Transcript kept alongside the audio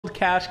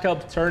Cash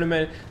Cup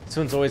tournament. This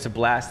one's always a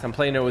blast. I'm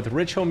playing it with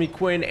Rich Homie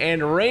Quinn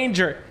and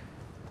Ranger.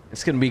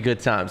 It's gonna be a good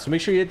time, so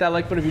make sure you hit that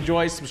like button if you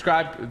enjoy,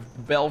 subscribe,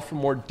 bell for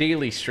more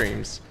daily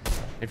streams.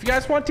 If you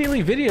guys want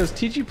daily videos,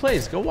 TG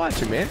Plays, go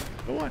watch it, man.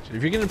 Go watch it.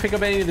 If you're gonna pick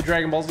up any of the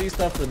Dragon Ball Z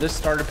stuff for this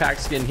starter pack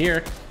skin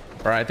here,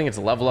 or I think it's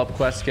a level up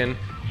quest skin,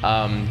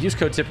 use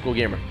code Typical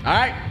Gamer. All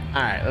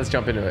right, let's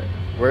jump into it.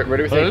 Where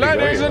do we think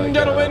ladies and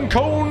gentlemen,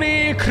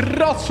 Coney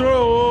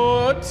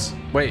Crossroads.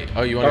 Wait,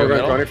 oh, you want to go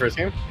middle? Coney first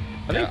game?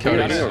 I think I'm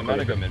Coney's.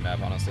 gonna go mid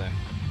map, honestly.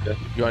 Yeah.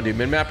 You want to do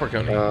mid map or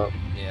Coney? Yeah,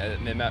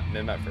 mid map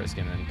first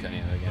game, and then Coney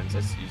again. So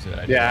that's usually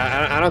what I do.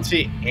 Yeah, I don't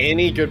see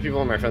any good people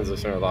in my friends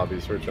list in our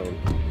lobbies. We're chilling.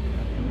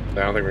 I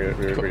don't think we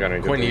got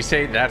any good When you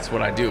say that's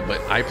what I do,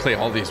 but I play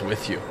all these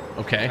with you,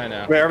 okay? I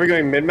know. Wait, are we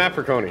going mid map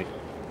or Coney?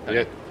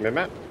 Mid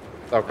map?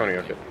 Oh, Coney,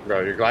 okay.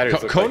 Bro, your gliders.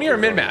 Coney or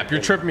mid map?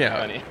 You're tripping me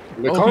out. Coney.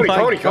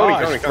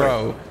 Coney.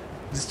 Bro.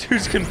 This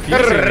dude's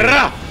confusing me.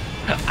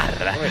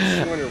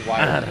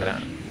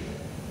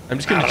 I'm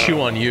just gonna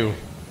chew on you.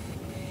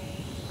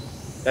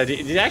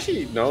 Did you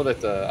actually know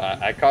that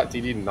I caught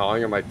DD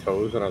gnawing on my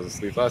toes when I was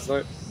asleep last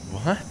night?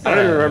 What? I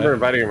don't even remember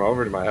inviting him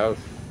over to my house.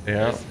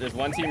 Yeah. There's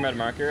one team red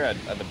marker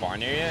at the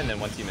barn area, and then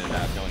one team mid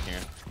map going here.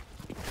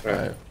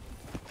 Alright.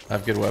 I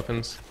have good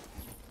weapons.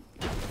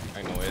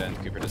 Magnolia and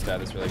Cooper just died.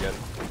 That's really good.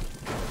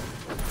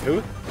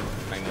 Who?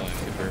 Magnolia and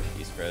Cooper,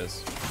 East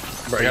Prez.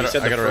 Bro, you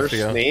said the first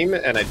name,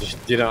 and I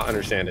just did not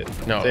understand it.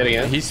 No, say it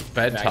again. He's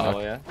sped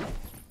Magnolia. talk.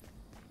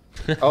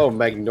 Oh,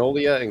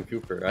 Magnolia and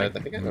Cooper. I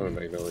think I know what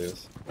Magnolia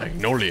is.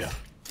 Magnolia.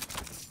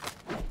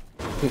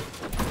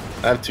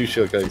 I have 2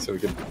 shield kegs, so we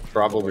could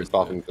probably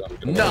pop them.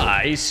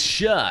 Nice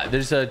shot.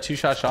 There's a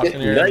 2-shot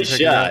shotgun here. Nice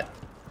shot.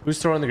 Who's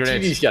throwing the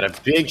grenades? TD's got a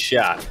big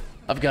shot.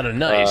 I've got a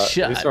nice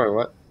shot. Who's throwing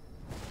what?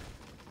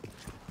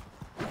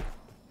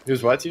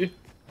 Who's what, TD?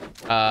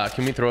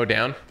 Can we throw it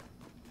down?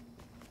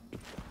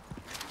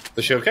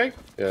 The shield keg?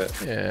 Yeah.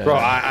 Bro,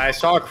 I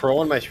saw a crow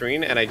on my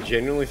screen, and I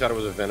genuinely thought it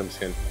was a Venom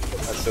skin.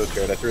 That's so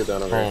scared. I threw it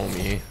down over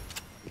Homie.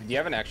 Do you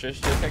have an extra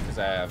shield keg? Because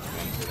I have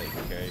one that you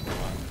can carry. Come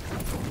on.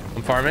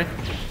 I'm farming.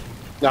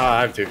 No,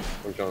 I have 2.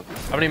 I'm chilling.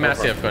 How many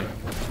mats do you have, Quinn?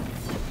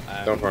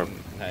 Don't farm.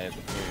 How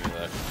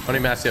many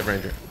mats do you have,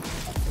 Ranger?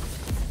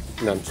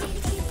 None.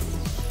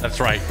 That's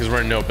right, because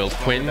we're in no build.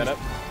 Quinn. That up?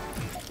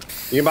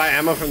 You can buy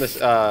ammo from this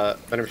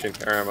vending machine.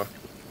 Or ammo.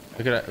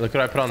 Look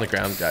what I put on the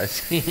ground,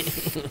 guys. Be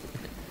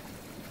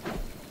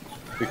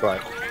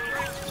quiet.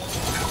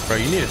 Bro,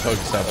 you need to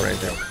focus up,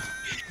 Ranger.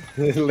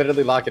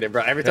 Literally locking it,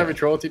 bro. Every time we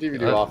troll TD, we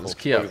do awful. Let's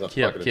key up. Let's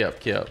go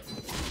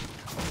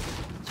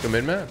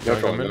mid map. No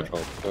troll.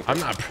 I'm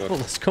not pro.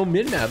 Let's go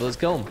mid map. Let's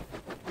go.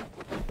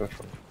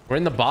 We're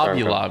in the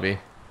Bobby lobby.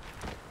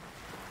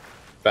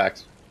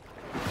 Facts.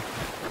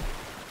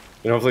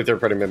 You know, hopefully they're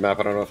pretty mid map.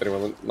 I don't know if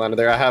anyone landed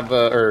there. I have,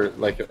 or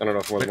like, I don't know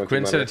if one.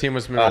 Quinn said a team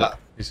was mid map.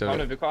 He said I'm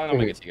gonna call it. I'll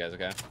make it to you guys,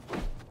 okay?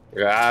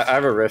 Yeah, I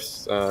have a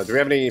rift. Do we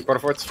have any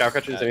porta forts, scout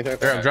catchers, anything like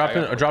that? Here,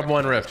 I'm dropping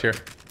one rift here.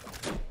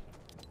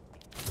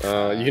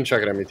 You can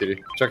chuck it at me,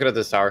 TD. Chuck it at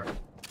this tower.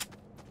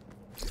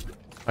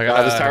 I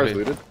got this tower's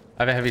looted.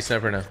 I have a heavy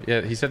sniper now.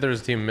 Yeah, he said there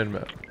was a team mid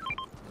map.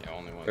 Yeah,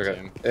 only one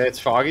team. It's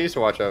foggy, so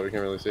watch out. We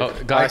can't really see. Oh,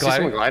 guy I see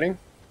someone gliding.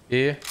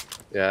 Yeah.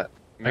 Yeah.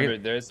 Remember,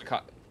 there's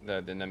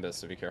the Nimbus,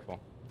 so be careful.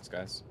 These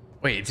guys.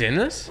 Wait, it's in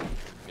this?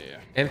 Yeah.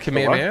 And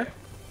Kamehameha?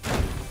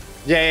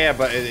 Yeah,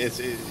 but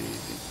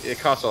it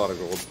costs a lot of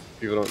gold.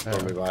 People don't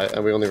normally buy it,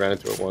 and we only ran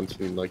into it once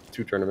in like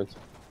 2 tournaments.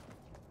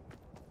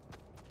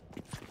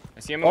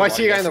 I see him. I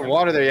see a guy in the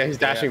water there. Yeah, he's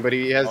dashing, but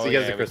he has the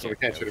yeah, crystal. We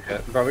can't shoot it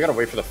yet. Bro, we gotta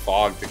wait for the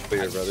fog to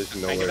clear, bro. There's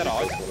no way. I don't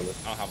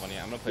have one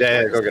yet. I'm gonna play.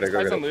 Yeah, go get it.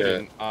 Go get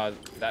it.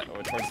 That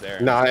towards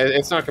there. Nah,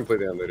 it's not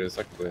completely unlooted. It's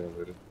not completely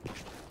unlooted.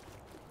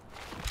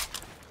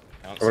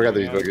 Oh, we got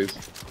these boogies.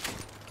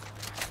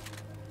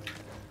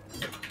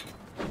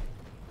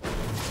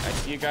 I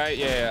see a guy.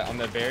 Yeah, on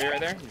the barrier right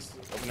there. He's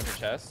opening up a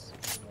chest.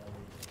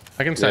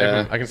 I can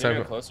snipe him. I can snipe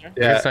him. Closer?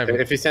 Yeah,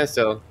 if he stands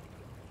still.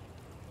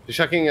 He's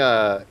chucking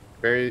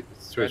very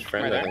to his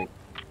friend, I think.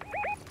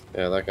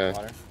 Yeah, that guy.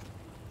 Water.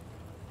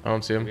 I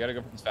don't see him. We gotta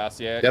go as fast.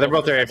 Yeah, they're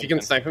both there. If you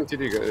can snipe him, dude,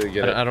 you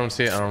get it. I don't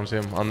see it. I don't see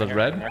him. On the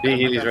red?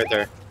 He's right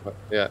there.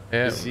 Yeah.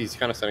 He's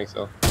kind of standing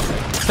still.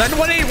 Snipe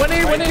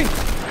 180.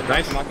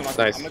 Nice.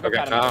 Nice. Okay,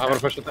 I'm gonna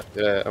push with that.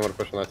 Yeah, I'm gonna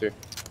push on that too.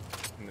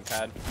 In the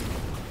pad.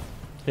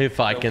 If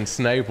I can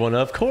snipe one,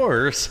 of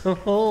course. We're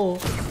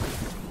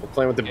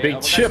playing with the big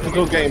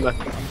typical gamer.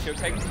 I'm shield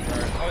taking.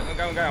 Oh,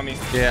 guy on me.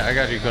 Yeah, I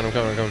got you. I'm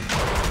coming.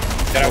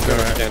 Get out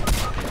there.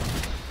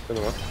 He's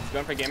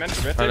going for game end.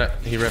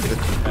 He ripped it.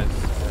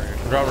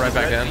 Drop right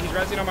back down. He's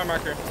rezzing on my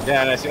marker.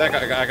 Yeah, I see that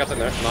guy. I got that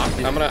there.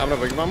 Knocked. I'm gonna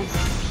boogie bomb.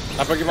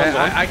 I boogie bomb.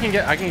 I can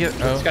get.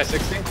 Oh. This guy's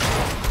 60.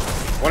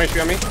 1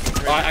 HP on me.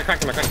 Oh, I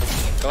cracked him.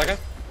 Kill that guy.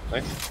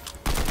 Nice.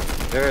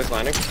 There is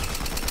landing.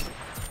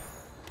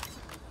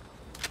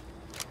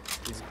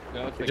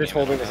 He's just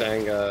holding his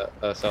ang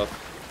south.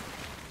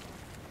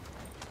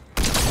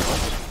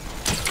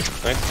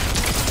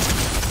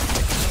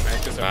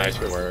 Nice,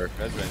 good work.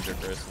 That's Ranger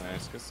first.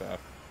 Nice, good stuff.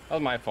 That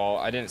was my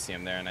fault. I didn't see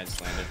him there, and I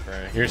just landed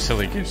for. You're a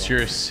silly goose.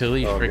 You're a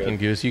silly freaking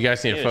goose. You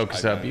guys need to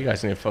focus up. You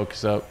guys need to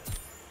focus up.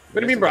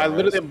 What do you mean, bro? I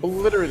literally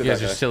obliterated You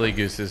guys are silly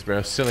gooses,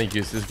 bro. Silly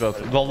gooses, both.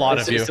 A lot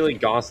of you. Silly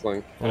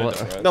gosling. A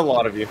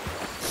lot of you.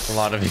 A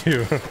lot of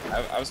you.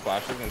 I have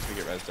splashes once we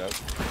get rezzed up.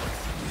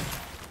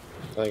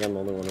 I think I'm the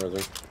only one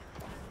rezzing.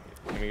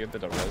 Can we get the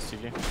double res,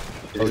 TG?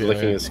 He's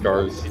licking his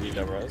scars. TG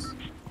double res?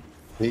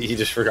 He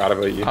just forgot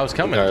about you. I was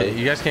coming.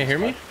 You guys can't hear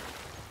me?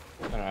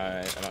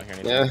 I don't hear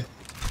anything. Yeah.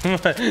 No,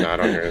 I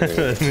don't hear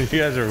anything. You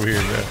guys are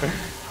weird, bro.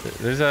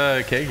 There's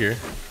a keg here.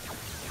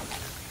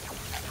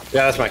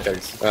 Yeah, that's my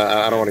kegs.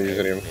 I don't want to use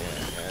any of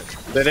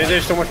them.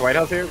 There's so much white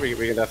health here. We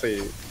can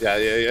definitely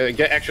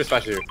get extra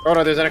splashes here. Oh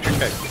no, there's an extra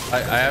keg.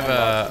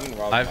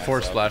 I have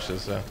 4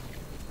 splashes. So.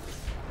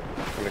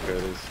 I'm gonna clear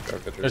these.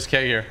 There's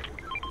keg here.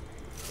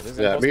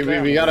 Yeah,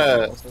 we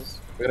gotta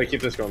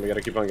keep this going. We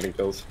gotta keep on getting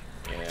kills.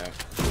 Yeah.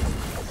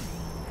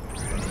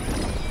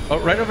 Oh,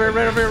 right over here,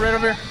 right over here, right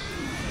over here.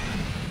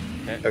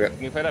 Okay.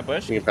 Can you play that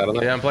bush? You can pad on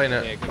that? Yeah, I'm playing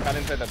it. Yeah, can you pad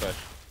inside that bush?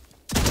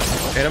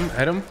 Hit him,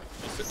 hit him.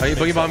 Oh, you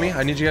boogie bomb me.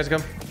 I need you guys to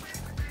come.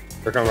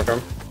 We're coming, we're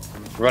coming.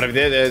 Run if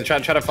they try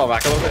to fall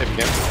back a little bit if you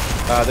can.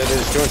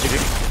 There's 2 on CG.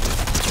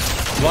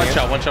 One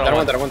shot. That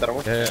one.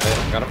 Yeah.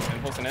 Got him.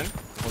 Impulsing in.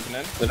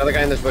 There's another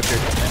guy in this bush here.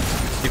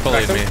 He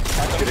bullied me.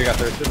 You got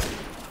thirsted.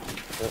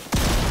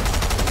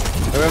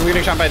 We're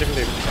getting shot by a different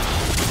team.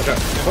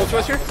 Close to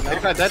us here.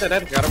 85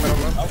 dead. Got him.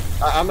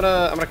 I'm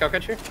gonna cow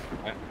catch you.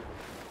 Okay.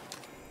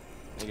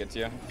 He gets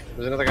you.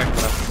 There's another guy coming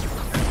up.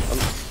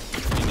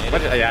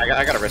 Yeah,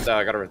 I got it ripped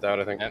out.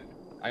 I think. Yep.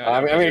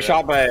 I'm getting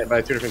shot by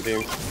 2 different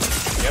teams.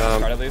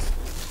 Yep, at least.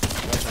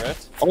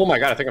 Oh my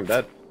god, I think I'm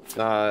dead.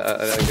 Nah,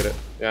 I didn't get it.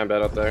 Yeah, I'm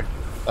dead up there.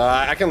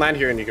 I can land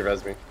here and you can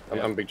res me.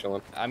 I'm big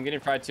chilling. I'm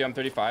getting fried too. I'm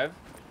 35.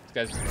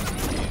 This guy's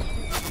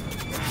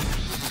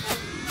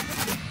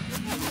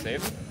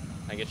safe.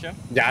 Can I get you?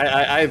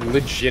 Yeah, I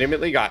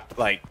legitimately got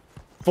like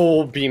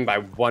full beam by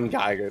one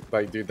guy.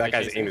 Like, dude, that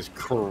guy's aim is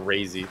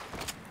crazy.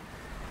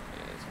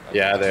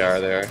 Yeah, they are.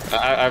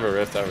 I have a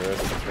rift. I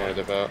just want to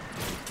dip out.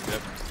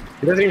 Yep.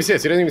 He doesn't even see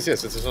us.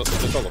 It's a solo. He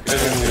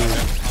doesn't even see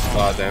us.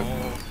 Oh, damn.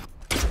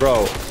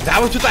 Bro,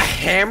 that was just a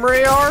hammer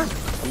AR?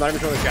 I'm not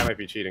even sure this guy might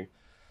be cheating.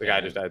 The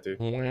guy just died too.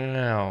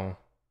 Wow.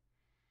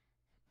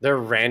 They're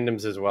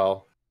randoms as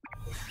well.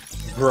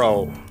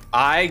 Bro,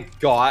 I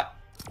got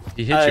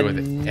He hit you with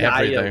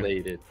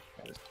everything.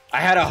 I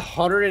had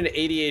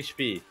 180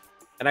 HP,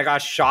 and I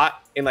got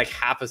shot in like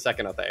half a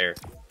second out the air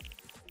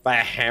by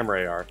a hammer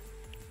AR.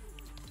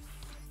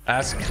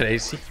 That's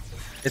crazy.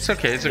 It's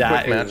okay. It's a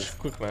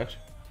quick match.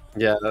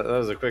 Yeah, that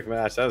was a quick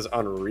match. That was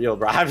unreal,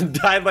 bro. I haven't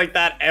died like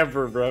that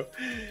ever, bro.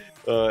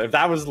 If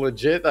that was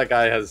legit, that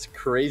guy has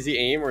crazy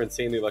aim or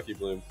insanely lucky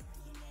bloom.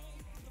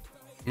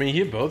 I mean, he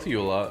hit both of you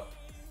a lot.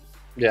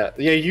 Yeah.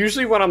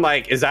 Usually when I'm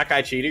like, is that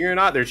guy cheating or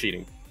not? They're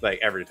cheating, like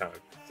every time.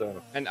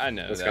 So. And I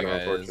know that's that kind of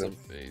guy unfortunate.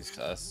 he's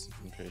us.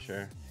 I'm pretty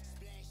sure.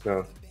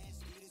 No.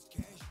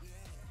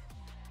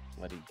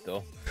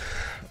 Juanito.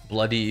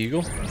 Bloody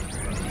Eagle.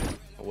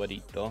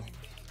 Juanito.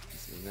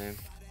 What's his name?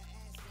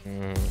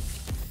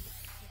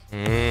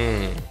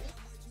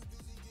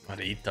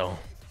 Marito.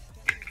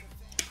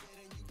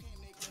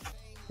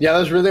 Yeah, that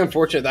was really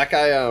unfortunate. That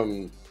guy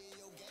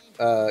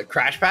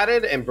crash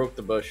padded and broke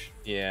the bush.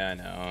 Yeah, I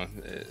know.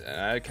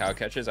 I had cow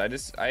catches. I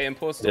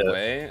impulsed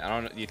away. I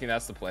don't know. Do you think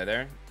that's the play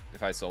there?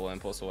 If I solo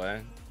impulse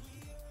away?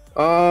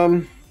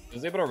 I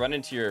was able to run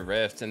into your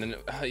rift, and then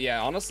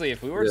yeah, honestly,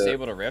 if we were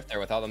able to rift there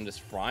without them just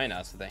frying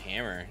us with a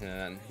hammer,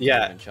 then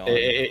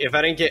if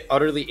I didn't get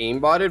utterly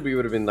aimbotted, we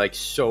would have been like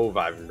so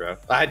vibing, bro.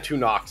 I had 2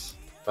 knocks,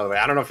 by the way.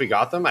 I don't know if we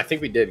got them. I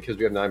think we did because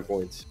we have 9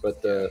 points.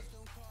 But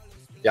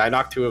yeah, I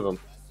knocked 2 of them.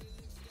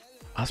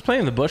 I was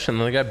playing the bush and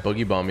then the guy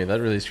boogie bombed me.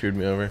 That really screwed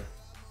me over.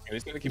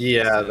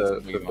 Yeah,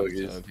 the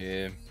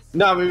boogies.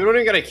 No, we don't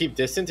even gotta keep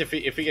distance. If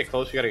we get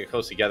close, we gotta get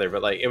close together.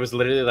 But like, it was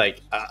literally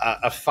like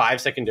a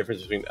 5-second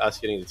difference between us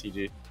getting the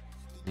TG.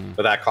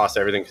 But that cost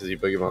everything because he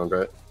boogie bombed,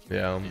 right?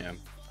 Yeah.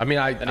 I mean,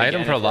 I hit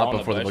him for a lot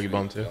before the boogie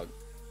bomb too. Oh, okay.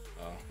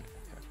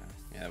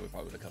 Yeah, we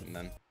probably would have cut him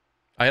then.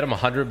 I hit him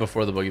 100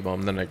 before the boogie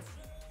bomb, then I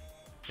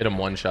hit him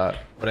 1 shot.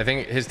 But I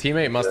think his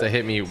teammate must have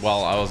hit me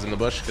while I was in the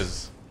bush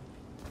because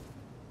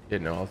he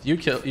didn't know.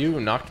 You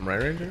knocked him,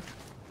 right, Ranger?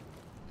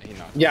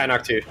 Yeah, I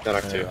knocked 2. I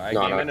knocked 2.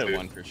 I ended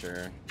 1 for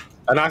sure.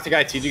 I knocked the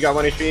guy. TG got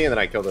 1 HP, and then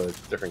I killed a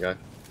different guy.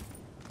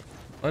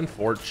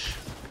 Unfortunate.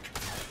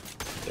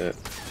 Yeah.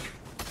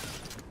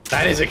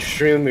 That is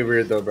extremely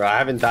weird though, bro. I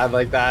haven't died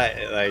like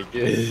that. Like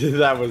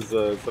that was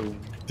some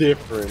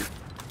different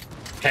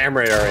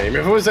hammer AR aim.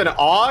 If it was an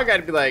AUG,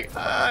 I'd be like,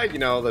 you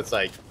know, that's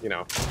like, you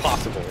know,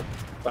 possible.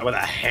 But with a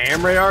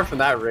hammer AR from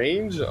that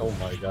range, oh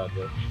my god,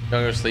 bro. You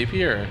wanna go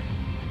sleepy or?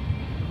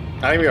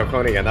 I think we go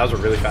Coney again. That was a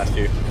really fast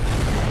queue.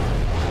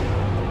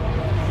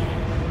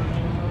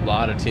 A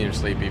lot of teams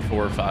sleepy,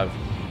 4 or 5.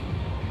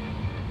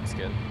 That's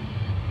good.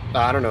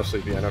 I don't know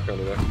sleepy. I know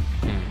Coney though.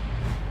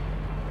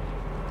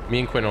 Me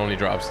and Quinn only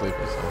dropped sleepy,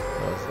 so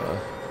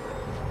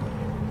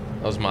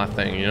that was my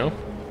thing, you know?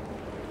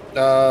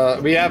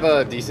 We have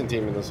a decent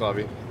team in this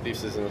lobby.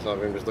 Thieves is in the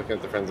sub. I'm just looking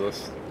at the friends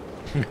list.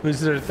 Who's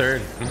their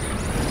third?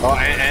 Oh,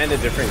 and a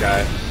different guy.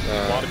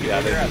 A lot of people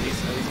yeah, here, at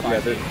least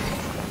 5 yeah,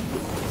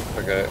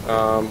 okay.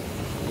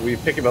 We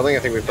pick a building. I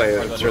think we play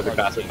absurdly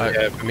passive.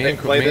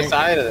 Play this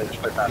side and then just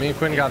play passive. Me and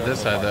Quinn got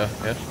this side though.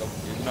 Yeah.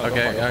 No,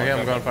 Okay, okay,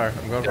 I'm going far.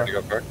 I'm going far.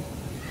 Go for it.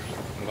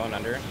 I'm going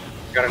under.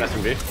 Got an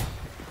SMG.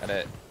 Got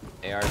it.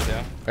 AR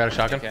too. Got a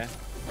shotgun. Okay.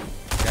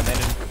 Got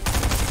naded.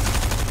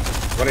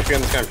 1 HP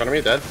on this guy in front of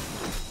me, dead.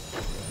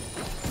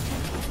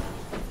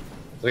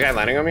 Is the guy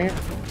landing on me here?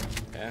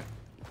 Yeah.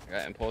 I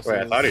got impulse. Wait,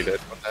 I thought he did.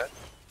 What that?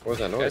 What was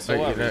that Yeah, noise? so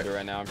Reaper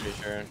right now, I'm pretty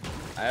sure.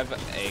 I have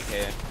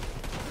AK.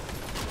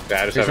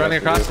 Yeah, I just He's have running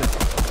SMG. across it.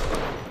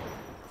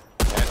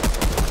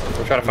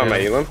 I'm trying to find my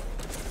Elam.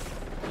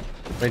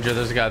 Ranger,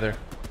 there's a guy there.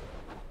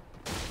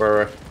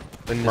 Where?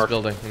 In this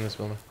building. In this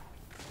building.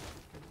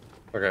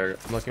 Okay.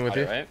 I'm looking with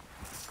you. Right?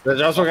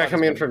 There's also a guy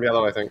coming in from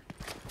yellow, I think.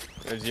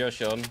 There's zero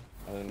shield.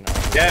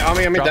 Yeah, on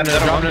me, Drop him,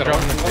 drop him,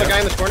 drop him. Another guy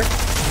in this corner.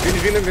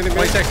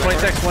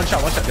 26, one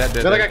shot, dead.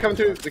 Another guy coming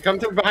through. They come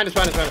through behind us,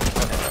 behind us.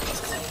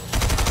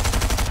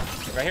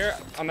 Right here,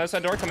 on the other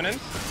side door, coming in. Me?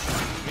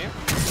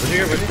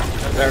 We're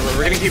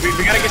gonna keep.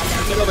 We gotta get to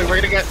the building. We're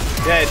gonna get.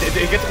 Yeah, get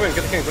the win.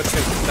 Get the king. Get the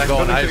king. Go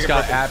on, I just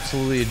got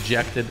absolutely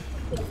ejected.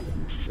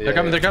 They're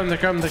coming. They're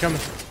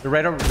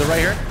right over. They're right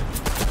here.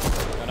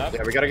 Going up.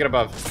 Yeah, we gotta get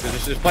above.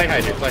 Just play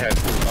hide, dude. Play hide.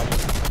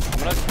 I'm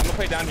gonna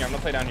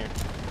play down here.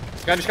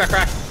 This guy just got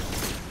cracked.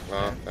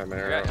 Oh, that I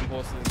man. got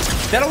impulses.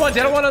 Dead on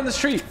one on the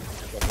street.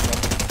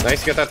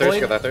 Nice. Get that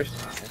thirst.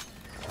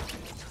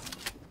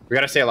 We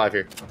gotta stay alive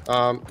here.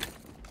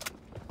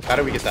 How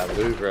do we get that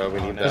loot, bro? We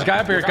need that. There's a guy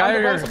up here.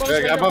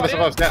 Yeah, above us.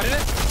 Yeah.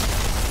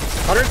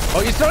 100.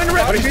 Oh, he's throwing the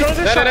red. He's throwing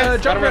the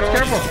shot. Jump red.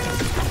 Careful.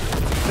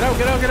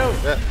 Get out.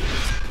 Yeah.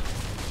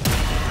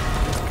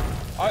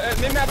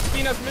 Mid-map,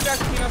 Spinos.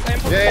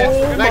 Yeah.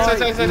 Oh Nice.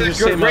 You just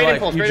saved my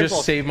life. You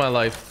just saved my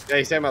life. Yeah,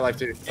 he saved my life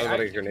too. I was about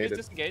to get Can we grenaded.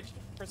 disengage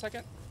for a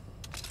second?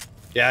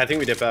 Yeah, I think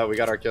we dip out. We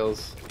got our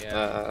kills. Yeah.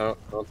 I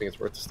don't think it's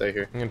worth to stay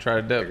here. I'm gonna try to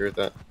I dip. agree with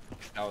that.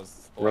 That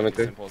was Running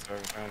through. impulse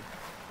over time.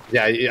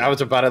 Yeah, I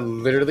was about to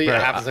literally Bro, a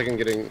half a second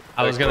getting.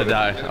 I was gonna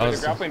die. I was.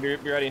 Grappling, be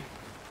ready.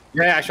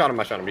 Yeah, I shot him.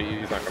 He's not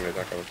coming.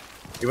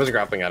 He wasn't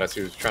grappling at us.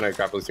 He was trying to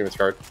grapple his teammate's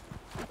card.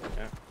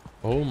 Yeah.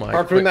 Oh my.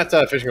 Harpoon that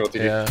fishing rod,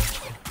 TD. Yeah.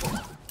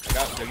 I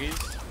got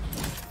biggies.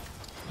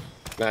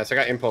 Nice. I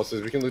got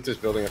impulses. We can loot this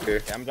building up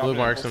here. Yeah, I'm Blue dropping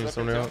marks impulses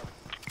him. up here, Somebody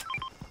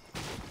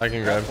else. I can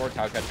too. grab. 4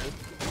 cow catchers.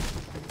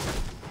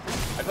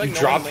 I feel You no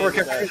dropped one 4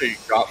 lays characters or you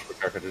dropped 4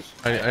 characters?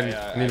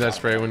 I need that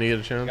spray when you get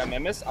a chance. I got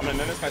Memis. I'm gonna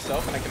Memis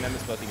myself, and I can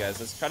Memis both you guys.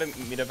 Let's try to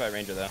meet up at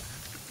Ranger, though.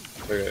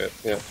 Okay,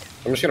 yeah.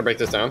 I'm just gonna break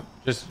this down.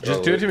 Just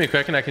do it to me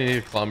quick, and I can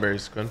eat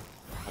clomberries, Quinn.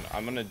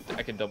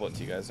 I can double it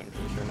to you guys, I'm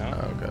pretty sure now.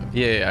 Oh, okay.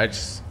 Yeah,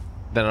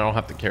 then I don't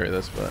have to carry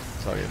this, but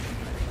it's all good.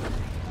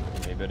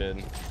 Maybe I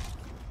did.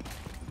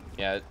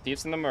 Yeah,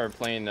 Thieves and them are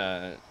playing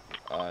down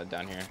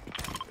here.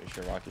 Pretty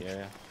sure Rocky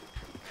area.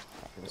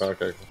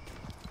 Okay.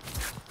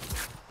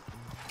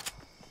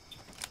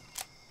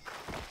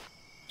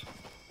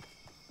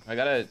 I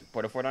got a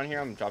porta fort on here.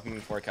 I'm dropping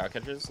 4 cow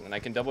catchers, and I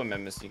can double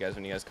Memis you guys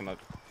when you guys come up.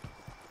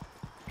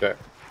 Okay.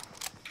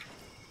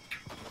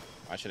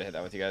 I should have hit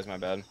that with you guys, my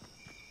bad.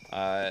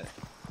 Let's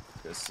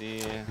go see.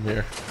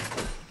 Here.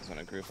 Just want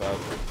to group up.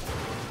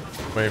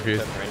 Wait for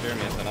you. Ranger,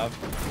 man, up.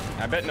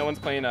 I bet no one's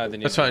playing the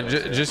new. That's fine.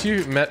 Just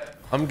you met.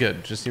 I'm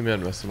good. Just you med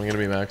miss. I'm gonna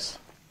be max.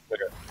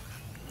 Okay.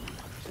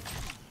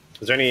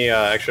 Is there any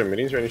extra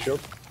minis or any shield?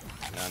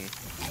 None.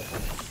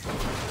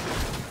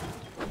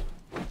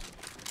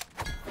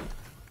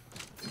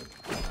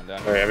 I'm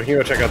done. Alright, we can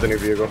go check out the new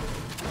vehicle.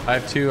 I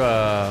have two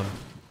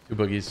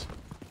boogies.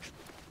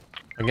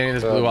 I'm getting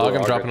this blue blue log. I'm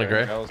log dropping right a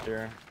gray. Barrels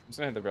here. I'm just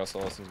gonna hit the barrel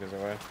solo since goes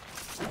away.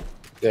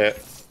 Yeah.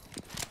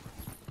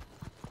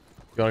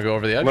 You wanna go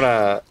over the edge? I'm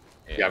gonna.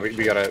 Yeah,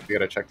 we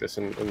gotta check this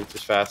and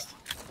just fast.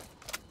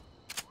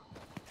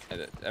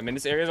 I mean,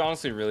 this area is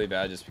honestly really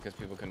bad just because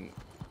people can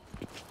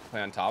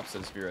play on top, so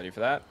just be ready for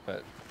that.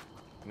 But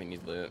I mean,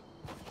 need loot.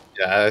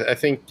 Yeah, I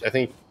think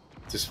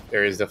this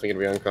area is definitely gonna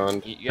be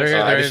unconned. You guys They're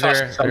saw- here, I just saw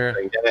they're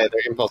something. here. Yeah,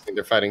 they're impulsing.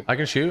 They're fighting. I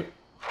can shoot.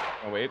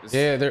 Oh wait.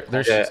 Yeah, they're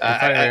Yeah,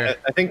 fighting there.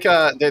 I think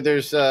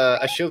there's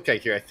a shield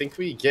keg here. I think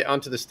we get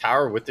onto this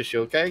tower with the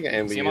shield keg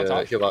and we See him on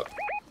top? heal up.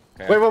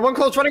 Okay. Wait, one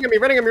close, running at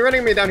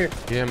me down here.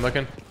 Yeah, I'm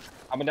looking.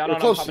 Hopping down We're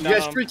on him. close. Hopping You down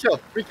guys, on free him. kill.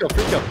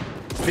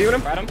 Beat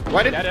him. Right him.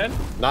 Why did? Dead, dead.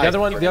 Nice. The other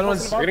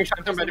one's. We're getting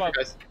shotgun by you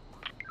guys.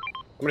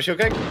 I'm gonna shield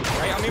keg.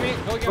 Right on me.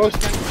 Go again. Close.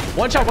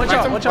 One shot. One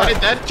dead.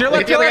 To your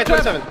left, to your left.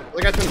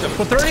 Look at 27.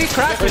 For 30,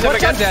 crack. 27 One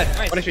shot again. dead.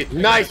 Nice. 1 HP.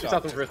 Nice. Nice. We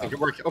stopped them for everything. Good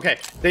work. Okay.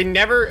 They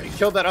never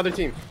killed that other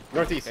team.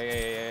 Northeast. Yeah.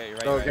 You're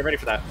right. So you're get ready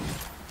for that.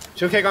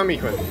 Shield keg on me,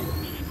 Quinn.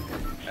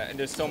 right. And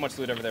there's so much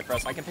loot over there for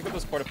us. I can pick up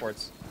those porta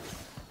forts.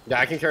 Yeah,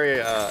 I can carry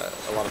a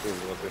lot of things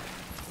as well too.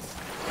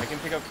 I can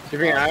pick up.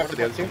 Keeping an eye out for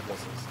the other team.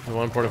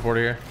 One porta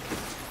 40 here.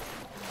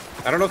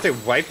 I don't know if they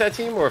wiped that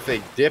team or if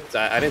they dipped.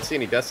 I didn't see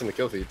any deaths in the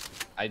kill feed.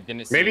 I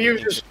didn't see Maybe he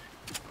was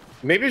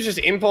anything. just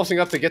impulsing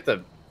up to get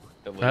the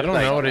I don't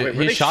know what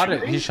he shot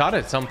it. He shot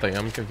at something.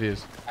 I'm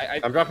confused.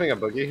 I'm dropping a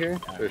boogie here.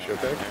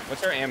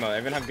 What's our ammo?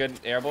 Everyone have good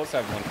air bullets?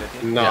 I have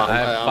 150. No, yeah, I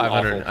have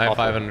 500. I have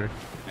 500.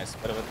 Nice.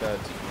 Put it with the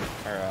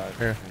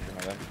here.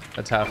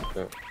 That's half.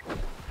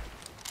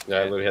 Yeah,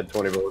 I literally had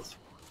 20 bullets.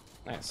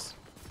 Nice.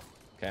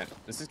 Okay,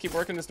 let's just keep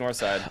working this north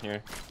side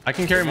here. I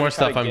can carry more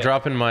stuff. I'm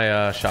dropping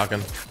my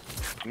shotgun.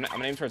 I'm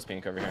gonna aim towards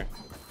pink over here.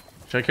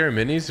 Should I carry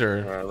minis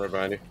or? Alright, right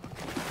behind you.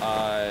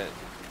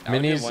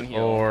 Minis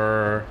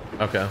or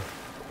okay,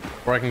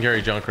 or I can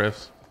carry junk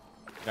rifts.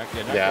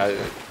 Yeah.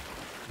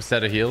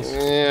 Instead of heals.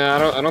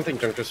 Yeah, I don't think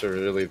junk rifts are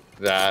really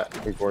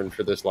that important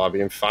for this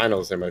lobby. In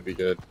finals, they might be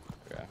good.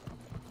 Okay.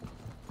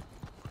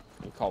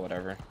 You call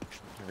whatever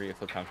you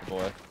feel comfortable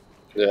with.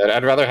 Yeah,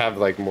 I'd rather have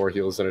like more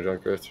heals than a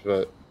junk rift,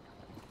 but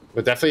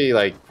definitely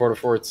like porta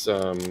forts,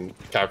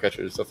 cow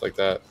catchers, stuff like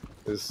that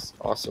is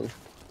awesome.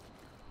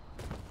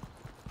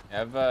 I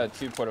have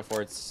 2 porta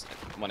forts,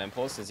 1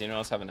 impulse. Does anyone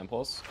else have an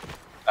impulse?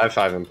 I have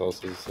 5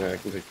 impulses. Yeah, I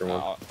can take your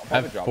one.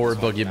 I have 4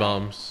 boogie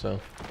bombs, so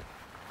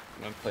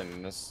I'm gonna play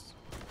this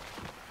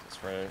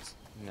for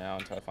now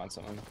until I find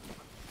something.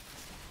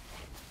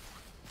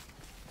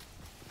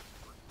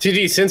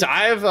 TG, since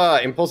I have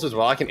impulse as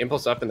well, I can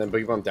impulse up and then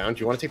boogie bomb down.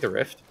 Do you want to take the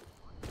rift?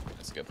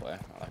 That's a good play.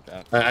 I like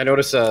that. I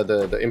noticed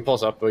the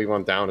impulse up, boogie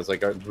bomb down is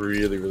like a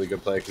really, really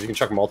good play because you can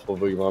chuck multiple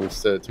boogie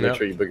bombs to make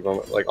sure you boogie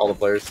bomb like all the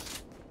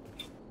players.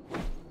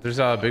 There's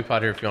a big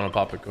pot here if you want to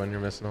pop it when you're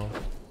missing all.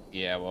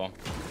 Yeah, well.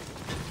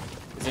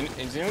 Is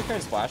anyone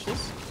carrying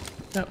splashes?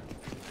 No.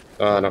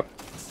 No.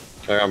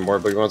 I got more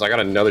boogie bombs. I got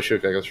another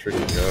shoot. I guess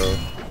freaking go.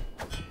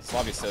 This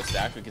lobby's so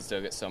stacked, we can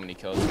still get so many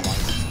kills as long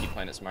as we just keep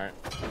playing it smart.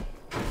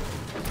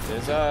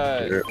 There's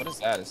what is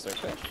that? Is there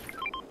fish?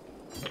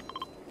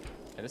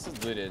 Yeah, this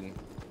is looted.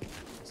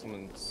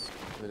 Someone's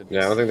looted this.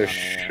 Yeah, I don't think there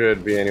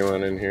should be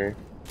anyone in here.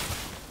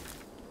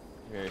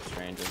 Very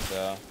strange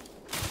as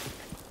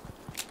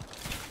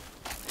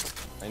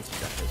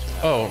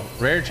oh,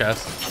 rare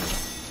chest.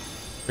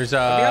 There's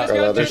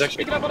there's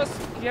actually. Pick it up on us.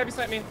 He heavy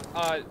snipe me.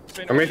 I'm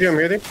with you. I'm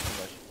with you.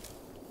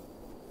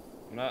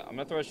 I'm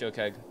gonna throw a shield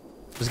keg.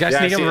 This guy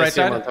sneaking on the right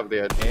side. On top of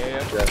the edge.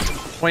 Yeah.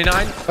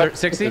 29,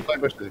 60. Play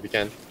bushes if you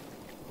can.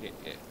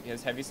 He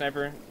has heavy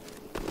sniper.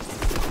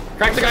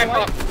 Crack the guy.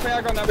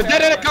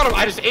 Dead. Got him.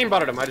 I just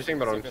aimbotted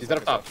him. He's dead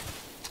up top.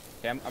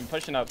 Okay, I'm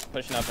pushing up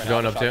right now.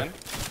 Going up too.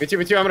 Me too.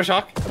 I'm gonna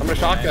shock.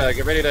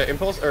 Get ready to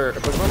impulse or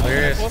push one.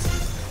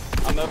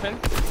 I'm open.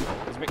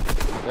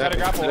 Try to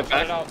grapple.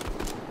 Cut it out.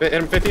 Hit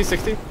him 50,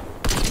 60.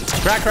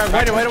 Crack.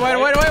 Wait.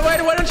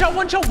 One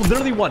shot.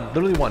 Literally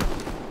one.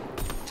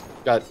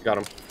 Got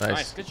him.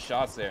 Nice. Good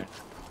shots there.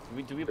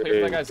 Do we play for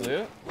that guy's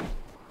loot?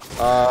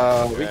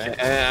 We can.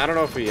 I don't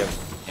know if we have.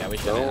 Yeah, we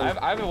should.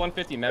 I have a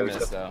 150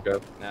 memis though.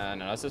 No,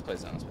 let's just play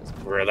zone.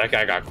 Bro, that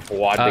guy got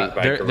quad dinked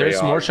by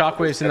there's more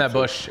shockwaves in that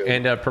bush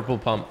and a purple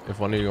pump if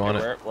one of you want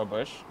it. What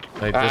bush?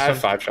 Like I have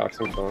 5 shocks.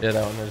 Yeah,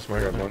 that one. There's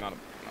more.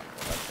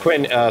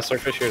 Quinn,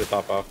 Surfish here to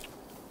top off.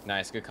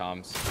 Nice, good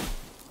comms.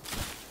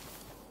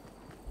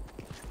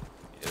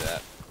 Do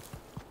that.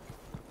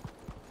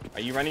 Are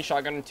you running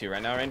shotgun 2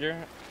 right now, Ranger?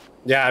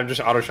 Yeah, I'm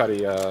just auto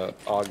shotty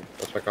AUG.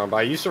 That's my combo.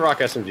 I used to rock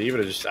SMG,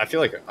 but I feel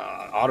like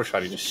auto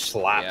shotty just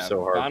slaps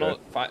so hard.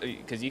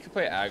 Because you could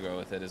play aggro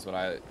with it, is what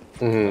I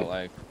feel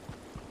like.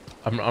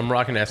 I'm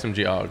rocking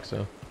SMG AUG,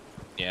 so.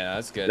 Yeah,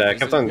 that's good. Yeah, I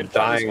kept on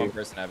dying. One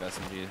person have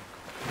SMG.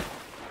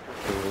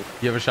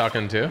 You have a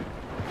shotgun too?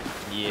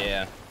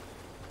 Yeah.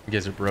 You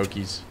guys are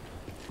brokies.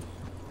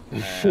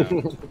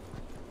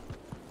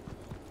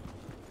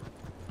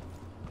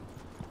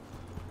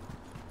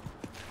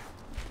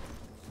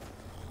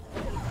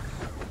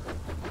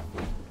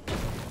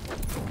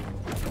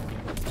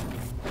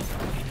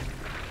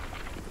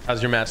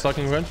 How's your match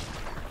looking, Quinn?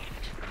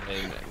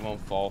 It won't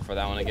fall for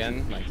that one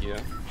again, like you.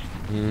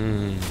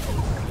 You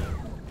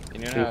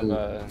don't have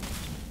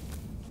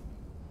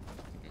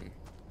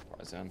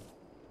Warzone.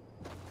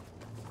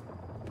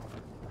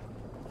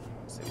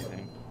 See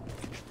anything?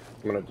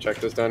 I'm gonna check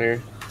this down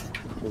here.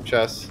 Some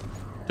chests.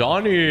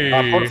 Donnie!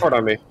 Porta fort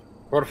on me.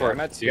 Porta fort.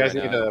 Yeah, you guys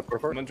need a porta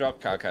fort? I'm gonna drop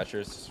cow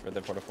catchers for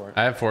the porta fort.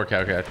 I have 4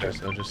 cow catchers,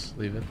 so just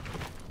leave it.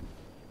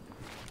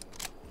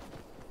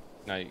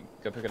 No, you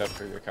go pick it up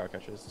for your cow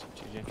catchers,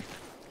 GG.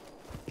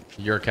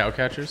 Your cow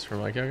catchers for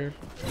my cow catchers?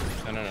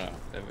 No.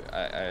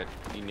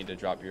 You need to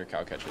drop your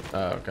cow catchers.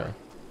 Oh, okay.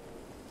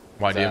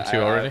 Why, do you have 2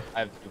 already?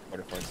 I have 2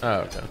 porta forts. Oh,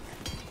 okay.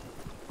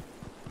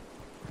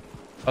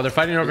 Oh, they're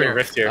fighting over here.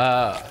 Rift here.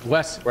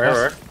 West.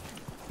 Where?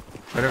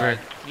 Right over here.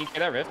 Can you get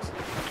that rift?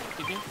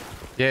 TP?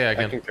 Yeah, I I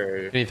can. can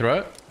carry you. Can you throw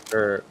it?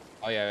 Or,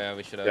 Oh yeah,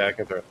 we should have. yeah, I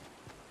can throw it.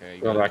 Okay,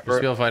 you Go got back it. for There's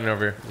it. people fighting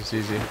over here. It's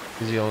easy.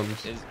 Easy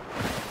owns. Yeah.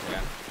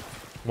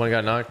 One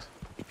got knocked.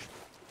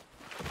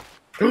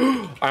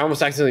 I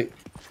almost accidentally.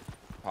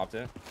 Popped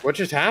it. What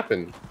just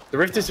happened? The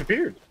rift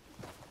disappeared.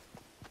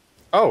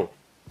 Oh,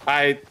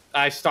 I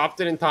stopped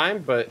it in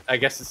time, but I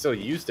guess it still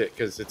used it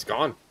because it's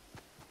gone.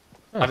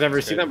 I've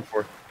never seen that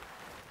before.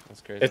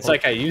 That's crazy. It's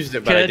like I used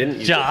it, but I didn't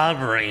use it. Good job,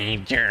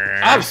 Ranger.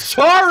 I'm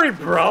sorry,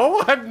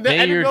 bro.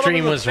 Maybe your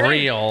dream was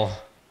real.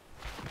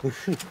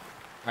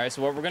 All right,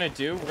 so what we're gonna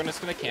do, we're just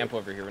gonna camp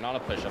over here. We're not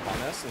gonna push up on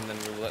this, and then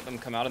we'll let them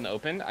come out in the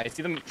open. I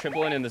see them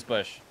tripling in this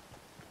bush.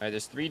 All right,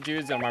 there's 3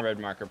 dudes on my red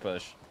marker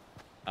push.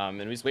 And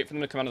we just wait for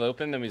them to come out of the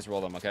open, then we just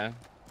roll them, okay?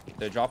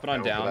 They're dropping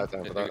on down.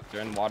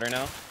 They're in water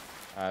now.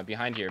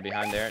 Behind here,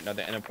 behind there. No,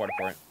 they're in a porta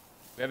fort.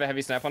 We have a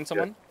heavy snap on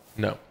someone?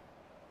 No.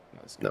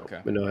 No,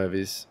 okay. no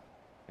heavies.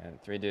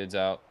 And 3 dudes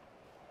out.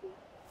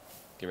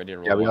 Get ready to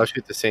roll. Yeah, we all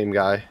shoot the same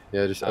guy.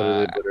 Yeah, just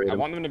utterly obliterate him. I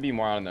want them to be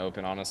more out in the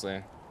open,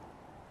 honestly.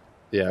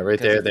 Yeah, right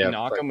there. If they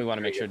knock them, we want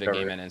to make sure to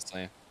game in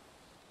instantly.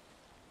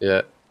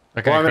 Yeah.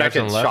 Okay, well, I mean, I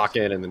can shock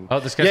in and then.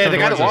 Oh, this guy's yeah, the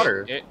guy in the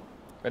water.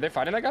 Are they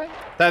fighting that guy?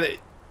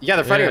 Yeah,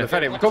 they're fighting him. They're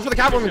fighting him. Go for the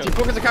Catwoman team.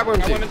 Focus the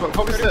Catwoman team.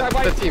 Focus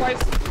the team.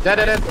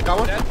 Dead. Got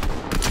one.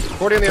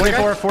 40 on the other guy.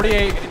 24,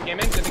 48. Get the game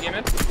in. Get the game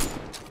in.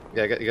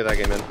 Yeah, get that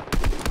game in.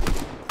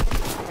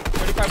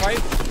 35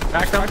 white.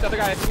 Back them. The other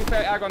guy. I think we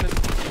play ag on this.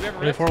 Do we have a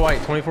 24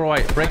 white. 24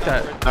 white. Break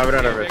that. No, we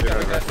don't have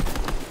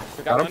rift.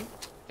 We got one.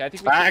 Yeah,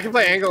 I can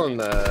play angle in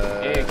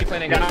the. Yeah, keep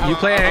playing angle. You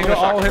play angle.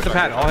 I'll hit the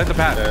pad. I'll hit the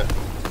pad.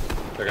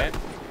 Okay.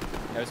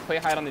 Yeah, just play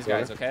hide on these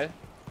guys, okay?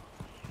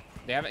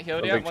 They haven't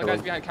healed yet. One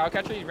guy's behind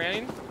Cowcatcher. He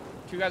ran.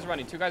 2 guys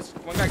running. 2 guys.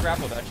 One guy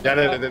grappled actually.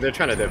 Yeah, they're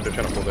trying to dip. They're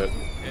trying to pull it.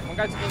 Yeah, one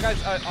guy's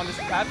on this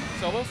pad.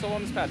 Solo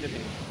on this pad. Dipping.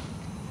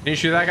 Can you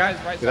shoot that guy?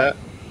 Right Do that.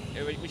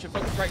 Yeah, we should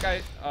focus right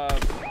guy.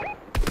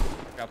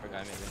 Grapple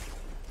guy maybe.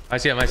 I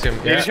see him. Yeah.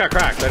 He just got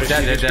cracked.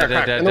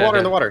 Dead.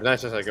 In the water.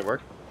 Nice. That's good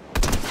work.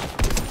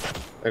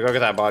 Go get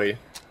that body.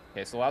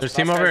 Okay, so last. There's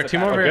team over here.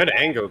 Team over here. Good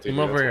angle, dude. Team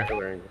over here.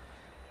 Yeah,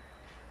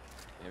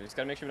 we just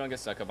gotta make sure we don't get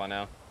stuck up on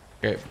now.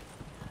 Okay.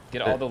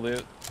 Get all the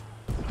loot.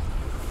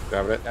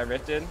 Grab it. Got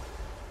rifted.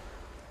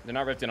 They're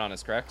not rifting on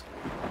us, correct?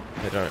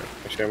 They don't.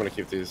 Actually, I'm gonna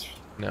keep these.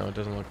 No, it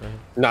doesn't look like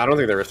it. No, I don't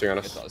think they're rifting on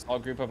us. It's all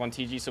group up on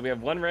TG. So we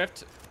have 1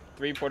 rift,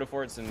 3 porta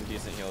forts, and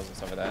decent heals and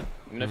stuff like that.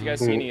 Let me know if you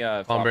guys see any.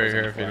 Bomb barrier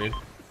here if you need.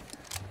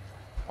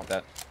 Pop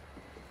that.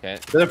 Okay.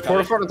 There's a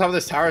porta fort on top of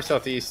this tower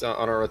southeast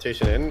on our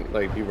rotation in.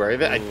 Like, be wary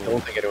of it. I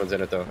don't think anyone's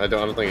in it though. I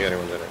don't think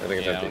anyone's in it. I think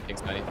it's Yeah, I empty. don't think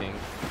so anything.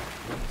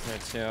 There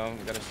too.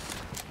 We gotta.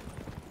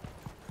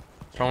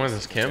 What's wrong with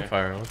this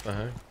campfire? What the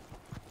heck?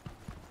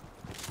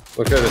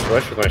 Look at this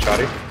bush with my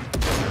shotty.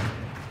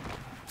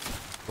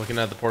 Looking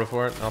at the porta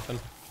fort. Nothing.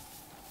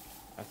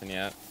 Nothing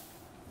yet.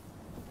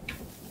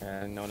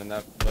 And no one in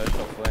that bush,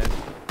 hopefully.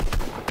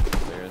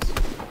 There's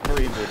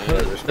 3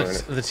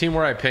 booting. The team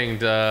where I pinged,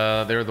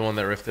 they were the one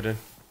that rifted in.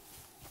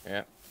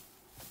 Yeah.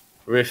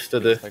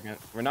 Rifted it.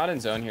 We're not in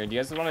zone here. Do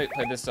you guys want to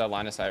play this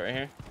line of sight right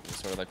here? Just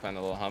sort of like playing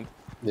the little hump.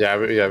 Yeah,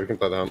 we can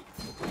play the hump.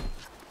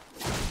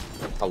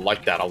 I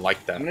like that. I'm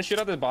gonna shoot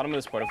out the bottom of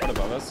this porta fort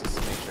above us just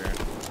to make sure.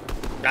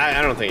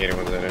 I don't think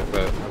anyone's in it,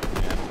 but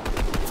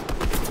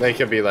Yeah. they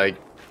could be like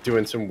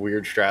doing some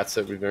weird strats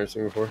that we've never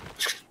seen before.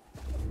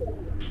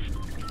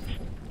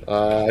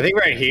 I think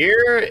right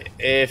here,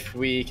 if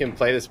we can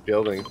play this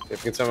building,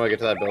 if we can somehow get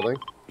to that building.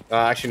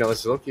 Actually, no, this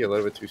is looking a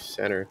little bit too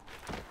center.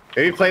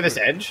 Maybe play this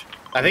edge.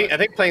 I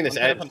think playing this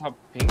edge. On top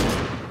of pink.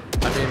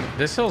 I mean,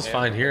 this hill's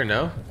fine here,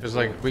 no? Because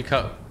like we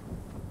cut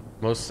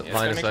most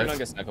line of Make sure we don't sight.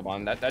 get snuck up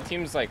on. That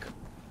team's like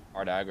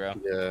hard aggro.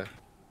 Yeah.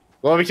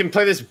 Well, we can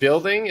play this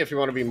building if you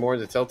want to be more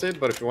into tilted,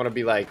 but if you want to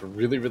be like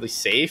really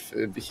safe,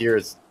 here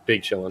is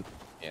big chilling.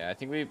 Yeah, I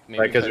think we maybe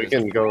Like, because we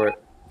can go.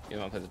 You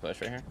want to play this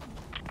bush right here?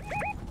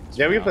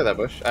 Yeah, we can play that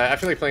bush. I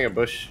feel like playing a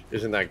bush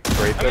isn't that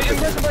great. I mean,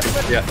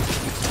 Though, yeah.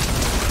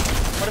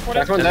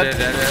 That's one dead.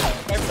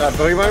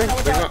 Boogie Boogie?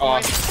 Oh.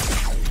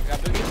 Got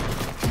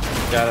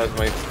boogie. Yeah, that was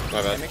my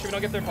bad. Make sure we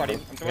don't get their party.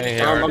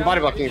 I'm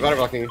body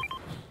blocking.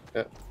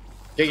 Yeah.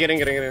 Get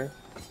in.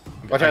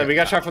 Watch out, we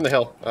got shot from the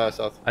hill,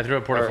 south. I threw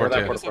a porta fort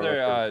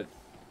too.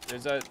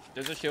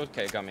 There's a shield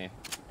kit got me.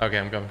 Okay,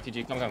 I'm coming.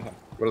 TG, come. What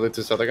do loot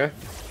this other guy?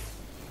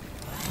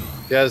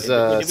 He has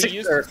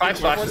 6 or 5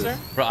 splashes.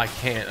 Bro, I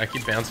can't. I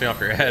keep bouncing off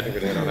your head.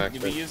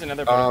 Did we use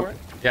another porta fort?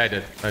 Yeah, I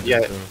did.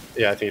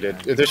 Yeah, I think you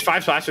did. There's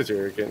 5 splashes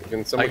here.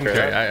 Can someone carry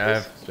that? I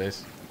have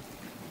space.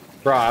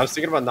 Bro, I was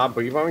thinking about not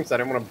boogie bombing because I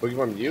didn't want to boogie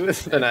bomb you,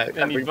 and I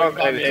boogie bombed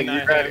and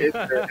you ran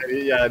into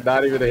it. Yeah,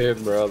 not even a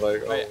hit, bro.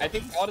 Like, Wait, I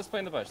think I'll just play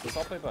in the bush. Let's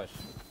all play bush.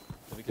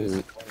 So we can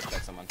just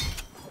check someone.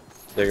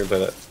 Yeah, you can play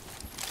that.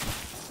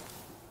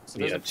 So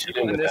there's a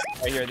shooting in this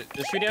right here.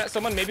 They're shooting at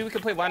someone. Maybe we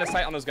could play line of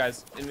sight on those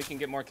guys, and we can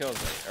get more kills.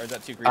 Or is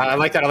that too greedy? I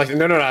like that. No,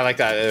 I like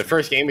that.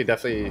 First game, we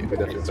definitely.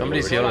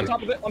 Somebody's healing.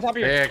 On top of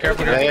you. Yeah,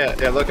 careful.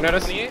 Yeah, looking at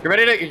us. Get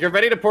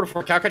ready to porta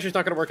fort. Cowcatcher's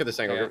not gonna work at this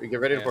angle. Get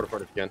ready to porta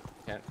fort if you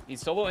can.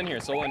 He's solo in here.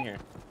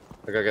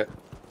 Okay.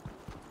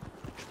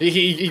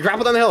 He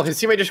grappled on the hill.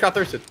 His teammate just got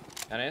thirsted.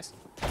 Nice.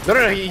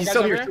 No, he's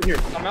still here.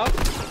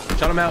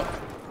 Shut him out.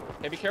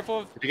 Hey, be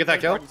careful. Did you get that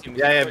kill?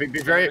 Yeah. Be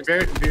very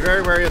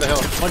wary of the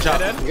hill. One shot.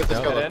 Get this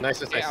kill.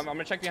 Nice. Okay, I'm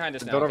gonna check behind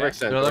us now. Don't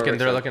overextend.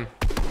 They're looking.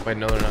 Wait,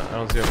 no, they're not. I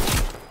don't see them.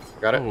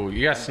 Got it. Oh,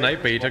 you got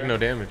sniped, but you took no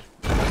damage.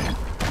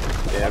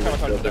 Yeah,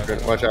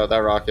 different. Watch out, that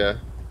rock, yeah.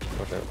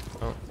 Watch out.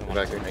 Oh,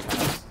 back here.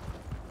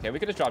 Okay, we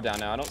could just drop down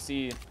now. I don't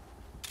see.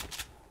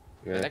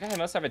 Yeah. That guy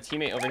must have a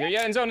teammate over here.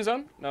 Yeah, in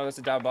zone. No, that's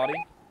a down body.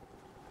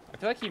 I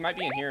feel like he might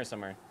be in here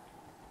somewhere.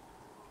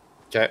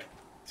 Okay.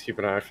 Let's keep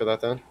an eye out for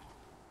that then.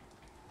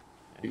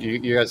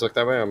 You guys look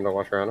that way. I'm gonna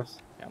watch around us.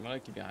 Yeah, I'm gonna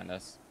keep behind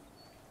us.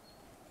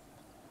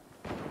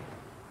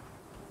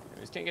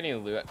 We just can't get any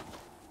loot.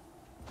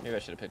 Maybe I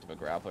should have picked up a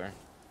grappler.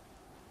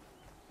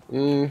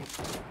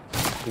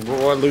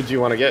 What loot do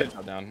you want to get?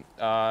 Down.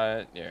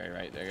 Yeah, you're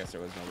right. I guess there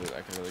was no loot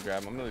I could really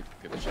grab. I'm gonna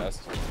get the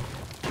chest.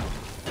 I'm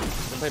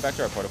gonna play back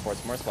to our porta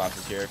forts. More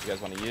splashes here if you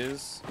guys want to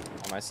use.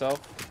 On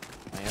myself,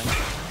 I am.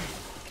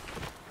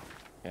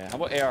 Yeah, how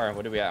about AR?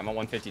 What do we at? I'm at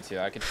 152.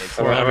 I could take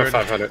some. I'm at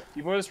 500.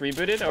 People just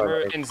rebooted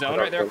over in zone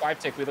right there. 5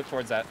 tick. We look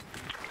towards that.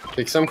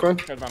 Take some, Quinn.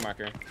 Towards my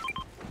marker.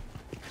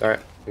 All right,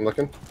 I'm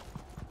looking.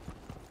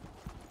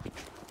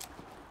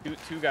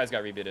 Two guys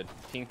got rebooted.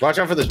 Pink. Watch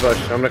out for this bush.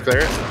 I'm gonna clear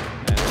it.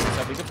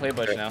 Yeah, we can play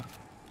bush now.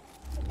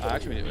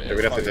 Actually,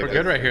 we'd have to We're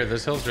good right here.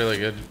 This hill's really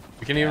good.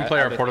 We can even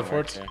play our porta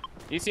forts.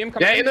 You see him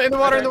coming? Yeah, in the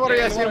water,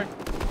 Yeah, I see him.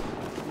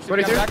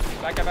 22.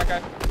 Back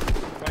guy.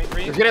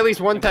 23. Let's get at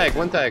least one tag.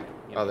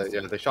 Oh,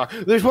 they shot.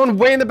 There's one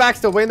way in the back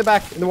still. Way in the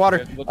back in the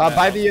water.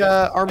 By the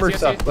armor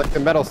stuff, like the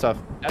metal stuff.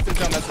 That's in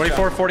zone. That's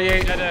 24,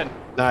 48. Dead.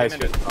 Nice.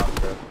 Good. I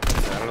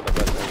don't know the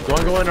best. Do you want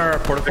to go in our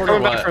porta fort or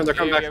what? They're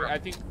coming back from. I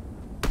think.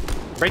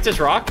 Break this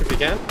rock if you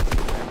can.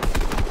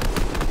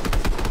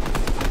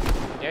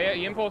 Yeah,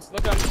 impulse.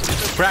 Look up.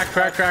 Crack.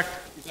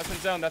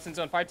 That's in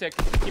zone. 5 tick.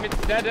 Keep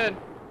it dead.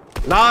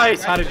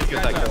 Nice. How did you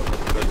get that kill?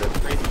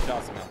 Crazy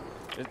shots, man.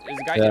 There's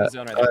a guy in the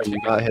zone right there.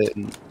 Not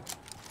hitting.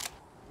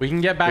 We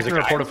can get back to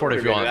our porta fort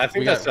if you want. I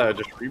think that's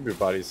just reboot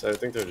bodies. I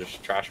think they're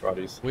just trash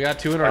bodies. We got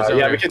 2 in our zone.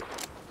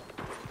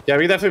 Yeah,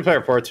 we can definitely play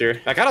our ports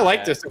here. I kind of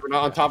like this. If we're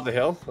not on top of the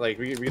hill. Like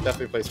we can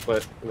definitely play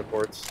split in the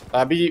ports.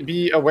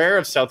 Be aware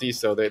of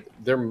southeast though.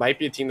 There might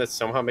be a team that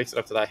somehow makes it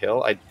up to that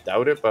hill. I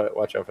doubt it, but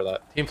watch out for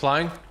that. Team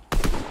flying.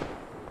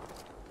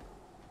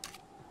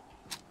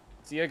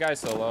 See a guy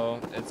solo.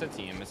 It's a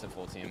team. It's a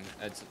full team.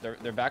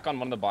 They're back on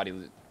one of the body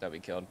loot that we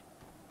killed.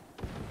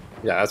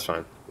 Yeah, that's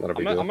fine. Not a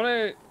big deal. I'm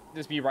gonna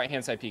just be right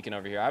hand side peeking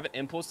over here. I have an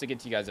impulse to get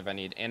to you guys if I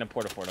need, and a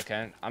porta fort.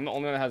 Okay, I'm the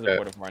only one that has a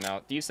porta fort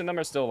now. Thieves and them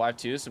are still alive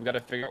too, so we got to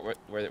figure out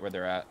where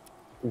they're at.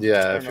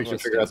 Yeah, if we can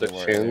figure out the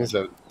skins,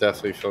 that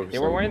definitely focus. They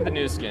were wearing the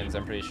new skins.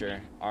 I'm pretty sure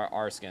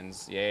our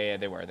skins. Yeah,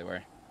 they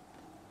were.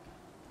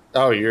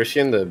 Oh, your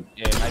skin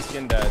Yeah, my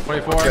skin.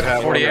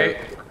 24, 48.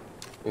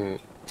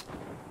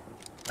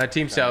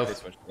 Team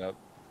south.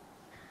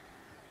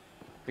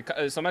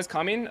 Somebody's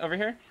coming over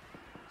here.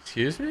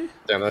 Excuse me?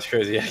 Damn, that's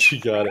crazy. Yeah, you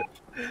got it.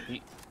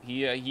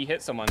 He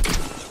hit someone.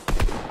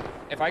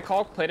 If I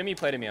call, play to me,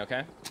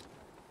 okay?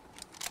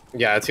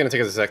 Yeah, it's gonna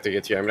take us a sec to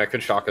get to you. I mean, I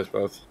could shock us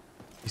both.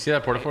 You see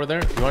that porta fort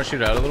there? You want to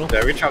shoot it out a little?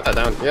 Yeah, we can chop that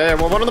down. Yeah,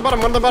 well, one on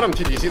the bottom.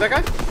 Did you see that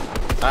guy?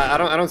 I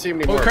don't see him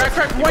anymore. Oh, crack.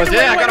 Wait,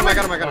 I got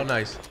him. Oh,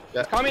 nice.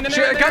 Yeah. Coming in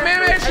Shoot Shoot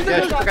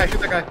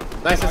that guy.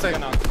 Nice.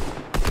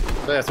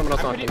 So, yeah, someone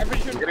else on. You're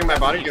getting my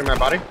body. You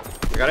got it?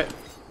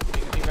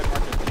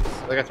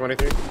 I got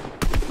 23.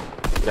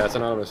 Yeah, it's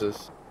anonymous.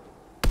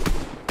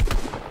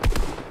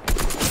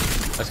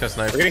 Let's go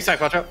sniper. We're getting side,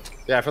 watch out.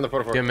 Yeah, from the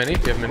porta fort. Do you have mini?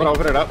 I'm gonna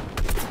open it up.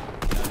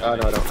 No, I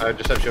don't. I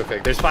just have shield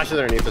keg. There's splashes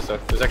underneath this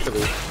stuff. There's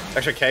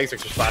extra kegs,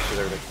 extra splashes,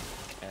 everything.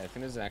 Yeah, I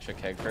think there's an extra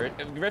keg for it.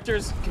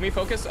 Rifters, can we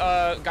focus?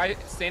 Guy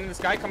staying in the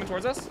sky coming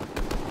towards us?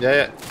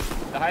 Yeah.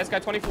 The highest guy,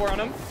 24 on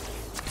him.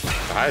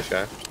 The highest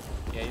guy?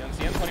 Yeah, you don't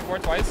see him? 24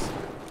 twice?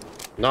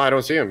 No, I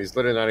don't see him. He's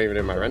literally not even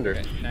in my render.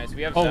 Okay, nice.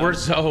 We have we're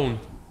zone.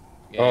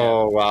 Yeah.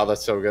 Oh, wow,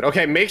 that's so good.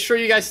 Okay, make sure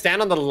you guys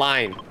stand on the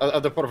line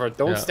of the porta fort.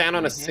 Don't stand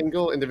on a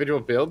single individual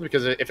build,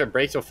 because if it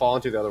breaks, you'll fall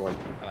into the other one.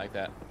 I like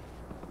that.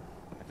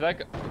 I feel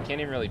like we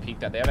can't even really peek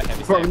that. They have a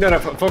heavy sniper. No,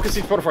 focus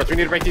these porta forts. We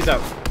need to break these out.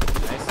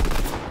 Nice.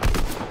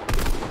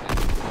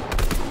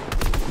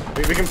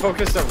 We can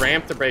focus the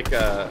ramp to break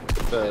the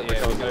cones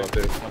as well,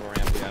 too.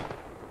 Ramp, yeah.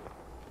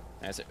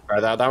 Nice.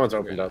 Alright, that one's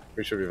opened up.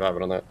 We should be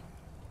vibing on that.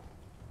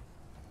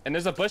 And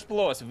there's a bush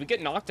below us. If we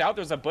get knocked out,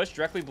 there's a bush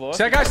directly below us.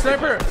 See that guy,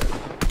 sniper?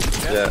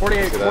 Yeah,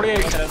 48.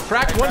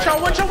 Crack, one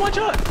shot.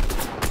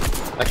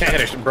 I can't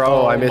hit it,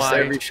 bro. I missed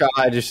every shot.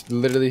 I just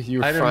literally, you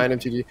were frying him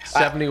to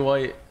 70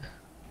 white.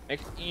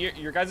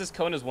 Your guys'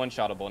 cone is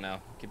one-shottable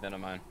now. Keep that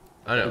in mind.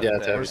 I know.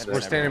 Yeah,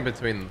 we're standing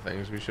between the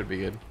things. We should be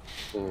good.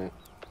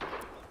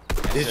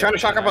 He's trying to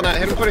shock up on that.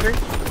 Hit him 23.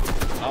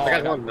 Oh,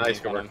 I got one. Nice,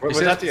 good work. Was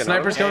that the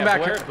sniper's coming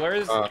back?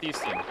 Blair's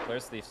Thief's team.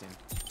 Blair's Thief's team.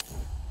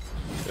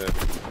 Yeah.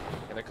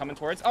 Okay, they're coming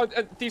towards. Oh,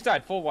 Thief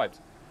died. Full wiped.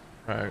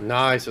 Alright.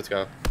 Nice, let's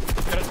go.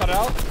 Gonna cut it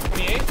out.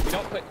 28.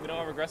 We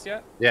don't regress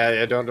yet.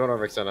 Yeah, don't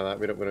overextend on that.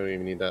 We don't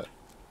even need that.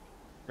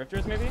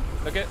 Rifters maybe?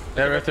 Look at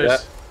Rifters. Yeah.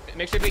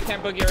 Make sure they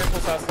can't boogie our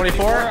impulse house.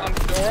 24 on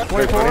Dora.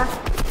 24.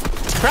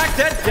 Crack,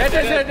 dead.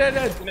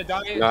 He's gonna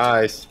die.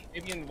 Nice.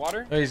 Maybe in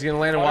water. Oh, he's gonna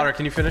land in water.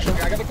 Can you finish him?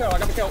 I got the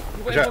kill.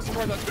 You went impulse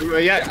towards us.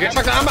 Yeah, get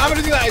chucked. I'm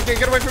gonna do that.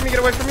 Get away from me.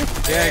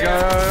 Yeah, go.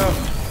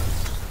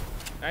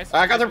 Nice.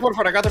 I got their porta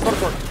fort.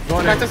 Go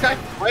on Crack in. this guy.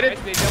 Wait it.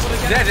 They doubled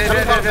again.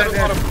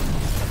 Dead.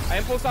 I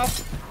impulse off.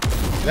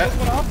 Yeah. Impulse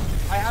went off.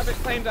 I have it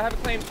claimed.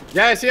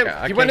 Yeah, I see him.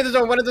 Yeah, He went into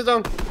the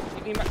zone.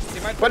 He might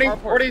 20,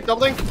 40,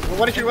 doubling.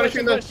 What did you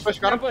in the bush?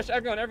 Got him. Push,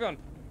 everyone.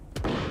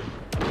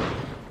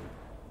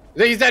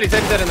 He's dead in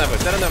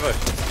that bush.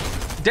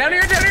 Down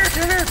here, down here,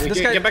 down here. This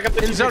guy get back up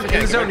in the zone,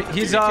 in the zone.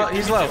 He's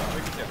low.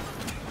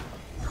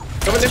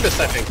 Coming Nimbus,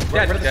 I think.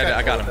 Yeah,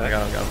 I got him.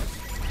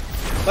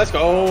 Let's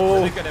go.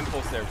 Really good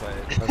impulse there, play.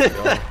 Let's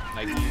go.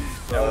 Like,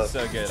 that was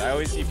so good. I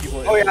always see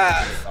people. Oh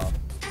yeah.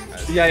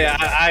 Yeah.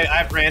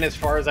 I ran as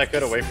far as I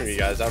could away from you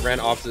guys. I ran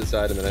opposite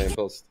side and then I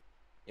impulsed.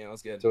 Yeah, that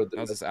was good. So that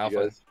was this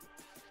alpha.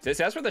 See,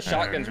 that's where the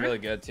shotgun's really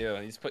good too.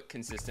 He's put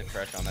consistent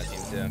pressure on that team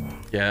too.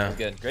 Yeah. That was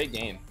good. Great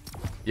game.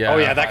 Yeah. Oh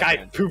yeah, that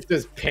guy pooped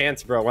his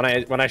pants, bro. When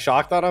I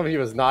shocked on him, he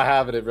was not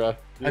having it, bro.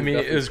 I mean,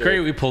 it was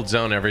great. We pulled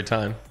zone every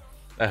time.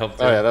 That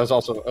helped. Oh yeah, that was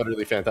also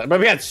utterly fantastic. But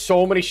we had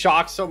so many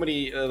shocks, so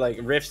many like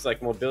rifts,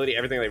 like mobility,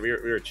 everything. Like we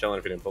were chilling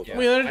if we didn't pull. Yeah.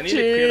 I need to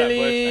clear that bush next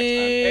time.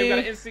 Hey, we got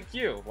an instant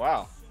Q.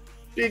 Wow.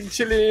 Big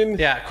chilling.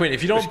 Yeah, Quinn.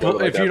 If you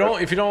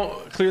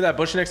don't clear that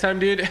bush next time,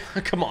 dude,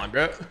 come on,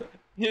 bro.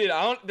 Dude,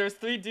 there's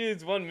 3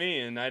 dudes, 1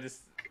 me, and I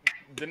just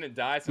didn't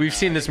die. Somehow. We've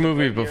seen this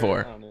movie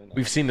before.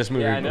 We've seen this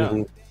movie. Yeah, I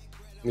know.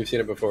 We've seen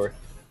it before.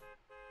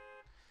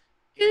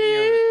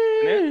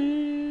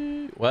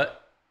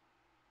 What?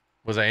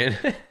 Was I in?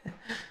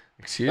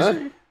 Excuse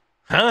me?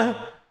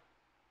 Huh?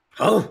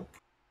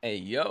 Hey,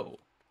 yo.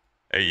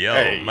 Hey, yo.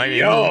 Hey,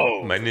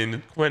 my name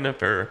is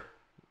Quinnifer.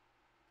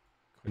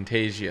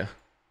 Quintasia.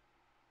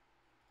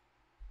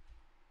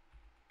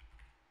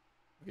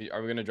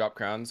 Are we gonna drop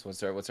crowns?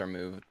 What's our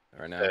move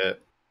right now?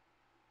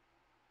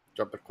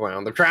 Drop the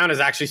crown. The crown is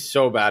actually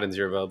so bad in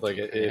zero build. Like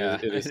it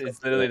is.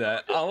 It's literally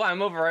that. Oh,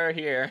 I'm over right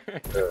here.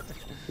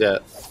 Yeah.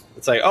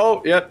 It's like,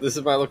 oh, yep, this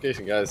is my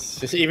location,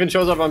 guys. It even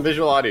shows up on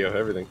visual audio,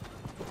 everything.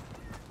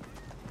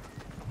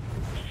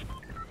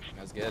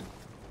 That's good.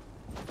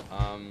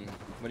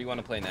 What do you want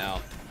to play now?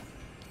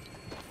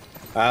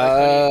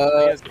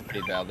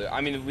 Pretty bad.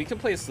 I mean, we could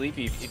play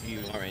Sleepy if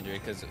you want, Ranger,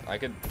 because I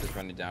could just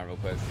run it down real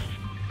quick.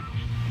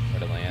 Where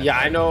to land. Yeah,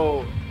 I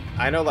know,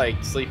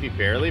 like Sleepy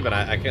barely, but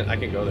I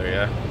can go there,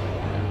 yeah.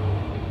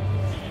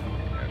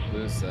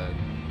 Blue's the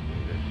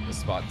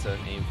spot to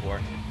aim for.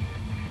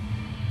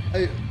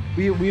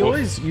 We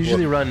always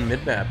usually run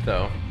mid map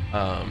though.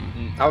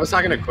 I was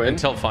talking to Quinn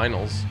until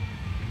finals.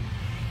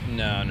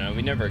 No,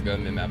 we never go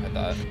mid map. I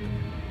thought.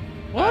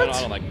 What?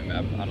 I don't like mid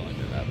map. I don't like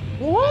mid map.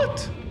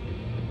 What?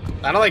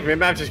 I don't like mid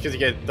map just because you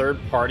get third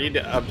partied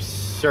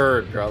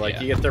absurd, bro. Like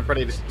you get third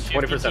partied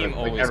 24/7.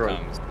 Like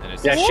everyone.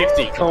 Yeah,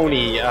 Shifty,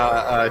 Coney,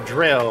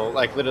 Drill,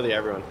 like literally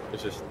everyone.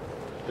 It's just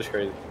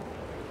crazy.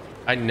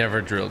 I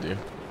never drilled you.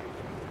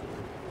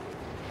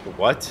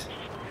 What?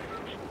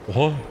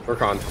 What?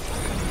 Work on.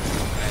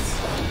 Nice.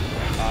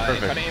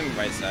 Try to aim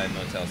right side,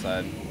 motel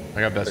side.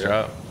 I got best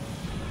route.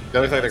 They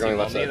look like they're going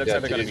left side. Looks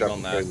like they're going to be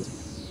going left.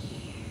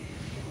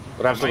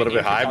 But I'm still a little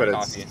bit high, but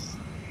it's...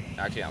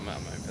 Actually, I'm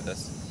in for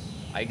this.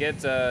 I get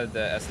the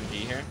SMG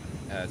here.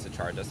 It's a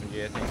charged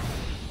SMG, I think.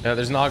 Yeah,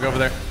 there's Nog over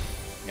there.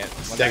 Yeah,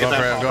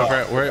 go for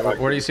it.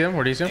 Where do you see him?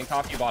 Where do you see him? In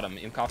coffee bottom.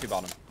 Hit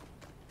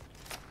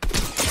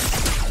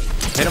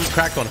him.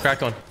 Cracked one.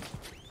 Okay.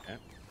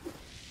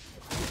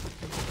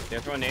 They're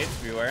throwing nades.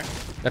 Beware.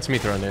 That's me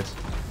throwing nades.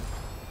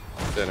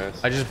 Yeah,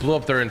 nice. I just blew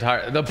up their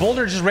entire... The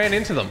boulder just ran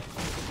into them.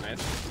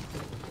 Nice.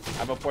 I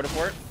have a port.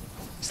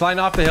 Sliding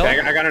off the hill. Okay,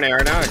 I got an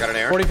arrow now.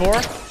 44.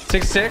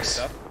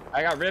 6-6.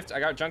 I got rift.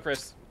 I got junk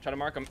wrist. Try to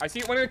mark him. I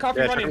see one in the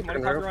coffee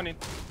running.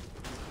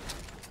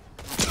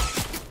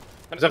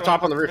 He's up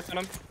top on the roof.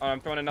 I'm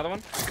throwing another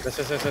one.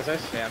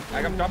 Nice. Yeah,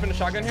 I'm dropping a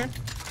shotgun here.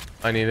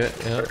 I need it.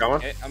 Yeah.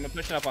 Okay, I'm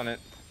pushing up on it.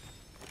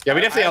 Yeah,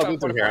 we definitely outdo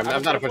them here.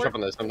 I'm not a push up on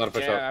this. I'm not a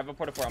push up. Yeah, I have a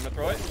port. I'm gonna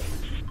throw it.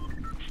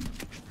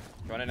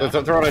 Throw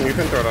it on you.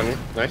 Throw it on you.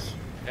 Nice.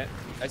 Okay.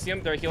 I see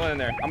them. They're healing in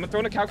there. I'm gonna throw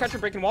in a cow catcher,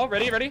 breaking wall.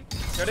 Ready? There it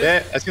is.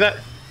 Yeah, I see that.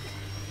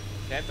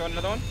 Okay, I'm throwing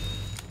another one.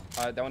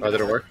 That one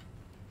didn't work.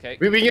 Okay.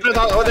 We get it.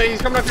 Oh,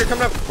 he's coming up here.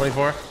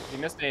 24. He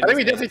missed I think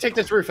we definitely take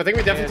this roof. Try to.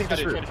 I'm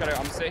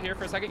gonna sit here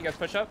for a second. You guys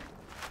push up.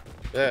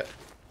 Yeah.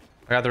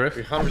 I got the roof.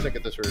 We 100%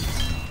 get this roof.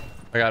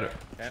 I got it.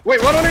 Okay.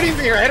 Wait, one underneath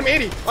me here. I hit him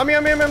 80. On me.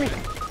 I'm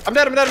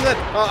dead. On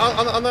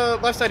the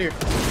left side here.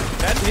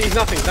 Dead? He's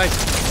nothing. Nice.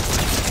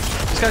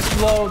 This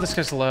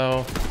guy's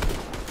low.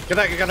 Get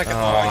that.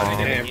 Oh,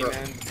 damn, bro.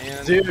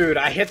 Dude,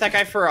 I hit that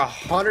guy for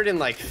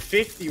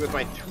 150 with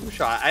my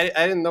 2-shot. I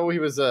didn't know he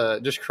was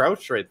just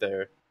crouched right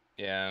there.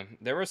 Yeah,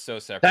 they were so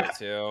separate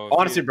too.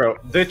 Honestly, bro,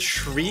 the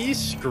tree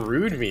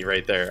screwed me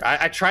right there.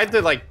 I tried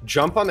to like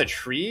jump on the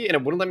tree and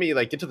it wouldn't let me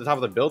like get to the top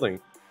of the building.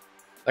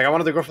 Like I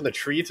wanted to go from the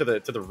tree to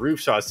the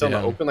roof, so I was still in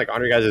the open, like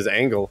on your guys'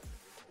 angle.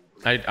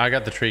 I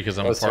got the tree because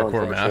I'm a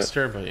parkour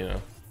master, but you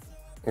know.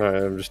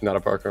 I'm just not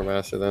a parkour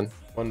master then.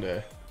 One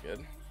day.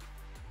 Good.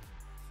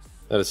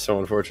 That is so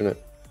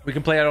unfortunate. We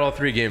can play out all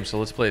 3 games, so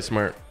let's play it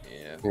smart.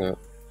 Yeah.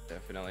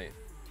 Definitely.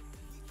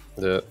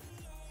 Yeah.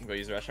 Go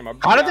use the restroom.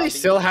 How did they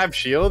still have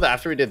shield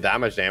after we did that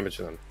much damage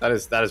to them? That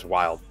is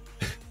wild.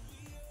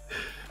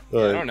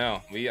 Yeah, I don't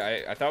know.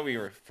 I thought we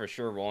were for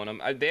sure rolling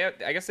them. I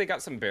guess they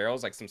got some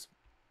barrels, like some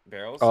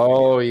barrels.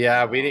 Oh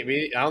yeah,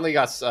 I only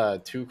got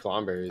 2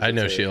 clomberries. I had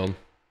no shield.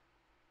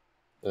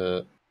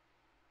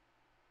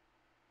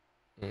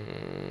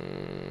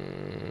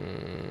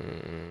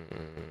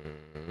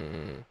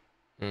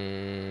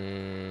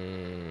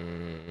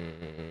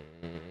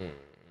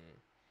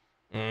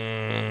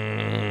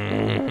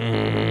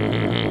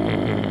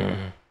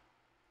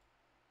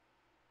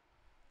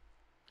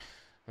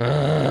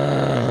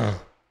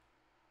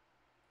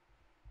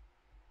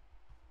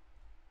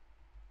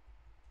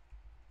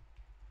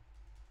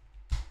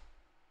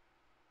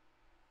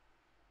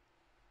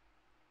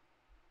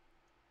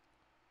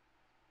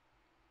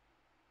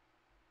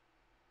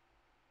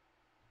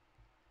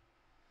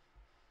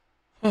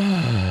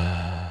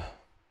 What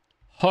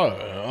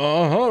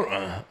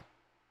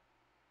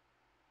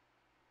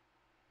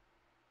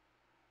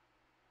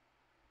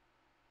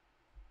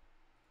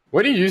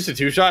do you use the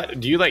 2-shot?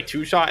 Do you like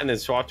 2-shot and then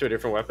swap to a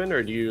different weapon,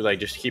 or do you like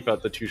just keep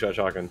out the 2-shot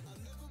shotgun?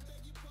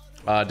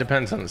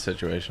 Depends on the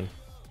situation.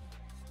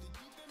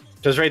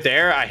 Because right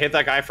there, I hit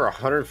that guy for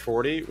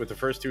 140 with the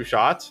first 2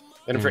 shots,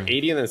 and for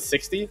 80 and then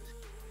 60.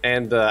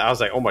 And I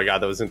was like, oh my god,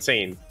 that was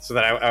insane. So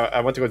then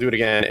I went to go do it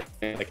again,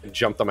 and like,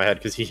 jumped on my head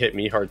because he hit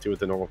me hard too with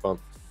the normal pump.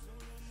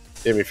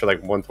 Hit me for like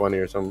 120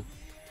 or something.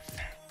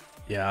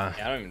 Yeah.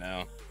 I don't even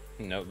know.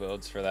 No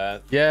builds for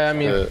that. Yeah, I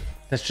mean,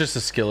 that's just a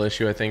skill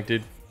issue, I think,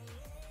 dude.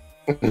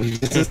 Is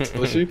this a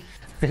skill issue?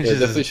 Yeah,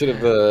 definitely should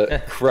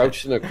have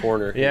crouched in a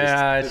corner.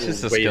 Yeah, it's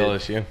just a skill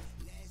issue.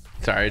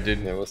 Sorry, dude.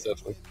 Yeah, most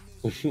definitely.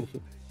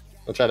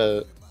 I'll try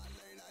to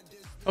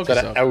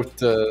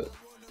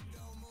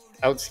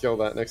outskill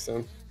that next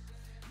time.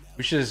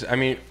 We should just, I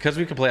mean, because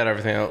we can play out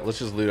everything out, let's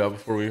just loot out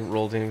before we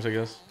roll teams, I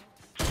guess.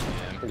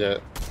 Yeah.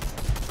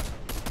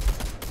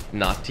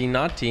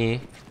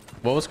 Naughty.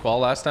 What was Qual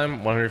last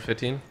time?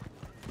 115?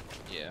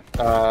 Yeah.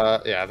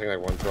 Yeah, I think like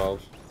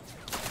 112.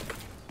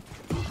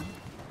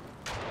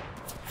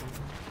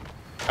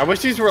 I wish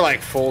these were like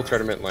full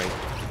tournament length.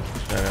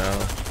 I know.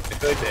 I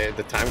feel like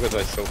the time goes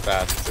by so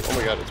fast. It's like, oh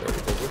my god, it's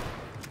already over.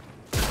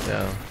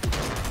 Yeah.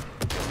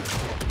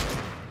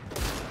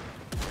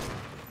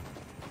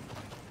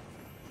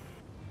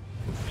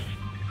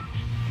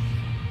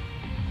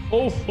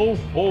 Ho ho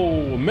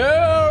ho!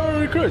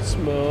 Merry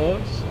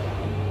Christmas!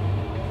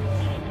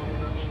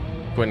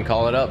 Quinn,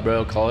 call it up,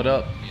 bro. Call it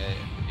up. Yeah,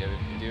 we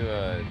can do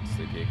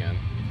Sleepy again.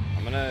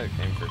 I'm gonna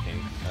aim for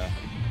pink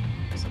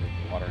instead of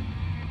the water.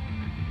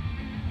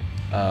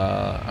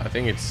 I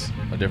think it's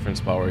a different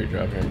spot where you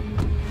drop here.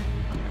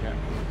 Okay,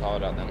 call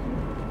it out then.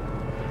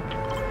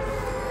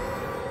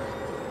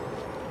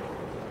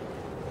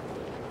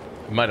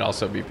 It might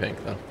also be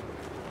pink though.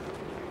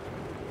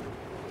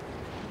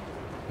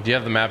 Do you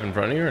have the map in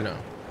front of you or no?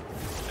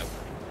 Nope.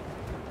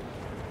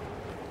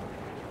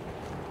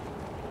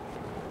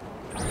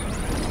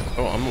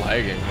 Oh, I'm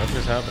lagging. What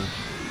just happened?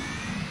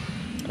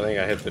 I think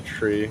I hit the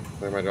tree. I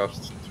think my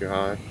drop's too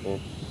high.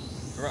 Cool.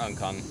 We're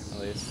uncon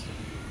at least.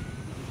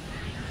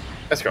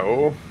 Let's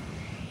go.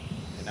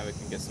 And now we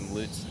can get some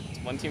loot. It's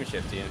one team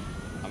shifty. And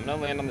I'm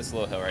gonna land on this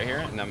little hill right here,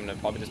 and I'm gonna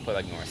probably just play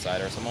like north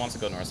side, or if someone wants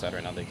to go north side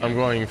right now, they can. I'm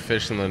going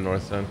fish in the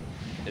north side.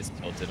 It's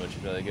tilted, which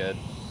is really good.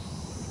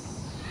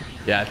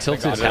 Yeah,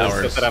 tilted God,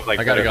 towers. like,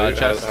 I got a god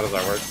chest. How does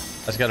that work?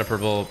 I just got a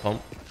purple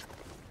pump.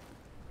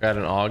 Got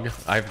an AUG.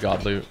 I have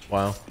god loot.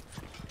 Wow.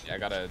 Yeah, I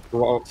got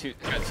two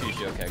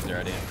shield kegs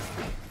already.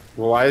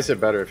 Well, why is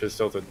it better if it's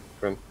tilted,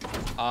 Quinn?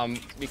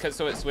 Because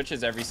so it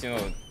switches every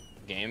single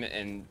game,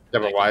 and Yeah,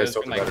 but like, why it is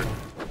goes tilted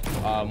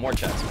from, better? More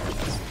chests.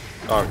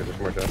 Oh, because there's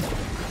more chests.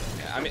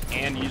 Yeah, I mean,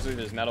 and usually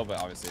there's metal, but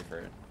obviously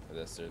for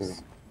this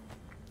there's.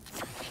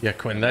 Yeah,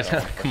 Quinn. That's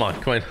come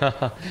on, Quinn.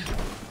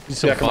 He's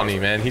so funny,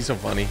 man. He's so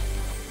funny.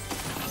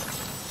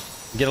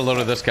 Get a load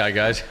of this guy,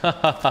 guys.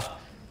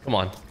 Come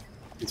on.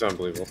 It's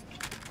unbelievable.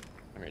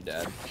 I'm your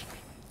dad.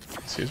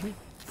 Excuse me?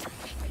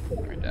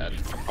 I'm your dad.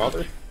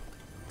 Father?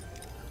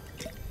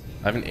 I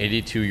have an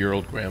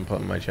 82-year-old grandpa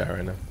in my chat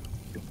right now.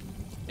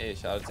 Hey,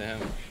 shout out to him.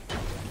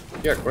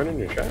 Yeah, Quinn in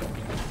your chat.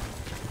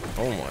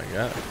 Oh my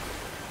god.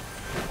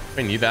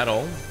 Wait, you that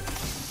old?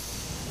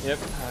 Yep.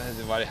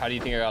 How do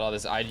you think I got all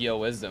this IGL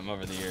wisdom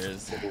over the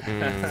years?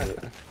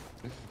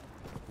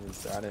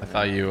 I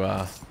thought you,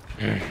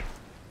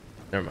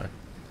 never mind.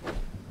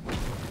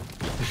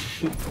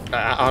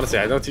 Honestly,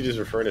 I know TJ's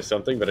referring to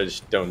something, but I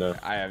just don't know.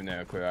 I have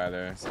no clue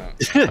either, so.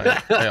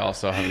 I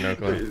also have no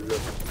clue.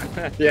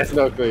 He has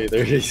no clue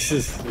either. He's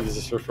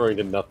just referring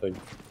to nothing.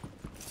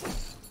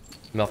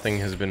 Nothing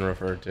has been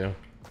referred to.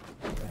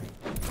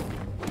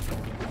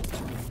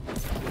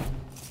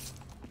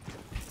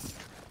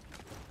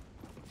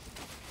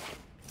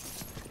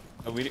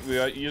 We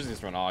usually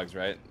just run AUGs,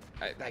 right?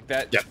 Like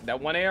that. Yep. That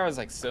one AR is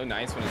like so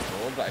nice when it's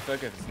gold, but I feel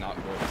like if it's not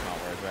gold, it's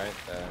not worth, right?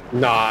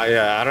 Nah,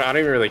 yeah, I don't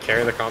even really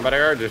carry the combat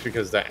AR just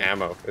because the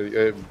ammo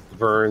it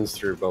burns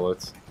through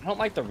bullets. I don't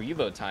like the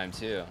reload time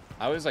too.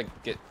 I always like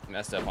get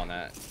messed up on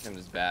that. It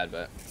was bad,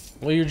 but.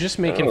 Well, you're just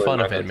making fun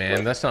of it,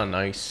 man. That's not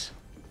nice.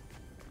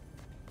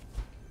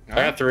 I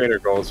got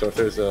 300 gold, so if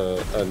there's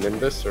a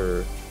Nimbus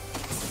or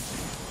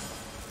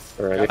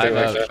anything I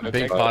have like a that,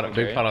 big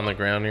pot on the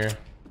ground here.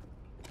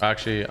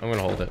 Actually, I'm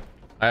gonna hold it.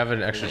 I have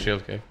an extra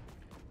shield keg.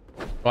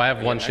 Oh, I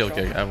have one shield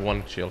keg. I have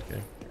one shield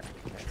keg.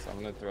 Okay, so I'm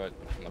gonna throw it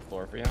on the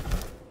floor for you.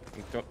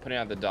 I'm putting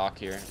it on the dock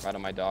here, right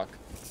on my dock.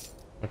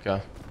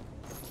 Okay.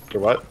 For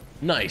what?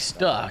 Nice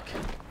dock.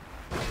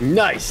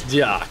 Nice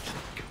dock.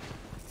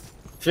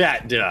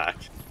 Fat dock.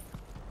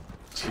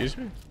 Excuse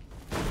me?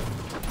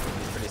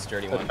 Pretty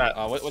sturdy one.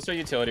 What's our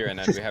utility right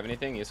now? Do we have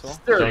anything useful?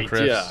 Sturdy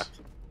Don't dock.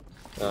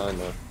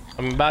 No.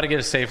 I'm about to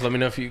get a safe. Let me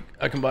know if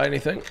I can buy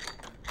anything.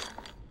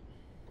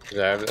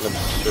 Yeah, I have an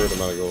absurd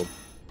amount of gold.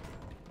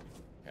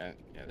 Yeah,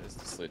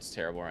 this loot's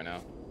terrible right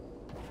now.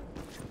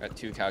 Got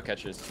 2 cow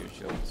catchers, 2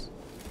 shields.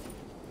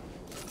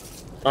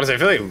 Honestly, I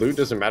feel like loot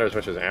doesn't matter as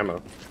much as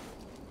ammo.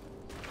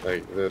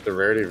 Like, the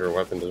rarity of your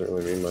weapon doesn't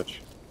really mean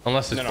much.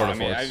 Unless it's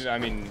porta-forts. I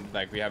mean,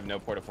 like, we have no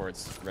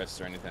porta-forts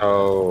risks or anything.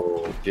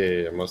 Oh,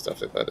 yeah, most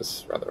definitely. That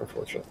is rather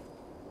unfortunate.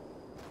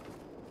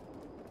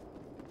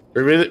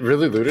 We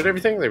really looted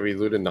everything? Like, we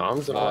looted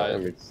noms and all that? I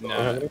mean,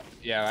 no,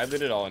 yeah, I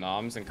looted all the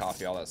noms and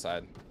coffee, all that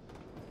side.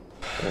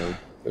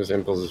 There's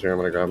impulses here. I'm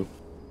gonna grab them.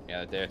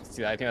 Yeah, there.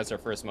 See, I think that's our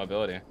first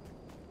mobility.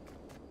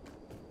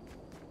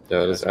 Yeah,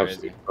 that is That's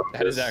absolutely crazy.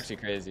 That is actually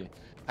crazy.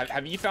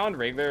 Have you found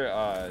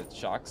regular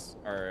shocks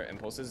or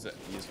impulses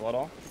useful at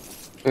all?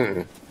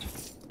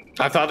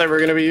 I thought they were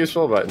gonna be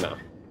useful, but no.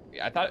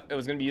 I thought it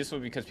was gonna be useful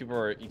because you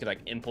could like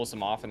impulse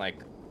them off and like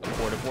a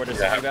port or something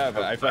like that.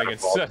 But I feel like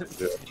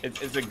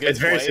it's a good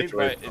play,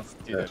 but it's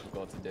too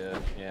difficult to do.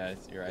 Yeah,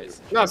 you're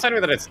right. No, it's not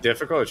even that it's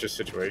difficult. It's just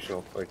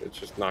situational. Like it's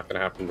just not gonna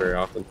happen very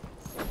often.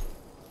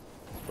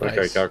 Nice.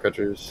 Okay, cow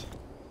catchers.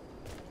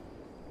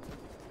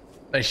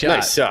 Nice shot.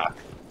 Nice sock.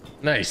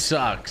 Nice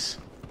socks.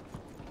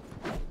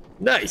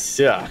 Nice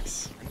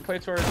socks. Play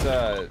towards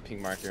pink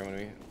marker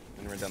when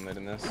we're done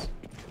looting this.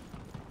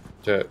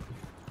 Jet.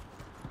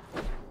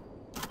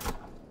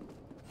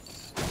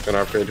 Gonna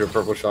upgrade to a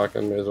purple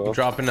shotgun as well.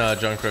 Dropping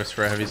junk roast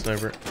for a heavy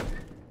sniper.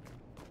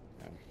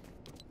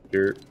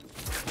 Here.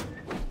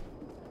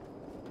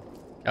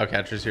 Cow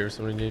catchers here if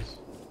somebody needs.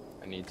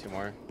 I need 2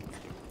 more.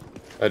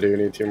 I do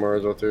need 2 more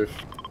as well too.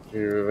 If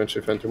you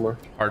eventually find 2 more.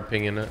 Hard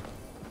ping in it.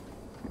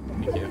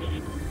 Thank you.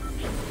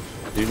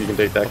 You can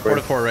take that quick.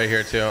 Porta-fort right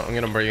here too. I'm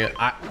gonna bring it.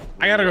 I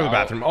gotta go to the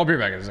bathroom. I'll be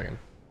back in a second.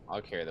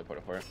 I'll carry the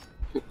porta-fort.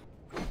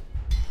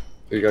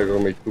 You gotta go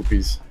make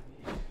poopies.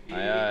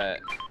 I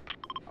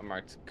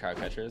marked cow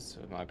catchers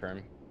with my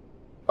perm.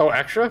 Oh,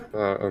 extra?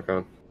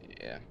 Okay.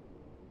 Yeah.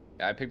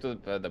 Yeah, I picked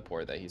up the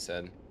port that he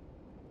said.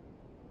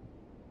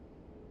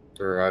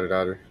 Or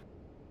otter.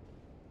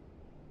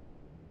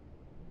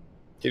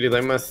 Did you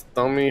like my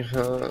stomach?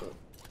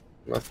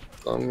 My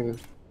stomach.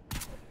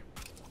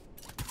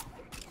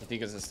 You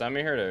think it's the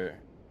stomach hurt or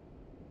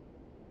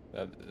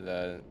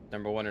the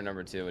number 1 or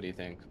number 2? What do you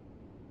think?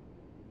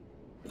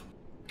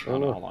 I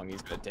don't know how long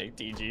he's gonna take.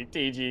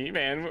 TG,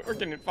 man, we're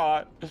getting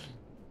fought.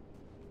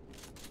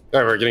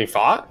 Yeah, we're getting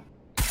fought?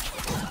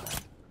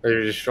 Or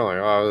you're just trolling?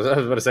 Oh, I was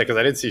about to say, because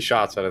I didn't see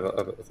shots, but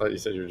I thought you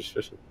said you were just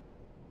fishing.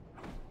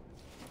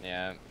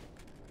 Yeah.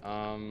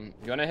 You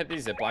wanna hit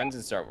these zip lines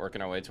and start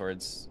working our way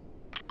towards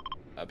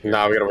up here?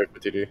 Nah, we gotta wait for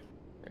TD.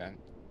 Yeah,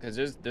 because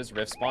there's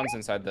rift spawns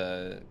inside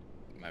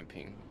my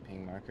ping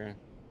marker.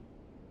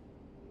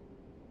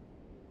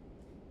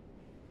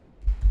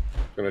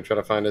 I'm gonna try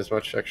to find as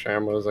much extra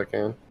ammo as I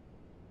can.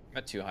 I'm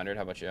at 200.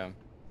 How about you?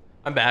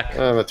 I'm back.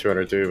 I'm at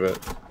 200 too, but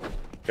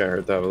can't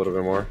hurt to have a little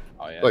bit more.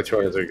 Oh yeah. Like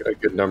 200 is a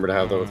good number to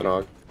have though with an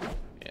AUG.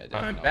 Yeah,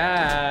 definitely. I'm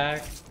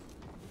back.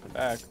 I'm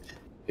back.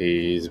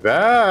 He's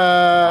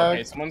back.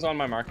 Okay, someone's on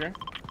my marker.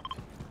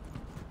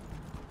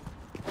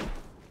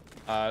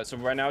 So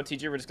right now,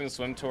 TG, we're just gonna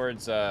swim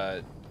towards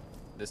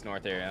this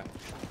north area.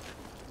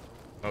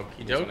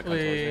 Okie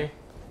dokie.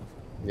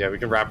 Yeah, we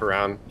can wrap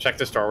around. Check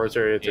the Star Wars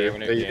area too.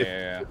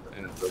 Yeah.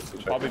 And we'll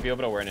probably be able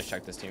to awareness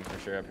check this team for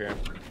sure up here.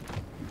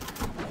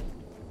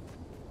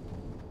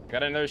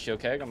 Got another shield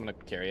keg. I'm gonna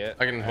carry it.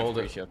 I can hold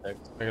it. Shield kegs.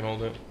 I can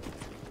hold it.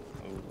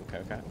 Oh,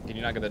 okay. Can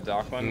you not get the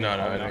dock one? No, I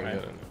Probably didn't not,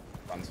 get it.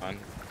 Fun's fine.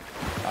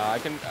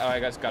 I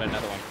guys got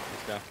another one.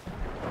 Let's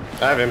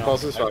go. I have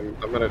impulses, so I'm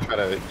gonna try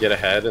to get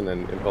ahead and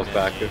then impulse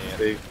back if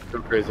they go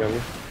crazy on me.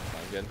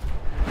 Sounds good.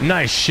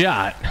 Nice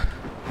shot.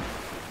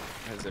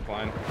 Zip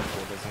line. It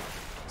doesn't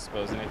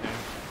expose anything.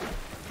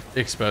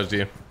 Exposed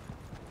you.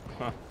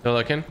 Huh. They're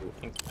looking.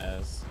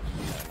 As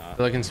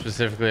They're looking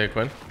specifically at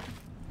Quinn.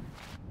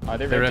 Are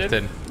they They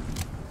rifted? rifted.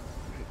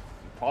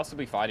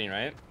 Possibly fighting,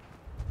 right?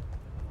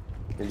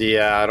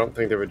 Yeah, I don't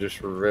think they would just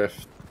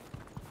rift.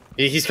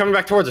 He's coming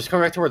back towards us.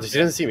 Coming back towards us. He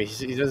doesn't see me.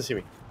 He doesn't see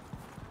me.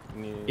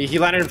 He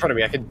landed in front of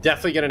me. I could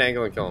definitely get an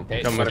angle and kill him.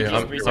 Okay, Come with you.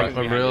 I'm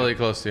really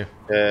close to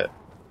you.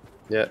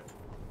 Yeah.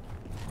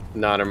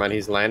 No, never mind.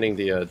 He's landing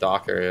the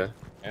dock area.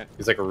 Yeah.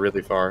 He's like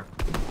really far.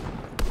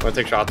 Want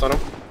to take shots on him?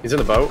 He's in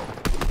the boat.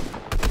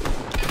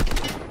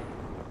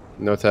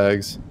 No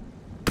tags.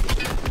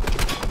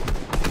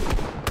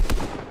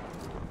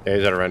 Yeah,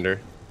 he's at a render.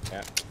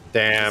 Yeah.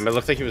 Damn, it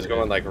looked like he was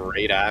going like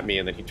right at me,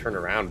 and then he turned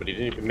around, but he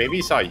didn't. Even, maybe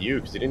he saw you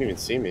because he didn't even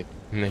see me.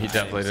 No, he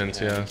definitely didn't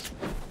see us.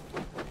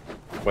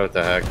 What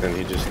the heck? Then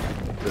he just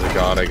is a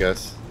god, I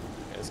guess.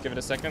 Okay, let's give it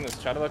a second. Let's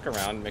try to look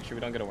around. Make sure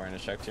we don't get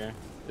awareness checked here.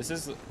 This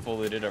is full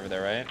looted over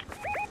there, right?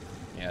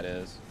 Yeah, it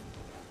is.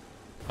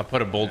 I'll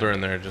put a boulder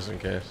in there just in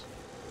case.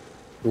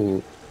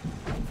 Ooh.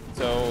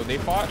 So they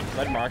fought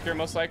red marker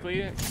most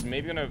likely. It's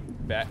maybe gonna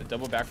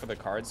double back for the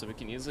card, so we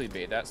can easily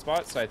bait that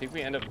spot. So I think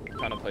we end up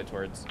trying to play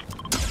towards.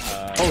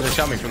 Oh, they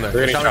shot me from there.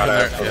 They're They getting shot me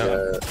shot from at.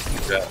 there.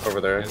 Yeah. Yeah,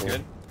 over there. That's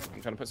good.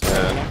 I'm trying to put some.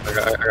 Yeah,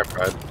 I got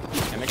pride.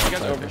 And make sure you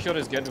guys overshield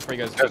is good before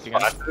you guys Has kick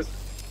again. flashes?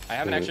 I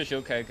have an extra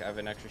shield keg. I have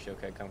an extra shield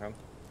keg. Come. You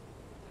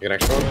get an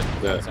extra one?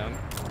 Yeah. Yeah. You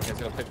guys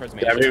gotta play towards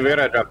main. Yeah, we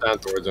gotta drop down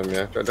towards him,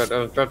 yeah.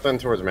 Drop down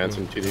towards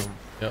Manson, TD.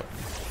 Yep.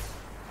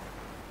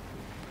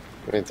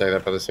 I didn't take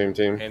that by the same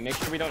team. Okay, make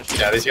sure we don't shoot.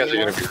 Yeah, these guys are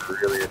gonna be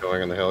really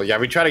annoying on the hill. Yeah,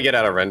 we try to get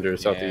out of render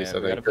southeast,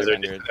 I think, because they're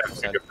render,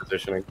 just good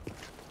positioning.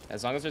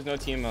 As long as there's no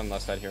team on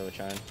left side here, we're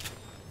trying.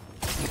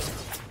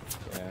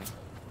 Yeah.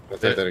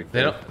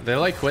 They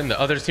like Quinn though.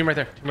 Oh, there's a team right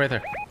there. Team right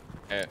there.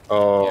 Okay.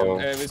 Oh.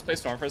 Yeah, let's play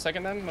Storm for a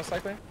second then, most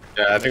likely.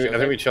 Yeah, I think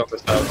we chilled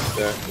this out.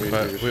 Yeah,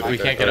 we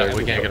can't get up.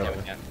 We can't get up.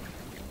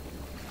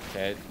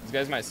 Okay, these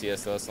guys might see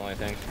us though. That's the only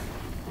thing.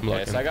 I'm Okay,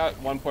 looking. so I got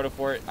one porta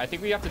fort. I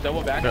think we have to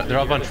double back. They're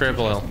up on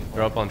triple hill.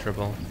 They're up on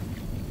triple hill.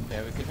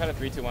 Yeah, we can try to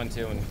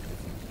 3-2-1-2 and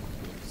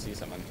see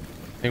something.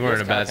 I think we're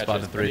in a bad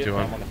spot to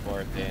 3-2-1. I'm on the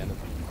floor. Okay,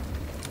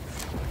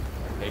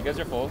 you guys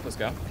are full. Let's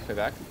go. Play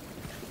back.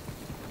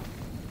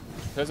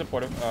 There's a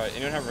porta.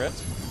 Anyone have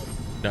rift?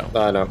 No.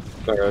 No, no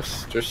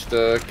rifts. Just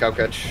cow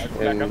catch.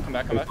 Come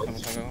back.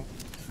 Come.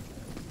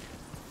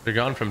 They're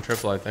gone from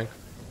triple, I think.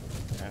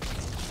 Okay.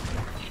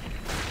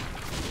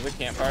 There's a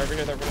campfire over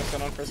here that we're gonna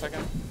sit on for a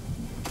second.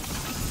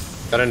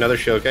 Got another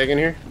shield keg in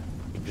here?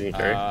 Can you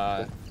carry?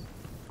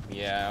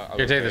 Yeah.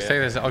 Here, take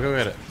this. I'll go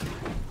get it.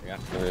 Yeah.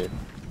 Right.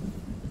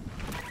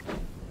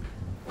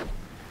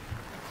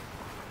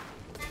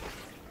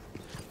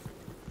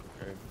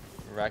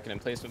 We're racking in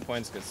placement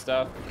points. Good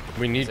stuff.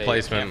 We need There's a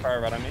placement.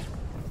 Campfire right on me.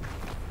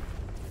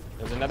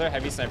 There's another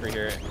heavy sniper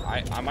here.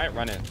 I might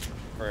run it.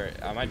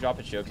 I might drop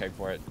a shield keg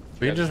for it.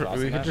 We could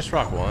just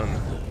rock one.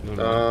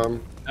 No,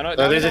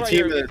 there's a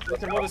team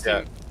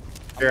that.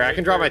 Here, I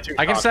can drop my two.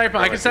 I can snipe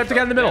the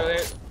guy in the middle.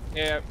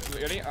 Yeah,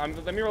 ready?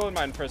 Let me roll in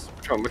mine first.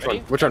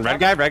 Which one? Red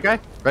guy? Red guy?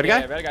 Red guy?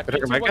 Yeah, red guy.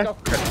 Red guy? Go.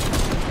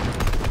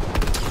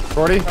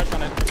 40. Touch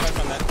on it.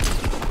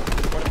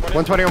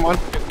 120 on one.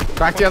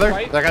 Crack the other.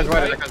 White. That guy's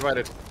whited. That guy's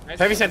whited. Nice.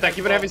 Heavy snipe that.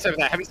 Keep it heavy snipe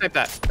that. Heavy snipe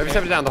that. Heavy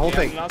snipe it down. The whole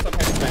thing.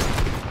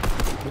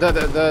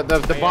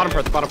 The bottom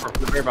part. The bottom part.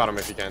 The very bottom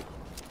if you can.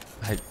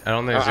 I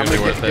don't think it's gonna be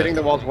worth it. Getting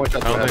the walls one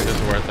shot. I don't think this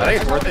is worth it. I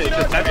think it's worth it. It's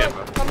just heavy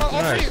ammo.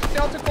 Nice.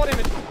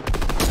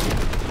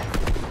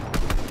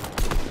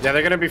 Yeah,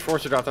 they're gonna be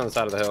forced to drop down the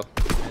side of the hill.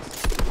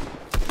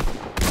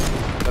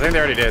 I think they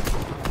already did.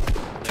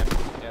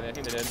 Yeah, I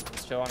think they did.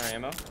 Let's chill on our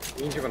ammo.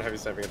 You can keep on heavy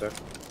sniping it though.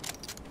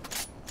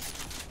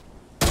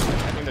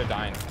 I think they're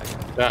dying.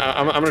 Yeah,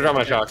 I'm gonna drop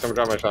my shocks. I'm gonna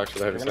drop my shocks for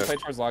the heavy We're gonna play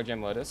snipe. towards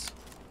Logjam Lotus.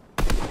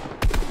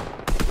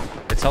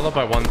 It's held up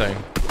by one thing.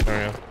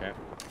 There we go. Okay.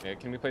 Yeah,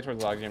 can we play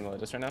towards Logjam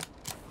Lotus right now?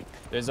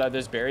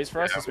 There's berries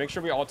for us. Yeah. Let's make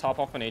sure we all top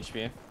off on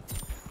HP.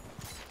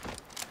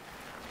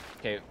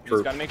 Okay, we True.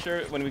 just gotta make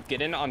sure when we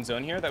get in on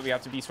zone here that we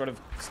have to be sort of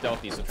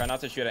stealthy. So try not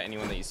to shoot at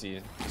anyone that you see,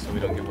 so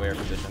we don't give away our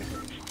position.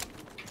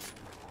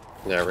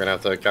 Yeah, we're gonna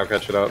have to cow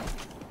catch it up.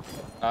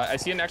 I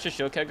see an extra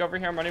shield keg over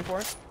here I'm running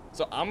for.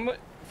 So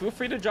feel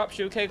free to drop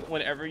shield keg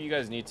whenever you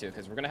guys need to,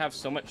 because we're gonna have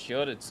so much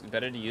shield. It's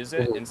better to use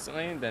it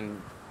instantly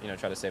than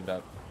try to save it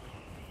up.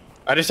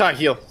 I just saw a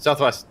heal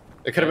southwest.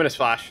 It could have been a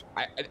splash.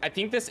 I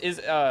think this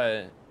is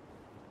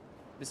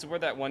where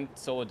that one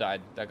solo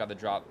died that got the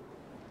drop.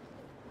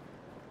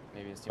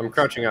 Maybe it's I'm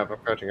crouching up. I'm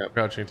crouching up.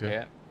 Crouching too.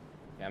 Yeah,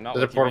 I'm not.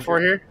 There's a portal 4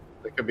 here.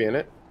 They could be in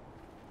it.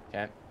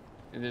 Okay.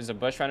 There's a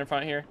bush right in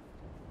front here.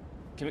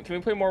 Can we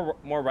play more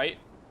right?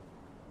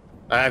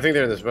 I think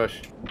they're in this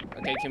bush.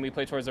 Okay, can we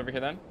play towards over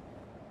here then?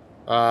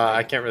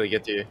 I can't really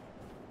get to you.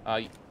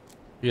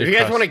 You If you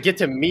guys want to get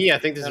to me, I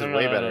think this is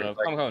way better. No.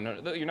 Come,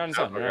 no. You're not in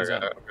zone. You're not in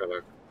zone.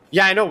 Okay.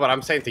 Yeah, I know, but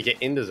I'm saying to get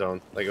in the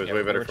zone. Like, it was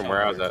way better from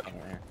where I was at.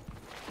 Here.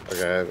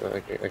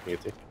 Okay, I can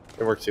get to you.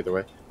 It works either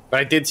way. But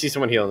I did see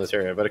someone heal in this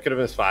area, but it could have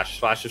been a splash.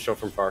 Splash just show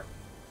from far.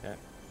 Yeah.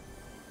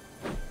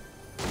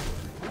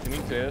 Can we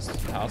clear this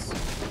house?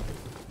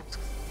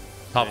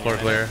 Top floor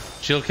clear.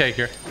 Shield cake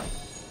here.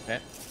 Okay.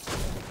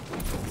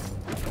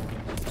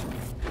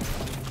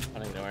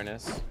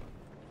 Unawareness.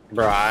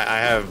 Bro, I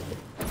have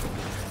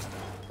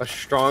a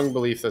strong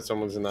belief that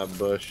someone's in that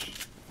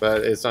bush,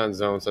 but it's not in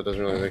zone, so it doesn't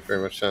really make very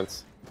much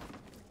sense.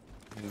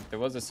 There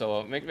was a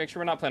solo. Make sure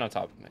we're not playing on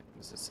top.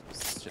 This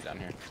shit down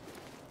here.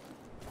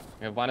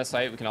 We have line of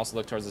sight. We can also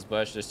look towards this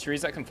bush. There's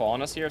trees that can fall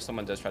on us here if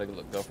someone does try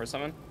to go for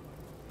someone.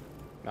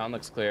 Mountain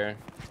looks clear.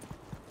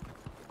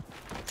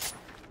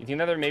 You think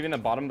that they're maybe in the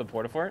bottom of the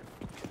porta fort?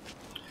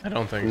 I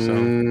don't think so.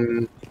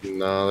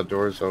 No, the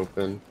door's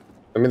open.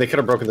 I mean, they could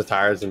have broken the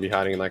tires and be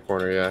hiding in that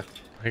corner, yeah.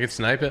 I could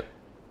snipe it.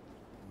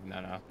 No.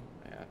 Yeah.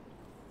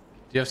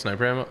 Do you have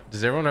sniper ammo?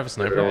 Does everyone have a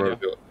sniper ammo?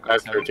 I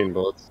have 13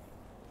 bullets.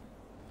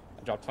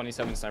 I dropped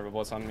 27 sniper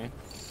bullets on me.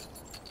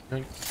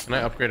 Can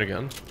I upgrade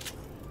again?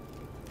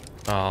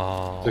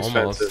 Oh, It's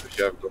almost. expensive if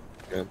you have bullets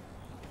again.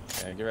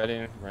 Okay, get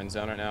ready. We're in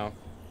zone right now.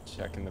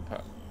 Checking the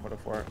porta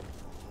fort.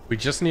 We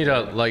just need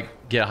to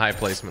get high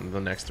placement in the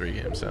next 3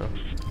 games. So.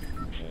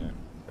 Yeah.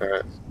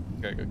 Alright.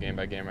 Gotta go game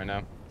by game right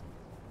now.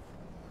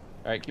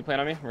 Alright, keep playing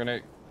on me. We're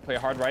gonna play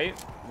hard right.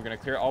 We're gonna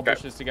clear all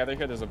bushes together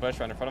here. There's a bush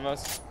right in front of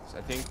us. So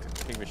I think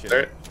we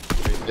should.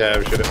 Yeah,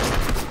 we should.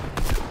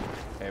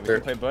 Okay, we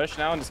can play bush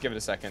now and just give it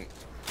a second.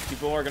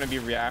 People are gonna be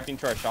reacting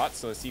to our shots,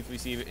 so let's see if we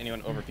see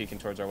anyone over peeking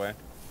towards our way.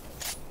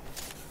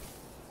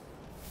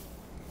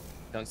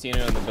 Don't see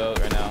anyone in the boat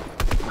right now.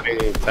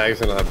 Any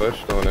tags into that bush?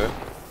 No one in.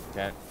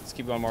 Okay, let's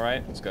keep going more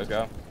right. Let's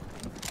go.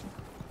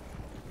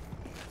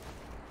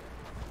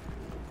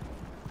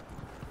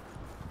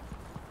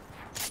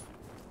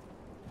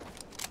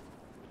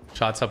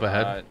 Shots up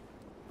ahead.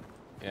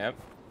 Yep.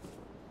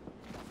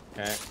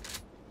 Okay.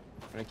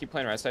 I'm gonna keep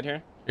playing right side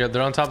here. Yeah,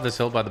 they're on top of this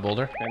hill by the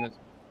boulder.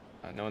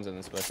 No one's in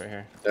this bush right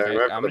here. Yeah,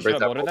 Okay, I'm gonna shoot a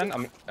boulder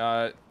then.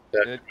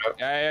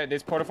 Yeah.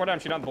 There's porta fort. I'm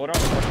shooting on the boulder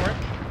on the porta fort.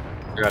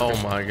 Oh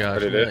my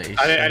gosh. Nice.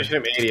 I just hit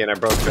him 80 and I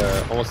broke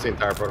almost the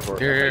entire porta fort.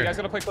 Here, Okay, here. you guys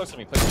gotta play close to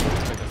me. Play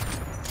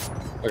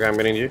close. Okay, I'm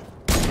getting you.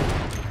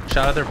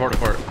 Shout out their porta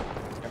fort.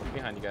 I'm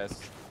behind you guys.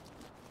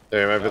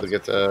 There, I might be able to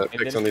get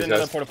picks on these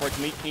guys. Porta fort.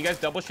 Can you guys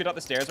double shoot out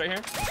the stairs right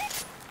here?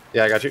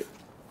 Yeah, I got you.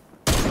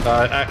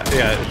 Yeah.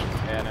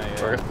 Yeah, no,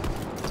 yeah.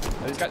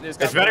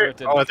 It's better.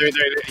 Oh,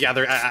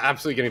 they're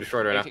absolutely getting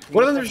destroyed right now.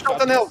 One of them just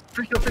dropped on the hill.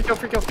 Free kill.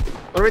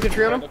 Wanna rate the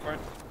tree on him?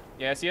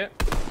 Yeah, I see it.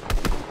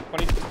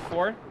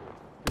 24.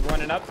 We're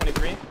running up.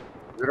 23.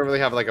 We don't really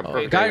have like a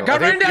perfect Guy angle.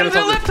 running down to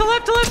the left, to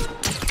left.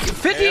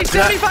 50,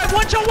 75,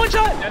 one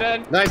shot.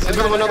 Nice.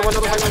 Another one.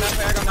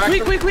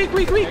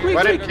 Weak.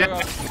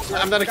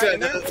 I'm not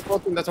excited. That's the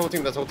whole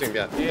team.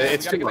 Yeah.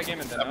 It's too much. I'm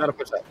gonna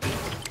push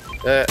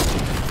that.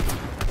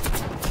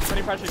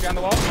 20 pressure behind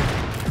the wall.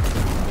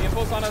 The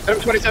impulse on us.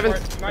 27.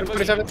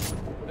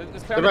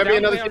 There might be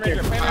another kid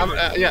here.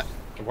 Yeah.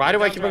 Why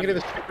do I keep on getting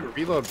this stupid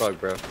reload bug,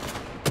 bro?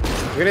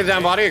 We're gonna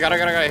down body. Got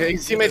it.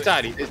 His teammates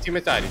died.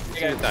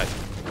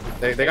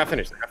 They got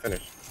finished.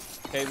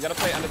 Okay, we gotta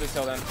play under this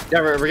hill then.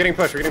 Yeah, we're getting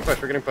pushed. We gotta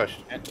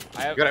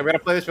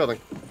play this building.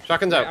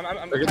 Shotguns out.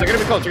 They're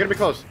gonna be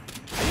close.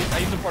 I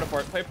use the porta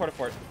fort. Play porta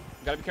fort.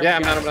 You gotta be careful. Yeah,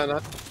 I'm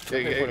not.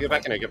 Get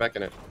back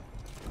in it.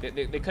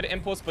 They could have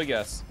impulse big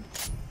us.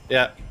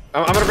 Yeah.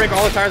 I'm gonna break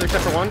all the tires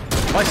except for one.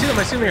 Oh, I see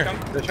them here.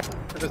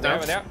 Put this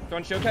down.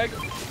 Throwing shield keg.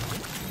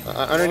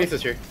 Underneath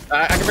this here.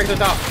 I can break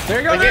this out. There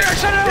you go.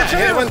 Shut it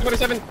out.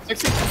 27,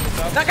 60.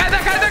 That guy.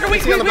 Weak.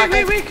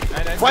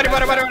 Why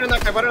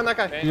on that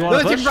guy?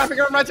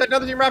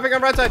 Another team wrapping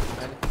on right side.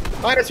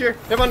 Minus here.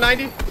 Him on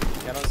 90. Yeah,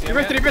 I don't see him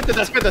He ripped it.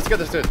 That's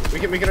good. We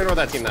can ignore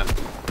that team now.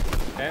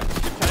 Okay,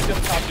 trying to do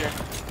the top here.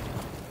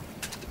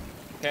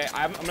 Okay,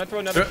 I'm gonna throw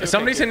another.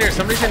 Somebody's in here.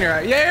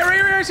 Yeah, right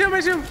here. I see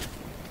him.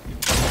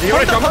 You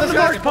wanna jump on this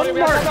guy? Pump the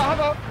mark.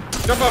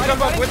 Jump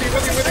up. With you.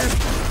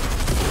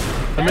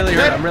 I'm really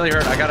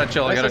hurt. I gotta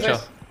chill.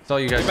 It's all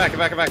you guys. Get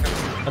back.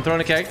 I'm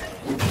throwing a keg.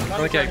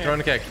 Throwing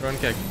a keg.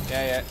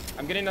 Yeah.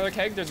 I'm getting another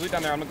keg. There's loot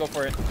down there. I'm gonna go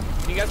for it.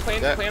 Can you guys play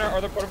in our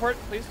other porta fort,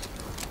 please?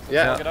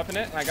 Yeah. Get up in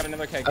it, and I got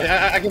another keg.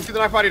 I can see the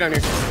knock body down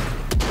here.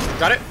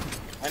 Got it?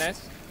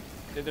 Nice.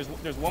 There's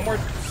one more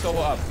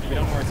solo up. We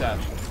don't know where it's at.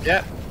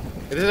 Yeah.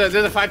 There's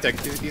a 5 tech.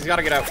 He's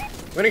gotta get out.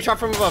 I'm getting shot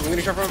from above. Can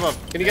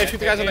you guys shoot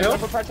the guys on the hill?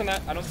 Put pressure on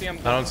that. I don't see him.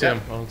 I don't see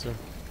him.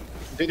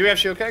 Do we have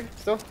shield keg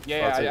still?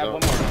 Yeah, I have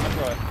one more. I'm gonna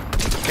throw it.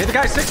 Hit the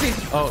guy 60.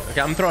 Oh,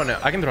 okay, I'm throwing it.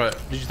 I can throw it.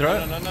 Did you throw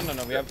it? No. We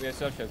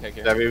still have shield keg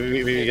here. Yeah,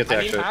 we get the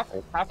I need extra.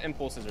 half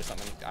impulses or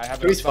something. I have.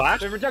 Please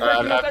flash. Everyone, play.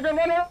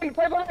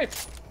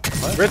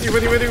 With you. I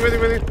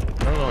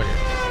don't know what you're.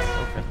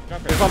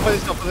 Okay. Play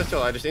this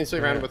still. I just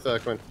instantly ran with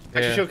Quinn.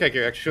 Extra shield keg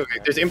here.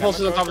 There's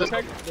impulses on top of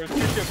this. There's 2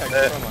 shield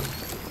kegs.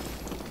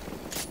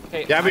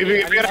 Yeah,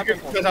 we gotta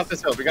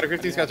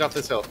grip these guys off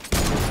this hill.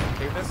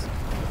 Take this.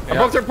 I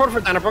broke their porta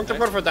fort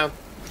down.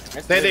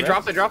 They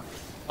drop.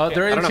 Oh,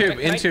 they're in tube.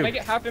 Can I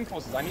get half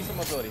impulses? I need some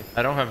mobility.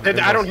 I don't have.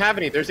 I don't have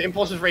any. There's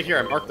impulses right here.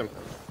 I marked them.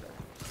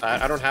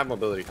 I don't have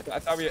mobility. I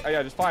thought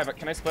yeah, just 5.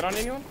 Can I split on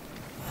anyone?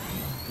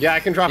 Yeah, I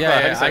can drop.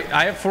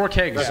 I have 4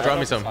 kegs. Drop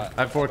me some. I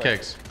have 4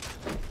 kegs.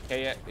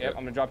 Okay, yeah. I'm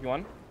gonna drop you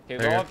one. Okay,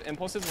 we all have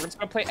impulses. We're just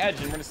gonna play edge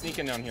and we're gonna sneak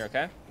in down here.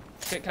 Okay.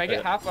 Can I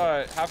get half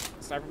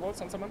sniper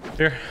bullets on someone?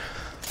 Here.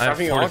 I have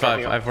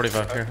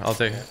 45. Here, I'll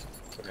take it.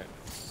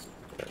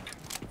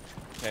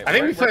 Okay, I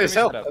think we play this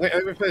hill. I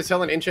think we play this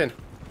hill an inch in.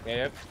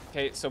 Yeah.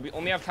 Okay, so we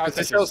only have cow catchers.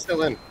 This hill's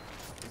still in.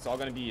 It's all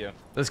gonna be you.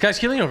 This guy's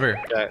killing over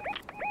here.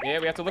 Yeah,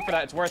 we have to look for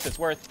that. It's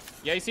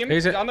worth. Yeah, you see him?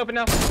 He's on the open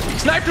now.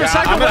 Sniper,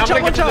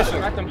 one shot.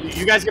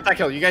 You guys get that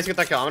kill.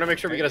 I'm gonna make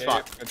sure we get a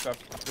spot. Good stuff.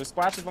 There's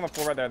splashes on the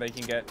floor right there that you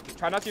can get.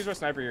 Try not to use our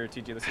sniper here,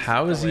 TG.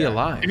 How is he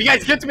alive? If you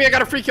guys get to me, I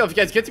got a free kill.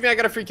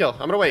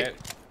 I'm gonna wait. Okay.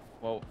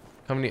 Well,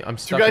 how many? I'm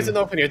stuck. You guys in the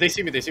open here. They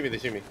see me.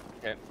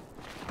 Okay.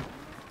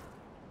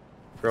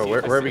 Bro,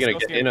 where are we gonna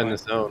get in on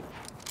this zone?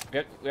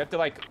 We have to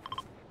like.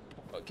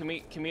 Can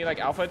we like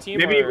alpha team?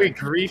 Maybe we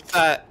grief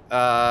that.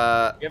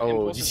 Oh,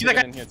 did you see that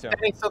guy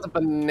standing still the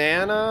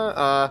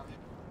banana?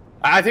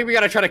 I think we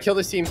gotta try to kill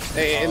this team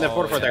in the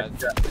porta fort there.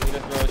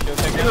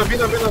 Reload.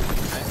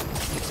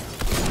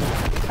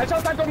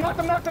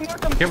 Knock them.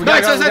 Here we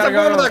Nice. go.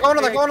 Go into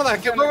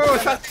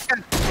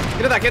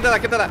that. Get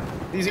to that.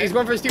 He's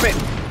going for his teammate.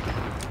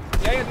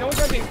 Yeah, no one's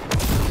running.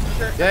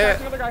 Sure. Yeah.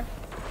 Another guy.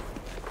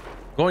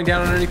 Going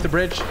down underneath the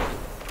bridge.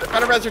 They're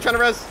trying to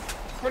res.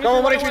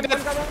 Go, 1 HP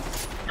dead.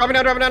 Dropping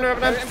down.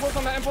 Impulse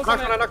on that.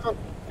 Knock one.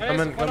 I'm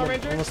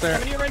almost there.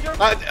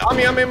 On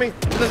me.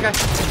 This guy.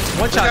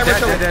 One shot.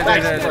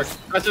 Dead.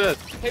 That's it.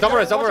 Double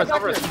res.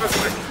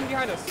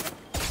 Behind us.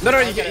 No,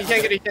 you can't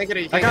get it.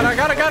 I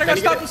got it.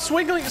 Stop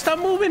swiggling. Stop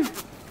moving.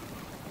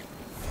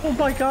 Oh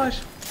my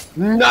gosh.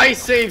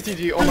 Nice save,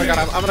 TG. Oh my god,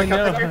 I'm gonna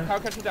cut Cow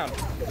catch you down.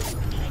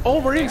 Oh,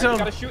 we're in You zone.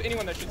 gotta shoot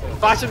anyone that shoots us.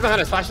 Flashes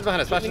behind us. Flashes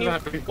behind us. Flashes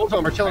behind us. Full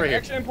zone. Artillery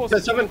Extra here. impulse.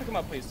 Does someone, Pick 'em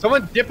up, please.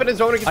 someone dip in his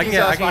zone and get these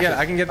I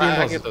flashes. can get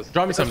the impulse.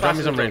 Drop me some,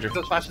 Ranger. Get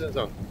those flashes in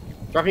zone.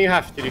 Dropping you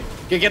half, dude.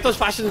 Get those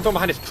flashes in zone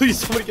behind us. Please,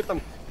 somebody get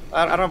them.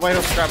 I don't have white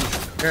else to grab them.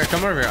 Here,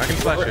 come over here. I can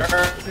flash you.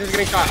 He's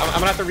getting shot. I'm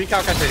gonna have to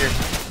recal catch right here.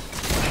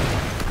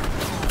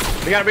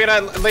 We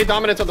gotta lay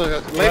dominance on the.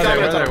 Lay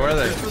dominance on them. Where are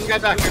they? This guy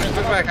back. This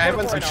guy back. I have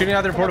one. I'm shooting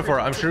out their porta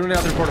fort.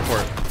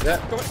 Yeah.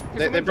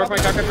 They broke my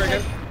cockpit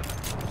again.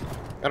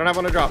 I don't have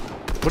one to drop.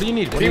 What do you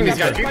need? Team these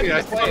guys.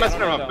 Mess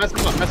them up. Mess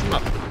them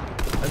up.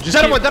 Just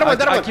Dead one.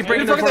 I keep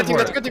breaking the focus that team.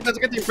 porta That's a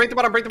fort. good team. Break the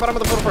bottom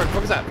of the porta fort.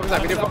 Focus that. We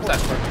need to focus that.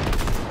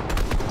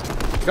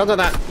 Guns on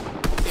that.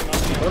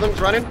 One of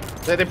them's running.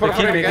 They put a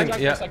fort again.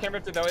 Yeah. I can't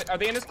rip it though. Are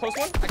they in this close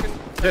one? I can.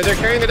 They're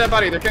carrying the dead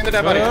body.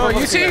 Oh,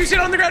 you see it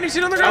on the ground.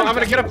 I'm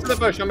gonna get up to the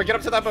bush.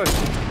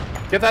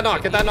 Get that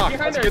knock. Behind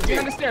That's a there, good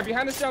team.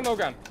 behind the stair on low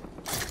ground.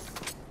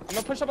 I'm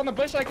gonna push up on the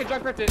bush so I can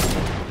junk rip it.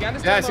 Behind the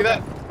stair Yeah, I on see low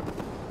that. ground.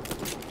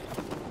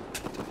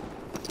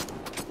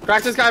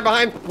 Crack this guy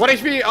behind. 1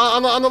 HP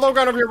on the low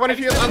ground over here. 1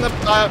 HP on the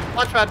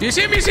launch pad. You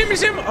see him.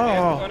 Okay,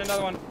 Oh. going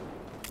another one.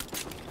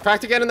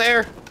 Cracked again in the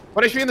air.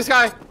 1 HP in the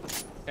sky.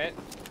 Okay.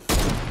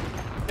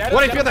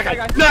 What HP on that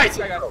guy? Nice.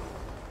 Okay,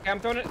 I'm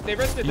throwing it. They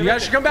risked it. You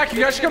guys should come back.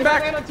 Let's on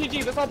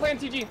TG. Let's all play on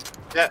TG.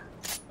 Yeah.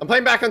 I'm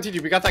playing back on TG.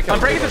 We got that kill. I'm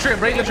breaking the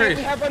tree.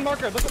 We have red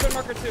marker. Look at red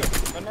marker too.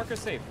 Red marker's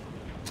safe.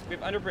 We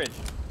have under bridge.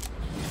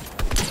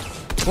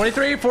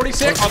 23,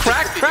 46.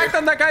 Cracked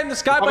on that guy in the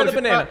sky by the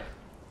banana.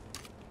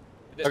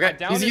 Okay.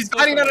 He's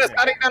hiding down at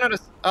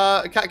us.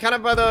 Kind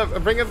of by the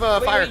ring of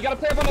fire. You gotta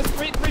play up on us.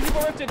 Three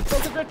people rifted.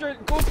 Focus rifter.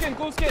 Cool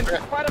skin. Okay.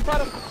 Fight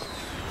him.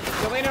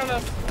 They're landing on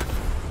us.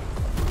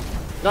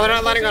 No, they're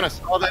not landing on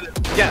us. Oh,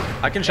 yeah.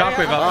 I can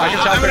shockwave up.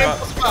 I'm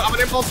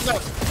gonna impulse them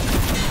out.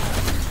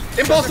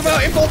 Impulse them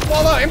out.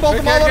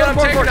 I'm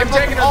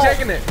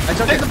taking it.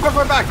 Take the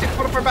porta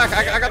back.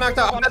 I got knocked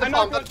out. I'm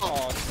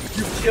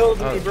You killed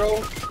me,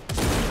 bro.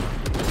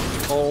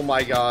 Oh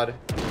my god.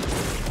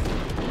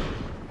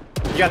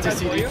 You got to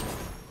see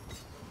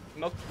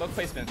Milk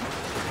placement.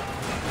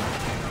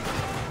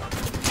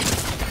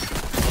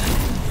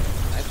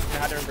 Nice.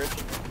 Had her in bridge.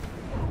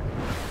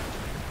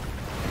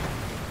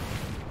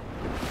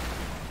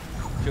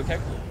 You okay?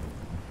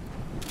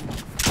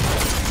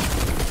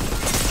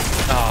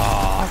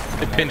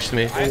 Ah, it pinched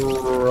me.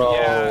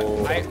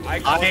 Bro.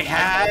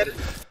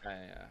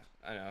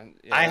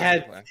 I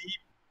had the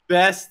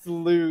best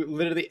loot.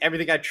 Literally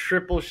everything. I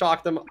triple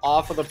shocked them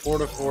off of the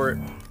porta fort.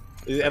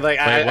 Like,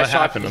 what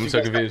happened? I'm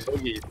so confused.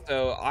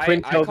 So I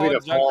called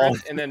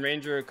Junkrat, and then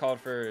Ranger called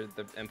for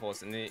the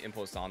impulse, and they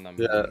impulsed on them.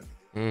 Yeah.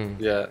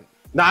 Yeah.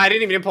 No, I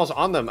didn't even impulse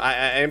on them.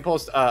 I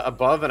impulsed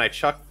above, and I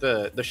chucked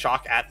the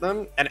shock at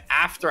them. And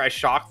after I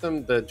shocked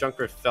them, the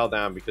Junkrat fell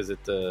down because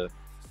it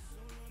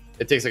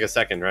takes like a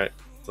second, right?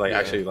 To like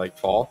actually like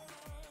fall.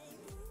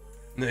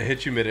 And it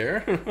hit you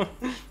midair?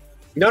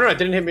 No, it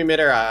didn't hit me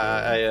midair.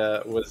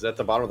 I was at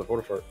the bottom of the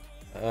porta fort.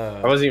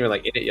 I wasn't even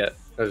like in it yet.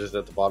 I was just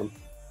at the bottom.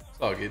 It's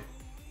all good.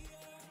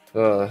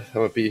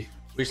 I'm a B.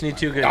 We just need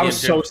 2 good. I was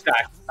so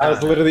stacked. I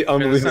was literally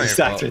unbelievably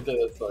stacked fault. right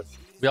there. That sucks.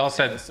 We all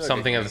said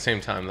something at the same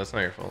time. That's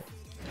not your fault.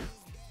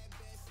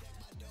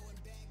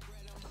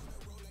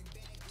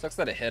 Sucks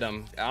that it hit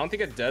him. I don't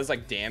think it does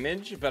like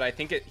damage, but I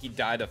think he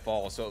died to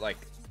fall, so it like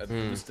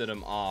boosted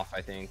him off.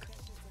 I think.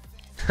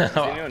 Does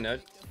anyone know?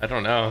 I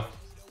don't know.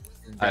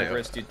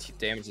 Junkers do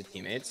damage to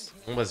teammates.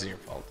 It wasn't your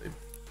fault, dude.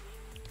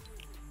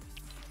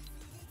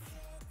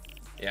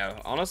 Yeah,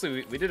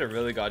 honestly, we did a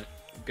really good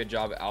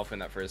job at alpha in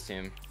that first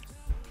team.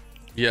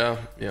 Yeah.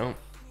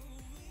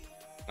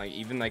 Like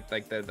even like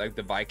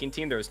the Viking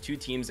team, there was 2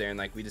 teams there, and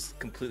like we just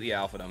completely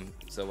alphaed them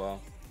so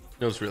well.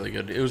 It was really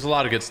good. It was a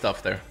lot of good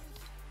stuff there.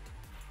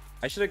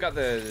 I should have got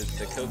the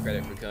kill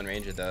credit for killing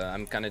Ranger though.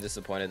 I'm kind of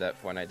disappointed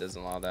that Fortnite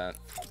doesn't allow that.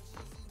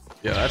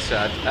 Yeah, that's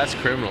sad. That's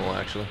criminal,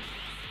 actually.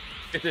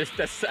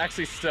 That's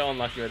actually still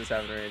unlucky what is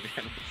happening to Ranger.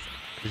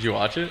 Did you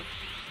watch it?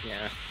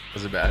 Yeah.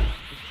 Was it bad?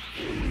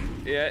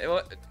 Yeah,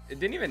 well, it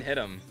didn't even hit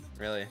him,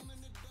 really.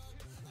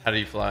 How did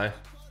he fly?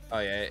 Oh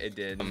yeah, it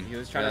did. He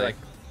was trying to like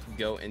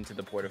go into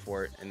the porta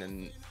fort, and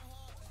then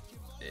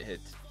it hit.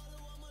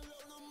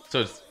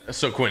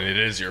 So Quinn, it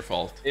is your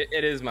fault.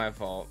 It is my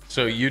fault.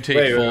 So you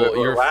take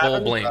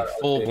full blame.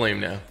 Full blame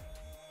now.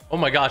 Oh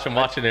my gosh, I'm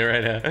watching it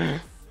right now.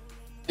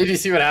 Did you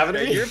see what happened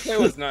to me? Your play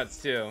was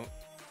nuts too.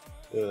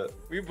 Yeah.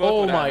 We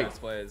both nuts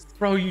plays.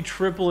 Bro, you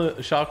triple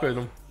shockwave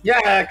him. Yeah,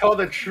 I called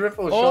it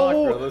triple shock,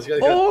 bro. Those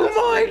guys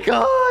my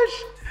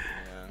gosh!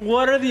 Yeah.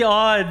 What are the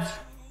odds?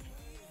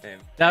 Hey,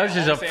 that was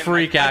just a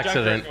freak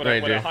accident,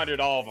 Ranger. 100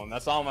 all of them.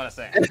 That's all I'm gonna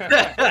say.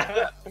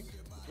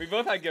 We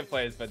both had good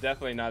plays, but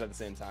definitely not at the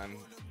same time.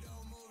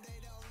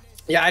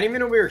 Yeah, I didn't even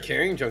know we were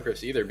carrying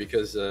Junkers either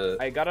because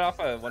I got it off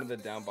of one of the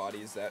down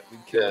bodies that we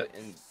killed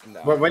in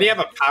the when you have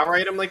a power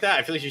item like that,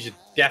 I feel like you should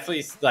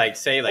definitely like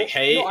say like,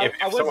 hey, no, if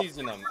I was someone...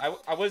 using them.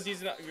 I was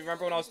using.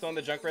 Remember when I was throwing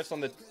the Junkers on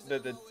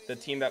the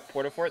team that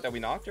porta fort that we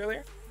knocked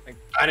earlier? Like,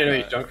 I didn't know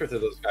you Junker to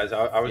those guys.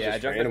 I was just I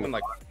junked them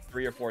like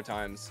 3 or 4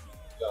 times.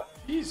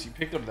 Jeez, you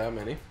picked up that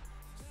many.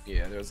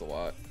 Yeah, there's a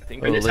lot. I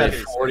think We we just just had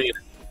had 40.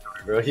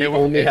 Bro. He Hey,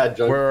 only had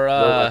junk. we're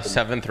no weapons.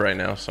 7th right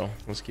now, so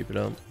let's keep it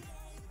up.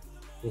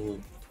 Mhm.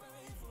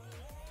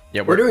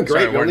 Yeah, We're doing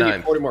great. Sorry, we we're only 9.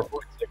 need 40 more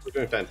points. We're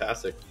doing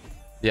fantastic.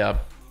 Yeah,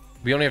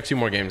 we only have 2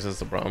 more games. That's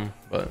the problem,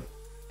 but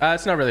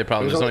it's not really a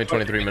problem. There's only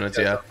 23 minutes.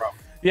 That's Yeah, not a problem.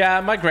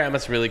 yeah. My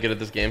grandma's really good at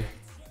this game.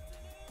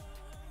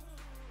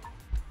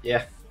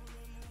 Yeah.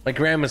 My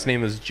grandma's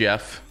name is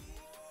Jeff.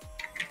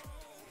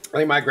 I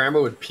think my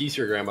grandma would piece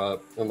your grandma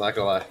up. I'm not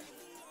gonna lie.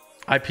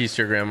 I pieced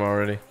your grandma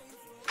already.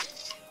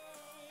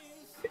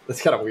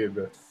 That's kind of weird,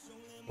 bro.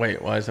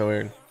 Wait, why is that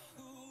weird?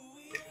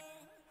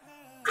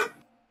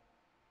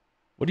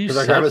 What are you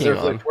Because my grandma's sucking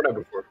never on? played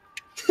Fortnite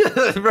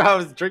before. Bro, I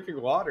was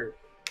drinking water.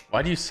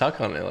 Why do you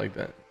suck on it like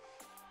that?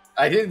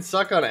 I didn't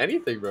suck on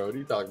anything, bro. What are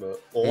you talking about?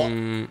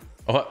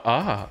 Oh,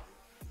 ah.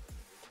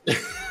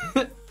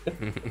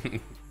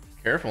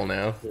 Careful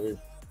now.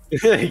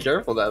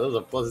 Careful, that was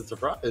a pleasant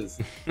surprise.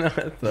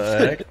 What the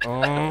heck?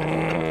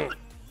 Oh,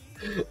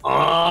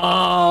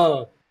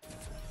 Oh.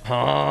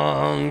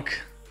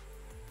 honk.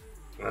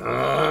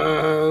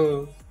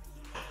 Oh.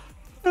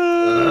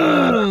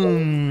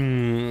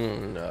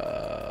 Mm,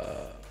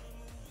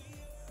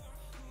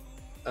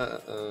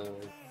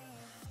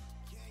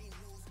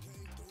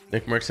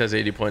 Nick Merckx has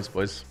 80 points,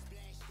 boys.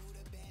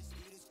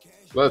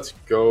 Let's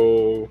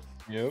go.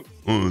 Yep.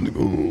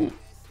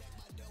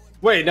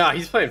 Wait, no,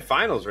 he's playing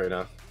finals right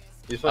now.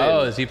 He's playing.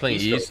 Oh, is he playing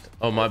East?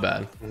 Oh, my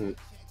bad. Mhm.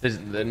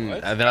 Then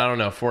What? I don't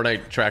know.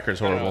 Fortnite Tracker's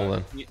horrible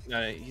then.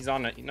 No, he's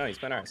on. No, he's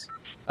playing ours.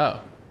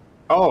 Oh.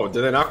 Oh,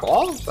 did they not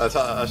call? I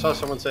saw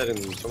someone said in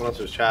someone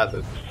else's chat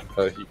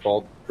that he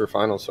called for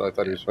finals, so I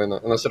thought he was playing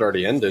that. Unless it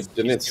already ended.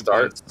 Didn't it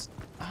start?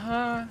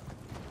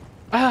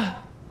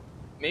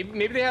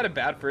 Maybe they had a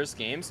bad first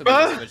game, so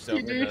they switched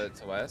over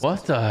to West.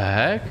 What the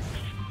heck?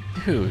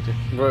 Dude.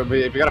 Bro,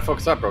 we gotta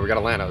focus up, bro. We gotta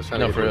land. I was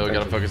trying No, to for real, we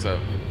gotta focus up.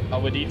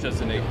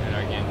 Abuelitas in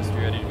our game. Just be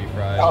ready to be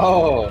fried.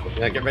 Oh,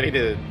 yeah, get ready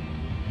to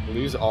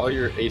lose all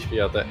your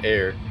HP out the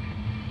air.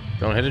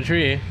 Don't hit a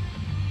tree.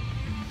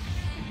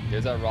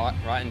 There's that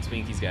rotten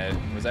Twinkies guy.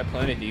 Was I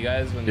playing with you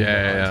guys when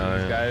Yeah,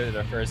 Twinkies guy at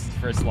our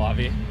first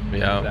lobby?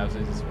 Yeah. That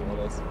absolutely just rolled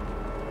us.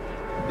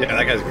 Yeah,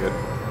 that guy's good.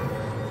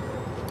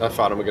 I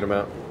fought him a good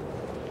amount.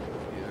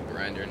 Yeah,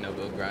 grinder, no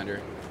build grinder.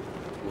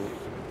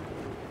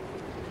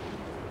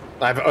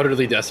 I've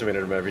utterly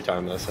decimated him every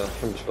time though, so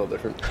I'm just feel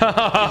different.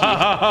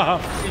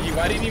 Why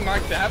didn't you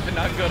mark that but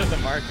not go to the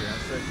marker? I'm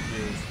so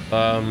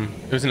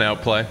confused. It was an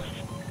outplay.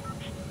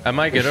 Am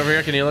I good over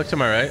here? Can you look to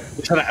my right?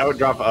 He's trying to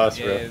outdrop us,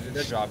 bro. Yeah,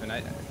 they're dropping.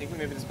 I think we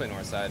maybe just play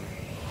north side.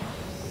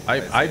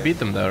 I beat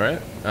them though,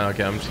 right? Oh,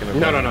 okay, I'm just gonna.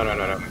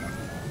 No.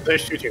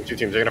 There's two teams.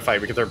 They're gonna fight.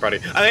 We can third party.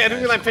 I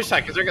think we land fish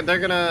tag because they're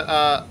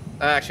gonna.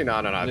 Actually, no.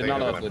 I They're think not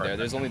they're all gonna food there.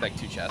 There's only like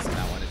 2 chests in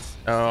that one. It's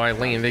Oh, I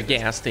landed the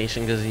gas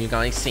station because you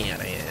guys said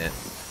it.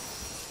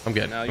 I'm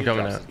good. no, I'm you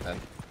coming dropped out. it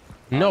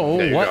then. No,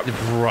 there you what, go.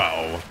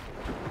 bro?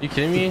 You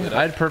kidding me?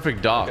 I had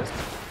perfect dog. You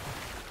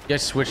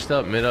guys switched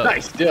up mid up.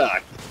 Nice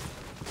duck.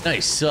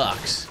 Nice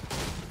sucks.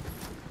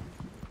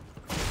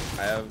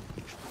 I have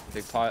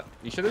big pot.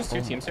 You sure there's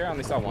 2 teams here? I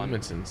only saw one.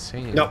 It's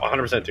insane. No,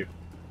 100% too.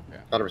 Yeah.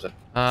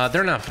 100%.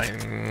 They're not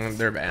fighting.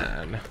 They're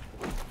bad.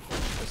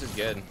 This is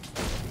good.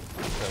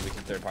 So we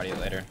can third party it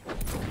later.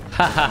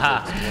 Ha ha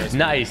ha.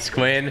 Nice,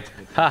 Quinn.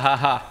 Ha ha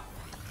ha.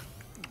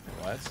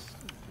 What?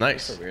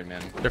 Nice. So weird,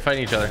 man. They're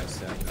fighting each other.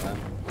 Yeah, you know that.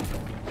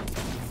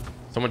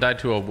 Someone died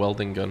to a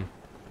welding gun.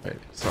 Wait,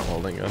 it's not a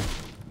welding gun.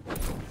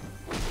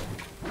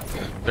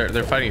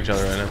 They're fighting each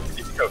other right now.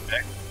 You can go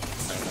back.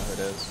 I don't know who it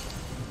is.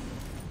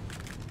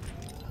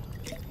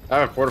 I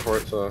have a porta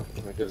fort, so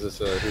that gives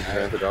us a huge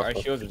advantage. Our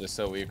Also. shields are just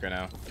so weak right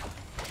now.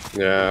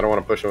 Yeah, I don't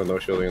want to push him with no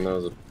shielding, and that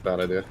was a bad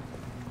idea.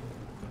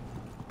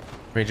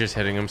 Ranger's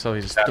hitting himself.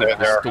 He's Yeah, stupid.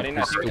 they're-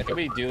 I think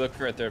we do look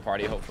for a third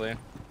party, hopefully.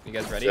 You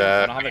guys ready?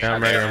 Yeah. I don't have a Yeah,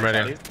 I'm shotgun. ready. I'm ready.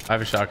 Ready? I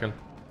have a shotgun.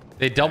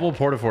 They double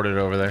porta forted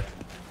over there.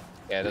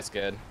 Yeah, that's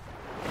good.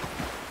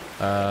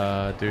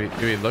 Do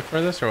we look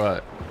for this or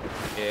what?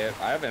 Yeah,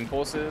 I have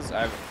impulses.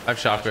 I have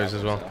shockwaves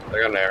as well. I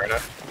got an arrow now.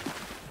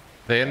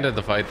 They ended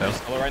the fight though.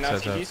 Slow right now,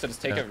 Says TG, that. so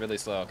just take Yeah. it really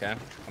slow, okay?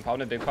 I'm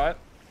popping a big pot.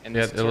 And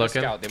Yeah, this they're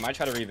looking. scout. They might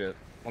try to reboot.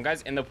 One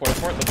guy's in the porta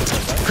fort. Look at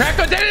this. Crack!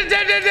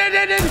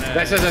 Dead!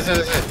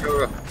 Nice.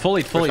 Go.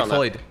 Fully. Push on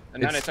that.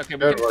 No, it's okay.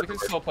 Good We work, can good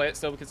still play it.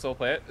 Still, we can still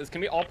play it.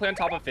 Can we all play on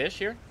top of fish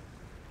here?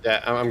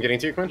 Yeah, I'm getting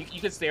to you, Quinn.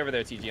 You could stay over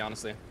there, TG,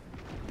 honestly.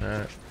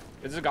 Alright.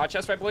 There's a god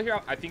chest right below here.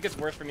 I think it's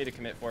worth for me to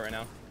commit for it right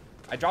now.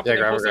 I dropped Yeah, an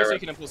grab it, impulse there grab so it. you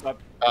can impulse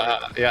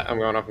up. Yeah, I'm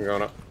going up.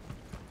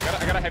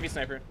 I got a heavy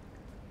sniper.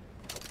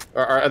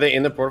 Are they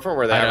in the porta fort?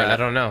 Where are they at right I now?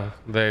 don't know.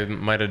 They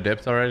might have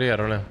dipped already. I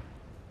don't know.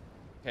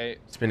 Okay,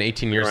 It's been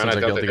 18 years Run, since I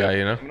I doubt killed they the guy, did.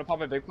 you know? I'm gonna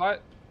pop a big pot.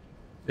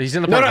 He's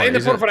in the No, porta no, in the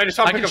He's porta fort. I just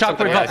saw him I pick can up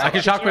something. shockwave up. Yeah, I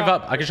can shockwave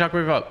up. I can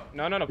shockwave up.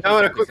 No. No,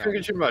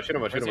 quick, shoot him up.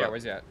 Where's he at?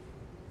 Where's he at?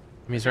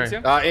 He's right.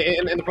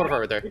 In the porta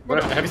fort right there.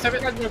 Have you seen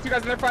it? Two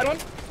guys in there, fried one.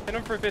 Hit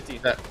him for 50.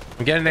 Yeah.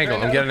 I'm getting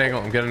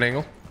an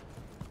angle.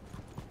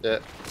 Yeah.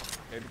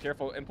 Okay, be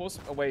careful. Impulse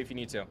away if you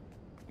need to. I'm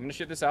gonna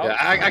shoot this out. Yeah,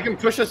 I can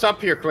push us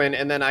up here, Quinn,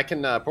 and then I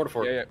can porta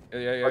fort.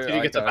 Yeah. Once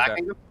you get the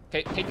backing.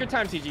 Okay, take your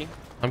time, TG.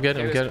 I'm good.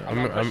 I'm good.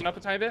 I'm pushing up a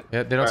tiny bit.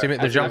 Yeah, they don't see me.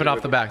 They're jumping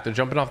off the back. They're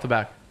jumping off the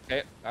back.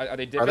 Okay, are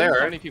they dipping? Are they?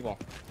 How many people?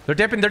 They're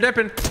dipping. They're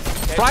dipping.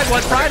 Okay. Fried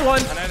one. Fried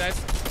one.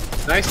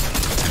 Nice.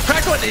 Nice.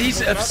 Cracked one. He's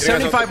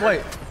 75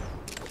 weight.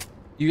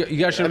 You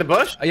guys should. In the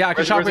bush? Yeah, I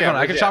can shockwave on it.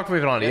 I can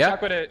shockwave on it. Yeah.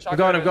 I'm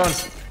going. I'm going.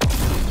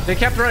 They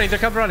kept running. They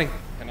kept running.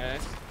 Okay,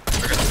 nice.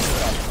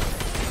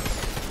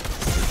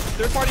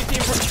 Third party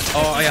team.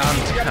 Oh yeah.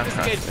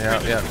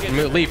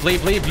 Yeah.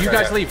 Leave. You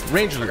guys leave.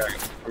 Ranger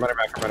leave. I'm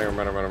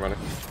running.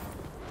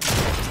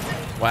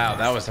 Wow,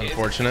 that was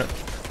unfortunate.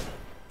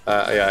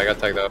 Yeah, I got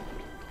tagged up.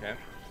 Okay.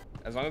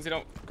 As long as they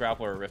don't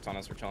grapple or rift on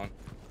us, we're chilling.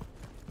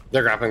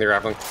 They're grappling.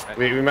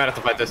 We might have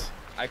to fight this.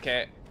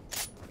 Okay.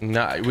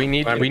 No, we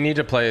need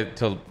to play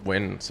to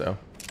win. So.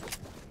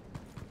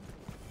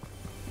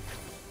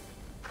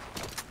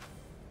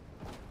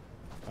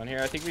 On here,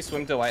 I think we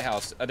swim to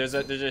lighthouse. There's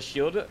a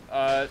shield.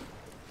 The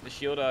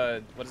shield.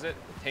 What is it?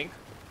 Tank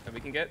that we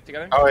can get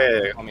together. Oh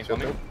yeah. Call me. You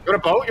want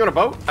a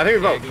boat? I think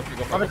we boat. Go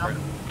for it.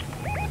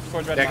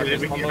 Towards red Yeah, mark,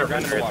 because we one can low get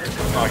ground in the water.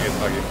 Foggy.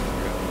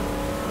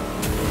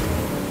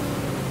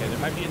 Okay, there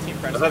might be a team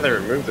friend. I thought they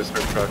removed this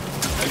search truck.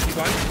 Keep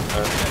going.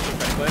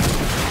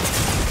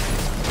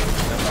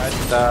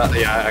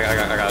 Yeah,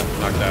 I got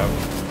knocked out.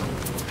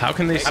 How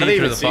can they see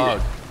through the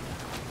fog?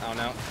 I don't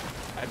know.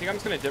 I think I'm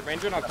just gonna dip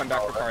ranger and I'll come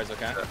back for cars,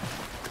 okay?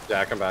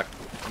 Yeah, I come back.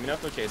 Let me know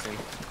if they're chasing.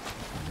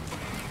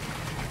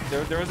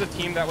 There was a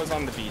team that was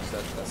on the beach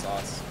that saw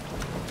us.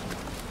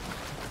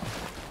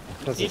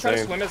 Can you try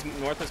to swim as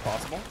north as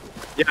possible?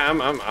 Yeah,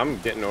 I'm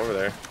getting over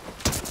there.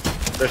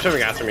 They're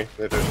swimming after me.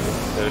 They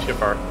just get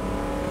far.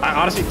 I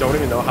honestly don't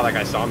even know how that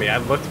guy saw me. I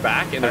looked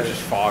back and there's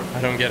just fog.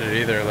 I don't get it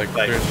either. Like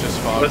there's just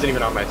fog. It wasn't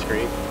even on my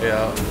screen.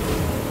 Yeah.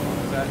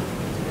 What was that?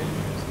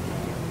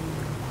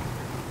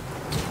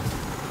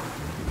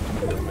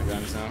 My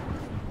guns now.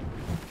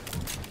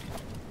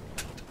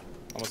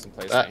 Almost in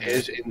place. That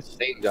is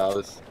insane,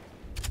 Dallas.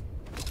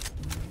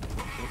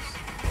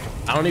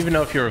 I don't even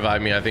know if you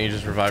revive me. I think you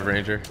just revive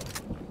Ranger.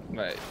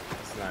 But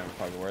it's not even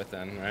probably worth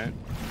then, right?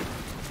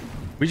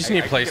 We just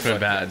need placement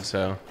bad,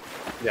 so.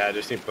 Yeah, I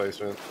just need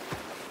placement.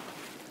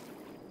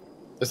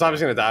 This time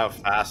is gonna die out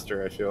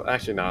faster, I feel.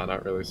 Actually, no,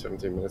 not really.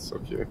 17 minutes, so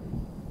cute.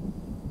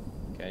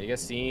 Okay, you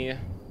guys see?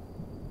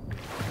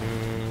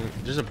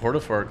 There's a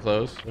portal for it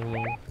close.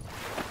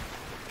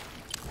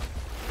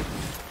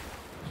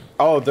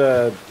 Oh,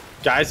 the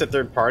guys at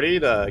third party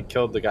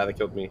killed the guy that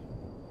killed me.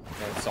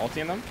 Okay, salty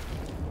in them?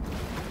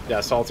 Yeah,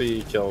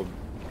 Salty killed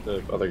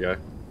the other guy.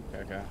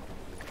 Okay.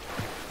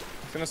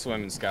 I'm gonna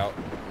swim and scout,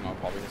 and I'll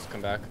probably just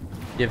come back.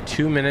 You have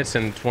 2 minutes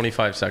and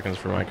 25 seconds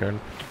for my card.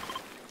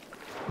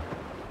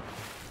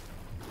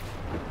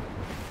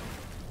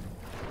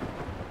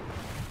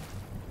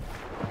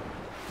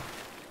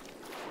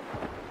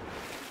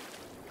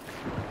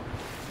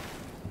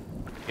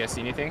 You guys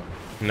see anything?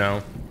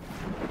 No.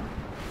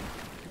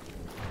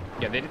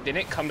 Yeah, they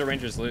didn't come to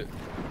Ranger's loot.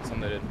 Some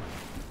they did.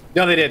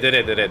 No, they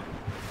did.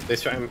 They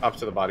swam up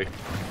to the body.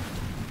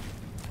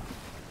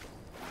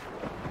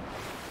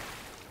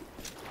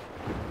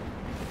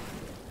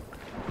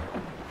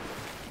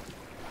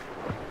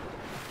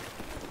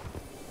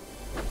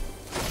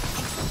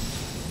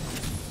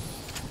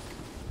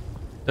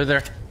 They're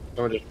there.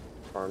 Someone just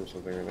farmed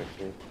something right next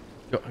to me.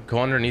 Go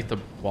underneath the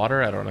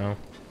water? I don't know.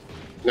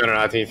 No,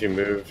 I think if you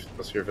move,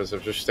 let's hear if it's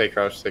just stay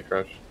crouched.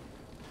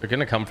 They're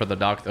gonna come for the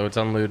dock though. It's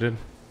unlooted.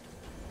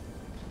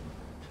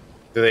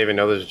 Do they even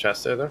know there's a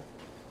chest there though?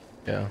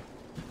 Yeah.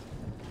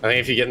 I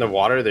think if you get in the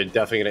water, they're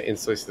definitely gonna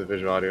instantly see the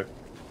visual audio.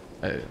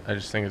 I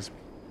just think it's.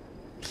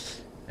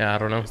 Yeah, I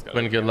don't know.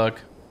 Been good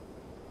luck.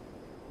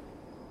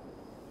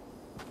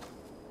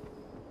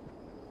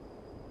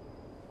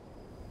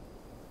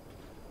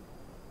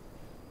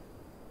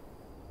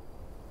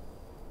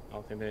 I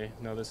don't think they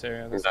know this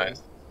area. This Nice.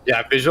 time.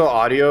 Yeah, visual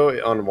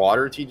audio on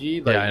water,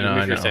 TG. Like, Yeah, I know,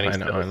 even if you're I standing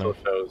know, still, I it know.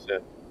 still shows. Yeah.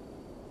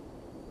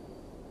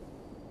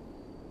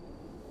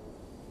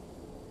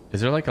 Is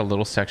there like a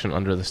little section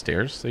under the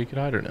stairs so you could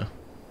hide or no?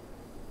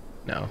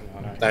 No.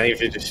 I think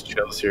if you just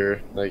chills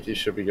here, like, you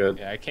should be good.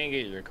 Yeah, I can't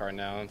get your card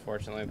now,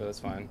 unfortunately, but that's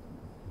fine.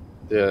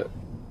 Yeah.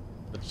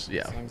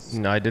 Yeah.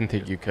 No, I didn't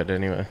think you could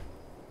anyway.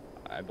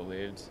 I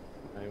believed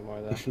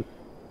anymore though.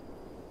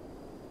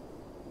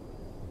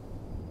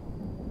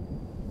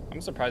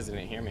 I'm surprised they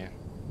didn't hear me.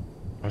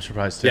 I'm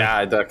surprised too.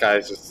 Yeah, that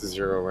guy's just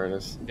zero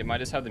awareness. They might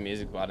just have the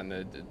music bot in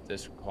the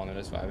calling it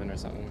as vibing or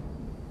something.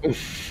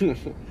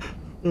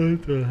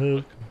 What the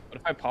heck? What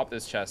if I pop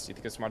this chest? Do you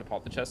think it's smart to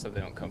pop the chest so they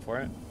don't come for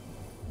it?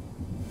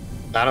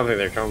 I don't think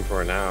they're coming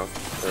for it now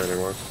or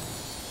anymore.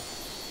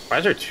 Why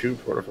is there two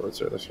porta forts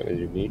there? That's kind of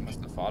unique.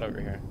 Must have fought over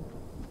here.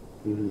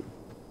 They're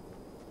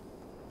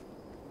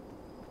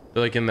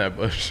like in that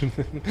bush.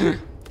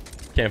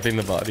 Camping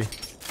the body.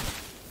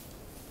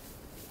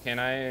 Can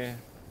I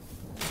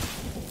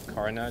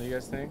card now, do you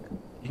guys think?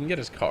 You can get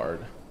his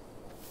card.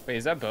 Wait,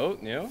 is that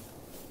boat new? I feel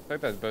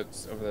like that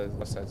boat's over the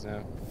left side's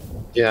new.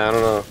 Yeah, I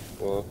don't know.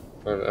 Well,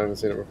 I haven't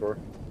seen it before.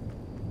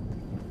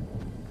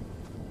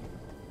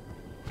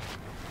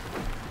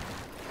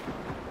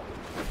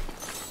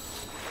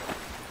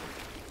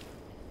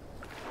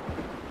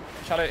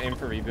 try to aim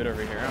for reboot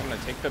over here. I'm gonna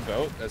take the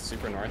boat that's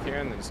super north here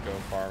and then just go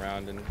far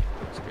around and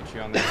just get you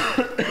on there.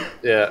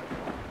 Yeah.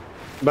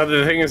 But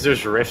the thing is,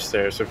 there's rifts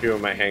there, so people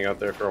might hang out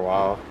there for a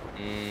while.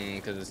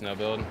 Because it's no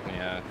build.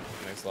 Yeah,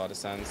 makes a lot of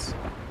sense.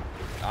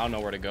 I don't know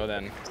where to go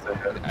then.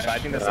 I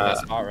think that's the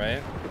best spot,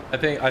 right? I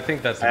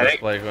think that's the best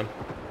play one.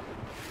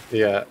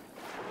 Yeah.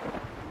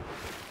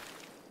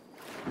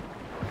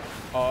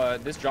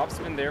 This drop's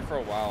been there for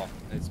a while.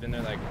 It's been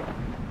there like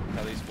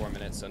at least 4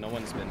 minutes, so no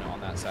one's been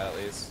on that side at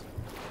least.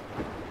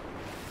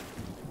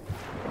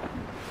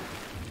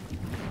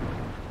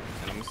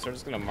 And I'm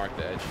just gonna mark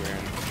the edge here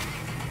and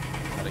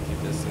try to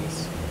keep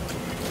distance.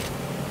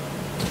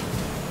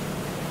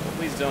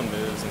 Hopefully zone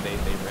moves and they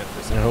rip or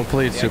something. Yeah,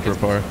 hopefully it's super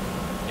far.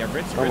 Yeah,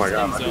 Rift's Oh my in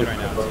God, zone right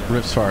now too.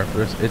 Rift's far.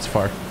 It's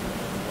far.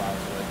 Wow,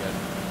 it's really good.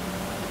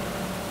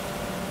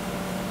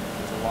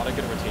 There's a lot of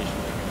good rotation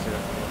here too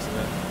for most of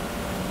it.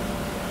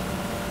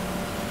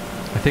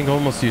 I think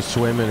almost you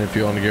swim in if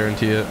you want to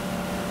guarantee it.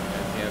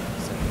 Yeah,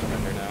 sitting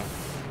under now.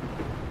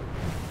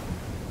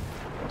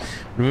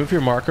 Remove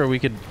your marker. We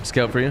could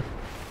scout for you.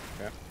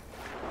 Okay.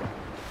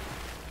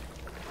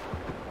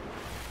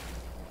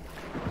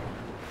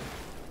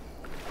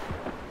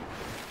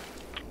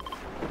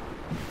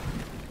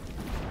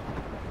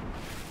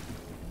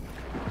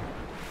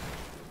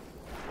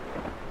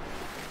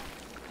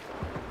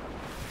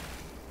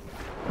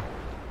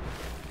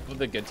 Well,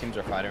 the good teams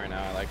are fighting right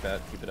now. I like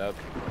that. Keep it up.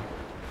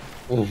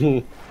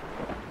 Let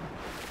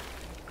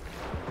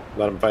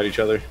them fight each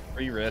other.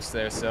 Free rift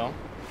there still.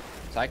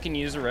 So I can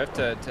use a rift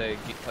to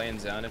play in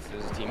zone if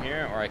there's a team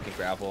here, or I can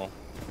grapple.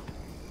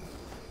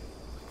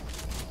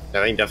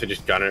 I think definitely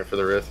just gunning it for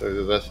the rift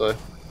is the best way.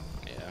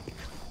 Yeah.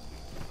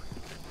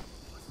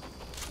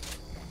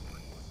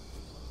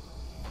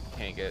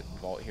 Can't get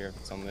vault here if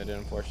it's unlimited,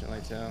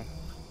 unfortunately, too.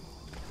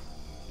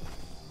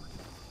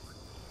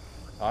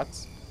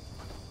 Thoughts?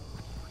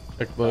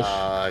 Check bush.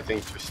 I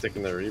think just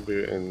sticking the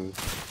reboot and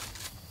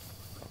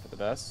For the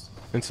best.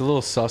 It's a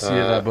little sussy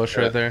at that bush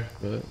right there,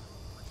 but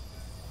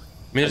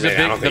I mean,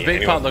 I the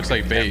big pot looks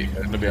like bait,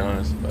 to be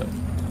honest, but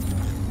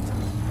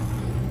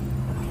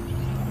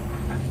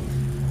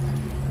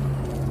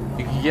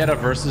you can get a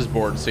versus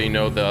board so you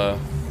know the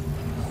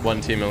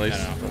one team at least.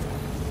 I don't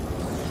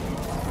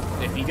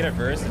know. If you get a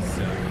verse, it's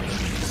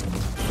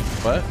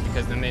What?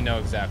 because then they know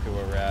exactly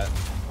where we're at.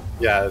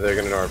 yeah, they're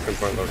gonna know our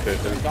pinpoint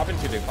location. Drop in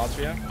 2 big pots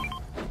for you.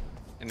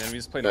 And then we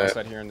just play north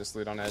side here and just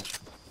loot on edge.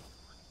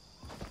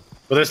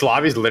 Well, this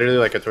lobby's literally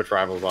like a Twitch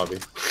Rivals lobby.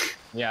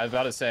 Yeah, I was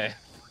about to say.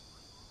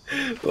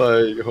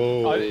 Like,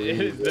 holy.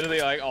 It's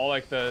literally like all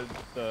like the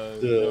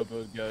no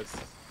build goats.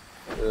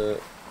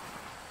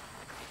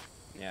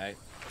 Yeah,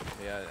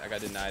 I got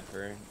denied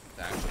for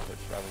the actual Twitch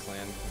Rivals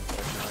land,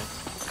 unfortunately.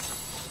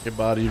 Get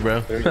body,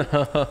 bro.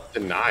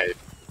 Denied.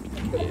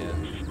 Yeah.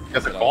 You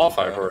have to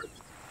qualify for it.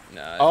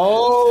 No.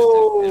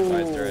 Oh. It's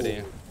advised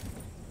already.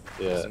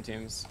 Yeah. Some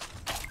teams.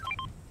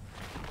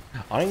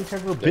 I ain't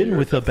ever been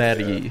with a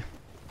baddie.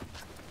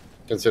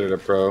 Considered a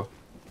pro.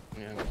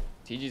 Yeah.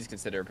 TG's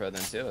considered a pro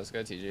then too. Let's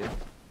go, TG.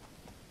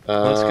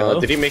 Let's go.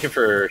 Did he make it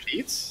for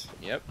heats?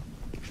 Yep.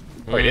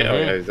 Oh yeah, oh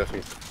yeah, he's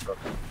definitely.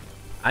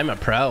 I'm a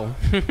pro.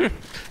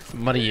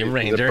 Muddy He's a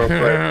Ranger. pro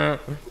player.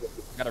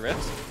 Got a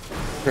rift?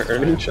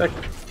 Earning check.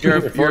 You're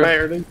a Fortnite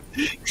earning.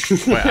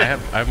 Wait, I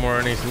have more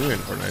earnings than you in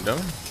Fortnite,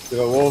 don't I? You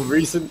know, well,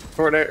 recent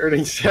Fortnite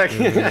earnings check.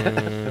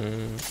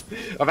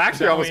 I've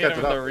actually almost got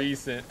to the that.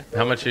 recent.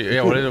 How much?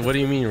 Yeah. What do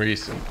you mean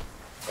recent?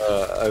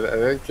 I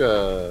think.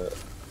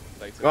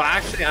 Like, Well,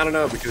 actually, I don't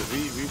know because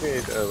we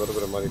made a little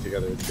bit of money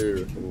together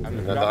too,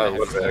 and I thought it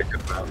would have been a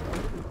good amount.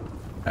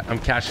 I'm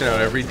cashing out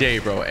every day,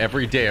 bro.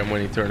 Every day I'm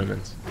winning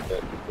tournaments.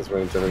 Yeah, just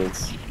winning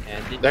tournaments.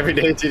 and Every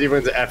day TD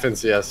wins the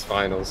FNCS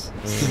finals.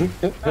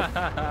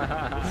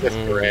 Just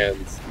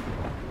grands.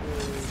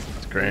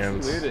 It's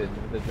grand. Looted.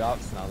 The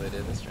drop's not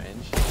looted. That's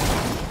strange.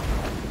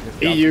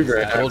 EU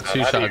grand. Gold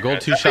two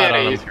shot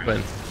on him,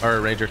 Quinn. Or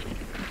Ranger.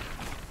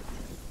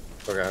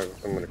 Okay,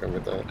 I'm gonna come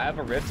get that. I have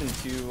a rift and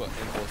 2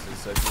 impulses,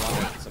 so if you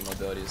want some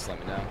mobility, just let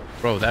me know.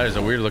 Bro, that is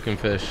a weird looking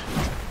fish.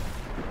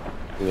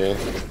 Yeah.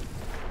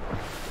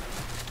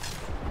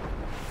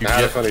 I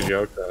had a funny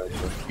joke though.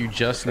 You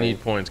just need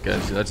points,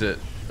 guys. That's it.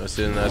 That's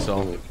it and that's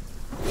all.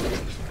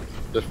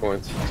 Just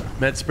points.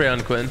 Med spray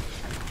on Quinn.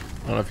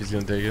 I don't know if he's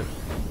gonna take it.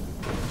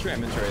 What's your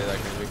inventory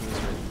like? Maybe you can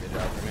just read it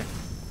out for me.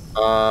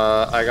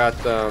 I got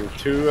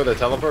 2 of the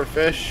teleport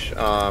fish, 2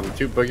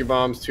 boogie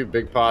bombs, 2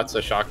 big pots,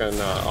 a shotgun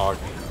AUG.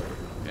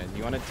 Okay, do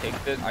you want to take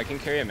the? I can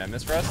carry a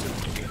Memphis for us.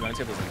 If you want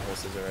to take those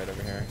impulses are right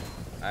over here.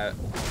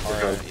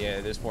 Yeah,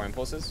 there's 4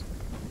 impulses.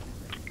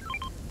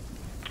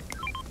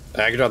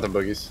 I can drop the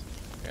boogies.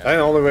 Yeah. I think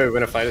the only way we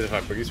win a fight is if I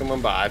boogie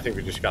someone, but I think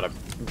we just gotta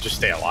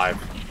stay alive.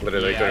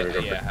 Literally, don't even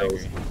go for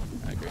kills.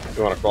 I agree.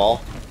 You want to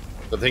crawl?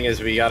 The thing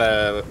is, we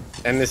gotta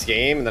end this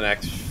game in the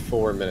next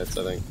 4 minutes,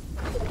 I think.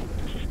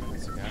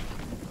 That's okay.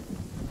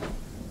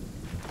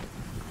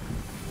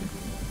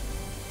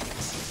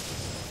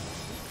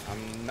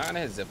 I'm not gonna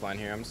hit zipline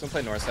here. I'm just gonna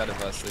play north side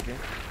of Sleepy.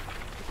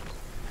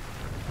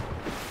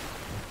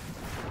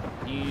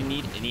 Do you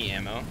need any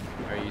ammo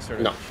Or are you sort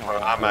of? No,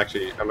 chilling I'm out?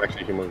 actually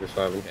humongous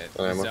 5. Okay,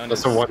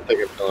 That's the one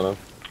thing I'm feeling on.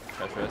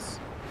 Treacherous.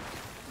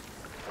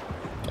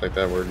 I like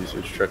that word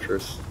usage,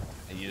 treacherous.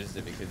 I used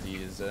it because you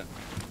used it.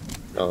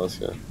 Oh, that's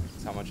good.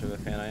 That's how much of a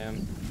fan I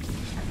am.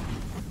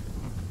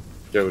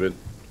 Goated.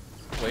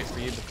 Wait for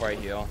you before I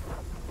heal.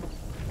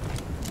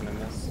 I'm gonna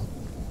miss.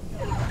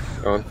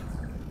 Go on.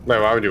 Wait,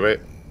 why would you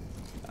wait?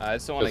 I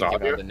just don't want to There's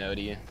give audio? out the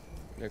nodie.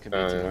 There could be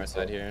a team on our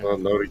side here. Well,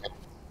 no, again.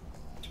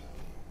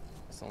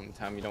 It's the only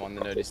time you don't want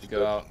the nodies to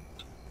go out.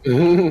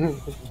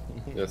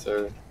 Yes,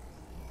 sir.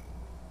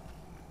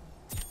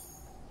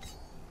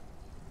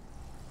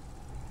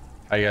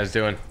 How you guys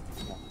doing?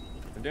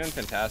 We're doing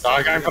fantastic.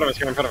 Oh, guy in front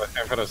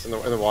of us, in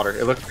the water.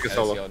 It looks like a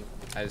solo.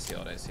 I just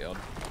healed.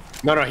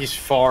 No, he's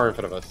far in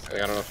front of us.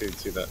 Like, I don't know if you can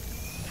see that.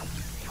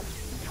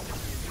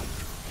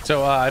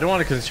 So I don't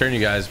want to concern you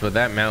guys, but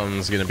that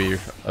mountain's gonna be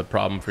a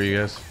problem for you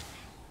guys.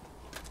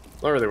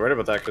 Not really worried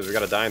about that because we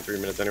gotta die in 3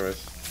 minutes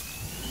anyways.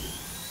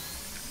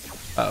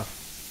 Oh.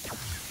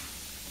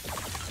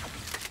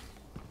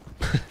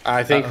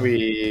 I think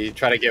we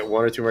try to get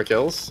 1 or 2 more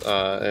kills,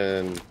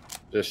 and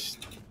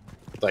just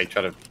like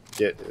try to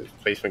get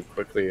placement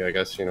quickly. I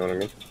guess you know what I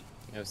mean.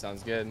 Yeah,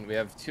 sounds good. We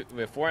have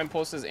 4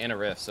 impulses and a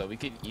rift, so we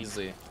could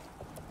easily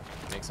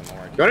make some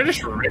more. You want to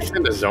just rift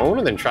in the zone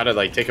and then try to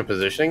like take a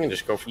positioning and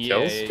just go for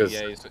kills?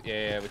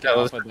 Yeah. We can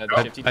let's help with the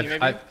go. shifty team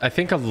maybe. I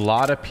think a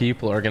lot of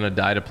people are gonna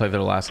die to play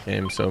their last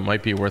game, so it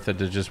might be worth it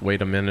to just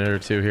wait a minute or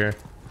 2 here.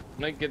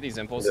 I'm gonna get these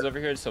impulses over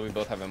here, so we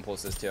both have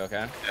impulses too.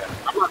 Okay. Yeah.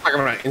 I'm not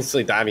talking about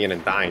instantly diving in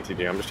and dying,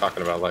 TJ. I'm just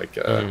talking about like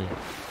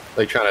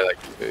like trying to like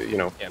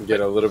get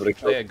a little bit of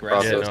play kill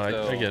aggressive. process.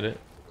 Yeah, no, I get it.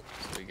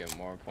 So we get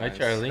more Hi, points.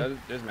 Charlie.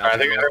 There's All right, I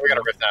think we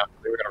gotta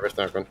rift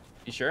now. Quinn.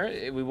 You sure?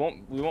 We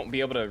won't be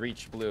able to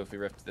reach blue if we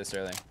rift this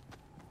early.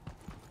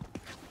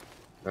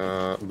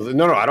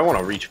 No, I don't want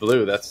to reach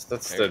blue. That's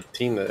the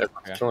team that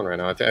everyone's killing right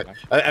now.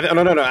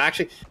 No.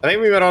 Actually, I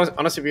think we might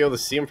honestly be able to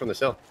see them from the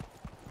hill.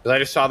 Because I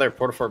just saw their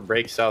porta fort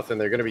break south, and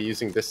they're going to be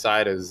using this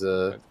side as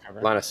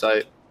line of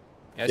sight.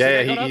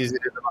 Yeah, he's in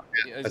the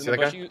bush. I see that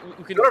guy. You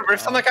want to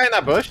rift on that guy in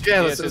that bush?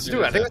 Yeah, let's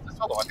do it. I think that's a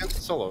solo. I think that's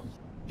a solo.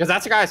 Because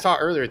that's the guy I saw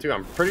earlier, too.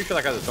 I'm pretty sure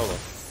that guy's a solo.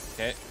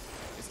 Okay.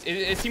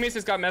 His teammates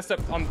just got messed up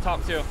on the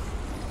top, too.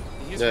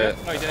 He's Yeah.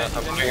 no, he didn't.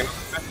 Full team?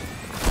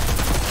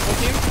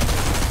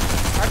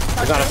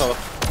 He's not a solo.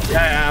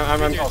 Yeah,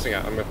 I'm pulsing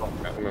out.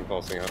 I'm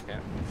pulsing out. Okay.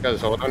 This guy's a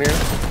solo down here.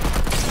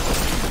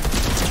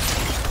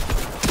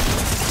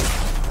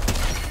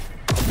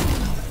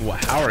 Wow,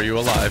 how are you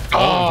alive?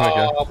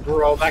 Oh,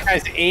 bro, that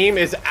guy's aim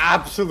is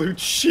absolute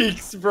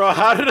cheeks, bro.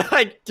 How did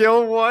I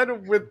kill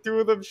one with 2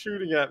 of them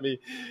shooting at me?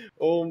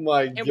 Oh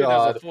my There's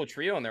god. a full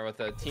trio in there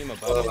with a team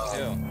above me,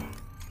 too.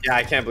 Yeah,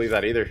 I can't believe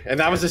that either. And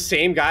that was the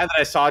same guy that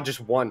I saw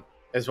just won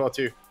as well,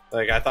 too.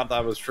 Like, I thought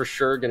that was for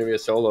sure going to be a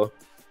solo.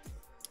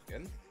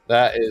 Good.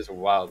 That is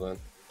wild, man.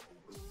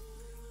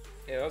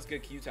 Yeah, that was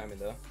good Q timing,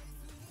 though.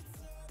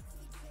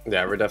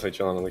 Yeah, we're definitely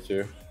chilling on the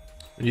queue.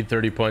 We need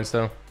 30 points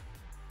though.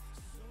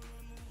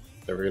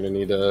 So we're going to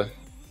need a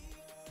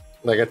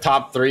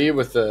top 3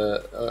 with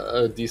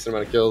a decent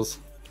amount of kills.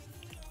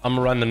 I'm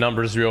gonna run the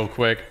numbers real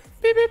quick.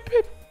 Beep, beep,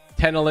 beep.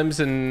 10 elims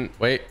and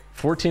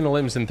 14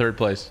 elims in 3rd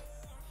place.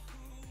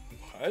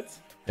 What?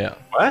 Yeah.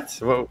 What?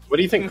 What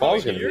do you think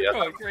Paul's going to be? You're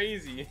going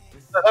crazy.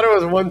 I thought it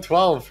was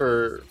 112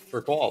 for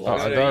Qual. Oh,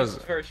 that was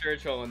for sure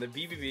troll, and the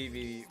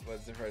BBBB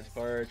was the first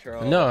for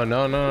troll.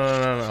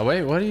 No.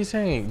 Wait, what are you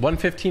saying?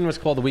 115 was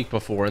called the week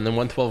before, and then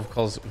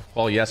 112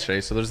 called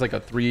yesterday. So there's like a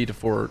 3 to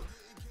 4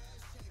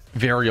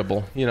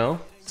 variable, you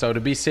know. So to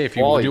be safe,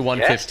 you do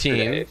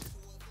 115.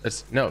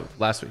 That's no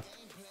last week.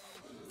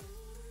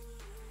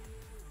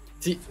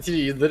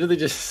 You literally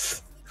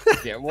just.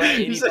 Yeah, we're at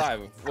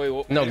 85.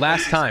 Wait, no,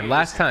 last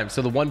time.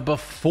 So the one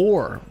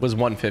before was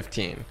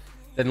 115.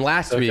 Then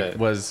last week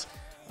was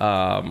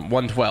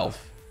 112.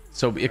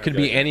 So it could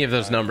be any of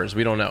those numbers.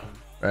 We don't know,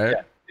 right?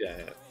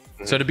 Yeah.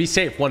 So to be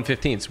safe,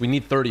 115. So we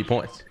need 30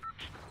 points.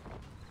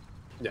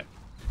 Yeah.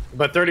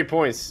 But 30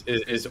 points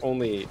is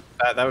only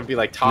that would be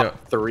like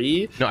top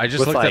 3. No, I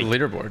just looked at the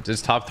leaderboard.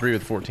 It's top 3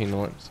 with 14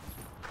 limbs.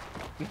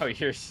 No,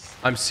 you're.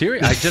 I'm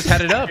serious. I just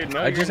had it up. Dude,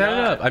 no, I just had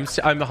it up. I'm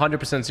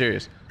 100%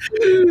 serious.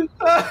 Dude,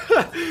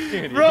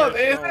 bro,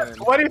 isn't it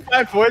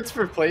 25 points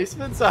for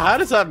placement? So how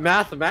does that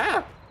math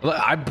map?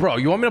 Bro,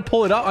 you want me to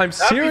pull it up? I'm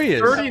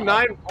serious.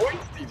 39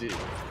 points, DG.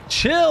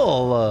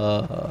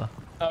 Chill.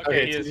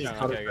 Okay, he is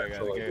strong.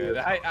 Okay.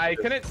 I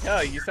couldn't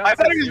tell. You sound. I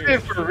thought he was being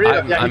for real.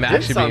 I'm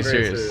actually being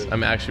serious.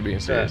 I'm actually being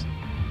serious.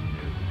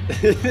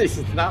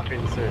 He's not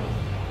being serious.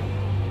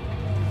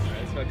 Alright,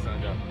 let's focus on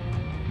the job.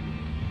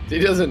 He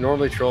doesn't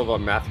normally troll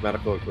about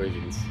mathematical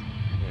equations.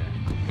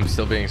 Yeah. I'm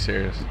still being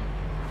serious.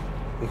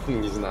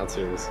 He's not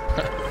serious.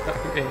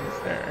 I'm being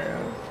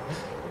serious.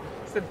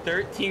 I said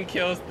 13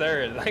 kills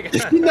 3rd. Like,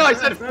 no, I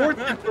said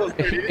 14 kills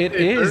 3rd. It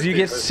is. You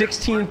get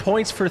 16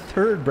 points for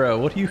 3rd, bro.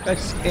 What are you guys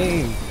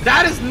saying?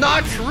 That is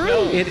not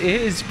true. It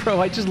is,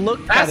 bro. I just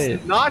looked at it.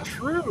 That's not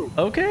true.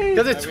 Okay.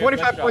 Because it's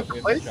 25 points per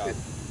placement.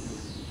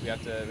 We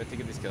have to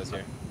get these kills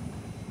here.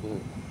 All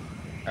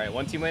right,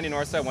 one team landing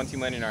north side, one team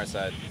landing our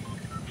side.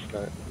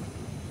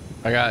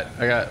 I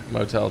got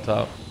motel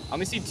top. I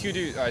only see 2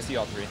 dudes. Oh, I see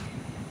all 3.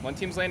 One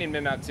team's landing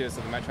mid-map too,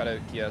 so they might try to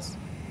key us.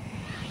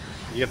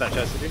 You get that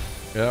chest, did you?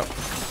 Yep.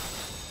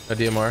 A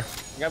DMR.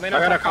 I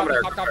got a copy.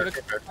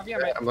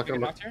 I'm looking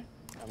here.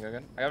 I'm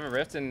good. I have a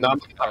rift and. No, I'm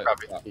looking top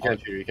copy. You can't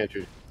shoot. You can't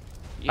shoot.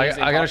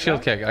 I got a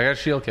shield kick. I got a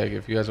shield kick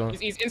if you guys want.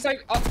 He's inside.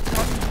 Up.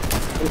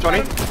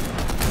 20.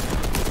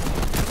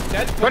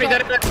 Dead. 20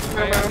 dead. Yeah,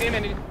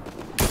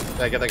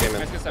 get that game in.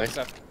 Nice, good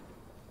stuff.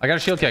 I got a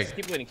shield kick.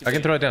 Keep bleeding. I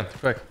can throw it down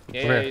quick.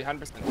 Yeah,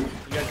 100%. You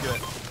guys do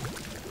it.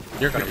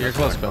 You're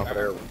close, Bill.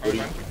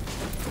 Okay.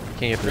 Can't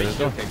get through this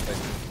door.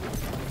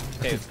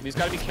 Okay, we just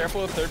gotta be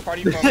careful of third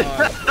party from. You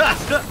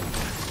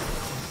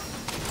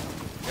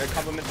gotta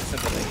compliment the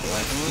simple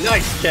things.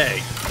 Nice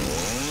keg.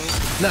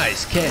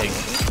 Nice keg.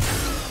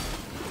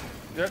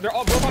 They're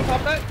all both on top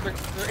of that.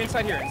 They're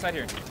inside here. Inside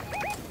here.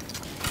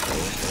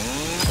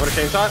 What a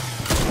chainsaw?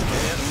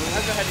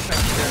 That's a heavy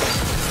sniper.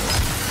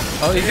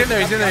 Oh, he's in there.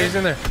 He's in there. He's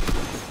in there.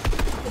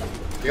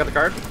 You got the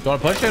card? Do you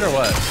want to push it or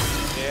what?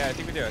 Yeah, I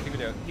think we do.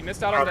 He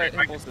missed out on the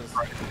impulses.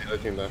 The other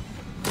team though.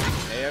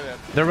 Yeah.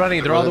 They're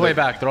running. They're all the way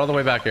back. They're all the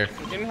way back here.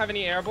 You didn't have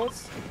any air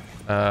bolts?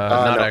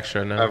 Not no.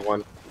 extra. No. I have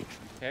one.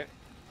 Okay.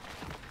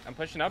 I'm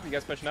pushing up. You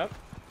guys pushing up?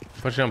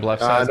 Pushing on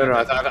left side. No.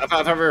 I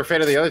thought we were a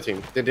fan of the other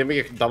team. Didn't we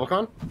get double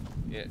con?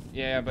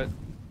 Yeah. But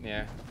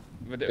Yeah,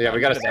 we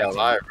gotta stay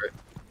alive,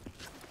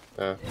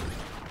 right?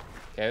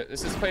 Okay,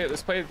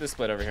 let's play this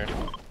split over here.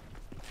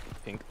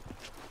 Pink.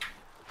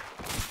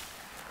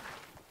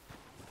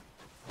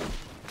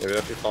 Maybe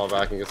if we fall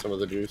back and get some of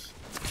the juice.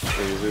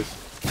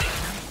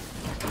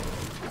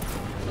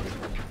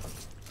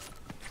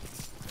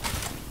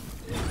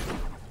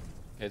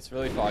 It's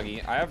really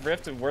foggy. I have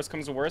rift, and worst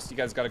comes to worst, you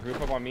guys got to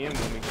group up on me, and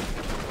then we can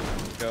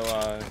go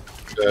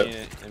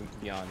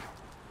and beyond.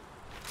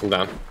 I'm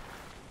down.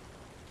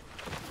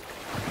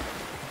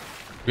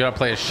 We gotta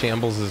play as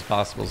shambles as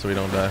possible so we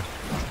don't die.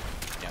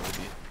 Yeah, we'll be.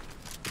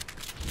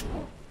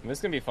 This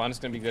is gonna be fun. It's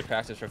gonna be good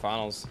practice for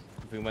finals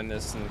if we win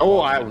this. And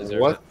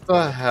what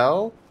the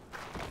hell?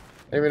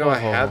 I didn't even know I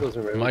had those.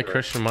 My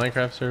Christian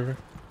Minecraft server.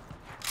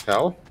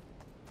 Hell?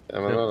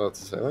 Am I not allowed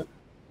to say that?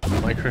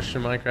 My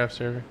Christian Minecraft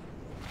server.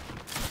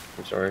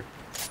 I'm sorry.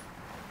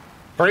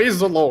 Praise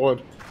the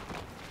Lord.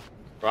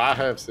 I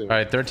have seen. All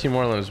right, 13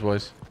 more limbs,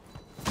 boys.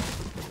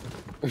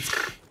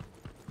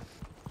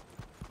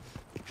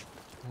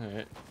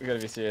 Alright, we gotta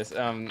be serious.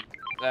 I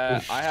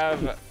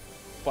have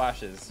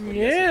flashes.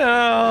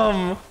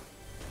 Yeah.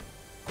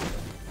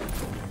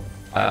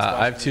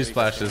 I have 2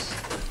 splashes.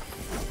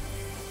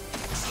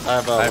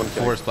 I have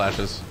 4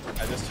 splashes. I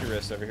have just 2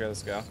 wrists over here.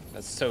 Let's go.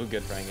 That's so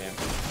good for a game.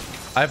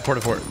 I have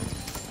port.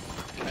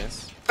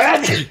 Nice.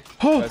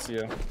 Oh, That's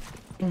you.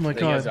 oh my He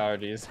god. has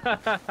allergies.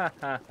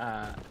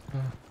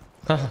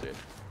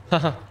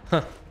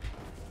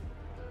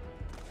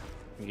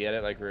 You get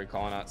it? Like we were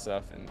calling out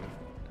stuff and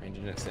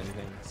Ranger didn't say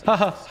anything. Ha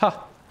ha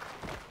ha.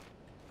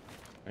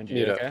 Ranger,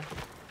 you okay?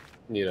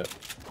 Need it.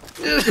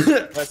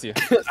 Bless you.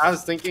 I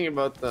was thinking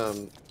about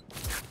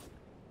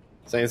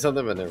saying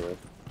something, but never mind.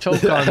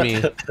 Choke on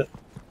me.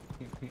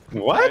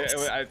 What?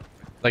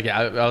 Like,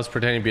 I was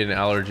pretending to be an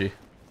allergy.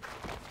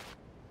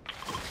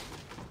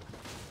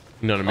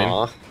 You know what I mean?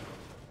 Aww.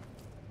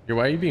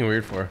 Why are you being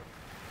weird for?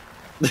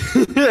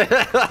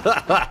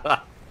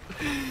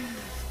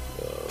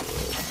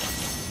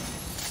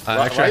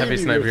 Extra heavy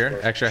sniper here.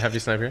 Extra heavy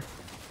sniper here.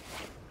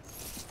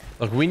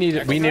 Look, we need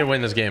to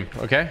win this game,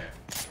 okay?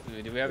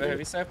 Do we have a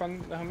heavy snipe on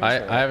the homies?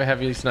 I have a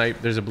heavy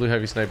snipe. There's a blue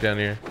heavy snipe down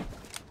here.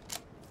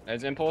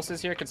 There's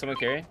impulses here. Can someone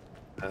carry?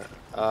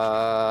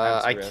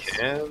 I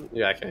can.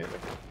 Yeah, I can.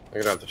 I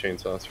can have the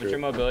chainsaw. What's your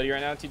mobility right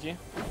now, TG?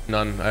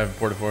 None. I have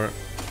port for it.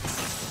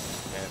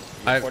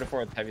 Okay. 4-4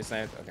 with heavy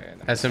snipe. Okay.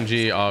 Nice.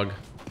 SMG AUG.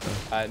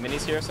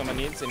 Minis here. Someone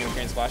needs. Anyone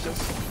carrying splashes?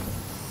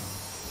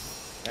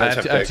 I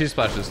have 2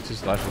 splashes. 2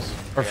 splashes.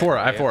 Or 4.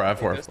 I have 4. I have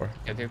 4.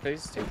 Yeah, take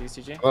these,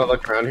 TG. I'm gonna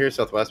look around here,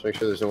 southwest, make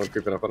sure there's no one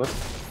creeping up on us.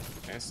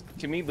 Nice.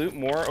 Can we loot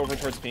more over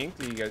towards pink?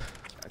 You guys,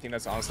 I think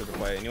that's honestly the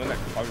play. Anyone that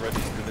probably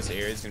rotates through this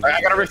area is gonna be.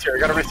 I got a rift here. I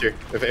got a rift here.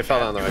 If it fell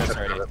down the right.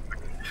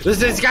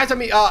 There's guys on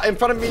me. In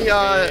front of me.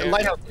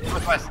 Lighthouse.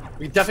 Northwest.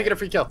 We definitely get a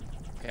free kill.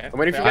 Okay. I'm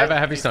waiting for you. I have a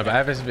heavy snipe. I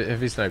have a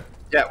heavy snipe.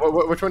 Yeah.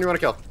 Which one do you want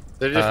to kill?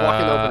 They're just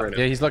walking over right now.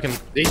 Yeah, he's looking.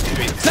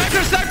 Sniped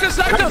him!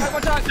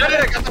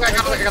 Yeah, got the guy.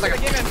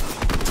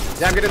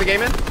 Yeah, I'm getting the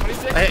game in.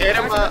 I hit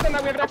him. We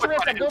have an extra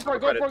rift. Go for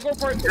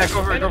it. Yeah,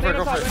 go for it.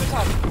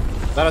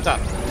 Not on top.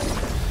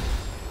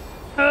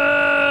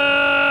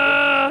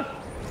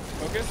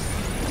 Focus.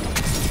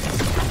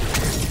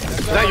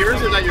 Is that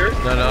yours? Is that yours?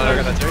 No. I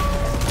got that too.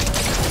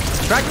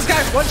 Track this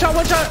guy. One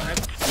shot.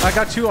 I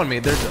got 2 on me.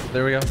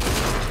 There we go.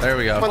 There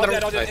we go.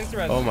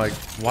 Oh my.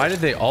 Why did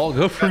they all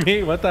go for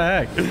me? What the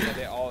heck? Yeah,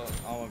 they all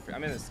went for, I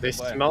mean, They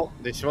smelt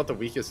the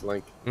weakest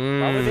link.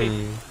 Why would they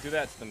do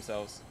that to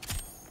themselves?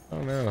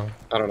 Oh no.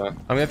 I don't know.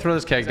 I'm gonna throw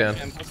this keg down.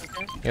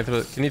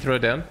 Can you throw it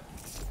down?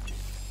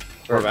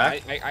 Throw it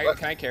back?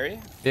 Can I carry?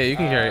 Yeah, you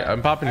can carry.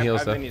 I'm popping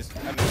heals though. Minis.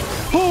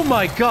 Oh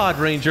my god,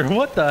 Ranger,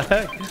 what the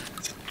heck?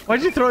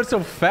 Why'd you throw it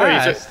so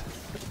fast?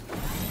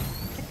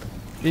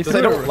 He Because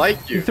I don't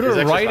like you. You threw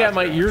it right at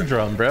my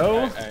eardrum,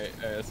 bro.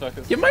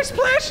 Get my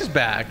splashes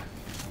back.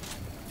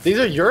 These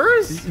are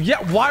yours? Yeah,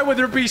 why would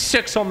there be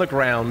 6 on the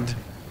ground?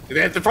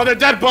 From the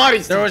dead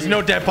bodies. There was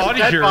no dead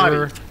body here.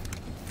 Body.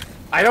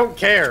 I don't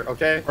care,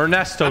 okay?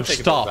 Ernesto,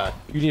 stop.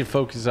 You need to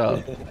focus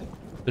up.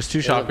 There's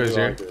 2 shotguns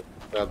here.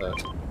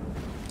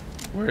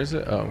 Where is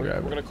it? Oh,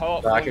 we're gonna call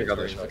it full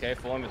inventories, okay?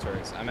 Full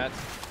inventories. I'm at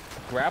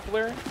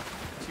grappler,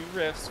 2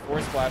 rifts,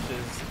 4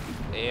 splashes,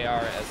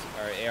 AR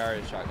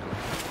shotgun.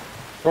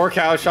 4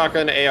 cow,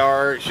 shotgun,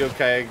 AR, shield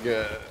keg,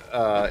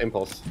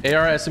 impulse.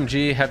 AR,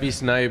 SMG, heavy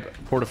snipe,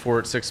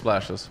 porta-fort, 6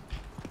 splashes.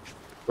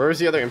 Where was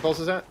the other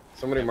impulses at?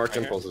 Somebody marked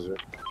right impulses here.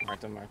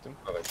 Marked them.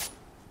 Okay.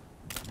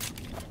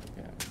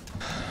 Yeah.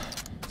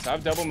 So I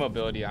have double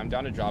mobility. I'm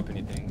down to drop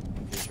anything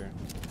in the future.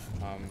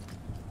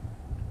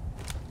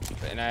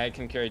 And I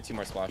can carry 2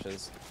 more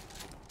splashes.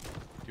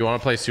 You want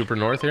to play super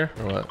north here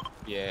or what?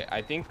 Yeah,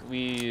 I think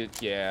we.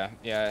 Yeah.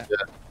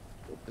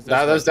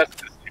 That's the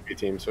CP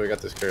team, so we got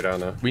this cleared out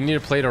now. We need to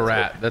play to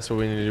rat. That's what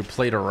we need to do.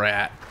 Play to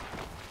rat.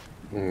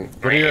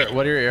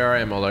 What are your AR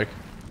ammo like?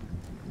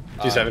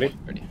 270.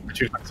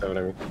 227.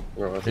 I mean.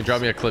 Can you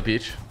drop me a clip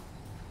each?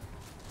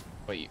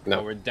 Wait,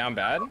 no. We're down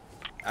bad.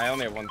 I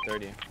only have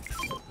 130.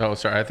 Oh,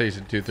 sorry. I thought you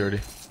said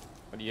 230.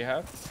 What do you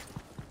have?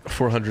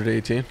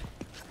 418.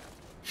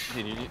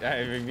 Did you?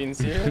 Are you being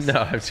serious?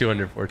 No, I have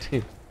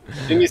 214.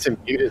 You need some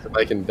muted if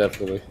I can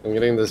definitely. I'm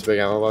getting this big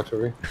ammo box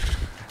over here.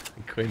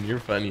 Quinn, you're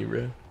funny,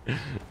 bro.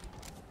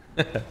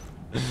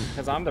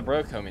 Because I'm the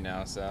bro Comey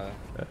now, so.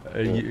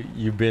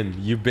 You've been.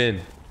 You've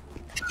been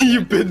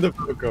the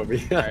bro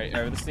Comey. Alright,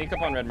 let's sneak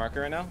up on red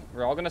marker right now.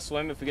 We're all gonna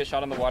swim. If we get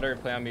shot on the water,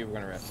 play on me, we're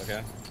gonna rift,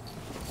 okay?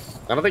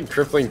 I don't think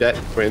crippling debt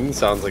Quinn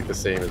sounds like the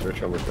same as Rich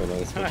Homer Quinn,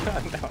 honestly.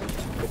 No.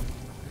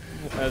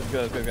 Let's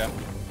go.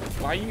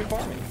 Why are you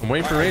farming? I'm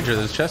waiting for Ranger.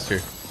 There's a chest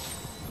here.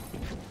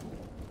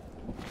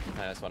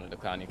 I just wanted to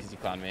clown you because you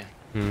clowned me.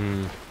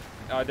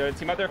 There's a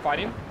team out there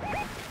fighting?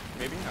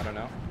 Maybe? I don't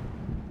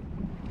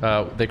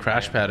know. They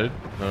crash padded.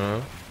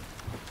 I'm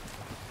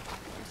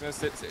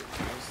just gonna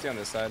stay on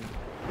this side.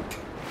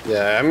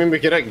 Yeah, I mean, we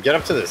could get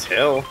up to this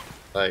hill.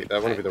 Like,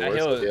 that wouldn't be the worst.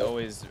 That hill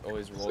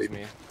always rolls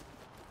me.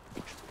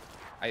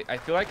 I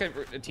feel like a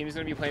team is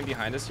gonna be playing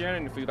behind us here,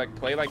 and if we like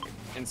play like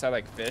inside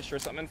like fish or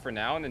something for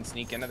now, and then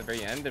sneak in at the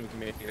very end, then we can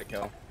maybe get a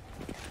kill.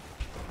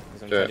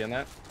 Is anyone doing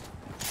that?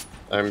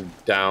 I'm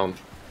down.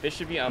 Fish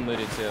should be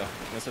unlooted too.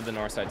 Most of the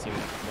north side team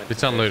went.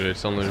 It's unlooted.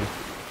 It's unlooted.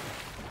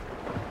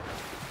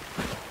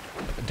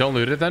 Don't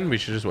loot it then. We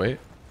should just wait.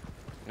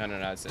 No.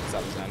 It's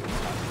up to them.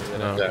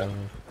 No.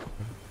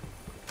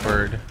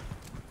 Bird.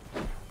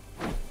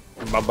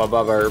 Bird. I'm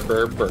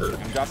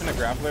dropping a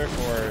grappler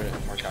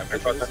for more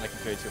calculators. I can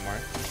carry 2 more.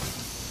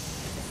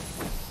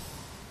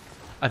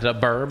 It's a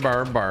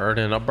bird,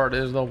 and a bird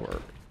is the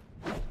word.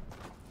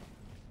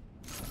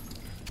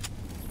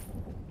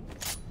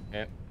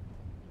 Okay.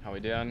 How we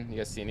doing? You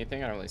guys see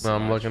anything? I don't really see No,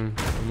 much. I'm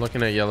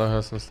looking at yellow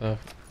house and stuff.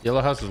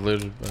 Yellow house is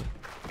looted, but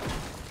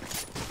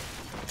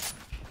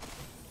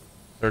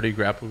 30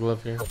 grapple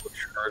glove here.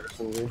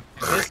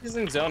 If this is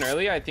in zone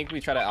early, I think we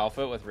try to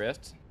alpha it with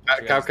rift.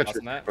 Cow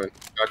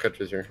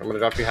catcher's here. I'm gonna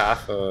drop you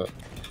half.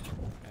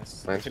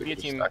 Yes. There could be a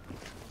team.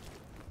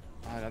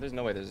 Oh no, there's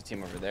no way there's a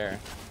team over there.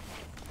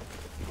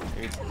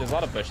 There's a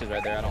lot of bushes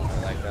right there. I don't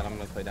really like that. I'm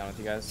gonna play down with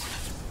you guys.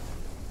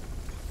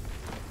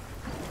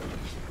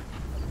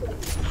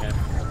 Okay,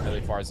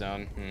 really far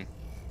zone.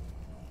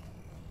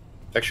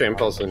 Extra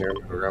impulse in here.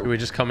 Do we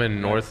just come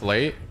in north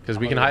late? Because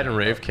we can hide in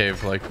Rave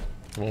Cave, like,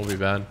 it won't be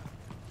bad.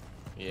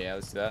 Yeah,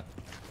 let's do that.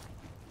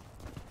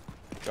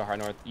 Go hard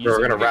north. Bro,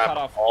 we're gonna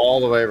wrap all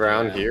the way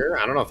around here.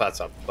 I don't know if that's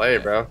a play,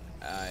 bro.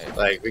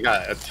 Like, we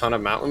got a ton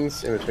of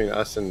mountains in between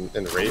us and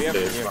the Rave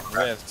Cave. We have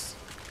rifts.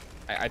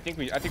 I think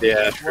we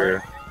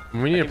true.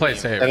 We need to play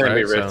safe, and then right?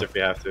 we rift if we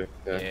have to.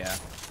 Yeah.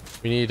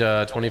 We need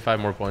 25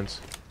 more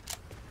points.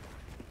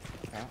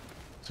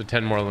 So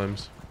 10 more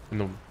limbs in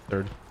the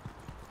third.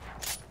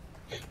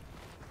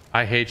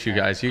 I hate you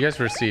guys. You guys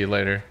will see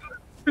later.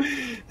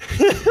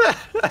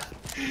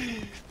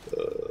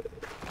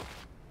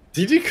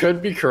 DG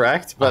could be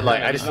correct, but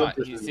like I just don't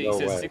think there's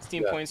no way.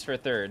 16 points for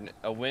third.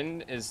 A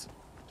win is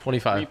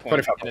 25.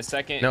 25. And a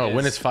second. No, a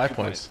win is 5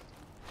 points.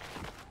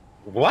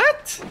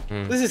 What?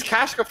 This is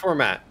Kashka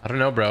format. I don't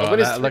know, bro.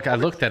 Look, I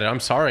looked at it. I'm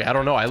sorry. I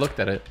don't know. I looked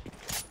at it.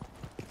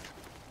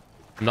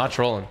 I'm not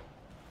trolling.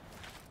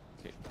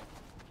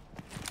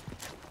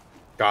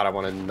 God, I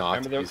want to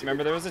not.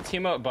 Remember, there was a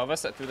team above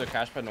us that threw their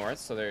cash pad north,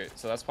 so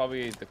that's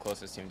probably the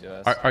closest team to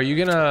us. Are you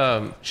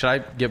gonna? Should I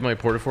get my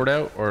portafort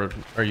out, or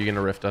are you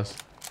gonna rift us?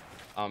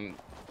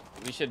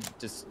 We should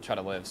just try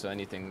to live, so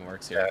anything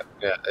works here.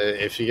 Yeah.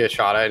 If you get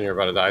shot at and you're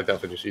about to die,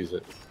 definitely just use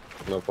it.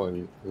 No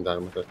point in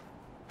dying with it.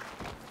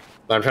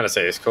 But I'm trying to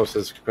say as close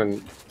as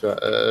Quinn,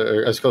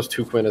 as close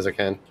to Quinn as I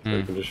can. So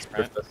you can just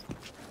rift us.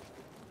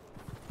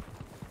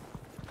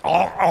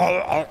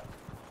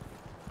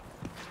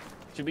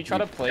 Should we try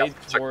to play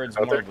towards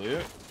more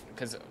loot?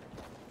 Because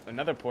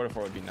another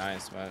portafort would be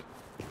nice, but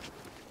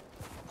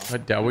I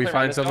doubt we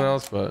find something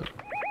else, but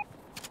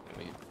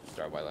we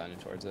start white lining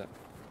towards it.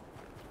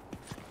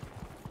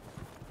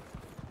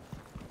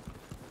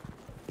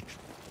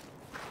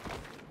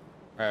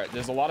 Alright,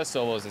 there's a lot of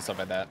solos and stuff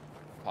like that.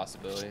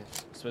 Possibility.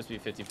 It's supposed to be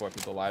 54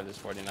 people live. There's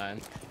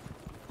 49.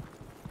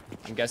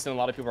 I'm guessing a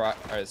lot of people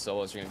are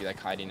solos are going to be like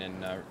hiding in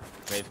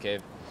Rave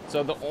Cave.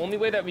 So the only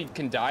way that we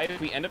can die if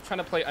we end up trying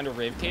to play under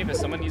Rave Cave is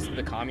someone uses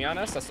the commie on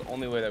us. That's the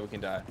only way that we can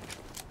die.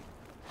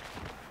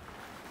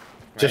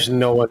 Right? Just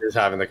no one is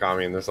having the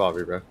commie in this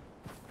lobby, bro.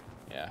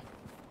 Yeah.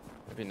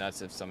 It'd be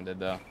nuts if someone did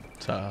though.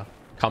 It's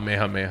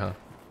Kamehameha.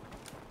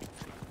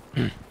 I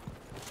don't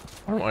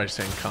know why you're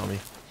saying commie.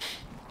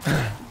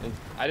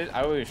 I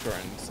always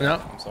shorten. So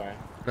No. I'm sorry.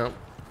 Nope.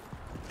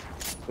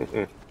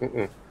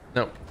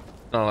 Nope.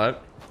 Not allowed.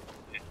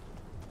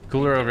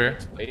 Cooler over here.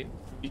 Wait.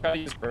 You gotta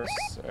use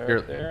bursts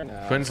Here. there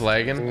now. Quinn's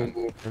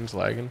lagging. Quinn's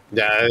lagging.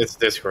 Yeah, it's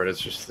Discord. It's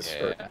just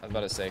Discord. Yeah, I was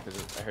about to say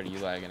because I heard you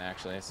lagging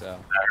actually. So.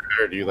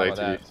 I heard you like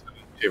to.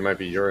 It might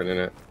be your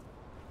internet.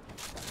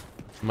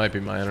 Might be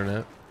my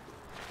internet.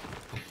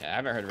 Yeah, I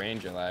haven't heard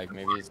Ranger lag.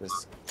 Maybe it's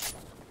just.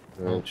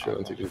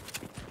 Chilling too.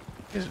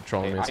 He's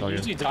trolling me. It's I all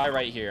usually good. die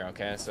right here.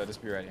 Okay, so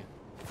just be ready.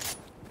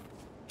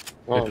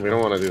 Well, we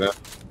don't want to do that.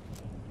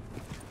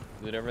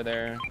 Loot over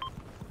there.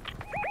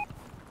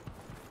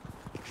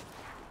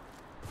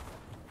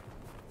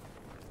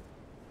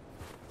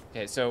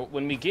 Okay, so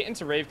when we get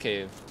into Rave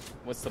Cave,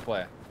 what's the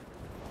play?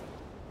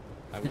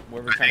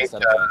 Where are we trying to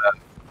set up at?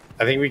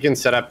 I think we can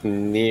set up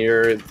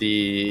near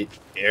the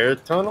air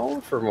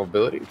tunnel for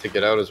mobility to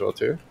get out as well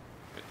too.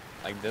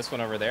 Like this one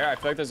over there? I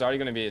feel like there's already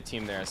going to be a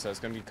team there, so it's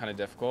going to be kind of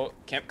difficult.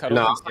 Camp Cuddle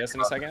can see us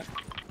in a second.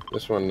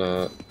 This one,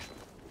 air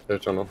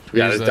tunnel.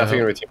 Yeah, there's definitely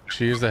going to be a team.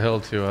 She used the hill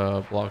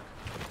to block.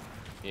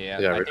 Yeah,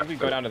 Yeah, I think we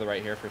go down to the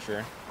right here for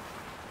sure.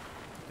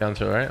 Down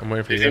to it, right? I'm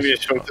waiting for You you think we guys.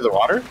 just swim to the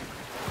water?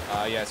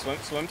 Yeah,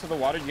 swim to the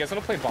water. You guys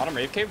want to play bottom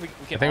Rave Cave? I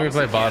think we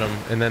play bottom,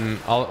 and then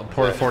I'll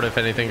pour fort if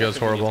anything goes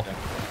horrible.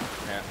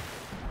 Yeah.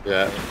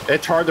 Yeah,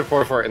 it's hard to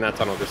pour for it in that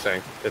tunnel. Just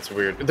saying, it's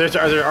weird. There's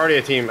already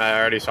a team. I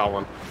already saw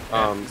one.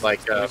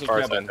 Like Let's just far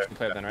play up side then. there.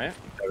 Play up then, right?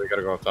 Yeah, we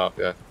gotta go up top.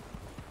 Yeah.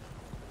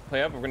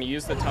 Play up. We're gonna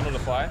use the tunnel to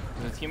fly.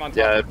 There's a team on top.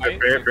 Yeah, to fight.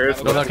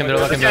 bears. They're looking, they're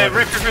looking, Yeah,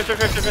 they're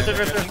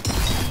looking.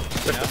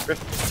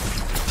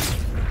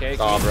 Okay.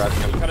 Oh, bro.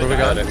 Where we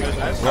got it?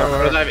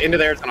 I'm dive into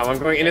the air tunnel. I'm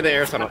going into the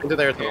air tunnel. Into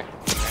the air tunnel.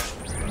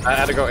 I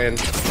had to go in.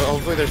 But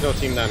hopefully there's no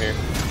team down here.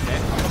 Okay,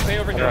 I'm gonna play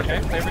over here, okay?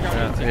 Play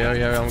over here.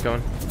 Yeah, I'm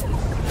going.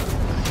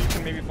 You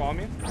can maybe follow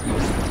me.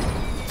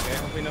 Okay,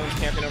 hopefully no one's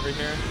camping over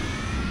here.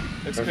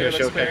 Looks clear,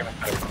 looks clear.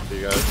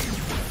 You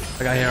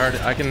guys. I got hard.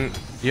 I can.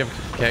 Do you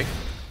have cake?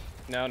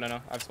 No, I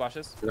have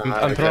splashes.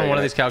 I'm throwing one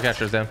of these cow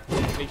catchers down.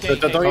 You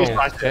can't, Don't use Oh,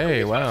 flash.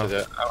 okay, wow.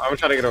 I'm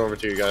trying to get over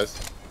to you guys.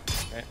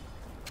 Okay.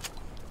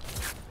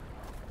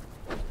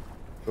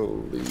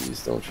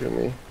 Please don't shoot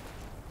me.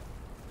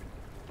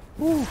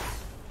 No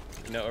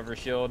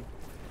overshield.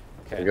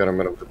 I Okay. got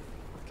him in a...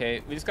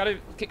 Okay, we just gotta.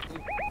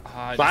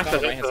 Flash just got a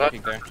the- right hand side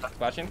peek there.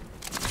 Splashing.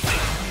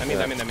 I'm in.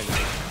 Okay,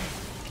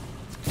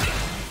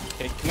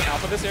 can we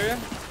alpha this area?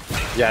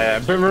 Yeah.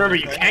 But remember,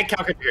 you can't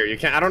cow catcher here. You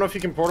can't. I don't know if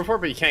you can portal for it,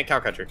 but you can't cow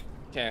catcher.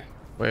 Okay.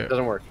 Wait, It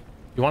doesn't work.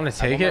 you want to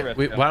take more it? rift,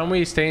 yeah. Why don't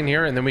we stay in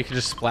here and then we can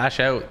just splash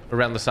out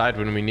around the side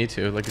when we need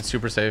to? Like it's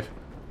super safe.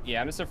 Yeah,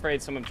 I'm just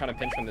afraid someone trying to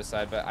pinch from this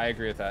side, but I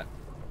agree with that.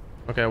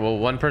 Okay, well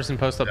one person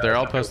post up there.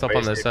 I'll post up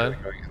on this side.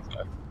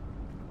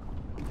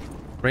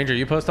 Ranger,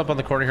 you post up on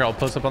the corner here. I'll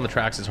post up on the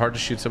tracks. It's hard to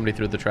shoot somebody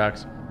through the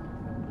tracks.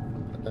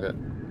 Okay.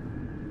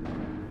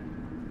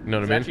 You know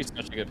what It's I actually mean?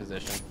 such a good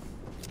position.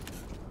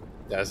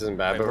 Yeah, this isn't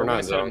bad, Wait, but we're not gonna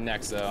in start zone.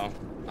 next though.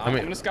 I I'm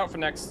mean- gonna scout for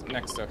next,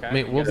 okay? I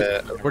mean,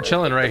 Yeah. we're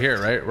chilling right here,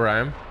 right? Where I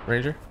am,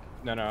 Ranger?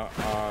 No. Yeah,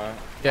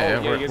 you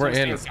guys we're wanna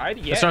stay in. inside?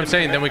 Yeah, That's what I'm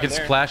saying. Then we can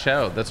could splash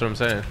out. That's what I'm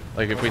saying.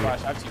 Like if we.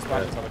 Splash. I have 2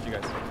 splashes. How about you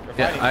guys? We're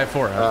Yeah, fighting. I have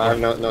 4. I have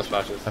no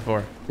splashes. I have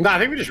 4. No, I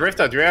think we just rift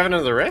out. Do we have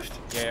another rift?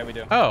 Yeah, we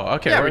do. Oh,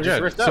 okay, Yeah, we're we just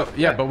good. rift So up.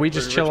 yeah, Yeah, but we we're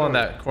just chill on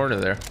rich that corner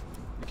there.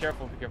 Be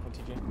careful,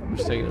 TG. We're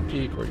just taking a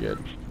peek. We're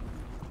good.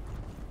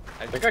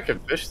 I think I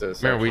could fish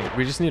this. Remember,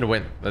 we just need to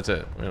win. That's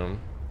it. You know,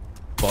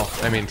 well,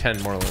 I mean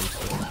 10 more wins.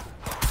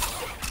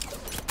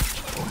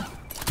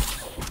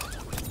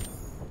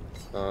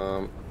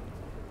 I'm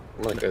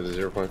gonna get the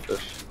 0-point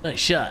fish. Nice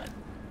shot.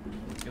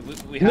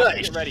 We have to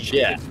Nice get ready.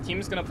 shit. If the team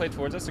is gonna play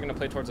towards us, they're gonna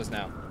play towards us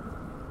now.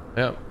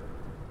 Yep.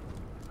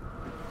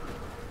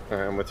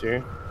 Alright, I'm with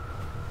you.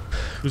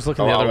 Who's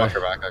looking Oh, the I'll other way? watch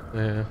her back.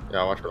 Yeah. Yeah,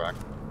 I'll watch her back.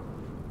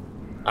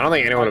 I don't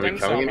think anyone will be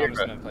Shotgun, coming in so here, I'm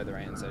just but... gonna play the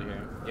right hand side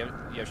here.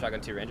 You have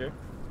shotgun 2 Ranger?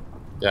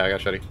 Yeah, I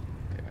got Shuddy. Okay.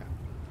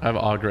 I have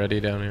Og ready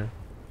down here.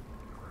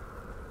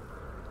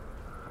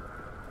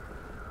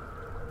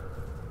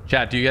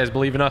 Chat, do you guys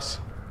believe in us?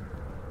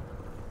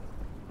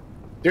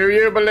 Do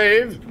you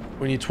believe?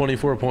 We need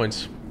 24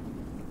 points.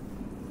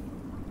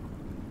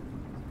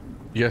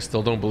 You guys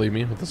still don't believe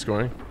me with the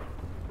scoring?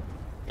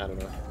 I don't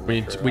know.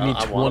 We need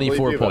I wanna believe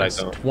 24 you, but I points.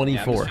 don't. Yeah, I'm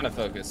 24. just trying to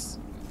focus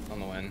on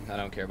the win. I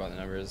don't care about the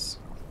numbers.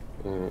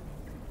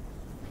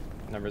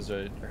 Numbers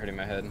are hurting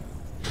my head.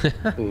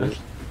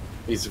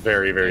 He's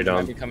very, very Might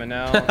dumb. be coming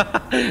now.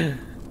 Might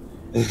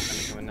be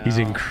coming now. He's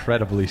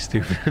incredibly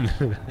stupid.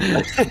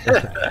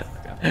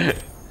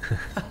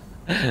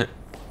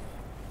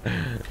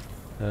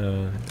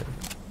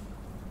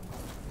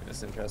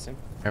 Listen, Interesting.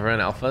 Everyone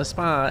alpha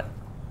spot.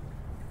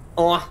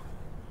 Oh.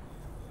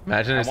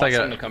 Imagine it's like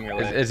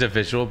it's a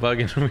visual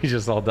bug and we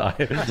just all die.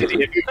 If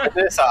you get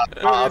this,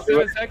 I'll do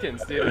it in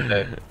seconds,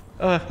 dude.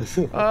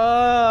 The walls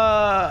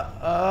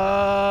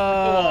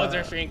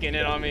are shrinking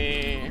in on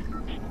me.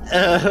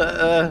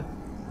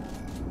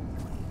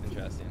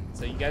 Interesting.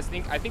 So you guys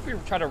think? I think we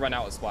try to run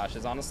out with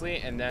splashes, honestly,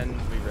 and then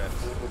we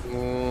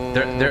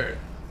rift.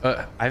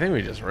 I think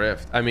we just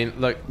rift. I mean,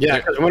 look. Yeah,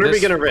 because when are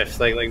we gonna rift?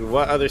 Like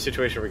what other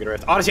situation are we gonna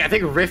rift? Honestly, I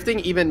think rifting,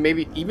 even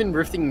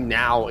rifting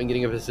now and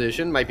getting a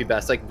position might be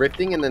best. Like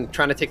rifting and then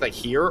trying to take like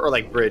here or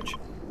like bridge.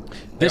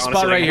 This like,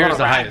 spot honestly, right here is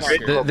the highest.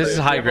 highest. This is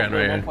high ground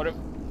right here.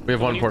 We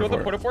have one port fort.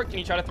 Throw the port. Can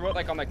you try to throw it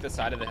like on like the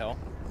side of the hill?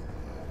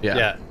 Yeah.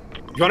 Yeah.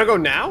 You want to go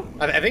now?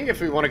 I think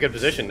if we want a good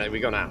position, we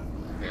go now.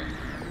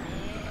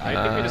 I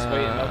think we just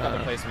wait and milk out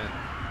the placement.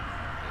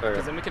 Okay.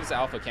 Because then we can just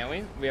alpha, can't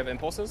we? We have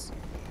impulses.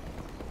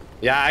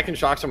 Yeah, I can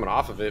shock someone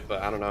off of it,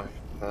 but I don't know.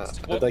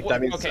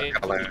 That means okay,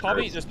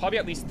 there's probably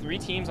at least 3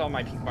 teams on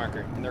my peak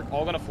marker, and they're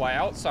all gonna fly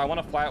out. So I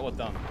want to fly out with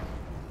them.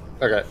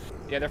 Okay.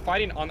 Yeah, they're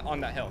fighting on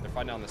that hill. They're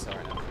fighting on this hill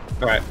right now.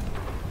 All right.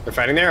 They're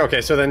fighting there.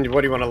 Okay, so then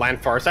what do you want to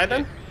land far side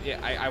then?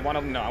 Yeah, I want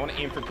to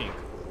aim for pink.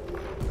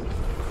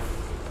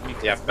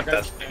 Yeah, but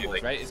that's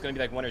like, right. It's gonna be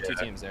like 1 or 2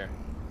 teams there.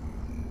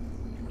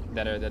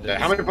 That are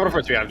how many portal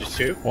forts do we have? Just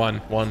 2? One.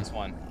 Just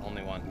one.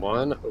 Only one.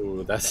 One?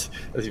 Ooh, that's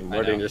even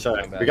more dangerous.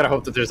 We gotta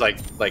hope that there's like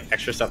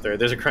extra stuff there.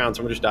 There's a crown.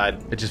 Someone just died.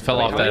 It just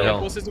fell off that hill. How many hill.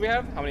 impulses do we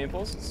have? How many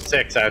impulses?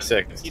 6. I have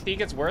 6. You think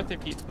it's worth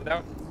if you split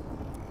out?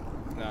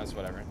 No, it's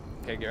whatever.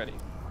 Okay, get ready.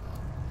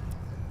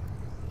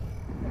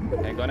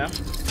 Okay, go now.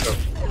 Go.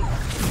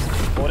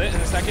 Hold it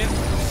in a second.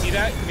 See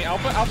that? Give me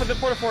alpha the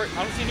portal fort.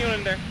 I don't see anyone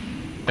in there.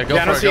 Yeah, go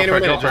for it,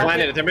 go for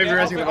it. There may be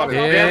resing the bottom.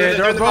 Yeah,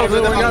 they're both. We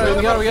got it.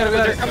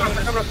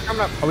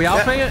 Coming up. Are we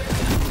alphaing it?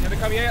 Yeah, they're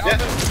coming. Yeah, Yeah,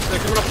 alpha. they're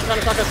coming up, trying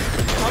to shock us.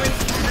 Coming.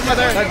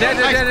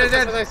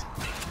 Dead. Nice.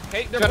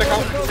 Okay, they're Trying to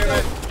both.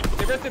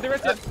 come. They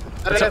rested.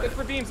 Look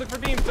for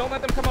beams. Don't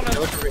let them come on us.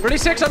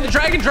 36 on the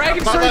dragon.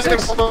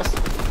 36.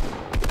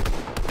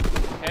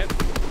 Okay.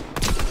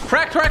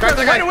 Crack.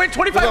 Wait,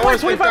 25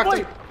 points.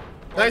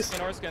 Nice.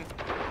 Orskin.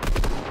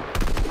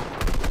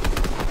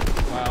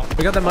 Wow.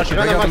 We got the mushroom.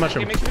 Okay, make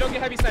sure we don't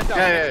get heavy sniped out.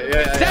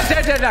 Yeah.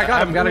 Dead.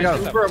 Got him. Got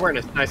him. Super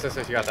awareness. Nice. You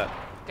got that.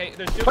 Okay,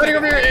 there's Fighting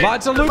over here.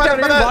 Lots of loot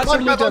down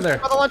there.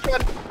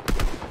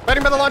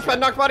 Fighting by the launch pad.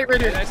 Knock body right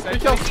here. Nice.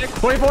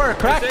 24.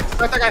 Crack.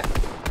 Knock that guy.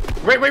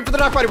 Wait for the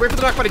knock body. Get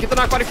the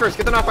knock body first.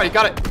 Got it.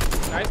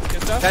 Nice,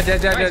 good stuff.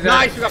 Dead.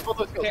 Nice. You got both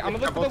those kills. Okay, I'm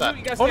gonna look for the loot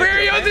you guys Over take,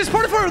 here, okay? This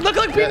porta fort. Look,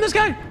 beam this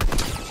guy.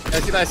 I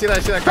see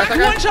that. Crack,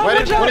 one shot. One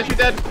is you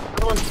dead.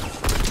 Another one.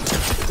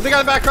 The guy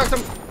in the back cracked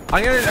him.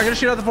 I'm gonna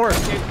shoot out the fort.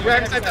 We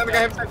got him down. Yeah, we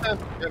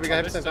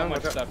got him down.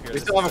 much stuff here. We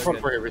still have a front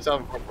for here.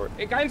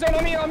 Hey, guy in zone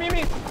on me. Look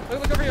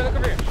over here.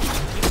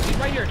 He's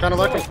right here. Trying to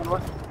look.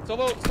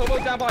 Solo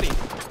down body.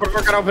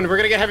 Porta got open. We're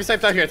gonna get heavy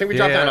sniped out here. I think we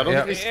dropped down. I don't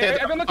think we stand.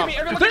 Everyone look at me.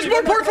 There's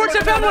more porta forts.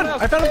 I found one.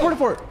 I found a porta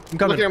fort. I'm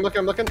coming. I'm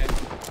looking.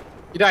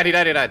 He died. I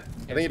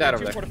think he died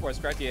over there.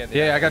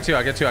 Yeah, I got two.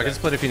 I can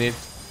split if you need.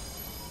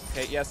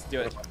 Okay, yes, do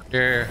it.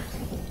 Here.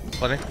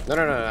 Splitting? No.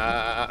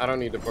 I don't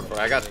need the porta fort.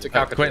 I got to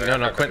Quinn,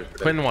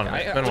 Quinn won.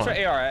 I have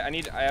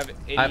 80.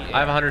 I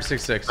have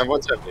 166. I have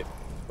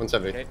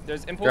 170. Okay,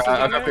 there's impulses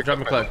on there. Drop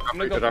me clip.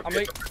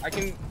 I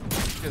can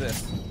do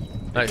this.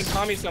 Nice. You can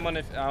call me someone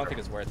if I don't think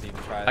it's worth it. You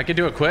can try it. I can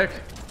do it quick.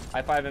 I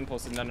have 5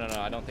 impulses. No,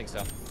 I don't think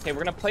so. Okay,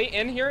 we're gonna play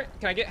in here.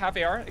 Can I get half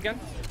AR again?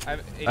 I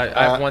have 80.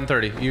 I have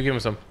 130. You give him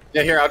some.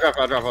 Yeah, here, I'll drop.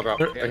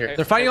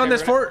 They're fighting on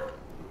this fort.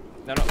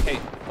 No, okay.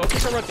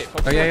 Focus or rotate.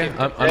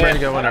 Yeah. I'm ready to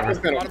go whenever.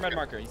 Bottom red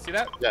marker. You see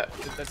that? Yeah.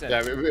 That's it.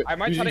 Yeah. I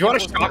might try to you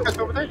want to shock us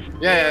over there?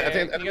 Yeah. I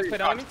think. Can you guys play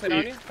down on me?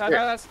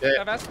 Fast.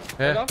 Yeah.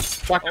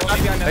 Shock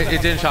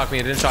It didn't shock me.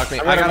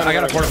 I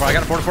got a porta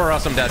fort or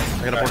else I'm dead.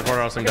 I can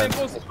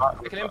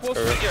impulse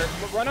here.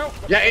 Run out.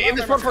 Yeah, in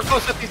this porta fort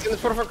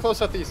close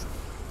southeast.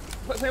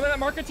 Play with that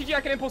marker, TG.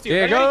 I can impulse you.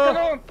 Yeah,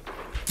 go.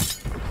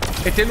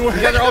 It didn't work.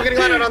 Yeah, they're all getting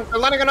landed on. They're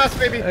landing on us,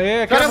 baby.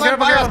 Yeah,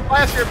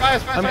 bias here.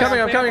 I'm coming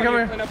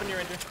here.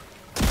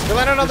 They're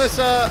landing on this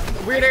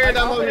weird area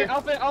down low here.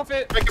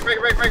 Outfit.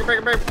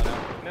 Break.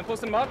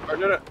 Impulse them up.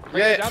 No.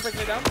 Break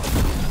it down.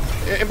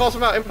 Impulse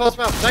them out.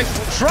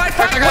 Nice. Try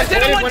fire.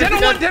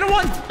 Dead on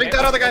one. Take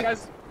that other guy.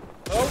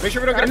 Make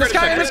sure we don't get in the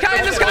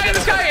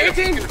sky.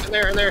 18. In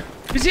there.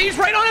 He's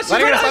right on us.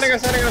 Landing us.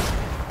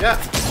 Yeah.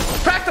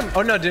 Cracked him.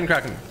 Oh no, didn't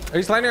crack him.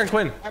 He's landing on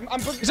Quinn.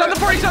 He's on the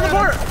fort.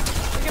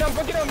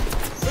 Book it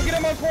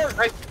him on port.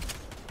 Right.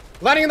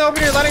 Landing in the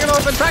open here.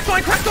 Cracked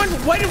one.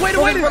 Wait.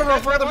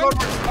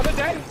 Other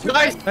dead.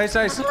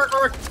 Nice.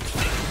 Work.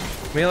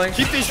 Mealing.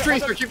 Keep these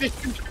trees.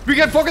 We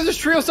gotta focus this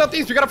trio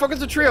southeast. We gotta focus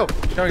the trio.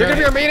 They're gonna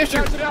be our main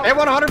issue. Hey,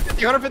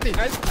 150.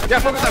 Yeah,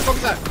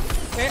 focus that.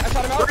 Okay, I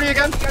shot him out. 30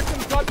 again. You guys can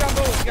drop down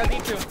low. You guys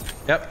need to.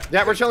 Yep.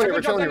 Yeah, we're chilling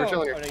here. Oh, no,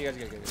 you guys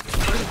get.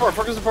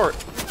 Focus support.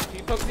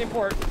 Keep focusing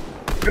port.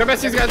 We're gonna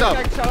mess these guys up.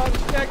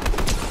 Check.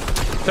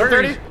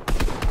 30.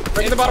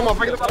 Breaking the bottom off.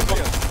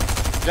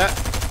 Yeah.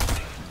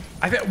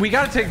 I think we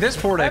gotta take this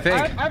port. I think.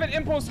 I have an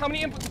impulse. How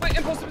many impulse? Split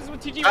impulses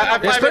with TG.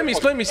 Yeah, split me.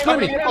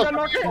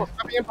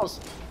 Impulse.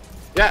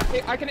 Yeah.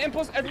 Okay, I can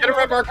impulse everyone. Get a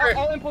red marker.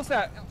 I'll impulse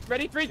that.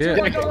 Ready? 3, 2, Yeah.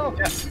 1, go, go.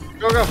 Yeah.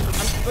 Go.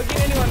 I'm booking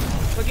anyone.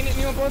 Booking at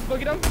new impulse.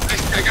 Booking them.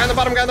 Guy on the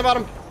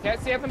bottom. Can't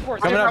stay up in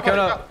port. Coming up.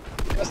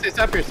 Stay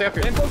up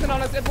here. Impulsing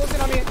on us.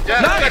 Impulsing on me.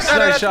 Yeah,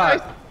 Nice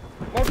shot.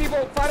 More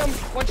people. Fight them.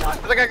 One shot.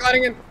 There's a guy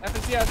gliding in.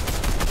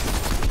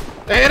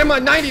 FNCS. They hit him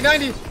on 90 on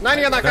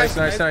that guy.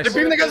 Nice. They're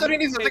beaming the guys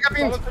underneath us. They got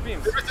beams.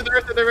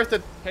 They're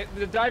wristed. Okay,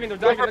 they're diving.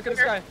 Look at this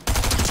guy.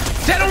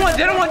 Dead on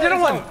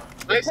one.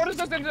 Nice.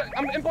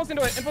 I'm impulsing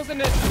to it.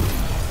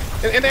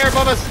 In the air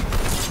above us.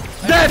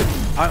 Dead.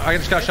 I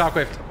just got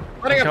shockwave.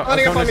 Running up on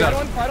me.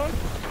 Fight on.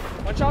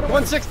 One shot on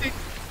one. 160.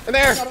 In the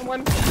air. Shot on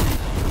one.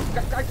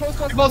 Guy close.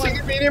 Impulsing.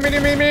 Near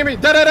me.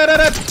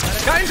 Dead.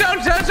 Guy in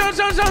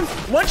zone.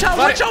 One shot.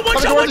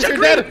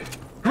 Dead.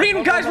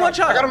 Green guys, one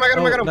shot. I got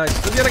him. Nice.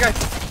 Where's the other guy?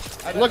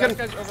 Looking. This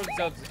guy's over the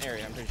zone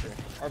area, I'm pretty sure.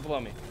 Or below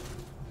me.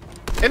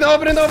 In the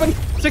open.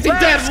 60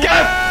 dead.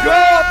 Scav.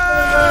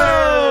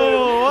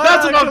 Go!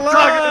 That's what I'm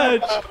talking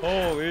about.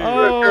 Holy.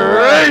 Oh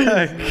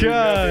my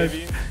god.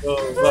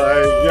 Oh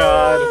my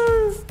god.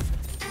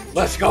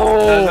 Let's go.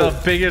 That's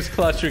the biggest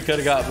clutch we could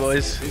have got,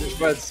 boys.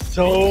 That's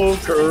so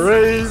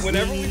crazy.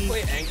 Whenever we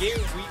play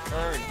endgame, we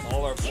earn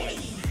all our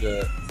points.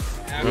 Yeah.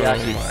 We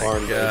actually Oh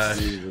farmed my gosh.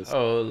 Jesus.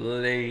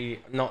 Holy,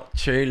 not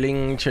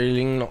chilling.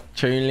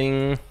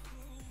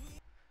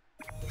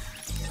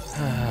 Oh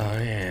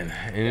man,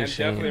 I'm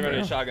interesting. definitely running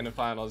bro. shotgun in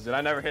finals, dude.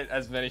 I never hit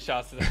as many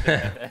shots as I did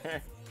right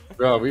there.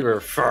 Bro, we were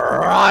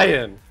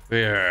frying.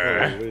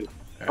 Yeah. Holy.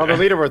 Oh, the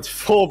leaderboard's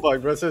full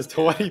bug, bro. It says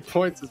 20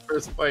 points is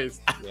first place.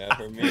 Yeah,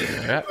 for me.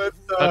 Yeah. What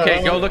the Okay,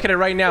 hell? go look at it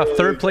right now.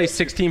 Third place,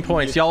 16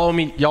 points. Y'all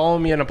owe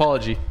me an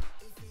apology.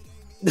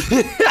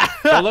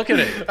 Go look at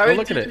it. Go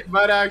look at it. You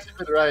might have actually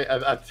been right.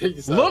 I think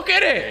so. Look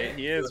at it.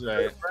 He is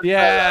right.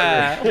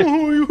 Yeah.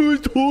 Oh, you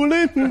told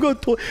him.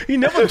 He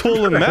never told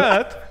him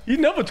that. He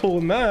never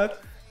told him that.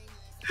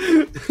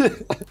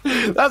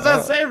 That's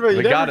not saying, bro. You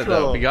We never got it though.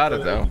 troll. We got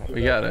it though.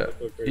 We got it.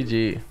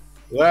 GG.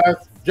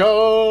 Let's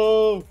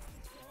go.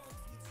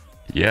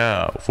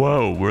 Yeah.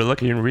 Whoa, we're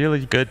looking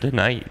really good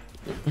tonight.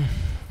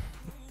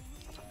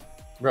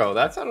 Bro,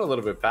 that sounded a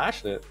little bit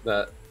passionate.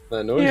 That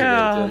noise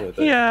you're making with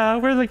it. Yeah,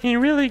 we're looking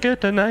really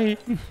good tonight.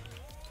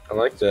 I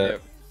like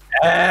that.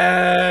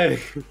 Hey.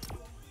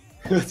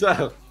 What's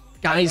up?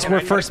 Guys, Can we're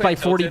I first play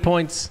by 40 tilted?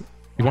 points.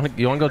 You want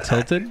to go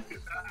tilted?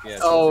 Yeah,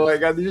 Oh my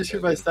god, did you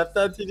shoot my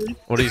stepdad, TD?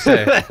 What do you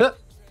say?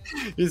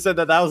 You said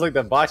that was like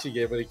the bocce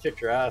game when he kicked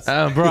your ass.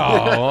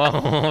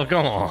 Bro,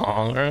 come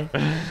on.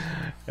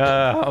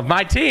 Bro.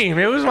 My team.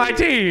 It was my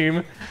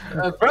team.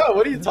 Bro,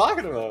 what are you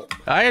talking about?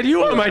 I had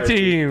you on my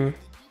team.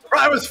 Bro,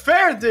 I was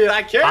fair, dude.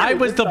 I carried. I What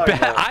was are the you talking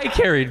best. about? I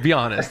carried, be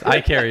honest.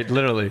 I carried,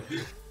 literally.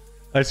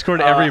 I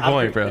scored every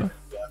point, bro.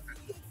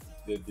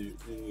 Yeah, dude,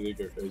 you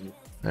go crazy.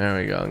 There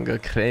we go. Go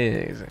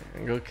crazy.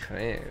 Go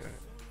crazy.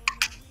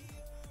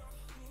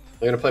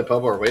 They're gonna play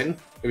pub or waiting?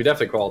 We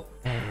definitely called.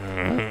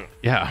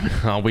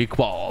 Yeah, we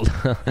qualled.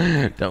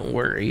 Don't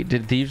worry.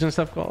 Did Thieves and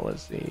stuff call?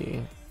 Let's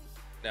see.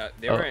 No,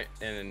 they were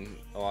in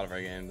a lot of our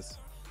games.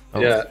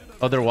 Oh, Yeah.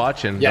 Oh, they're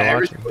watching. Yeah, They're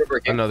every watching. single of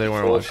our Oh, no, games they is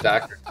weren't full of watching.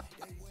 stackers.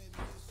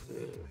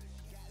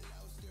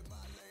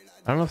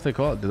 I don't know if they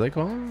called. Did they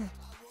call?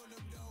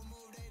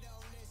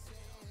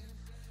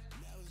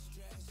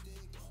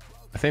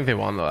 I think they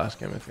won the last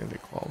game. I think they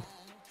called.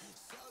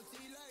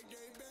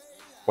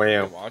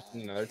 We're Wow.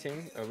 watching another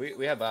team. Oh,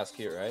 we had last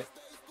queue, right?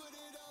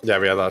 Yeah,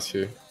 we had last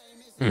few.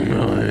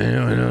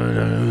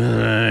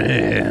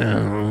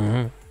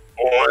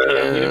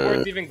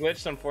 Leaderboard's even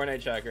glitched on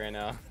Fortnite Chapter right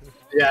now.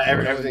 Yeah,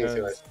 everything's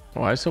good.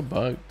 Why so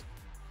bugged?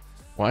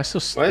 Why so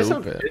Why is it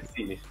so stupid?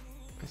 busy?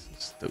 Why so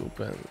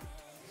stupid?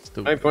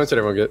 How many points did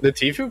everyone get? Did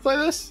Tifu play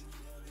this?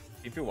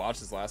 If you watched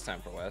this last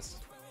time for West.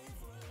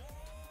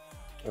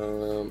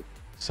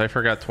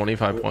 Cypher got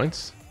 25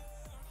 points.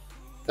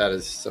 That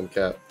is some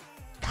cap.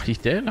 He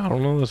did? I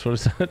don't know. That's what it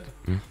said.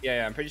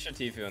 Yeah, I'm pretty sure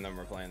Tifu and them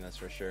were playing this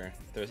for sure.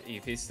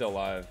 If he's still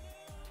live.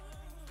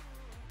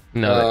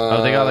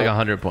 No, they got like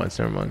 100 points.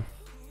 Never mind.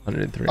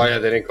 103. Oh yeah,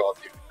 they didn't call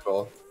Tifu.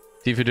 Call.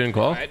 Tifu didn't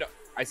call?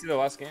 I see the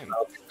last game.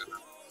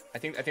 I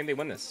think they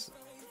win this.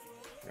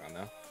 Around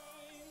now.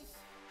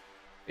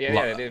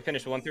 Yeah, they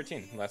finished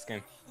 113 last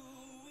game.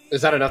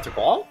 Is that enough to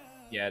call?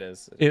 Yeah, it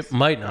is. It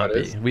might not That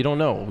be. is? We don't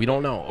know. We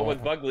don't know. But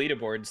with bug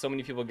leaderboard, so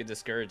many people get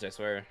discouraged, I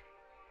swear.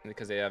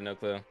 Because they have no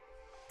clue.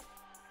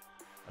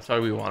 That's why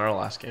we won our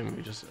last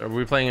game. Are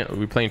we playing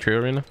Trio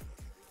Arena?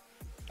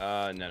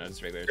 No,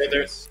 just regular.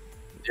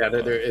 Yeah,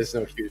 there is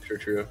no queue for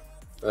true.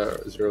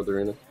 Zero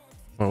arena.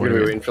 Oh, We're gonna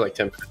be waiting for like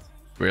 10 minutes.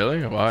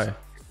 Really? Why?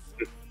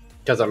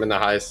 Because I'm in the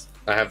highest.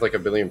 I have like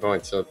 1 billion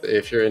points. So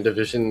if you're in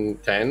Division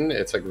 10,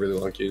 it's like really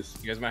long queues.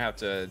 You guys might have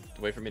to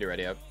wait for me to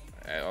ready up.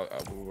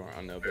 We were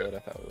on no build. I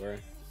thought we were.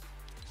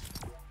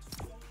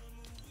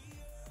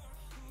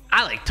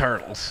 I like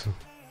turtles.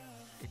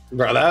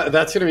 Bro,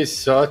 that's gonna be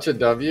such a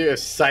W. If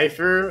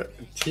Cypher,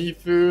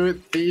 Tifu,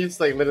 Thieves,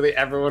 like literally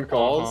everyone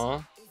calls.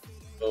 Uh-huh.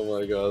 Oh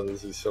my god,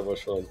 this is so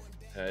much fun.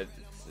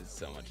 It's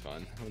so much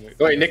fun.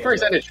 Wait, Nick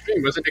Merck's at his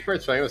stream. Wasn't Nick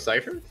Merck's playing with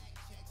Cypher?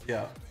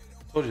 Yeah.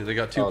 Told you they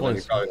got 2 Oh, then he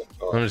points. probably didn't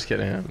follow. I'm just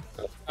kidding.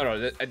 Oh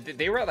no,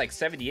 they were at like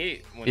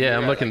 78. When Yeah, we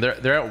I'm were looking.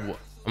 Like, They're at.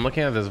 I'm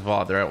looking at this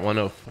VOD. They're at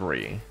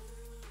 103.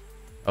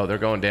 Oh, they're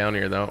going down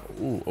here though.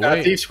 Ooh, oh,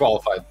 wait. Thieves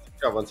qualified.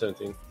 Got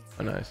 117.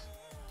 Oh, nice.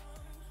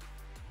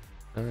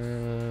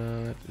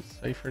 Did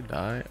Cypher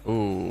die?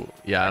 Ooh,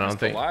 yeah. I don't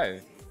think.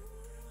 alive.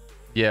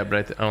 Yeah,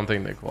 but I don't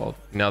think they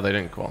qualified. No, they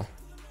didn't qual.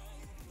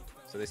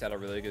 So they had a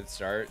really good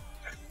start.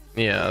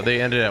 Yeah,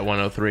 they ended at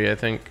 103, I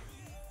think.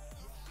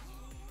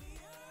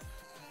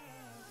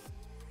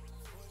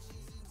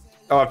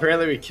 Oh,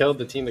 apparently we killed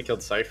the team that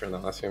killed Cypher in the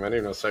last game. I didn't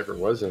even know Cypher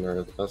was in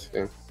our last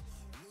game.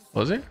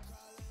 Was he?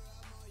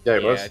 Yeah,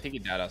 he was. I think he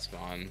died off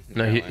spawn.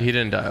 No, he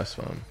didn't die off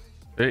spawn.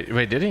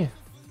 Wait, did he?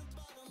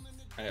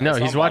 No,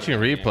 he's watching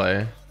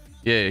replay.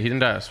 Yeah, he didn't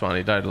die off spawn.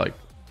 He died like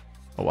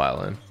a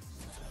while in.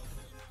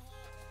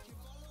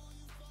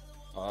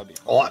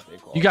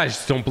 You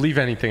guys don't believe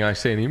anything I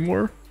say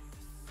anymore.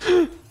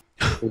 No,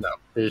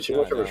 you're too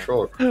much of a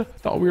troll.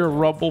 Thought we were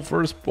Rumble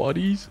first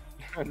buddies.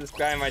 This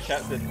guy in my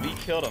chat said we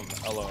killed him.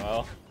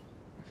 LOL.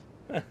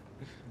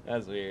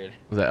 That's weird.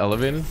 Was that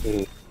elevated?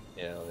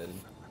 Yeah, elevated.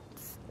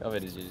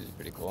 Elevated is usually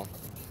pretty cool.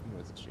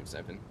 What's the stream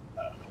sniping?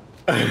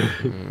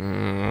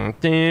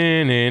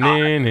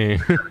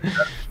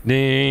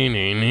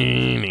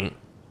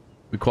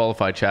 We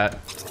qualified, chat.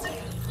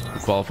 We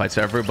qualified,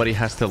 so everybody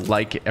has to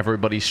like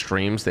everybody's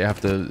streams. They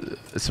have to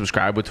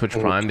subscribe with Twitch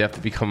Prime. They have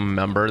to become a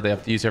member. They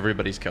have to use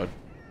everybody's code.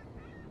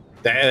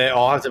 They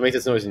all have to make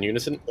this noise in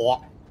unison. I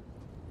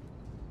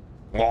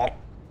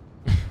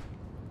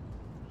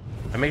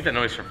make that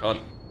noise for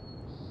fun.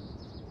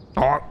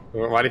 Why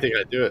do you think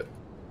I do it?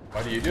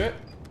 Why do you do it?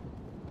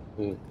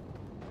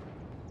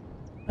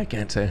 I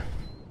can't say.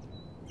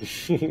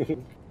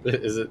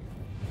 Is it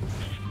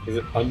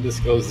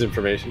undisclosed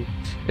information?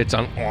 It's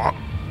on.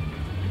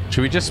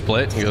 Should we just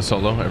split and go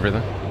solo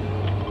everything?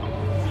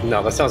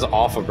 No, that sounds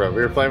awful, bro.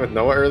 We were playing with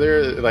Noah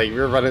earlier. Like, we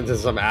were running into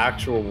some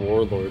actual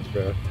warlords,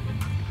 bro.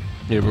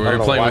 Yeah, but you're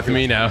playing with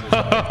me now.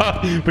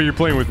 But you're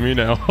playing with me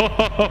now.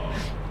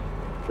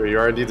 Bro, you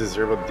are indeed a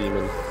zero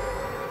demon.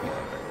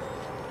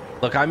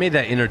 Look, I made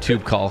that inner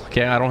tube call.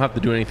 Okay, I don't have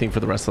to do anything for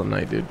the rest of the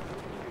night, dude.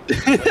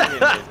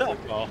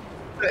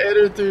 The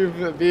inner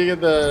tube being in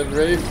the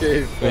rain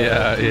cave.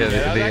 Yeah,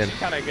 that was actually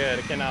kind of good.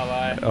 I cannot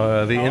lie.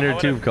 The inner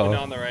tube call.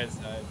 On the right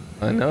side.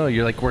 I know.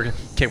 You're like, we're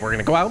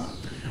gonna go out.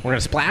 We're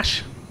gonna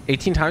splash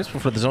 18 times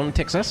before the zone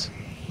takes us.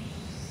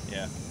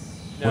 Yeah.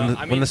 No,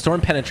 When the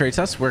storm penetrates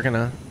us, we're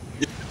gonna.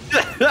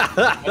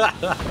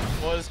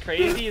 What was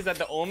crazy is that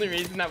the only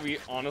reason that we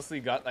honestly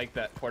got like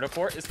that porta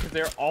fort is because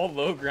they're all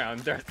low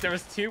ground. There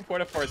was 2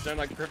 porta forts. They're in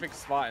like perfect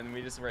spot, and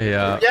we just were.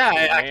 Yeah. Yeah,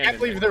 I can't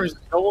believe there was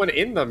no one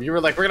in them. You were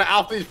like, we're gonna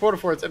alpha these porta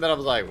forts, and then I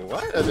was like,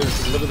 what? And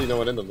there's literally no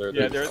one in them.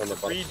 Yeah, there's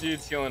 3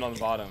 dudes healing on the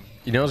bottom.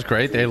 You know what's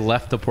great? They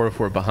left the porta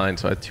fort behind,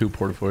 so I had 2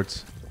 porta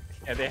forts.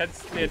 Yeah, they had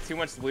too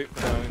much loot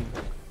for their own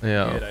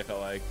Yeah. good, I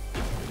felt like.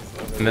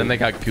 And then they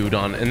got gooed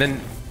on. And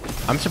then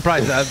I'm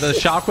surprised the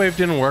shockwave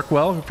didn't work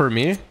well for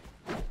me.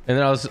 And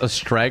then I was a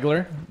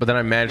straggler, but then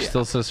I managed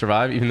still to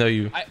survive, even though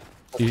you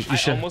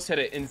should. Almost hit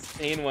an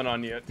insane one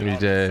on you. You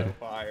did. So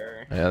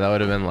fire. Yeah, that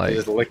would have been like. He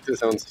just licked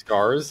his own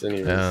scars, and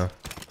he was.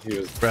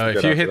 Bro,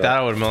 if you hit that,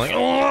 I would have been like,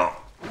 oh!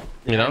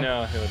 You know? I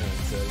know, it would have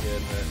been so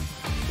good. But...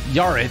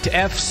 Yarit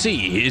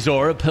FC is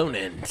our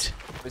opponent.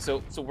 Wait,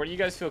 so where do you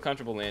guys feel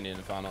comfortable landing in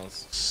the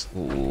finals?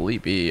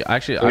 Sleepy.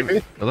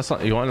 Actually, let's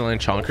not. You want to land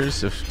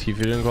Chonkers if Tfue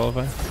didn't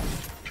qualify?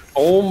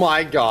 Oh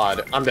my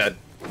god, I'm dead.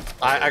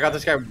 I got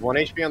this guy 1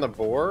 HP on the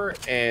boar,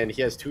 and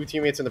he has 2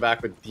 teammates in the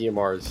back with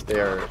DMRs. They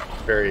are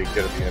very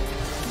good at the end.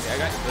 Yeah, I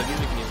got the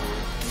music can easily.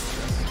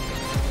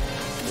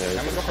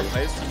 I'm gonna go for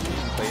plays.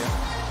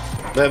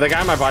 Oh. The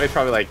guy in my body's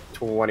probably like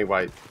 20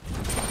 white,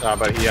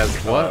 but he has.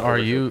 What are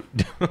you?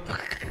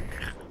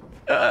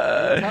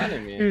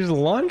 You just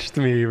launched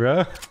me,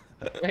 bro.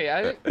 Wait,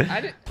 I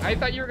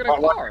thought you were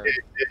gonna car. He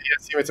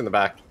has teammates in the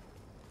back.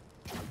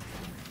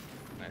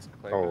 Nice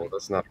play. Oh,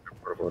 that's not a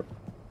good portable.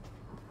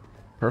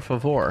 Per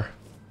favor.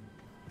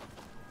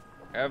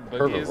 I have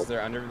boogies.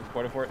 They're under the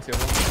porta fort too.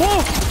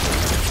 Whoa!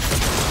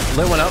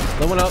 Lit one up.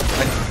 Lit one up.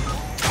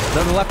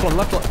 No, the left one.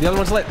 Left one. The other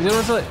one's lit. The other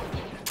one's lit.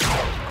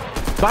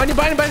 Behind you.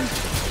 Behind you. Behind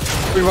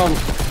you. We won.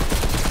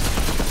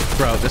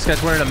 Bro, this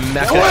guy's wearing a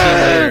mecha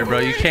team leader, bro.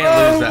 You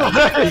can't lose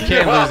that. You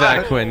can't lose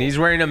that, Quinn. He's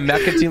wearing a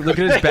mecha team. Look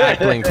at his back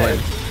bling, Quinn.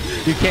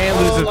 You can't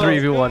lose the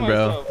 3v1,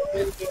 bro.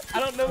 I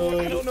don't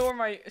know where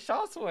my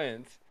shots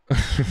went.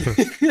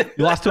 You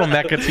lost to a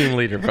mecha team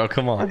leader, bro.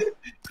 Come on.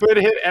 Quinn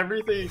hit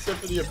everything except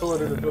for the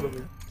opponent in front of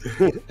me.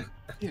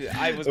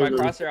 Was my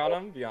crosshair on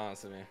him? Be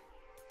honest with me.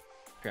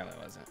 Apparently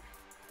I wasn't.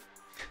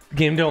 The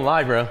game don't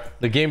lie, bro.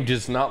 The game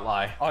does not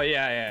lie. Oh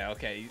yeah,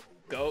 okay.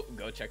 Go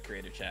check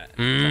creator chat.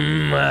 Oh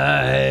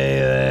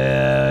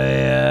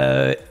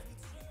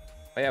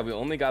yeah, we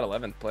only got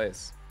 11th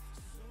place.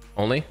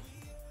 Only?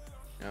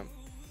 Yeah.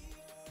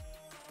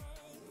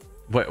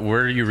 What?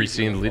 Where are you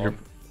receiving the leader?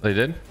 They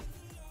did?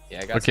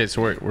 Yeah, I got. Okay,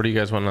 so where do you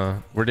guys want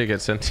to? Where do you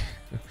get sent?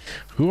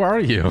 Who are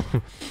you?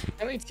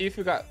 Apparently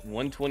Tifu got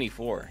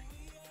 124.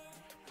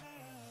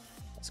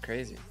 That's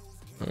crazy.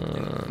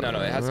 No,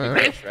 it has to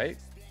be Bush, right?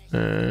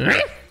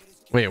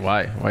 Wait,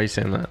 why? Why are you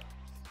saying that?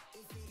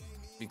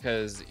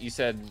 Because you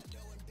said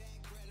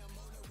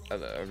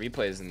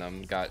replays in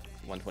them got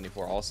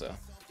 124 also.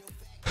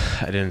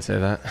 I didn't say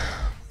that.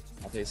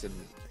 I think you said.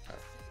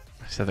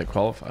 I said they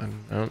qualified.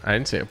 I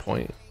didn't say a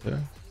point. Yeah.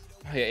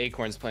 Oh, yeah,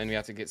 Acorn's playing. We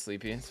have to get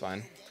sleepy. It's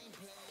fine.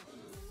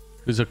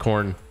 Who's a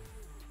corn?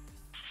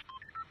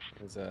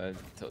 It's a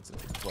Tilted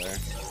player.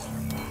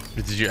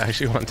 Did you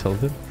actually want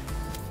tilted?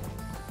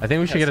 I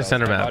think we should get a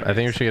center map. I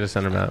think we should get a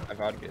center map. I've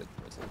had good.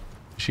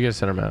 We should get a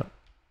center map.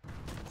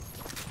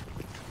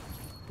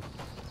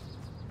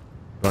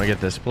 You want to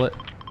get this split?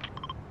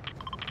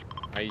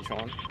 Are you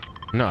trolling?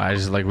 No, I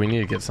just like we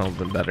need to get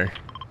something better.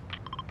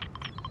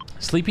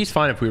 Sleepy's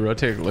fine if we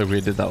rotate like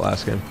we did that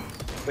last game.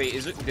 Wait,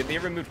 did they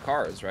remove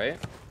cars, right?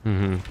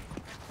 Mm-hmm.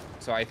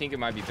 So I think it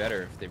might be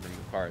better if they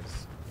remove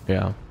cars.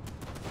 Yeah.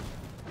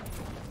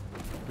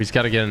 We just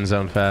got to get in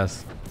zone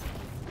fast.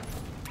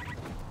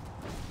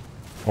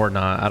 Or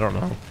not. I don't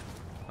know.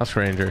 That's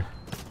Ranger.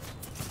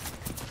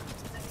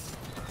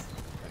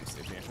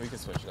 We can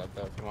switch it up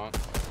though if you want.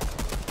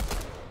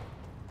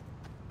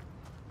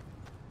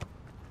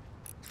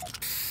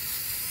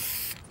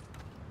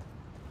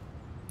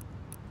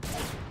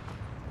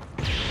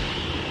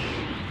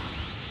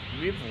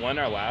 We've won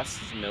our last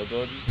no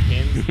build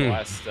games, the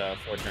last 4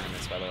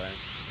 tournaments, by the way.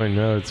 I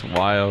know, it's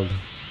wild.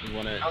 We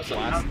won it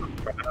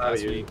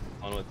last week.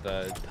 One with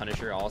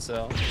Punisher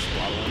also.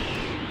 Squad one.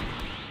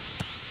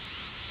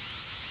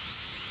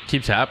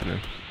 Keeps happening.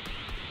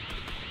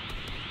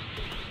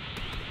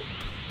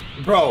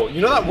 Bro,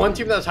 you know that one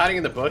team that was hiding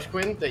in the bush,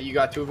 Quinn, that you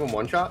got 2 of them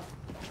one shot?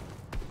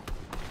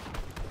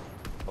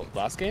 Oh,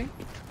 last game?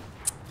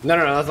 No,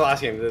 that's the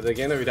last game. The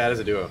game that we died as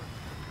a duo.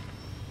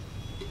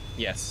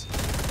 Yes.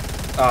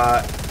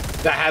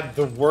 That had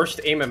the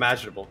worst aim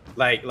imaginable.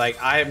 Like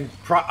I'm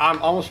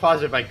almost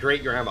positive my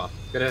great grandma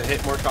could have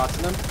hit more shots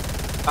than them.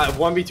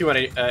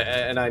 1v2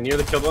 and I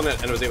nearly killed one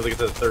and was able to get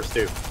to the third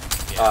too.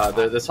 Yeah.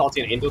 The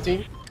Salty and Angel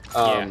team.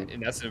 Yeah,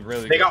 and that's a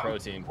really good pro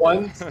team.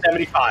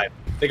 175.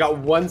 They got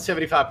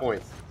 175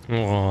 points. What?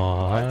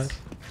 And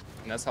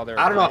that's how they're.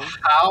 I don't know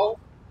how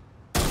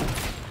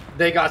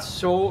they got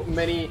so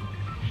many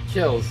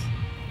kills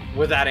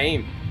with that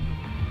aim.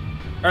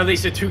 Or at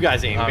least the 2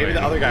 guys aim. Maybe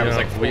the other guy was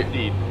like full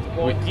lead.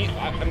 Well,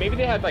 maybe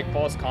they had like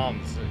false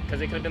comms because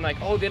they could have been like,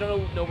 oh, they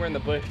don't know we're in the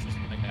bush or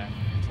something like that.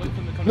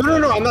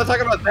 No. I'm not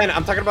talking about then.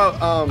 I'm talking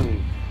about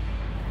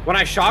when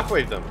I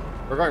shockwaved them.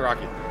 We're going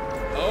Rocky.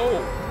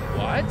 Oh,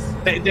 what?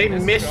 They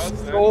missed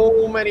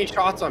so many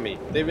shots on me.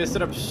 They missed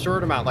an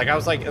absurd amount. Like I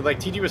was like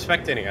TG was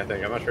spectating. I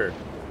think I'm not sure.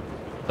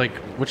 Like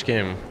which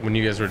game? When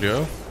you guys were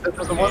duo?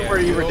 The one where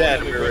you were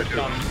dead.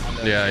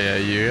 Yeah,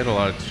 you had a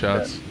lot of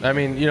shots. Yeah. I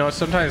mean, you know,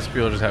 sometimes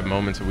people just have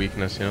moments of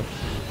weakness, you know.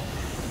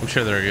 I'm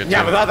sure they're good.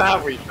 Yeah, too. but not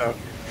that weak though.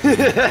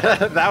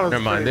 That was. Never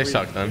mind, they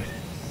suck then.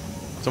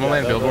 Someone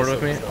land billboard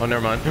with me? Oh,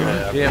 never mind.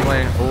 Yeah, I'm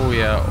laying.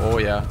 Oh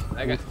yeah.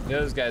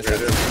 Those guys.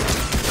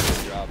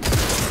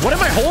 What am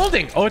I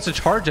holding? Oh, it's a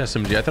charge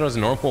SMG. I thought it was a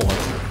normal one.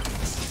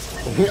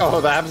 Oh,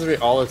 that happens to me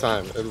all the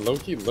time. It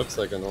low-key looks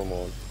like a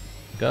normal one.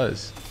 It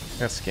does. I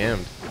got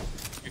scammed.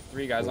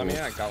 3 guys on me.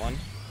 I got one.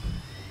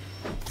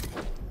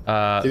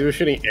 He was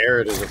shooting air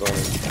at his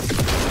opponent.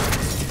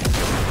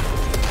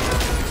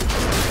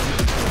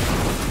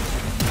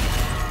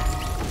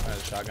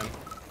 Shotgun.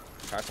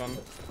 Cracked one.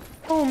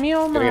 Oh,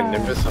 meow. Getting a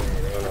Nimbus.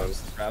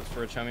 Grabs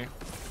for a chummy.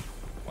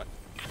 What?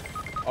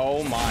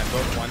 Oh my,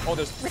 both one. Oh,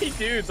 there's 3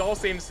 dudes, all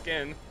same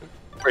skin.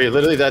 Bro, you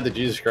literally died to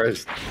Jesus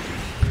Christ.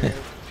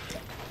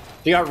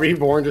 He got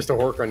reborn just to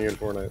work on you in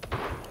Fortnite.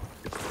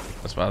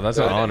 That's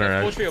an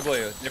honor. Full trio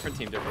blue. Different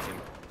team.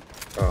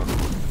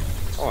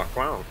 Oh,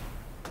 wow.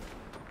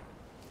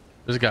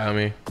 There's a guy on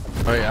me.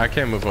 Oh yeah, I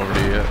can't move over to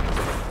you yet.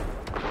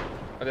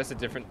 Oh, that's a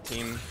different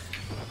team.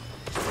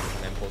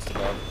 And pulls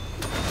above.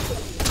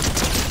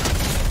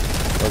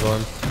 Hold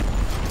on.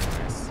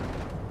 Nice.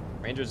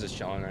 Ranger's just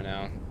chilling right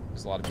now.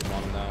 There's a lot of people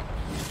on him now.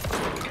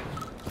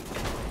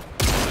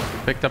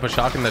 Picked up a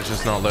shotgun that's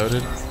just not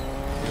loaded.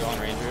 You on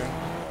Ranger?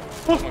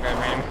 Oh my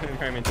god,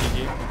 ram in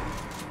TG.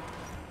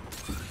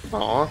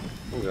 Aw.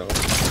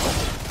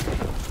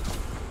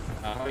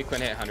 How we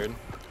couldn't hit 100.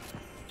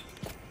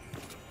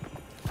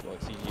 Well,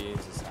 TG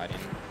is just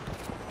hiding.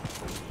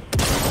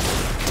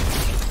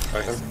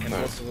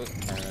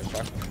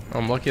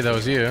 I'm lucky that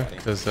was you,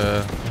 because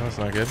that's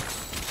not good.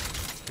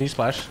 Can you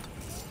splash?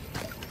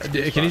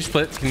 Can you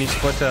split? Can you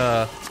split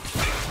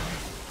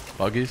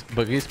buggies?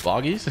 Can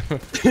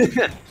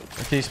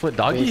you split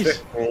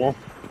doggies?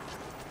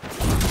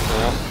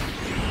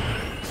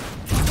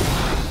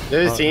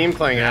 There's a team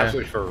playing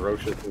absolutely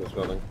ferocious in this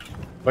building.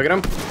 Look at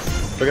him.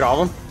 Look at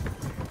all of them.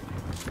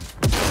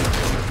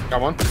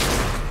 Got one.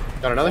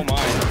 Got another. Oh my.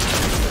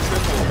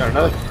 Got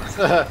another.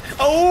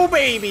 Oh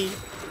baby.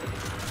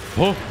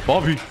 Oh,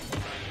 Bobby.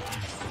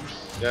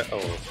 Yeah.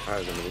 Oh, I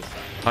have them.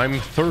 I'm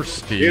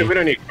thirsty. Dude, we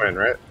don't need Quinn,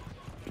 right?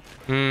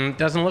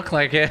 Doesn't look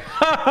like it.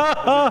 There's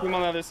a team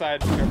on the other side.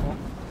 Be careful.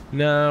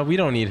 No, we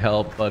don't need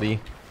help, buddy.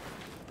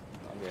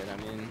 All good. I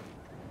mean,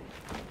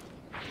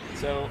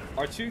 so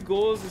our 2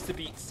 goals is to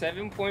beat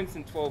 7 points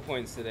and 12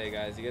 points today,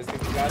 guys. You guys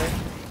think we got it?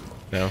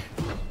 No,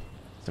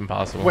 it's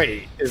impossible.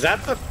 Wait, is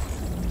that the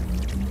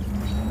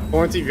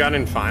points you've got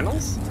in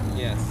finals?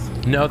 Yes.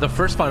 No, the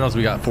first finals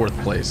we got 4th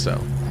place,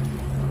 so.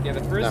 Yeah,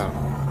 the first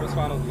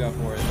finals we got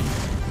 4th.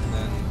 And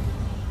then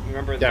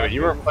remember. Yeah, but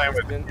you weren't playing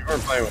with me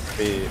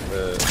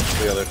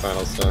the other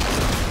finals. So.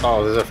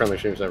 Oh, there's a friendly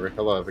stream server.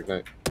 Hello, Epic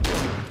Knight.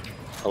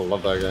 I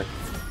love that guy.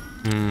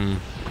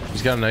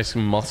 He's got a nice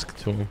musk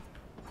to him.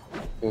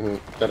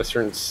 Got a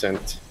certain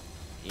scent.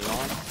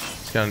 Elon.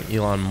 He's got an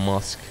Elon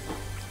Musk.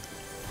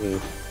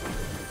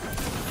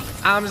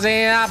 I'm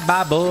saying,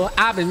 Bible.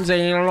 I've been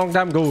saying a long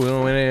time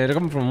ago. When it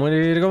come from, where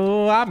did it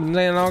go? I've been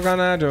saying all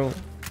kind of do.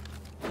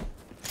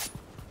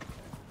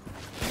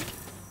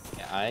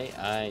 Yeah,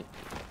 I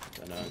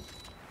don't know.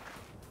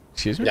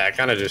 Excuse me? Yeah, I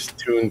kind of just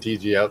tune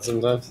TG out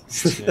sometimes.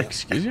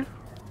 Excuse you?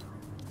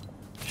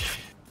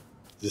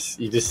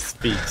 He just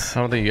speaks. I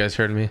don't think you guys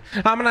heard me.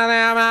 I'm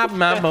not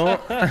my boat.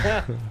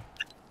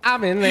 I've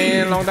been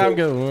saying a long time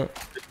ago.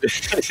 I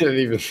didn't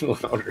even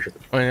louder.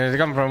 Where did it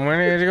come from? Where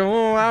did it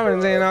go? I've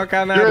been saying all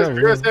kind of.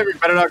 You're saying we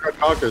better not go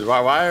Conkers.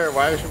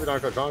 Why should we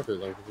not go Conkers?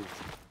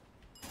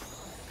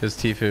 Because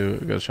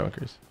Tifu goes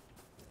chonkers.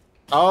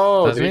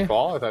 Oh, Does did he he?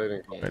 fall? I thought he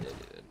didn't fall.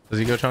 Does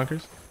he go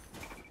chonkers?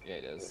 Yeah,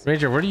 he does.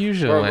 Ranger, where do you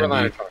usually We're land?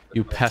 landing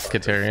You chonkers.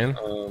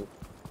 pescatarian.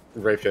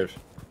 Rave Cave.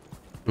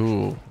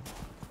 Ooh.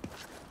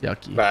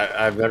 Yucky. But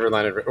I've never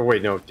landed. Oh,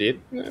 wait, no, did?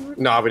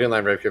 No, we didn't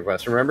land Rave Cave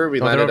West. Remember, we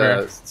Oh, they're landed over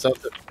here.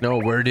 South. No,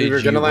 where We did were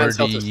you, gonna land where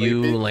South do of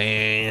you Sleepy.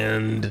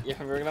 land? Yeah,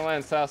 we're gonna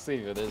land South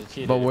Sleeve, but there's a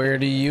cheater. But where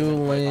do you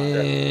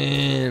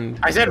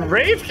land? I said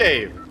Rave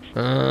Cave.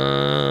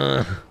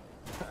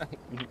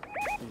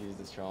 Use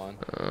this trolling.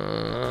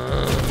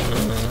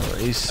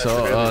 He's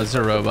so. These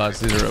are robots.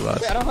 These are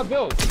robots. Wait, I don't have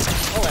builds.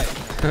 Oh wait.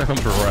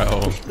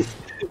 Bro.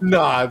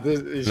 Nah,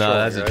 he's No,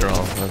 trolling, that's a right?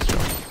 troll. That's a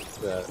troll.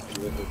 Yeah, he's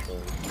definitely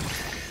trolling.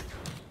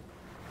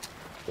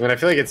 I mean, I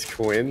feel like it's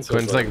Quinn. So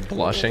Quinn's it's like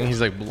blushing.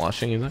 He's like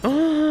blushing. He's like,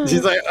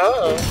 He's like,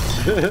 oh.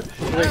 He's like,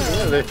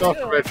 yeah, they fell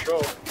for my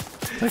troll.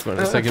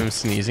 it's like him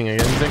sneezing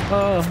again. He's like,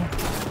 oh.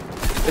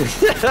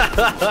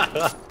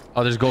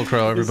 Oh, there's Gold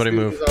Crow. Everybody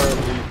move.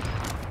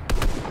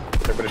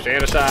 Everybody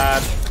stand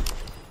aside.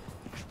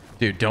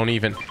 Dude, don't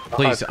even.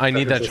 Please, I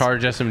need that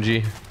charge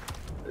SMG.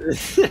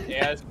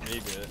 Yeah, it's pretty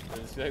good.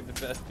 It's like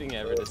the best thing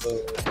ever to see.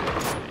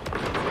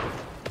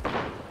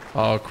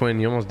 Oh, Quinn,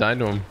 you almost died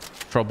to him.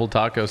 Trouble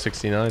Taco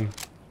 69.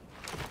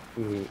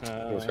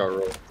 Almost got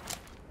rolled.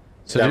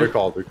 So Yeah, dude, we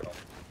called.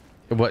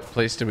 what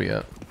place did we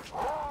at?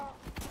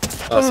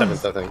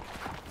 7th, I think.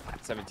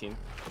 17.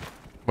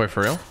 Wait,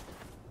 for real?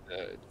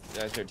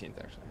 13th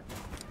actually.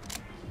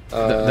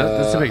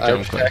 That's a big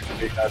jump clip.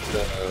 We got the,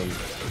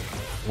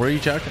 Where are you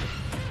checking?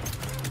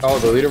 oh,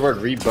 the leaderboard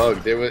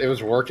rebugged. It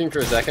was working for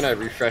a second. I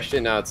refreshed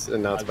it. Now it's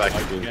back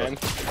to being again.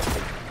 bugged.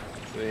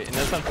 Sweet. And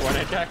that's on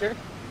Fortnite Tracker?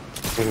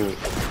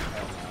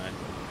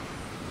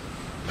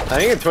 I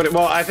think it's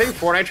I think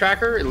Fortnite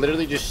Tracker it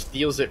literally just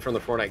steals it from the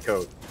Fortnite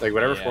code. Like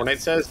whatever Yeah. Fortnite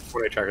says,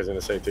 Fortnite Tracker's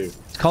gonna say too.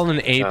 It's called an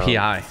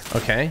API,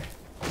 okay?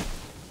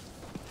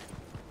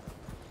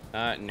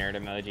 Nerd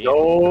emoji.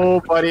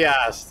 Nobody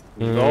asked.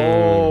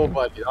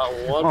 Nobody. Not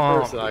one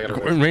person. I gotta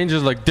remember.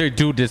 Rangers like they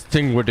do this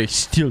thing where they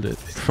steal it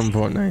from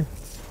Fortnite,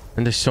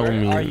 and they're so Where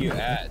mean. are you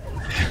at?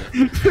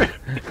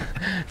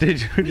 They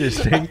do this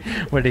thing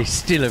where they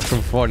steal it from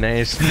Fortnite.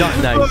 It's not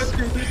nice.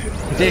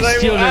 They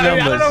steal the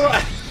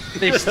numbers.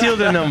 They steal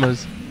the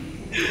numbers.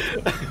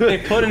 They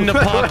put it in the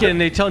pocket and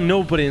they tell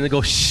nobody and they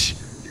go shh.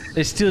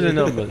 They steal the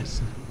numbers.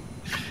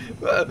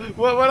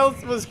 What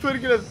else was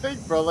Quinn gonna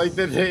think, bro? Like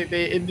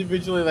they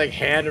individually like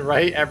hand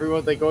write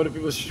everyone. They go to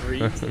people's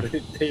streets.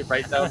 They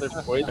write down their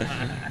points.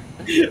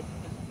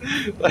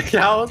 Like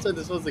how else are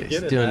they supposed to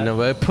get it? Steal the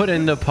number. Put it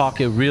in the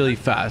pocket really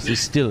fast. They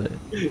steal it.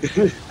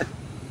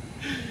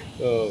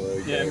 Oh my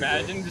god. Yeah,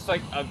 imagine just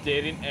like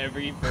updating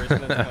every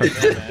person that's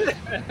playing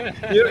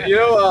that. You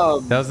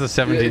know, That was the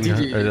 17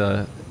 or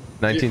the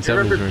you 1970s.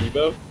 remember version.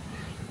 Bebo?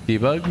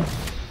 Debug?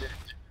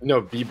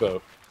 No,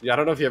 Bebo. Yeah, I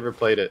don't know if you ever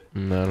played it.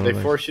 No, I don't They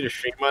know. forced you to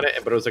stream on it,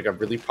 but it was like a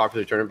really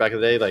popular tournament back in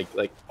the day.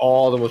 Like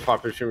all the most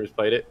popular streamers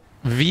played it.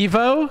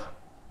 Vivo?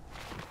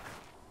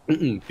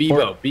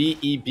 Bebo,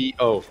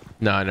 B-E-B-O.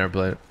 No, I never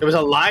played it. It was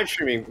a live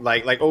streaming,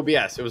 like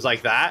OBS. It was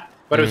like that,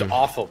 but it was Mm.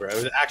 awful, bro. It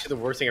was actually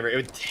the worst thing ever. It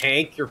would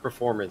tank your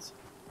performance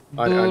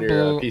on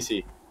your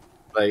PC.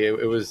 Like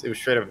it was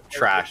straight up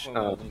trash. Or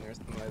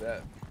something like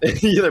that.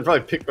 Yeah, they're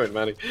probably Bitcoin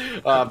mining.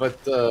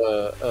 But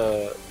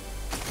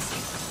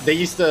they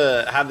used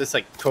to have this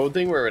like code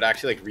thing where it would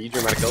actually like read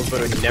your amount of kills,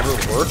 but it would never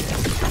work.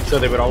 So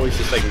they would always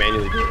just like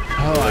manually do it.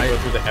 Oh, Like, go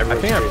through the I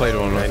think I played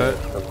one with it.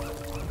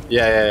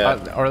 Yeah.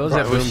 Or those Bro,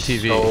 at it Boom was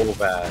TV. So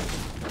bad.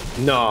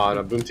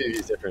 No, Boom TV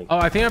is different. Oh,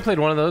 I think I played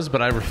one of those,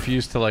 but I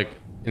refused to like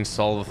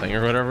install the thing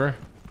or whatever.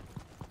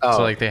 Oh.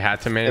 So like they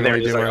had to And they were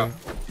manually just do like, it.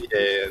 oh,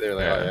 yeah, they're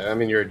like, Yeah. oh, yeah. I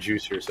mean, you're a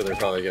juicer, so they're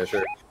probably, yeah,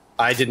 sure.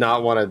 I did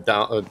not want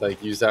to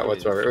like use that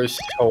whatsoever. It was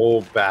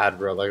so bad,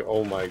 bro. Like,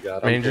 oh my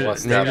god.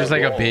 Ranger's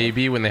like a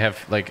baby when they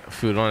have like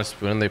food on a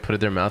spoon. They put it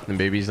in their mouth, and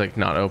the baby's like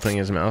not opening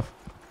his mouth.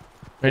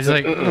 Ranger's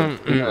like,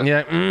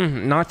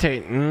 not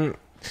take.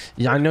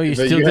 Yeah, I know you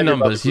steal the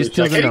numbers. You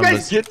steal the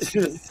numbers.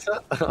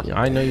 Yeah,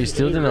 I know you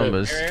steal the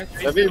numbers.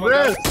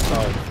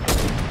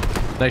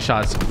 Nice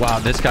shots. Wow,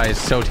 this guy is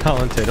so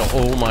talented.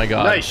 Oh my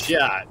god. Nice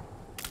shot.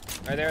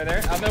 Right there, right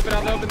there. Out in the open, out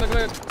in the open. Look,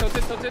 look.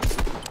 Tilted, tilted.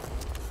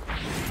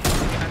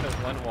 Behind the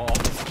one wall.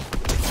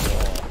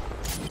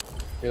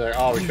 You're like,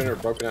 oh, we shouldn't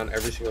have broken down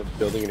every single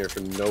building in here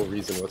for no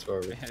reason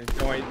whatsoever.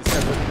 Don't worry, this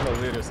guy's looking for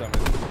loot or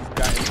something. This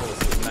guy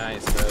was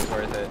nice, bro. It was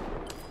worth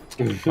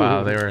it.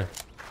 Wow, they're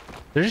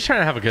just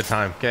trying to have a good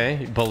time,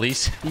 okay?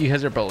 Bullies. You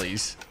guys are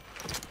bullies.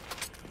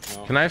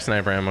 No. Can I have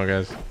sniper ammo,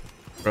 guys?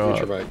 Grow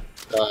up.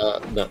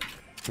 No.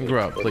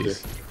 Grow up,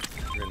 please.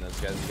 Giving those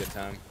guys a good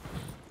time.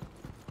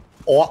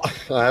 Oh,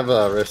 I have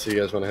a wrist. You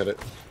guys want to hit it?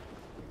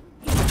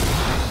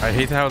 I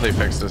hate how they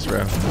fixed this,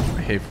 bro.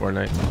 I hate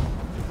Fortnite.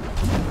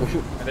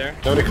 Right there.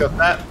 Nobody cut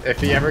that. If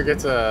he ever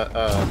gets a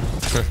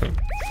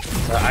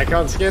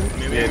icon skin,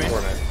 he hates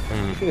Fortnite.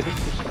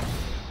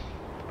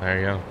 There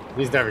you go.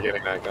 He's never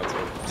getting an icon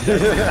skin.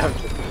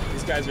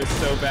 These guys are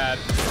so bad.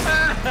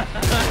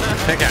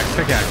 Pickaxe,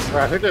 pickaxe.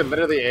 Bro, I think they're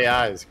literally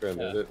AIs, Grim.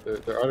 Yeah.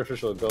 They're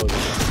artificial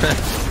intelligence.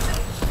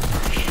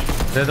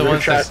 They're the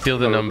ones that steal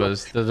the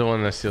numbers. They're the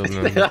ones that steal the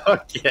numbers.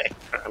 Okay.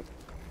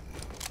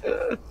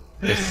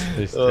 They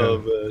oh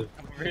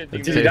man.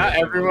 Dude, not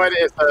everyone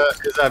is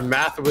a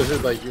math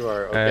wizard like you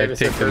are. Okay,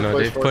 take them, no,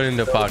 they put in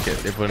the pocket.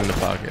 They put in the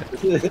pocket.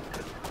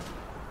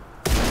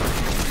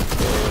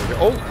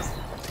 Oh,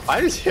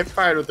 I just hip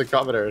fired with the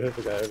commenter and hit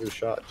the guy every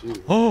shot.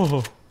 Jeez.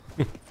 Oh.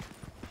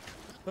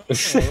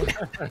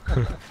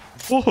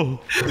 Whoa.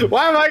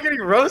 Why am I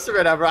getting roasted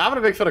right now, bro? I'm gonna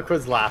make fun of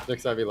Quinn's laugh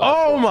next time he laughs.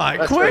 Oh my,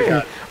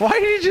 Quinn! Why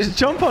did you just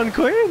jump on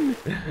Quinn?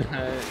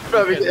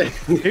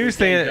 He was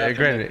thinking,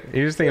 granted,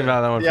 he was thinking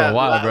about that one for a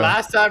while, bro.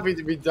 Last time we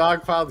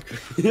dogpiled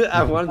Quinn.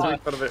 I wanted to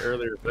make fun of it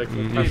earlier. But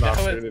that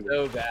was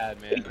so bad,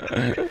 man.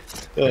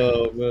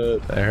 Oh man.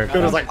 That hurt.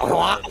 Quinn was like,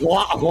 what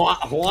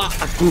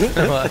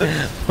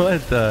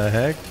the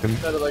heck?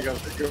 Sounded like a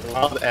freaking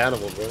wild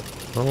animal, bro.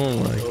 Oh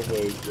my god.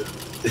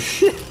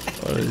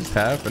 What is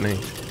happening?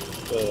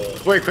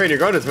 Wait, Crane, you're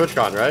going to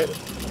TwitchCon, right?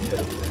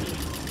 Yeah.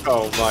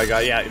 Oh my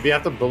god, yeah. You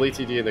have to bully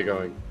TD into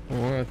going.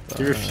 What the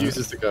He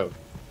refuses to go.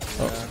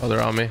 Oh,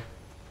 they're on me.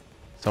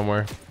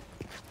 Somewhere.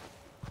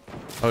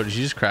 Oh, did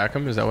you just crack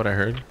him? Is that what I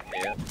heard?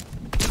 Yeah.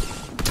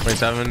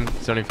 27,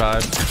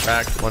 75,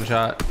 crack, one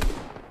shot.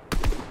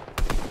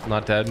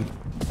 Not dead.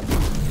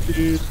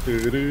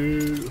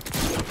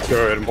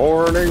 Good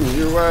morning,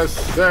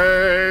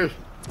 USA!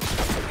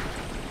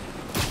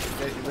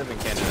 You live in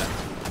Canada.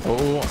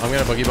 Oh, I'm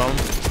gonna boogie bomb.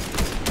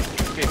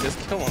 Okay, just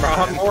kill him. Bro,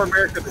 I'm more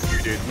American than you,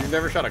 dude. You've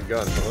never shot a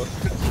gun, bro.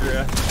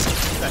 Yeah.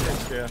 That is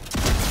true.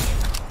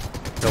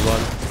 Kill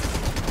one.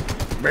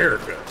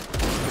 America.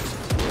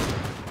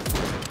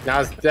 Now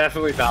it's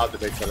definitely valid to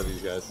make fun of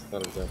these guys.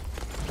 100%.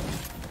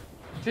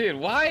 Dude,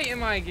 why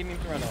am I getting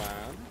thrown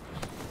around?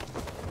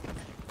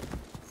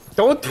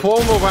 Don't throw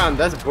him around.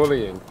 That's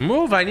bullying.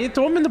 Move! I need to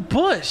throw him in the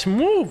bush.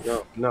 Move!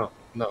 No.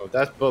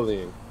 That's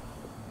bullying.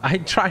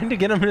 I'm trying to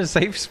get him in a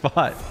safe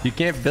spot. You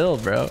can't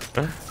build, bro.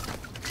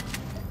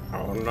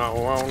 Oh no!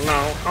 Oh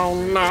no! Oh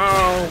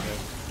no!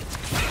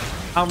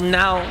 Oh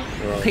no,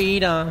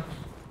 Peter.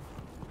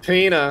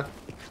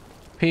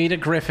 Peter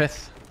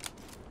Griffith.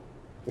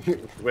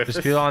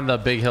 Just feel on the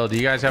big hill. Do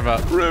you guys have a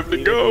rev to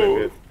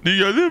go? Do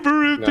you guys have a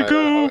rev to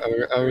go?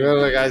 I'm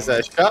gonna the guys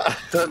that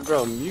shut.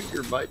 Bro, mute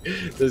your mic.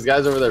 There's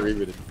guys over there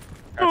rebooted.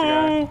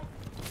 Oh.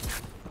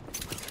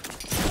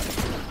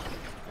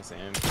 I see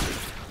him.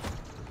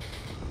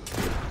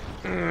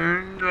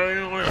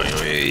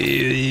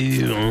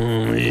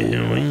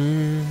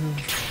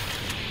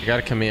 You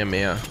gotta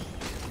Kamehameha.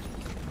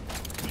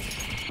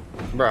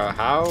 Bro,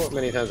 how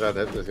many times do I have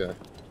to hit this guy?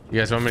 You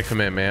guys want me to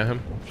Kamehameha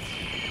him?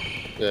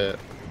 Yeah.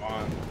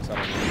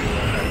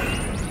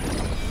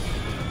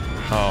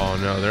 Oh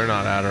no, they're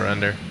not out or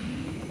under.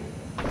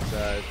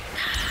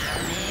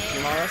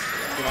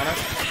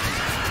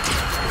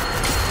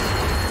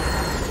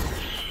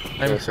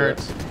 I'm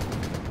hurt.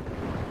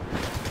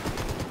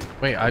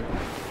 Wait, I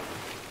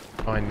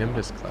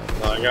Nimbus Cloud.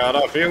 I got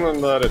a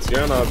feeling that it's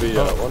gonna be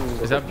one.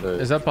 Is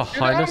that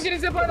behind us? I'm getting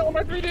zip line on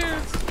my 3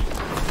 dudes.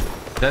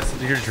 That's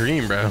your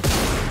dream, bro.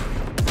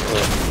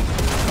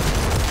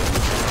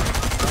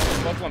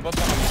 Both one.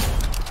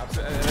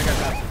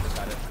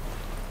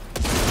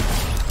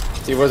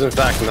 He was in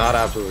fact not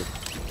absolute.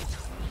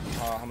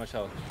 How much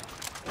health?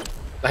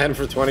 I had him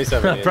for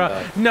 27.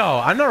 Bro, no,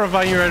 I'm not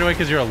reviving you right away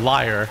because you're a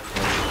liar.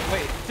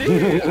 Wait,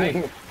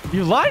 dude,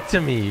 you lied to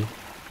me.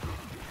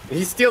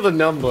 He steal the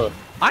number.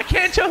 I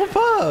can't jump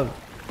up.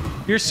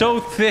 You're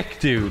so thick,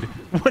 dude.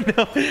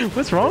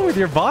 What's wrong with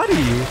your body?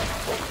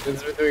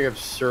 He's been doing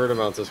absurd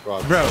amounts of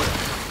squats. Bro,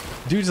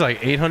 dude's like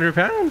 800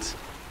 pounds.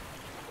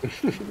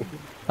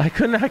 I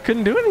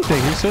couldn't do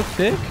anything. You're so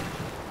thick.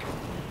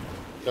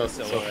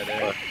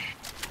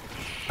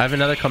 I I have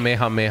another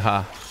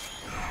Kamehameha.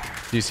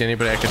 Do you see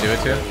anybody I could do it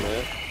to?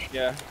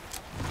 Yeah.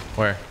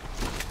 Where?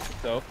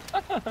 So.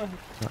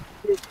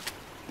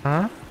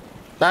 Huh?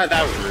 That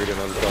was rude of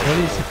him.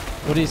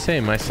 What do you say?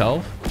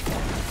 Myself?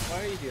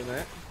 Why are you doing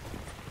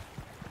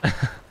that?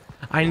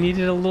 I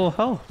needed a little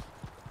help.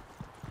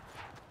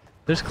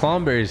 There's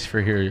clomberries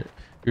for here.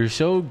 You're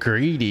so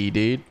greedy,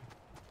 dude.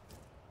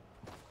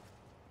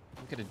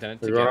 We could have done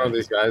it We're together. going on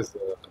these guys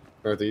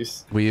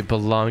northeast. We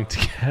belong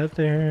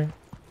together.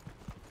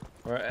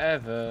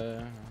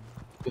 Forever.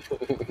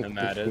 No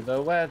matter the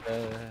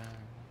weather.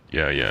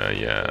 Yeah.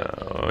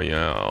 Oh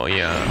yeah.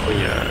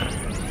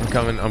 I'm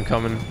coming on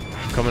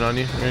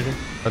you, Ranger.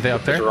 Are they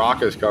up This there?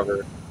 rock is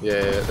covered.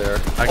 Yeah, there.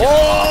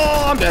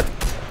 Oh, I'm dead.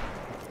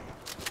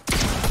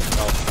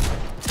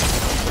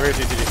 Where is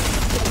he?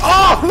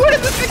 Oh, where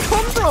did this thing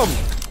come from?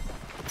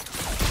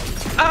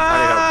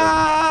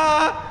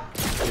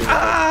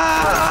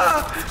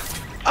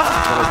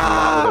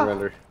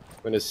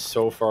 Quinn is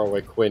so far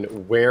away. Quinn,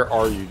 where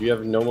are you? Do you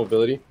have no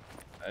mobility?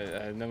 I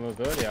have no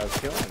mobility. I was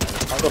killing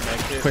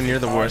him. Quinn, you're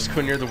the worst.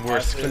 Quinn, you're the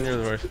worst. Quinn, you're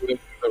the worst. He's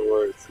the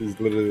worst. He's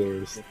literally the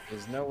worst.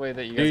 There's no way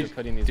that you guys are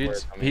putting these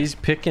words on me. He's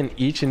picking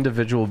each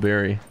individual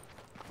berry.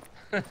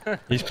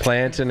 He's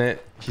planting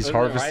it. He's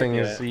harvesting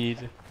his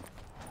seed.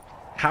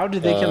 How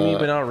did they kill me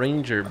but not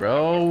Ranger,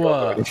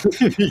 bro?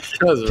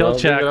 Kill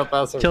check.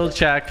 Kill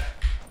check.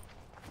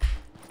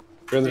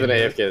 Quinn's been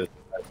AFK.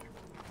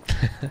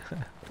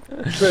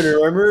 Quinn,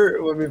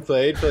 remember when we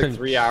played for like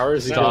 3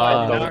 hours? No,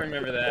 I don't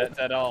remember that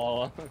at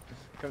all.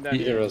 Come down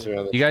here.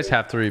 You guys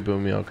have to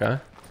reboot me, okay?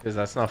 Because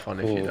that's not fun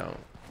if you don't.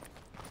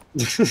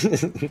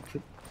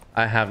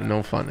 I have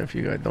no fun if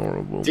you guys don't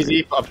reboot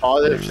me. TZ,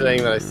 apologize for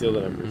saying that I steal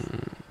the numbers.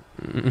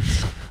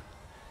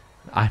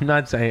 I'm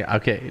not saying,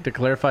 okay, to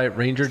clarify,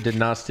 Ranger did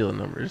not steal the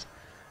numbers.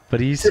 But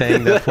he's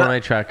saying that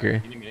Fortnite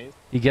Tracker,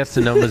 he gets the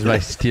numbers by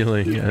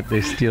stealing it.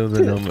 They steal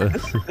the numbers.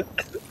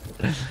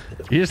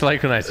 You just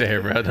like when I say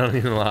it, bro. Don't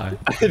even lie.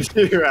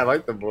 Dude, I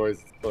like the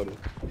boys. It's funny.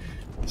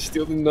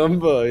 Steal the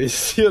number. You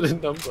steal the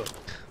number.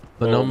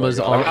 The numbers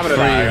aren't free.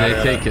 They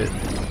take it.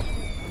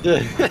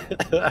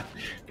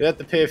 You have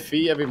to pay a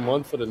fee every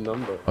month for the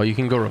number. Oh, you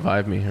can go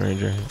revive me,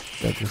 Ranger.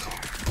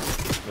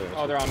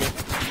 Oh, they're on me.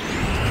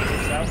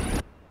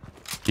 South?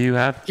 You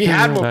have He to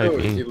had revive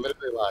mobility. me. He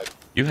literally lied.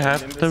 You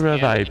have to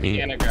revive me.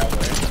 No,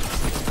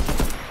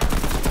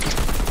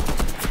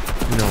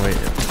 wait.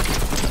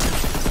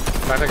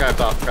 I think I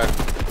thought. Okay.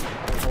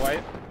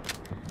 White.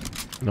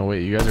 No,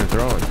 wait. You guys are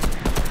throwing.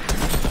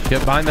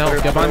 Get behind the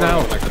help. Get behind the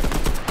help.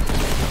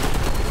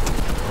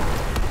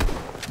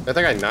 I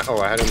think I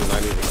had him in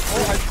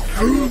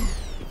 90.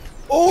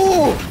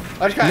 Oh!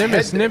 I just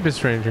got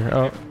Nimbus Ranger.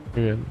 Oh,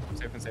 you're good.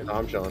 Safe and safe. No,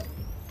 I'm chilling.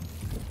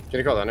 Can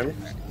you call that enemy?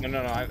 No,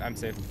 I'm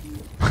safe.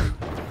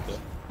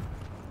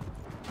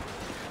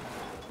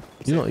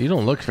 You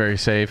don't look very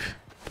safe.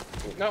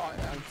 No,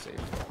 I'm safe.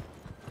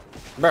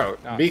 Bro,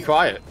 No. be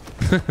quiet.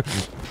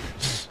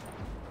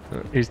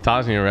 He's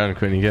tossing you around,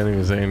 Quinn. You can't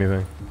even say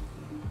anything.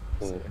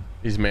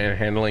 He's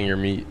manhandling your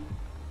meat.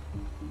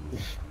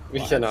 We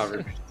cannot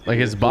repeat. Like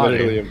his body.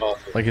 Literally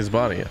impossible. Like his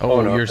body.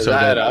 Oh, no. you're Is so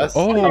that dead. us?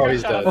 Oh,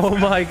 he's dead. oh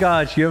my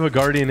gosh. You have a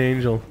guardian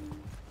angel.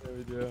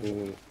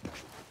 You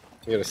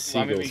got a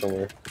seagull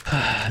somewhere.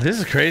 This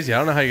is crazy. I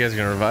don't know how you guys are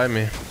going to revive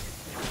me.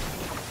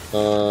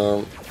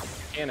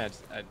 And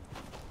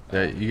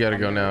Yeah, you got to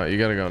go now. You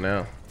got to go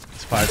now.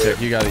 It's 5 tick.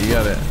 You got it. You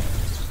got it.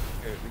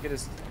 we get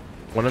his.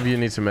 One of you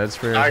needs some med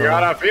spray. I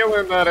got a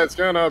feeling that it's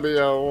gonna be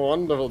a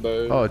wonderful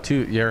day. Oh,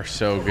 you're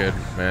so good,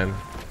 man.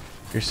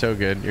 You're so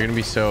good. You're gonna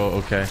be so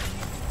okay.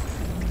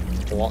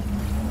 What?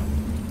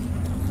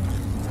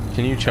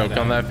 Can you choke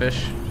on that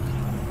fish?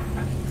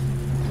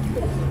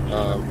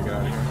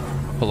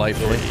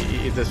 Politely.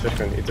 Eat this fish,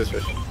 man. Eat this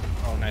fish.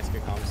 Oh, nice,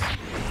 good comms.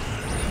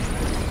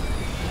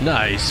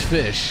 Nice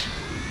fish.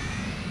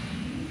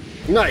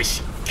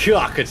 Nice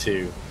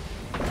cockatoo.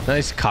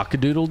 Nice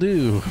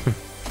cockadoodle-doo.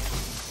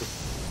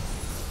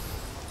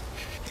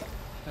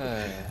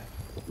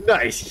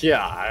 Nice,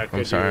 yeah.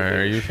 I'm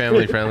sorry. Are you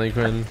family friendly,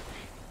 Quinn?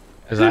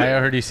 Because I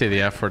heard you say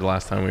the F word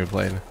last time we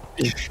played.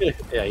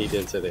 Yeah, he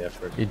did say the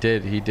F word. He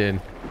did. He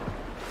did.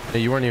 No,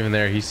 you weren't even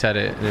there. He said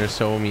it, and it was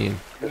so mean.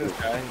 It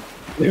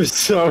was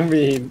so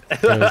mean.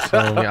 It was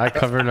so mean. I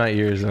covered my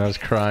ears and I was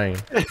crying.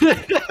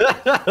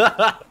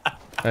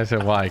 I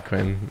said, "Why,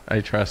 Quinn? I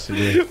trusted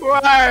you."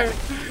 Why?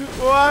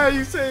 Why are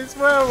you saying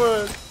swear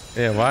word?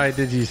 Yeah. Why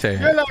did you say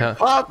You're it? like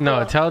Papa.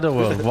 No, tell the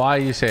world why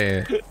you say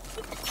it.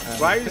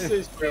 Why you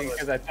say swear word?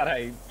 Because I thought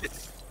I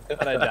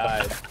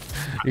died.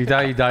 You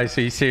thought you died,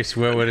 so you say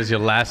swear word is your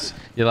last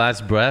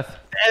breath.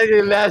 And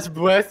your last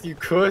breath, you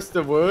curse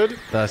the word.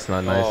 That's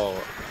not nice.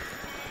 Oh.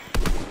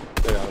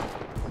 Yeah.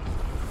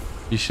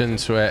 You shouldn't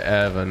swear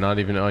ever, not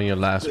even on your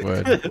last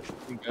word.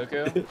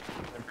 Goku?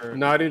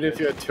 Not even if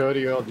you're a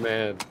 30-year-old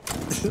man.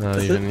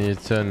 Not even your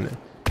turn.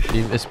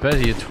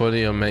 Especially a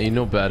 20-year-old man, you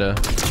know better.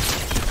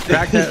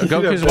 Crack that.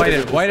 Goku's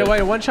white.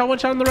 White. One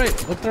shot on the right.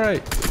 Look to the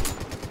right.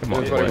 Come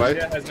on, boys. White?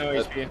 Yeah, has no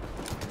HP.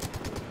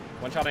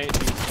 One shot on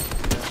HP.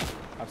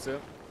 Yeah.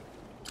 Opposite.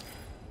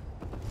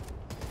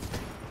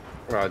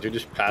 Wow, dude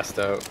just passed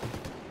out.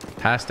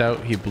 Passed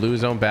out. He blew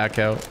his own back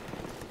out.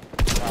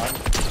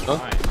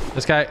 Huh?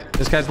 This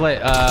guy's late.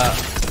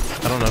 I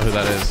don't know who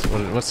that is.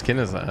 What skin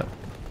is that?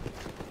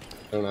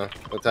 I don't know.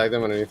 I'll tag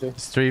them on anything.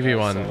 It's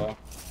 3v1.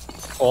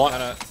 Oh,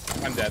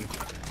 I'm dead.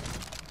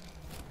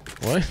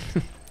 What?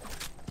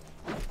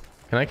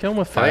 Can I kill him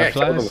with I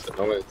killed him fireflies? with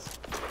the noise.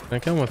 Can I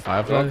kill him with You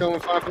fireflies? want to kill him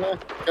with firefly?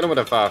 Kill him with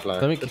a firefly.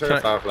 Let me. Just Can a I,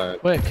 firefly.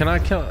 wait, can I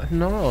kill?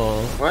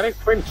 No. Why did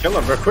Quinn kill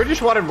him? Bro, Quinn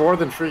just wanted more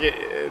than freaking.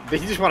 He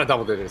just wanted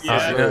double digits. Yeah,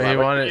 That's No, really he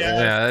why. wanted.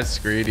 Yeah, that's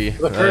greedy.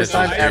 The That first is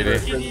time just ever.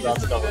 greedy. He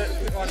wanted to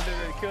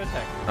kill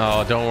attack.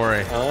 Oh, don't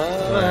worry.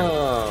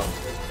 Oh.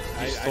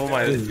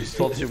 You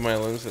stole 2 of my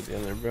limbs at the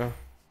end there, bro.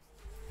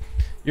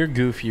 You're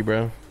goofy,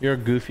 bro. You're a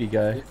goofy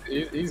guy.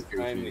 He's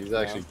goofy. He's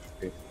actually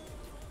goofy.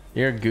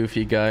 You're a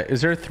goofy guy.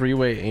 Is there a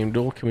 3-way aim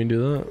duel? Can we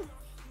do that?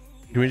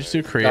 Can we just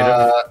do creative?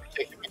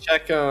 Can we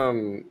check?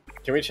 Can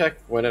we check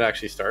when it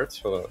actually starts?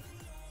 Hold up.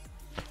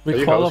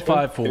 We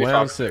qualify for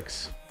round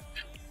 6.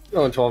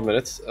 Oh, in 12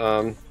 minutes.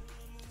 Well,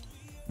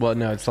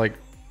 no, it's like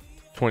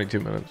 22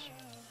 minutes.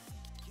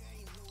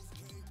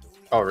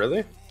 Oh,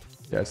 really?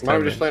 Yeah, it's Why don't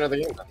 10 we just play another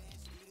game minutes.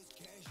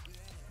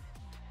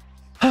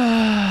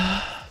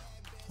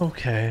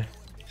 Okay.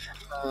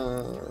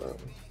 then?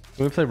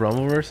 Can we play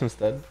Rumbleverse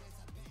instead?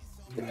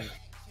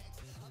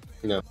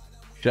 No. You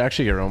should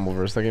actually get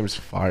Rumbleverse. That game's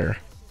fire.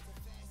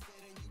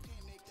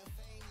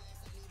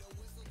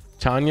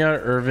 Tanya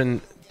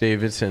Irvin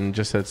Davidson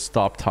just said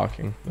stop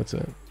talking. That's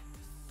it.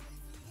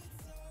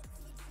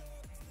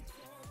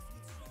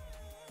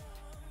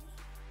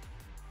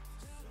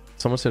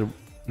 Someone said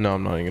no,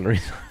 I'm not even gonna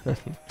read that.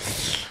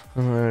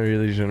 I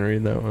really shouldn't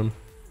read that one.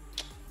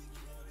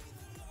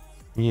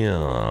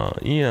 Yeah.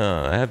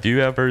 Have you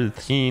ever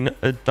seen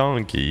a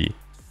donkey?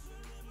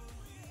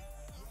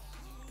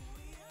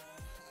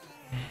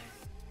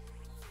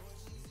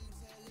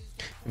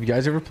 Have you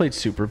guys ever played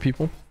Super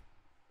People?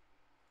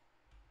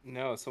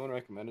 No, someone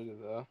recommended it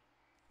though.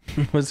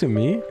 Was it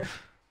me?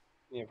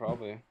 Yeah,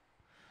 probably.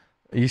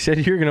 You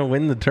said you were gonna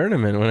win the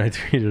tournament when I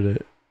tweeted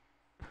it.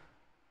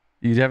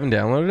 You haven't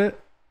downloaded it?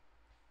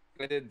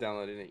 I did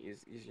download it.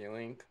 Use your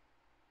link.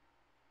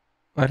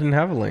 I didn't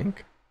have a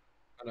link.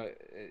 Oh, no,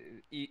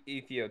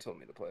 Ethio told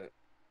me to play it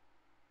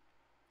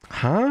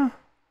Huh?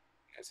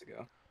 years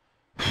ago.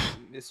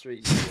 Mr.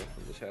 Ethio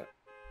from the chat.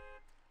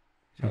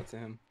 Shout out to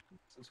him.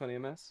 620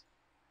 MS.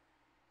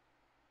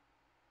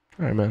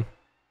 Alright, man.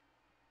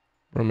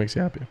 What makes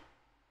you happy?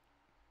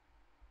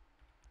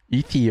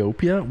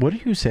 Ethiopia? What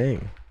are you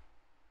saying?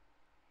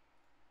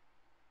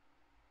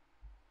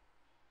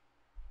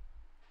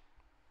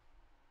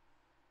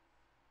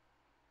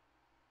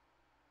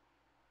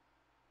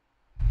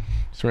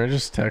 Sorry,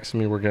 just texted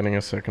me we're getting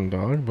a second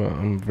dog, but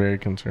I'm very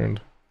concerned.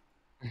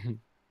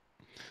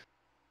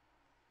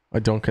 I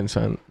don't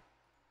consent.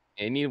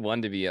 I need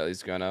one to be at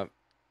least grown up.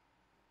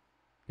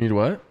 Need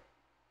what?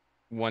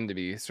 One to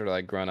be sort of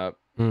like grown up.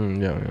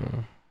 Yeah.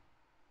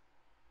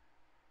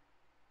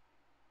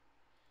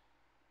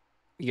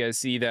 You guys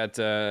see that?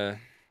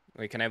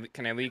 Wait, can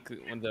I leak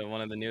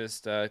one of the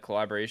newest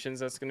collaborations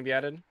that's going to be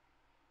added?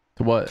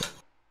 To what?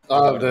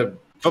 The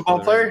football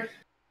player?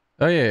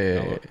 Oh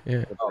yeah.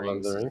 Oh, Lord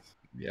of the Rings.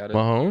 Be added.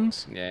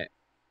 Mahomes?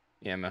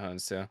 Yeah,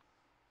 Mahomes too.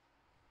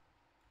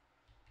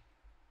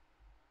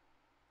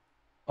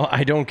 Oh,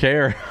 I don't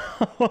care.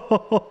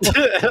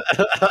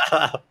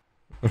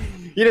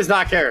 He does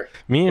not care.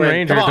 Me and Wait,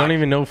 Ranger come on. don't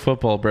even know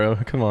football, bro.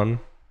 Come on.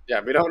 Yeah,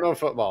 we don't know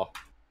football.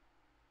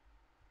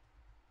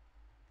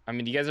 I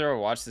mean, do you guys ever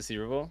watch the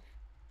Super Bowl?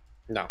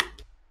 No. How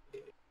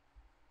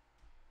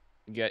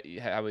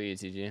about you,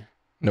 TG?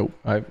 Nope.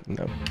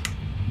 No.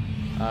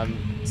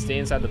 Stay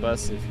inside the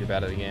bus if you're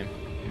bad at the game.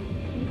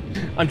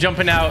 I'm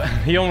jumping out.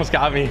 He almost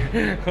got me.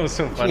 That was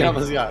so funny. He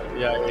almost got it.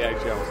 Yeah, he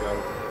actually almost got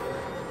it.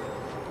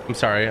 I'm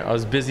sorry. I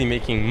was busy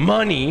making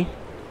money.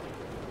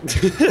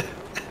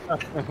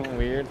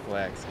 Weird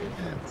flex.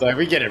 It's like,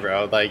 we get it,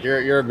 bro. Like,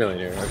 you're a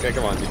millionaire. Okay,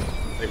 come on, dude.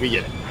 Like, we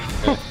get it.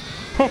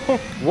 Yeah.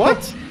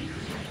 What?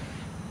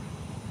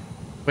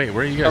 Wait,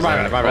 where are you Oh, guys my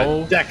at? bad, my bad.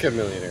 Oh, Deca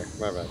millionaire.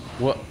 My bad.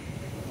 what?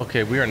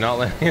 Okay, we are not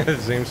landing at the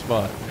same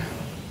spot.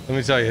 Let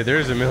me tell you,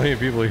 there's a million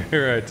people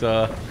here at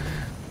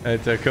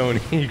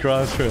Coney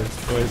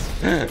Crossroads, boys.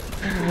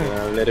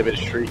 A little bit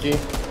shrieky.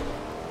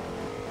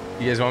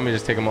 You guys want me to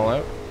just take them all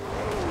out?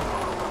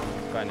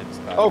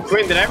 Oh,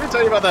 Quinn, did I ever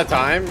tell you about that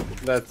time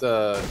that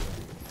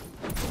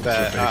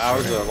I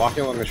was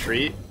walking along the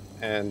street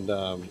and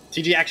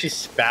TG actually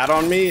spat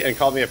on me and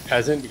called me a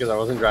peasant because I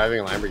wasn't driving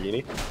a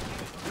Lamborghini?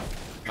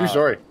 True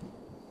story.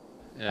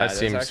 Yeah, That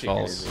seems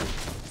false.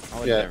 I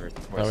would Yeah. never.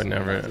 I would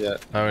never. Yeah.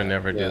 I would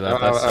never do Yeah, that. I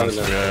That would sounds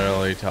never.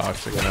 really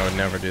toxic, and I would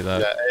never do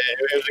that. Yeah,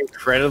 it was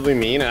incredibly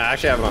mean. I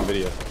actually have it on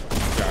video.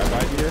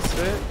 Drive-by you just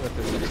spit with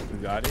his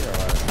Bugatti or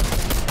what?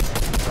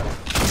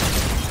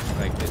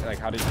 Like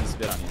how did he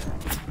spit on you?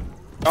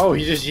 Oh,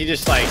 he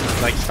just like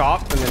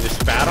stopped and then just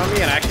spat on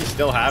me, and I actually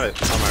still have it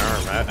on my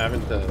arm. I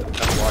haven't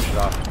washed it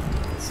off.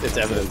 It's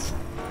evidence.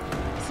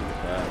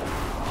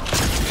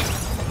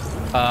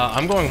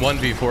 I'm going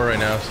 1v4 right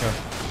now, so.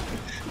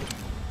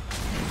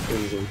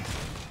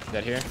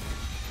 Dead here.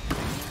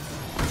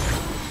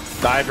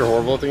 Die if you're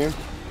horrible at the game.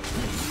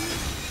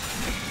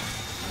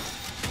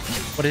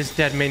 What is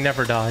dead may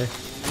never die.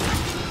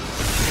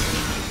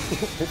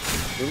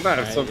 Isn't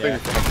that something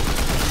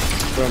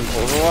from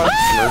Overwatch?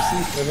 Mercy,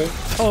 I think?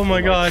 Oh my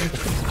god.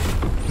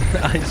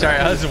 I'm sorry,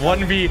 I was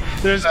 1v.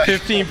 There's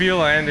 15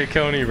 people and a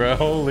Coney, bro.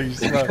 Holy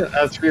smokes.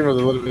 That scream was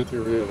a little bit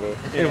too real, bro.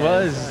 It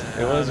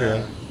was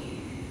real.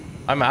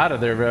 I'm out of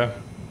there, bro.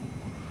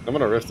 I'm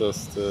gonna rift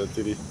us to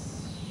 2D.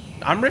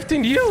 I'm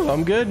rifting you.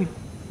 I'm good.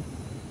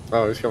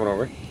 Oh, he's coming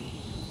over.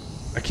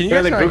 Can you Yeah,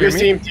 guys like not hear Booger's me?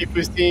 team,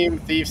 Tifu's team,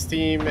 Thief's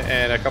team,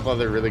 and a couple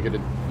other really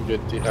good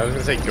teams. I was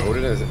gonna say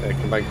goated as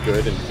combined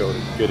good and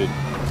gooded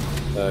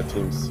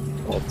teams.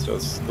 Well, so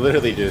it's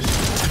literally just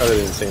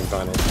utterly insane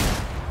finals.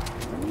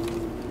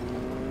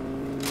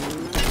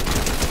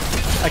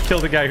 I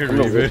killed the guy who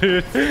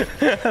rebooted.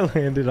 I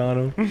landed on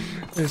him.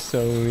 It's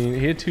so mean.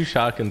 He had 2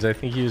 shotguns. I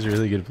think he was a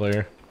really good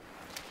player.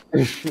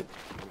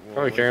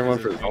 Probably carrying one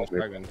for his own.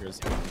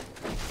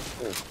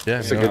 Yeah,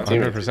 It's a no, good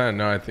team. 100%.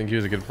 No, I think he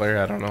was a good player.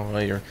 I don't know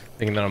why you're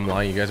thinking that I'm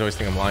lying. You guys always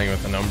think I'm lying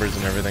with the numbers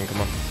and everything.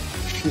 Come on.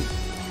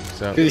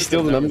 So Did he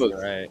steal the numbers?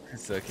 Right.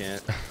 So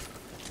can't.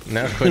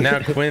 now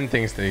Quinn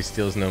thinks that he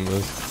steals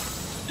numbers.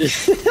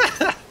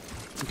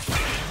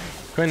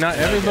 Quinn, not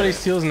everybody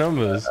steals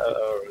numbers.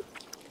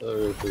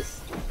 Dude,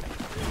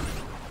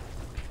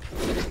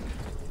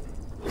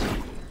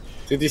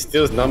 he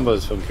steals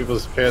numbers from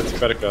people's parents'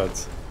 credit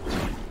cards.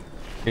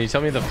 Can you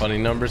tell me the funny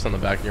numbers on the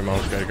back of your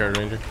mom's credit card,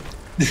 Ranger?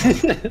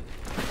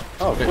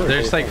 Oh,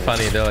 They're just like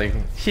funny. They're like,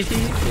 you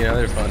know,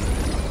 they're fun.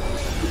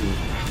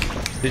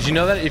 Did you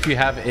know that if you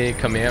have a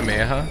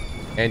Kamehameha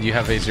and you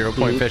have a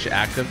 0-point fish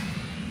active,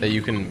 that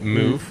you can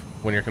move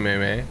when you're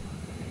Kamehameha?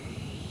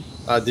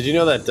 Did you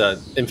know that,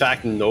 in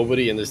fact,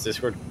 nobody in this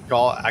Discord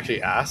call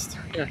actually asked?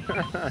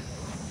 That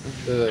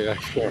was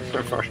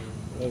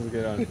a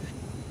good one.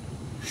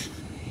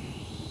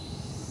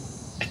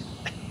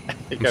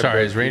 I'm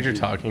sorry, is Ranger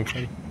talking?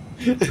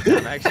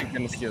 I'm actually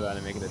gonna steal that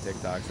and make it a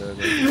TikTok. So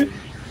it's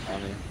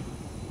funny.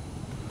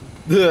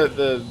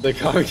 The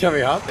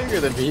Kamehameha thing or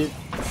the beat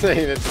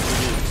saying it's the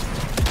beat?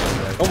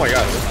 Oh my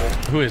god.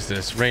 Who is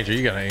this? Ranger,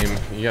 you gotta aim.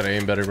 You gotta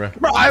aim better, bro.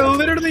 Bro, I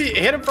literally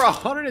hit him for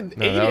 180.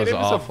 No, that was and it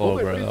was awful, a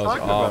bullet. bro. What are That you was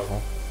talking awful.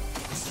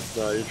 about?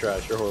 No, you're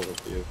trash. You're horrible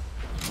to you.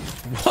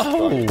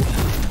 Whoa!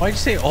 Why'd you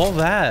say all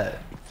that?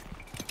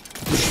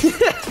 I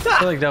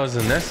feel like that was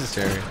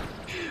unnecessary.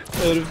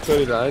 Out of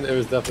 29, it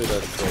was definitely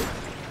necessary.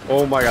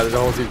 Oh my god, there's a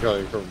whole team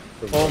coming from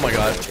Oh my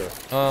god.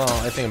 Oh,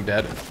 I think I'm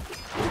dead.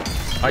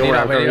 I need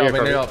worry, help, I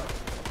need help.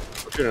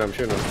 I'm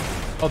shooting him.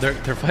 Oh,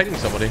 they're fighting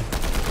somebody.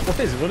 What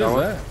is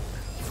that?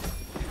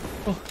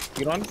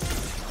 Good one.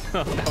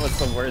 Oh, that was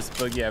the worst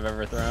boogie I've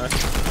ever thrown.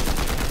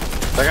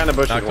 That guy in the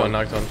bush is one.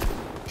 Knocked one.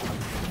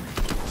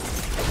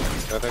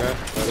 That guy?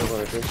 That is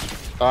one, I think.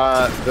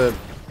 The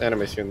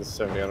anime skin is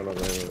 70, I don't know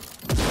the name of it.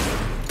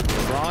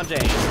 LeBron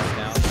James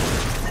now.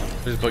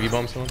 There's boogie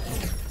bomb someone.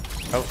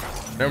 Oh,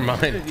 never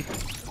mind.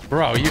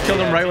 Bro, you killed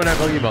him right when I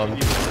boogie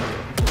bombed.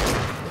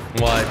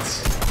 What?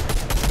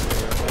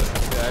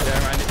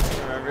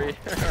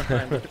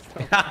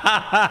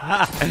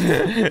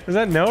 Was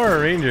that Noah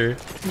or Ranger?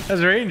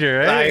 That's Ranger,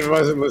 right? I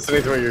wasn't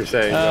listening to what you're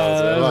saying.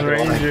 That was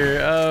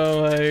Ranger.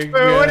 Oh my god. Wait,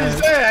 what did you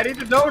say? I need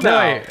to know now.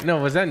 Wait, no,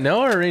 was that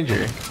Noah or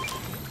Ranger?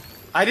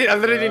 I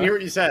literally didn't hear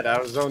what you said. I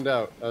was zoned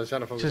out. I was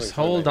trying to focus. Just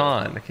hold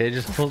on, okay?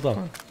 Just hold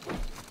on.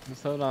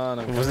 Just hold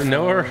on. Was it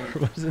Noah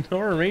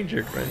or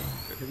Ranger, right?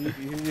 Who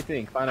do you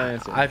think? Final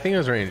answer. I think it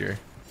was Ranger.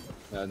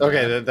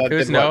 Okay, that It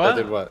was did Noah? what?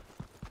 That did what?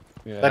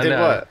 Yeah. That did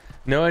what?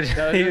 Noah,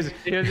 he was...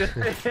 Do you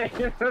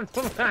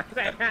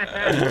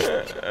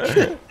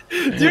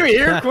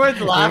hear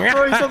Quinn's laugh,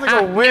 bro? He sounds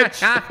like a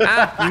witch.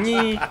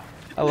 I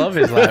love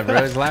his laugh,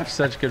 bro. His laugh's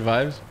such good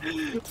vibes.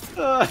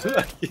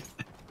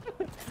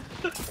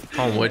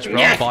 Oh, witch, bro.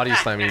 I'll body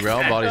slam you, bro.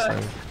 I'll body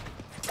slam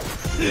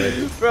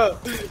you. Bro,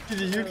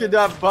 you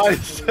cannot body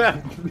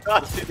slam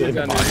nothing.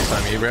 Body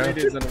slam you, bro.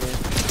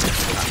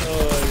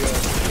 Oh my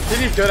god.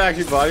 He could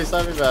actually body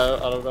slam me,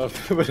 but I don't know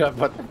if it would have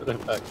much of an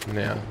effect.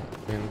 Yeah.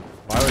 I mean,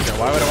 why would I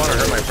want to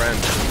hurt my friend?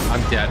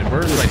 I'm dead.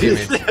 Where's my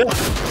teammates?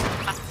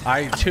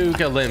 I 2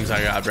 limbs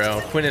I got,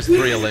 bro. Quinn is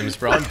 3 limbs,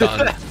 bro. I'm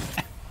done.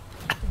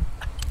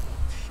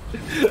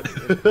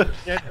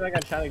 Yeah, I feel like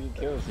I'm trying to get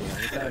kills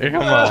here.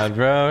 Come on,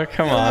 bro.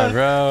 Come on,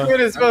 bro.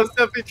 Quinn is most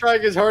definitely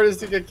trying his hardest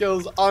to get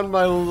kills on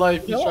my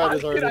life. He's trying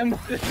his hardest. I'm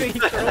literally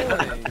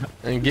trolling.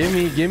 And give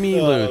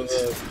me loot.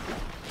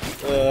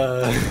 So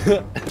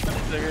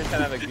you're trying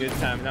to have a good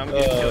time. Now I'm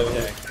getting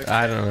killed.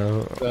 I don't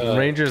know.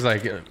 Ranger's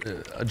like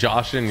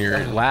Josh in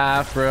your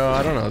laugh, bro.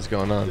 I don't know what's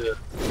going on.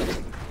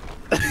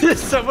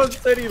 Someone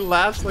said he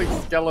laughs like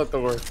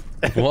Skeletor.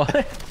 What?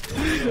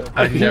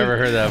 I've never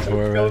heard that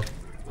before, bro.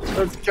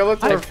 That's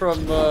Skeletor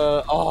from,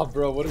 oh,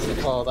 bro, what is it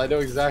called? I know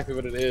exactly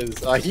what it is.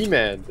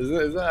 He-Man.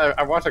 Is that,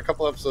 I watched a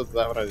couple episodes of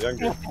that when I was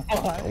younger.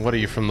 What are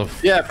you, from the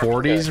Yeah,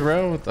 40s,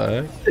 bro? What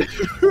the heck?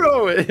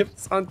 Bro,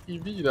 it's on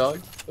TV, dog.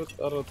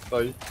 I don't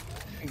tell you.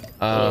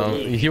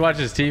 He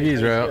watches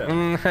TVs, bro.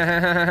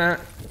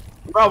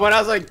 Bro, when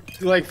I was like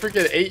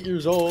freaking 8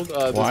 years old.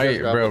 Why,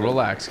 bro?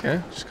 Relax,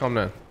 okay? Just calm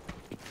down.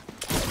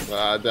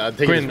 I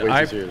think Quinn, it's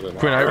way too serious right now.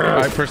 Quinn,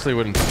 I personally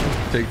wouldn't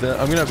take that.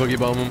 I'm gonna boogie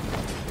bomb him.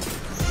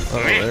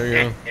 Oh, there you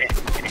go.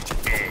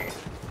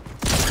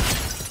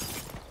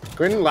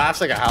 Quinn laughs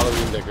like a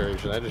Halloween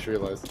decoration. I just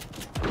realized.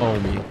 Oh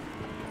me.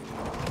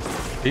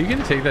 Are you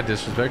gonna take that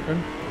disrespect,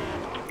 Quinn?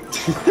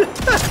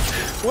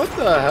 What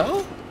the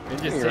hell? You're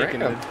just taking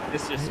the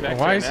disrespect.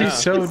 Why right is he now.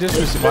 so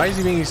disrespectful? Why is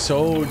he being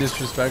so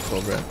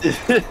disrespectful, bro?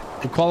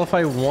 You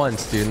qualify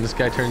once, dude, and this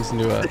guy turns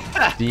into a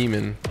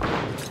demon.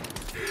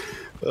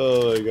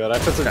 Oh my god, I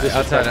put some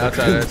disrespect.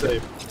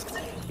 Outside.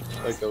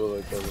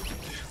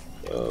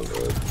 Oh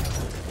man.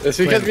 It's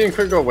because me and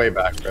Quinn go way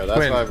back, bro. That's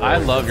Quinn, why I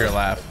love your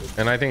laugh,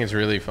 and I think it's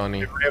really funny.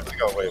 We have to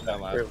go way back.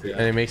 Yeah.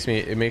 And it makes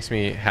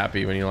me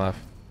happy when you laugh.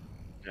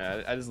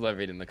 Yeah, I just love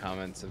reading the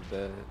comments of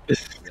the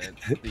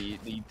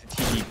TV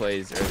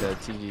plays or the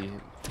TV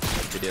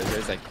videos.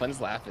 There's like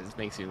Quinn's laugh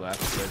makes you laugh.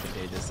 It's so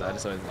contagious. So I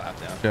just always laugh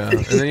now. Yeah,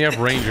 and then you have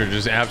Ranger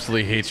just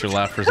absolutely hates your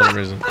laugh for some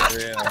reason.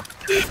 Yeah.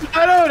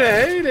 I don't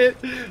hate it.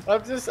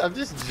 I'm just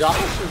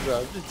joshing, bro.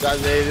 I'm just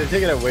joshing. They're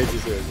taking it way too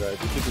serious, bro. You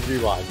can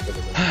rewind.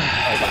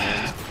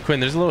 Quinn,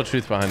 there's a little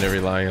truth behind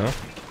every lie, you know?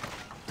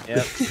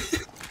 Yep.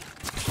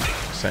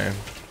 Saying.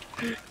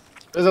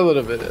 There's a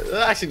little bit.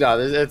 Actually, no.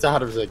 It's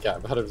 100%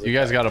 cap. 100%. You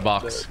guys got a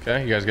box,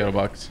 okay? You guys got a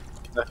box.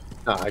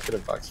 No, I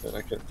couldn't box, man.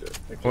 I couldn't do it.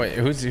 Wait,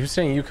 who's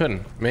saying you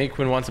couldn't? Maybe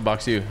Quinn wants to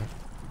box you.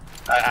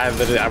 I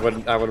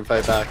wouldn't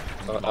play back.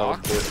 I would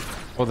do it.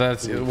 Well,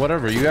 that's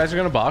whatever. You guys are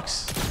gonna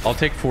box. I'll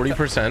take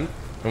 40%, and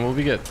we'll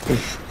be good.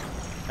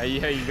 Are you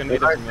gonna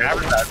get a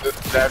promotion?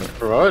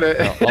 Promote it.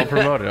 No, I'll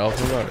promote it. I'll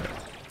promote it.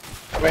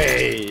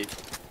 Wait.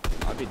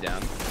 I'll be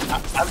down.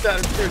 I'm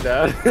down too,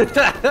 Dad.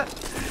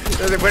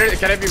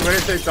 Can I be winner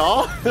takes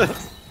all?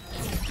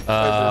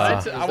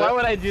 Why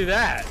would I do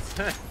that?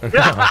 You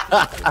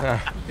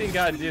think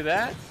I'd do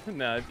that?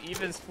 No, it's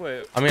even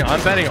split. I mean,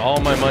 I'm betting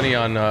all my money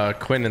on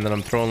Quinn, and then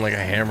I'm throwing like a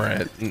hammer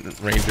at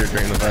Ranger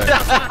during the fight.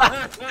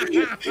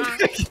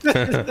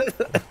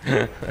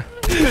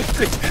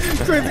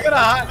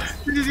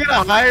 He's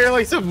gonna hire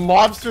like some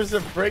mobsters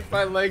to break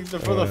my legs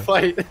before the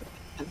fight.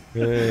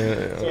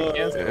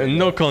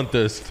 No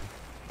contest.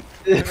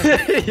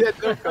 Yeah,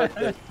 no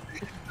contest.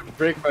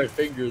 Break my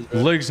fingers.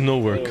 Man. Legs no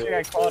work. I think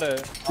I caught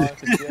a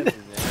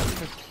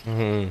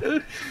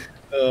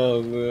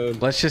Oh man.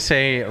 Let's just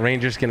say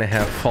Ranger's gonna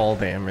have fall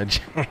damage.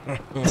 Oh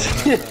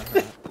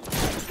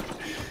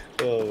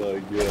my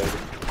god.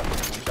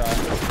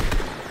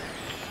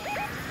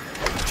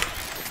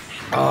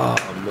 Oh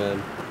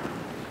man.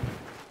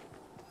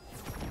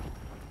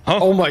 Huh?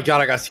 Oh my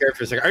god, I got scared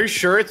for a second. Are you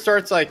sure it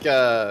starts like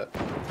Yeah.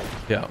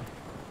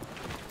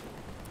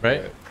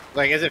 Right?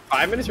 Like is it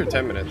 5 minutes or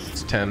 10 minutes?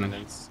 It's 10.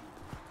 minutes.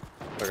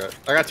 Okay.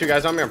 I got 2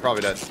 guys on me, I'm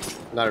probably dead.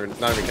 Not even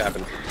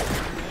capping.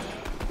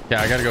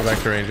 Yeah, I gotta go back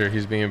to Ranger.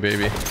 He's being a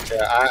baby.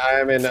 Yeah, I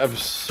am in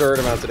absurd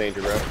amounts of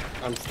danger, bro.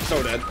 I'm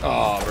so dead.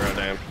 Oh bro,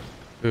 damn.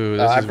 Ooh,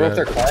 this I is broke bad.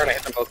 their car and I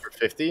hit them both for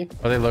 50.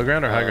 Are they low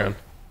ground or high ground?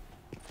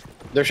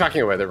 They're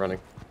shocking away, they're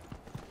running.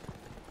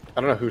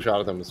 I don't know who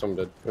shot at them, but someone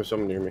did. There's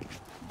someone near me.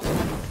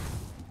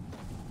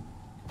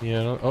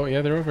 Yeah. Oh,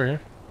 yeah, they're over here.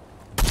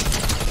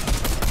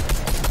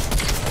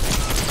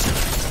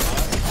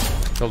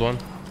 Killed one.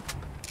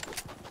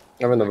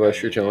 I'm in the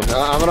bush, you're chilling.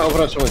 I'm gonna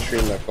open up someone's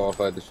stream that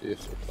qualified to see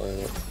if they're playing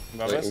it.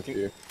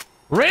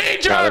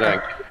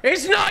 Ranger!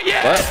 It's not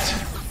yet! What?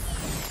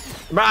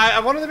 But I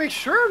wanted to make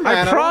sure,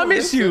 man. I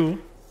promise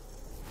you.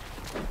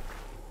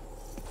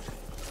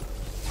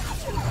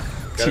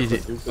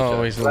 TD.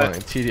 Oh, he's lying.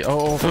 TD.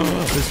 Oh,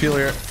 this people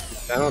here.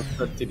 I don't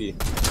trust TD.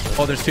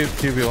 Oh, there's two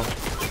people.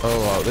 Oh,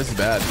 wow, this is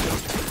bad.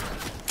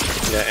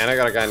 Yeah, and I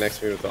got a guy next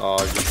to me with the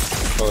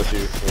AUG. Oh, it's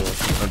you.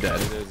 I'm dead.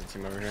 There's a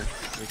team over here.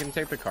 We can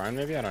take the car in,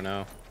 maybe? I don't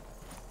know.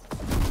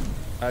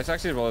 It's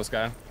actually below this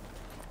guy.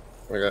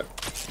 Okay.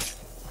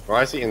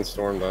 Why is he in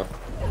storm though?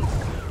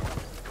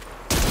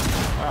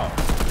 Wow.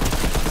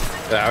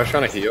 Yeah, I was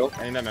trying to heal.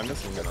 I need that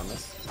Memphis. I'm good on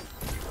this.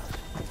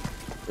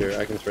 Here,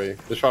 I can spray you.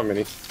 There's probably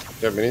minis.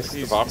 You have minis?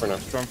 He's The pop or no?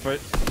 Storm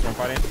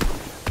fighting.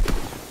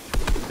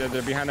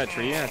 They're behind that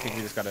tree, and I think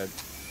you just gotta.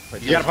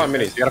 You gotta pop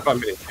minis. You gotta pop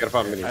minis. You gotta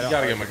pop minis. You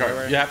gotta get in my car.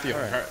 You have to get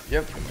in my car. You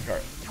have to get in my car.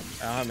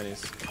 I don't have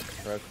minis.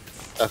 Bro.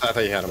 I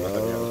thought you had him. I thought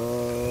you had him.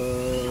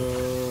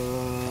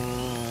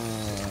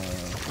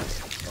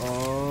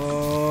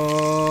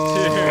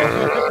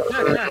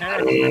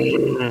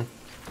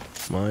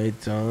 My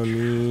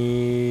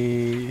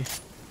tummy.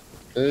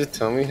 Just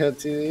tell me how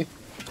to.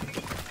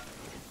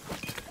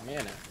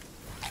 Man.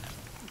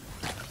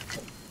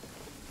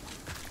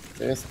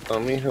 Just tell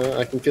me how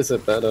I can kiss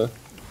it better.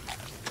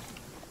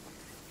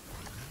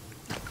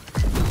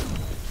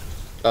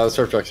 Oh, the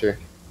surf truck's here.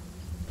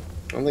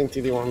 I don't think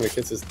TD wanted me to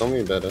kiss his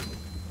tummy better.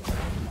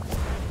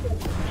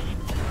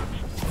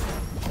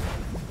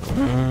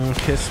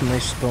 Kiss my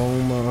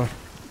stoma.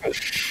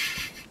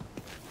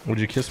 Would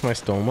you kiss my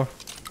stoma?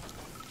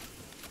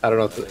 I don't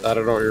know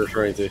what you're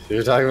referring to.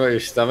 You're talking about your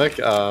stomach.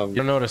 You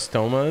don't know what a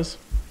stoma is?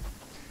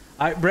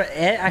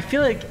 I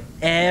feel like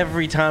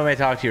every time I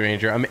talk to you,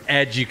 Ranger, I'm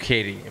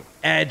educating you.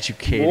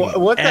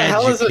 What the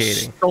hell is a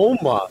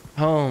stoma?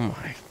 Oh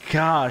my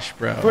gosh,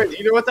 bro. Wait, do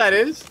you know what that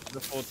is? The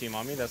full team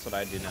on me. That's what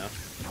I do now.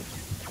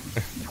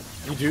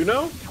 You do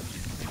know?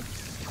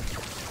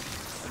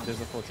 There's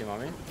a full team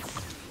on me.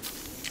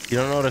 You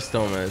don't know what a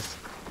stoma is.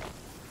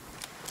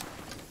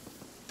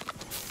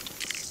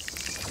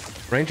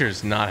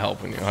 Ranger's not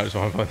helping you. I just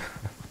want to put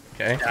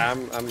okay. Yeah,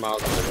 I'm out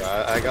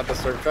there. I got the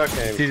surf truck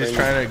and He's just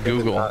trying to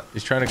Google.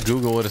 He's trying to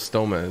Google what a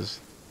stoma is.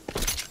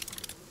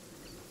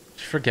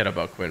 Just forget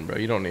about Quinn, bro.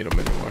 You don't need him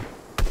anymore.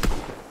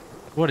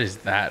 What is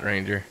that,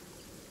 Ranger?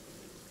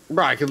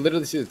 Bro, I can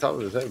literally see the top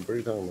of his head. What are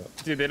you talking about?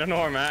 Dude, they don't know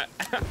where I'm at.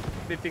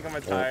 They think I'm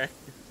a tire.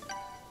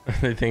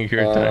 They think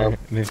you're retired.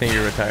 They think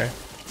you're retired.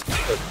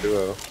 That's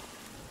duo.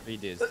 3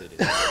 dudes, 2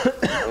 dudes. I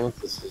don't know if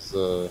this is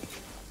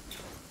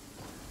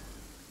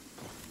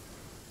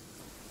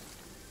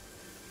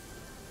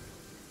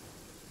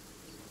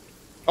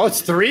Oh,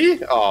 it's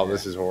 3? Oh,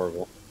 this is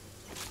horrible.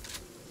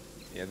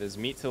 Yeah, there's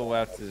meat to the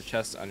left, there's a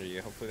chest under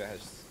you. Hopefully that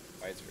has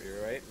fights for you,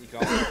 right? You can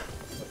also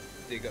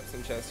dig up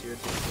some chests here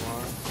too if you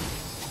want.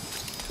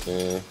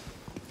 Yeah.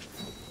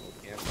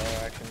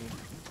 Campfire action.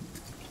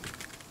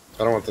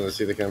 I don't want them to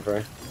see the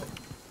campfire.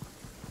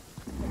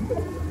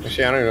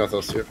 Actually, I don't even know if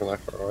they'll see it from that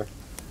far away.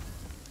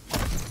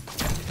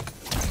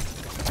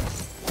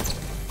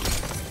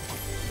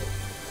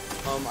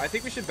 I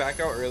think we should back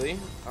out early,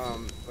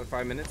 about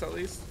 5 minutes at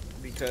least,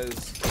 because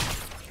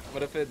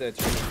what if the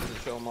tournament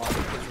doesn't show them off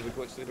because of the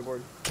glitch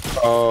leaderboard?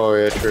 Oh,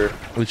 yeah, true.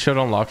 It showed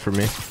unlock for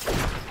me. It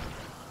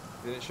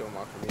didn't show them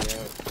off for me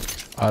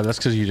yet. That's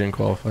because you didn't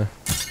qualify.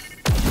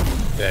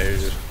 Yeah, you're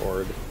just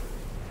bored.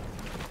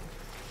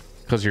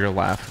 Because you're a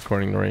laugh,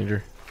 according to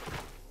Ranger.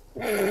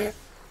 No,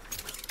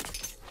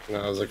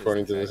 I was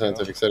according to the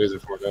scientific studies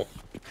of Fortnite.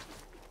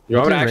 You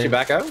want me to actually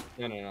back out?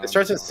 No. It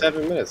starts in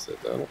 7 minutes,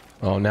 don't it?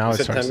 Oh, now You it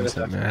said starts 10 in minutes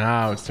 7 after. minutes.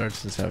 Now it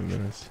starts in 7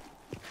 minutes.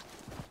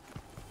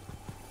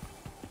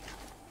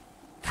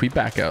 If we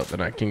back out, then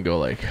I can go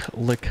like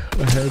lick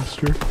a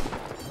hamster.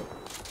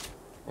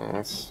 Oh,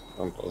 that's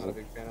I'm not a unpleasant.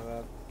 big fan of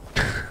that.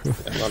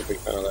 I'm not a big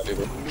fan of that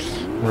either.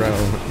 Bro,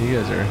 you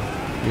guys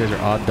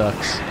are odd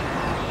ducks.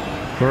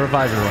 We're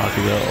reviving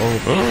Rocky though.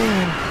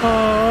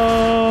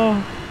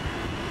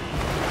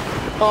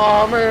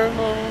 Oh, man.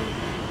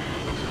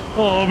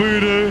 Oh,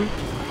 baby.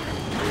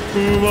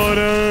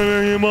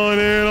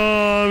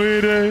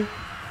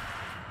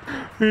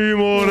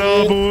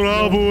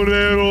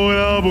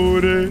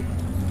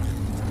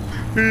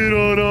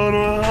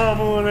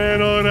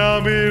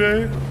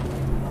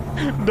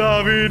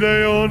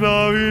 Davide, oh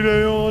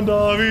Davide, oh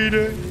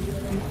Davide.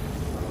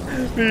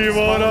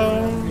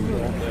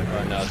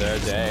 Another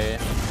day.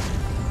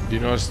 Do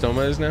you know what a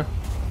stoma is now?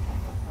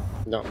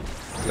 No.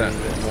 That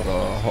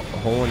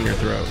hole in your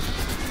throat.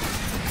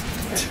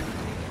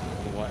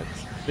 What?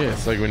 Yeah,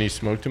 it's like when you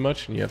smoke too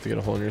much and you have to get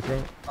a hole in your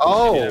throat.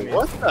 Oh, Yeah, I mean-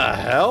 what the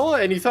hell?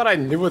 And you thought I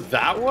knew what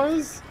that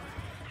was?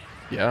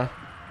 Yeah,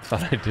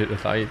 thought I did. I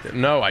thought you did.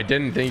 No, I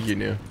didn't think you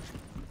knew.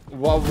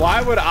 Well,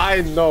 why would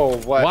I know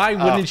what? Why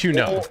wouldn't you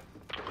know?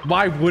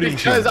 Why wouldn't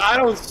Because you? I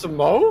don't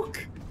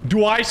smoke?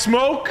 Do I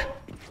smoke?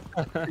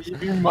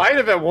 You might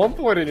have at one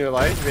point in your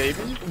life, maybe.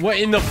 What,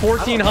 in the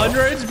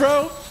 1400s,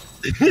 bro?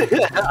 You're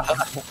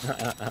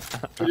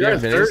Yeah,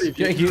 30.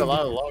 yeah, You a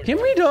lot of long.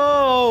 give me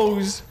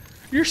those.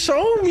 You're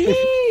so mean.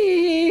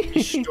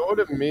 Show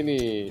the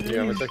mini.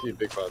 Yeah, I'm gonna check you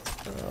big pots.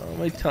 Oh,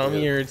 my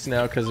tummy hurts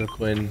now because of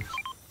Quinn.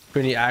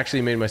 Quinn, you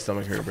actually made my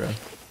stomach hurt, bro.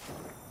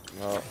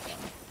 Well,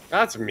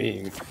 that's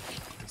mean.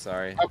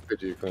 Sorry. How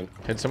could you, Quinn?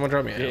 Can someone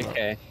drop me ammo?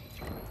 Okay.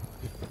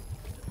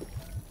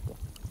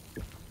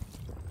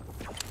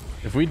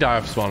 If we die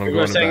off spawn, I'm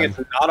People are going to saying bed.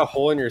 it's not a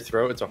hole in your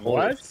throat, it's a hole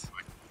in your What?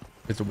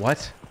 It's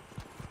what?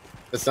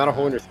 It's not a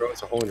hole in your throat,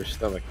 it's a hole in your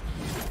stomach.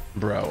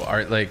 Bro,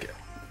 are like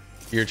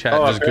your chat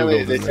Oh, just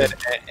apparently Googled they it.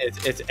 said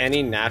it's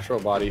any natural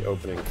body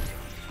opening.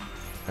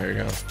 There you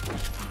go.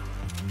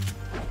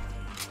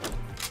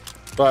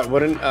 But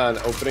wouldn't an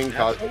opening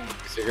cause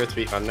cigarettes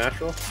be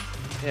unnatural?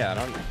 Yeah, I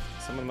don't know.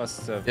 Someone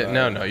must have. Yeah,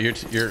 no, your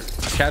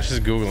chat's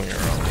just Googling it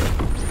wrong.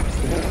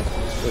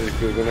 So you're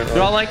Googling it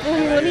They're all wrong? like,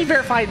 let me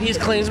verify these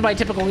claims by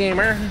typical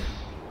gamer.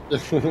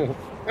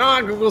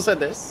 Ah, Google said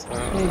this.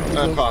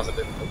 I'm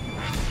positive.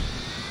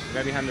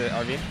 Guy behind the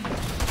RV.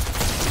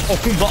 Oh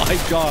my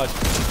god.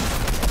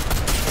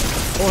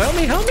 Oh, help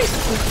me, help me,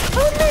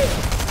 help me.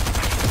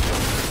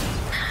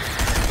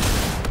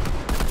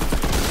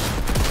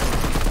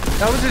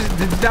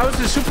 That was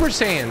the Super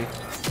Saiyan.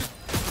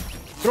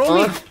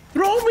 Throw me,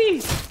 throw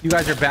me. You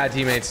guys are bad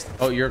teammates.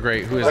 Oh, you're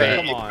great. Who is Wait,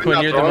 that? come on.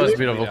 Quinn, you're the most Throwing?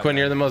 beautiful. Quinn,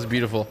 you're the most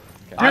beautiful.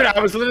 Dude, I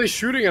was literally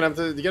shooting at him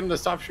to get him to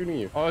stop shooting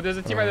you. Oh, there's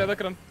a team right there. Look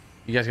at him.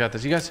 You guys got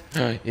this. You guys.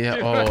 Yeah.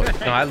 Oh,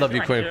 no, I love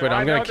you, Quinn. Quinn,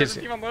 I'm gonna kiss.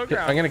 I'm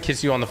gonna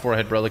kiss you on the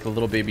forehead, bro, like a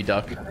little baby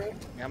duck.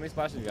 How many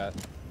splashes you got?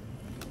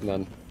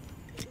 None.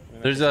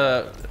 There's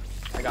a.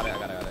 I got it.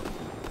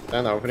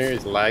 And the opener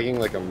is lagging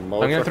like a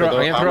motherfucker. I'm gonna throw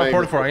a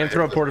porta-4. I'm gonna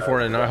throw a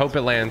porta-4 in. I hope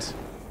it lands,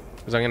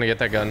 because I'm gonna get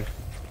that gun.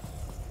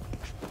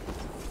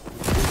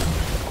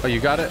 Oh, you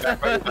got it?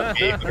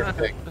 Did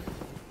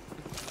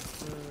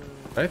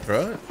Did I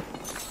throw it?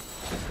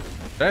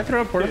 Did I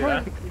throw a porta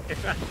potty?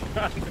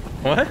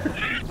 What?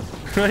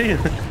 What?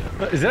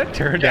 Is that a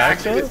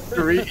pterodactyl?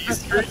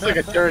 He's like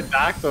a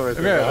pterodactyl.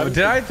 Okay,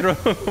 did I throw?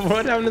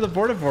 What happened to the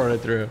porta potty I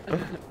threw?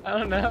 I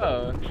don't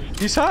know.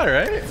 You saw it,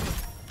 right?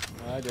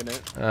 No, I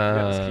didn't.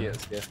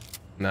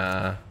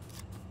 Nah.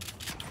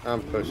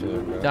 I'm pushing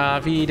it, bro.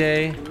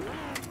 Davide.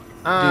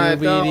 I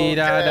don't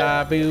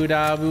Da boo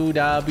da boo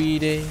da bee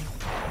day.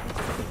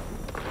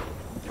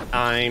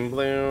 I'm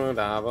blue.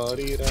 Da ba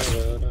dee da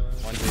da da.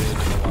 One dude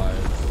is alive.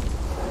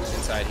 He's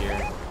inside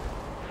here.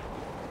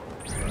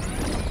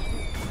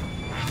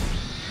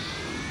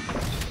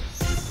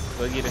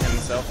 Boogie to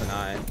himself and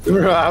I.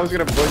 Bro, I was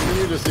gonna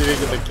boogie you just so you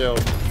didn't get the kill.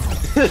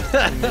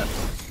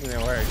 It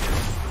didn't work.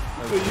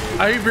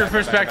 I hope your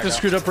first back to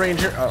screwed up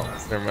Ranger. Oh,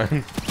 never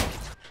mind.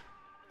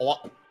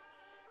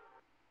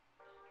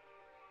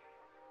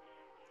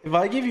 If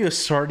I give you a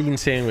sardine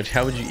sandwich,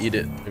 how would you eat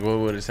it? Like, what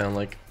would it sound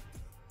like?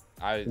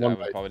 I would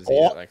probably just eat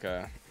it like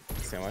a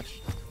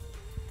sandwich.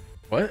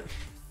 What?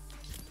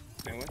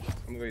 Sandwich?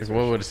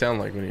 What would it sound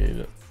like when you eat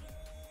it?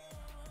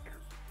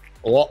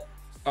 Oh,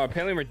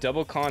 apparently we're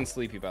double con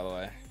sleepy, by the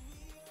way.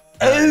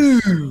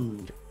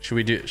 oh. Should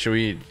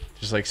we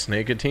just like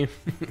snake a team?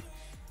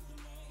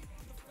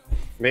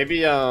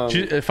 Maybe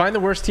Find the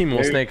worst team,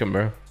 we'll snake them,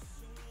 bro.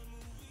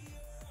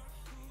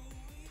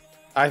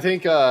 I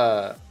think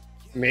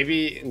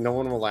maybe no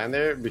one will land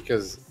there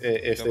because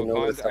if they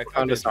know it's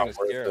not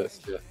worth it.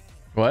 Yeah.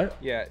 What?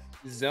 Yeah,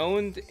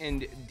 Zoned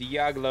and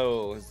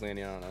Diaglo is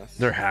landing on us.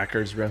 They're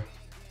hackers, bro.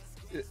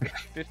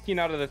 15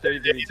 out of the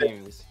 33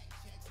 teams.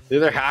 They're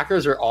either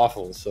hackers or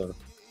awful, so.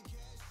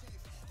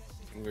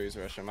 I'm gonna use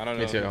rush them. I don't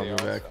know Me too, who I'll they be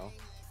are, back.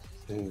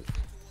 so.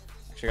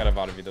 Actually, I gotta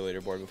VOD view the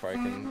leaderboard before I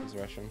can use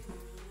rush them.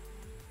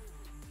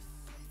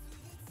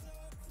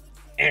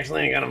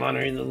 Actually, I gotta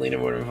monitor the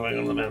leaderboard before I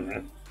go to the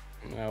bathroom.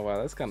 Oh wow,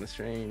 that's kind of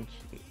strange.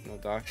 No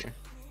doctor.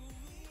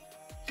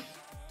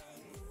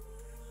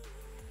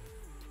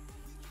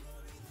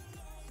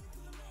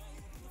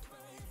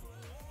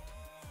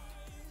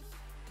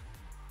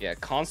 Yeah,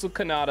 Consul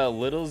Kanata,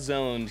 Little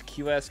Zoned,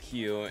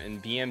 QSQ,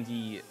 and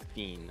BMD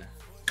Fiend.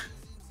 I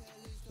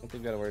don't think we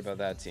gotta worry about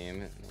that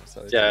team.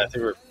 Yeah, I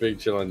think we're big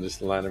chilling,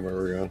 just landing where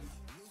we're going.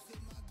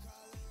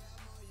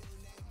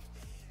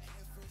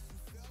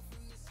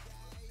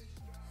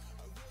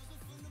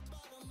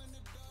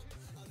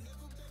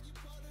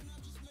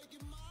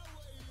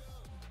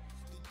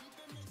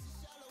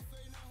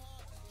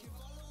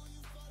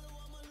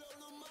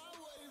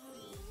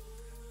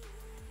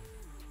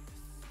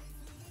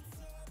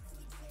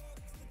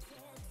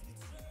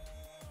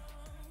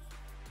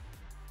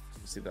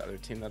 See the other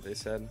team that they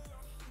said.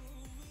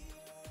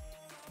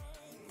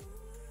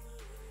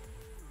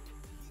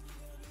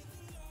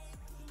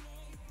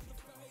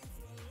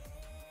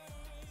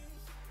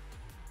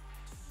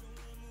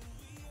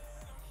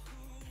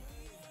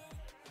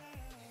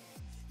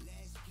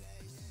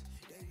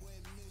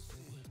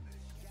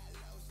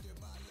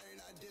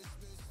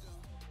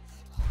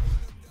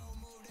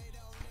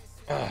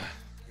 Oh,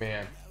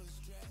 man.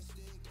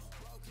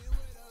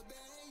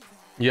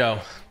 Yo.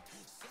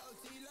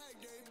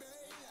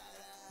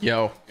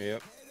 Yep.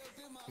 Yep.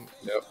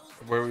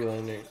 Where are we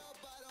landing?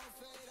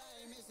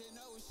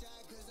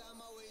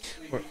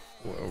 We're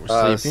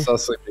sleepy? So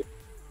sleepy.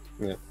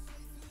 Yeah.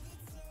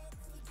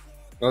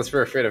 Unless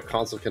we're afraid of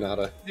Consul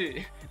Kanata.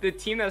 Dude, the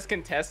team that's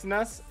contesting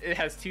us, it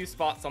has 2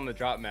 spots on the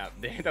drop map.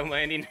 They're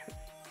landing...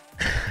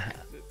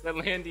 they're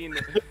landing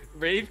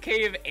Rave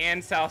Cave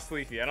and South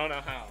Sleepy. I don't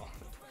know how.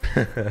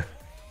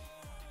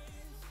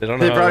 They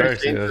don't know how it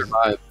works. Changed their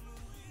vibe.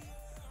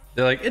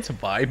 They're like, it's a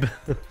vibe.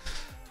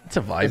 It's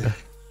a vibe.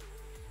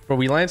 But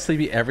we land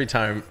Sleepy every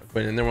time,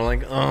 and then we're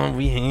like, oh,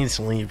 we hate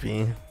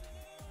Sleepy.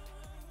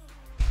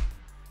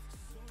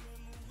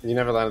 You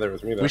never landed there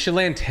with me, though. We should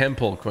land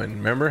Temple, Quinn.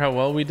 Remember how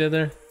well we did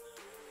there?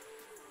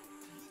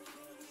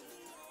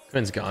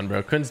 Quinn's gone,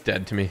 bro. Quinn's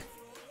dead to me.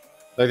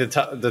 Like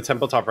the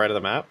temple top right of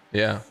the map?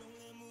 Yeah.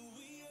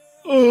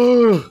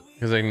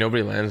 Because like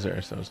nobody lands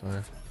there, so it's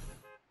fine.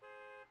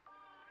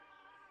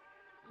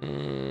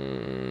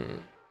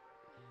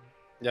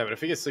 Yeah, but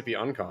if we get Sleepy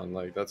Uncon,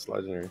 like, that's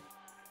legendary.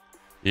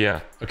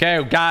 Yeah.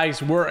 Okay,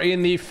 guys, we're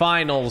in the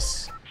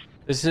finals.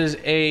 This is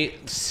a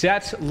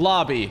set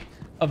lobby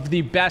of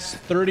the best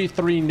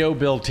 33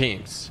 no-build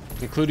teams,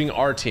 including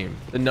our team,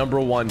 the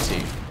 #1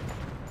 team.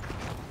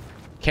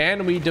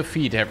 Can we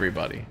defeat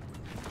everybody?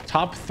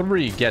 Top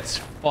 3 gets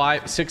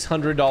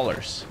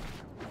 $600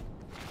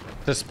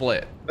 to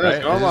split.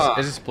 Right?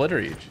 Is it split or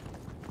each?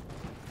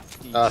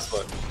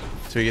 Split.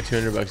 So we get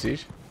 $200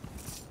 each?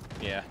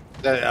 Yeah.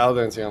 I'll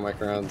dancing on my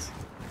crowns.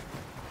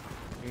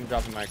 You can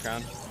drop the mic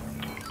crown.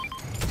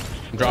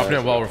 I'm dropping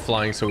it while we're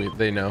flying so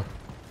they know.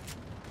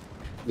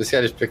 This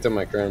guy just picked up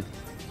my crown.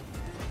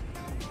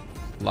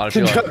 A lot of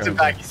people dropped it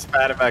back, he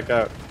spat it back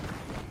up.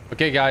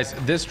 Okay, guys,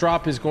 this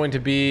drop is going to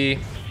be...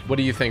 What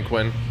do you think,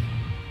 Quinn?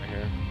 Right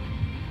here.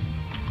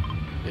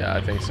 Yeah,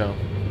 I think so.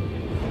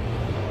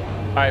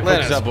 All right,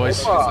 focus up,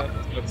 boys.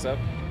 What's up?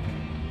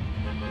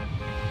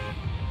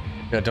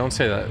 Yeah, don't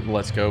say that.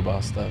 Let's go,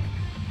 boss stuff.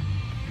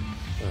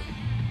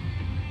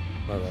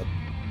 My bad.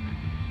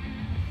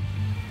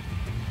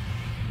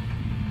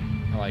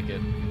 I like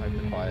it. I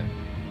like the quiet.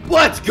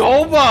 Let's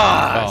go,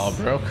 boss!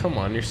 Oh, bro, come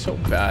on. You're so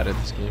bad at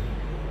this game.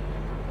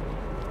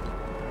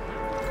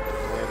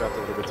 I dropped a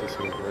little bit too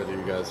soon compared to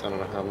you guys. I don't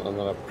know how I'm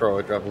not a pro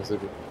at dropping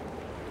sleepy.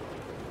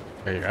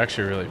 Yeah, you're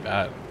actually really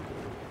bad.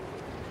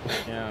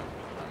 Yeah.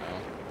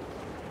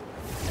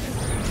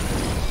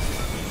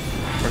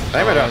 I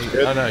have a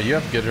good. Oh, no, you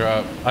have good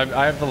drop.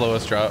 I have the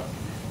lowest drop.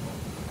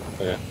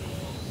 Okay.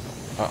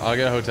 I'll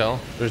get a hotel.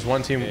 There's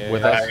one team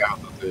with I us. got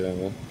it, yeah,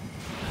 man.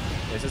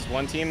 It's just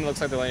one team. Looks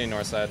like they're landing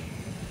north side.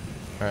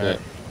 All right.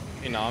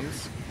 Hey,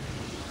 Noms.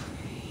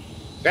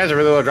 This guy's a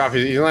really low drop.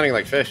 He's landing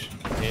like fish.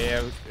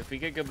 Yeah, if we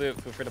get good loot,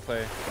 feel free to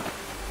play.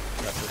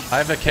 I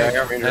have a keg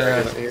Yeah, I got and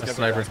Ranger. a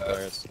sniper.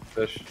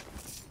 Fish.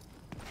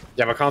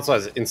 Yeah, my console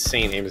has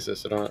insane aim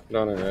assist, so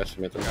don't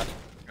underestimate them.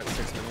 Got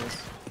 6 minis.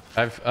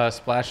 I have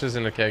splashes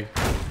in a keg.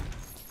 Are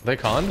they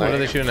con? What are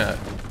they shooting at?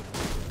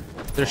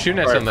 They're shooting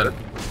at something.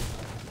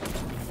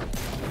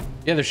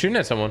 Yeah, they're shooting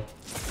at someone.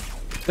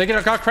 They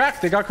got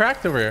cracked. They got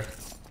cracked over here.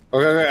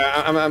 Okay,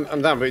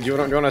 I'm done. But do you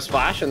want to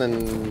splash and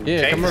then?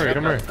 Yeah, keg?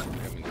 come here.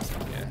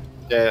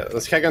 Yeah,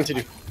 let's keg on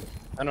TG.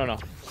 I don't know.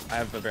 I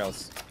have the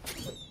barrels.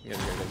 Good.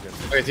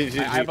 Okay, TG.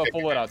 I have a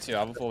full loadout too. I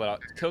have a full loadout.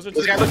 Kills are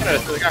This guy looking at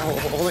us. This guy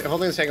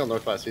holding this angle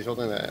northwest. He's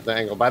holding the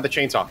angle by the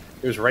chainsaw.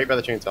 He was right by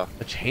the chainsaw.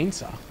 The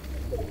chainsaw.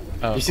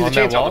 Oh, You see the on that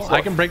chainsaw on the wall? floor?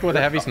 I can break it with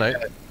a heavy snipe.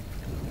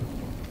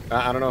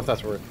 I don't know if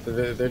that's worth.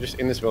 They're just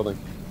in this building.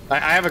 I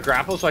have a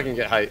grapple so I can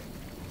get height.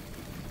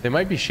 They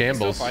might be Still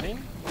shambles.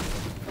 fighting?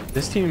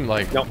 This team,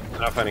 like, Nope,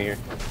 not fighting here.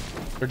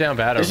 they're down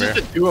bad There's over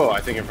just here. a duo, I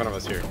think, in front of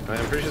us here.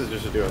 I'm pretty sure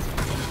there's just a duo.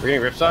 We're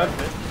getting ripside.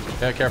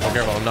 Yeah, careful.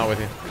 I'm not with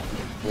you.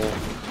 Yeah.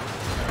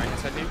 Alright,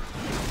 inside team.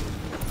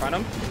 Find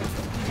him.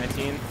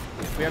 19.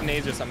 If we have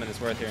nades or something, it's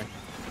worth here.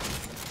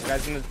 The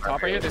guys in the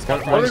top right here, this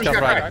One- guy. one just got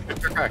cracked. cracked.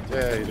 Just got cracked.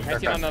 Yeah, he just got 19 on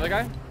cracked. another guy.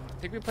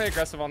 I think we play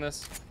aggressive on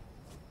this.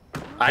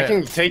 I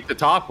can take the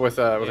top with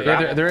a Yeah,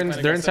 grapple. Yeah, they're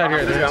inside here.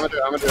 I'm gonna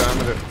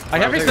do it. I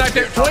have his snipe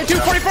there. 22,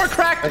 44,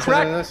 crack.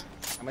 I'm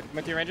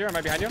with you, Ranger. Am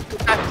I behind you?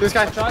 This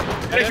guy. Shot.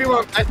 Hey, if you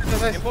want.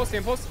 Nice.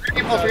 Impulse. We're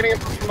getting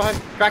impulse from behind.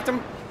 Cracked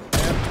him.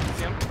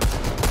 See him?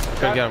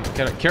 Good,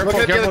 get him. Careful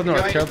Look at the with other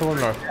north. team. Careful with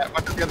north. Yeah,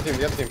 watch out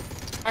the other team.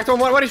 Cracked him.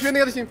 What is shooting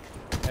the other team?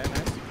 Yeah,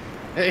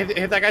 nice.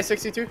 Hit that guy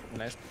 62.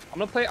 Nice. I'm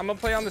gonna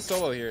play on the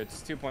solo here.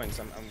 It's 2 points.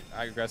 I'm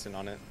aggressing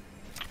on it.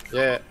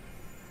 Yeah.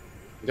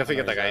 You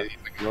definitely get that guy. He's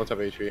like no type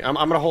of HP. I'm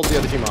gonna hold the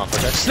other team off.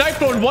 Okay.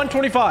 Snipe on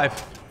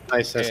 125.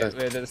 Nice.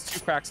 Okay, there's 2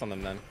 cracks on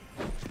them then.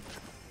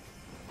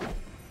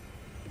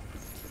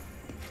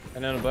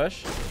 And then a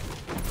bush.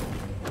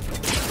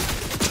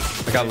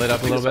 I got lit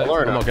up a little bit.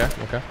 I'm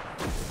okay.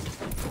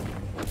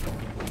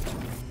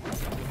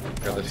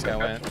 This guy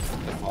went. The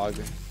fog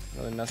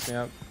really messed me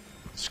up.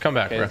 Just come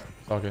back, Okay. bro.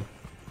 It's all good.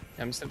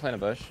 Yeah, I'm just playing a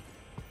bush.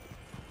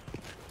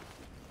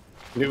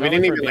 We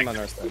didn't even on like.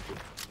 north side.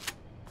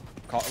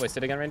 Wait,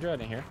 sit again, Ranger. I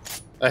didn't hear.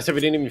 I said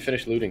we didn't even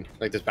finish looting.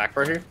 Like this back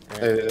part here. Yeah.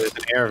 There's an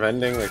air of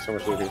ending. Like so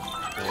much looting. Yeah.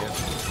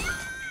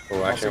 Oh,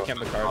 Also actually. camp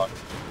the card.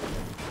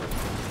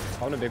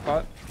 I want a big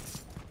pot.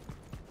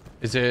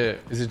 Is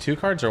it 2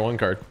 cards or 1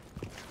 card?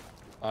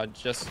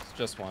 Just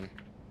one.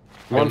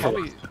 One we for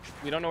probably,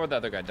 we don't know where the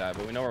other guy died,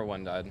 but we know where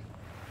one died.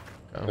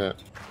 Oh. Yeah.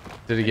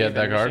 Did he get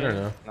that card or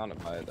no? Not to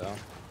buy it though.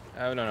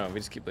 Oh no, we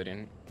just keep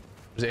looting.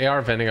 There's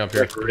AR vending up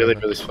here. It's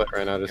really split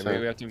right now. Just Okay,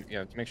 we saying.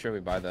 have to make sure we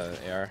buy the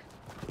AR.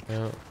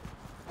 Yeah.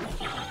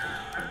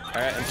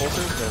 Alright,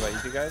 impulses. What about you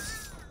two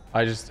guys?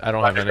 I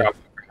don't have any.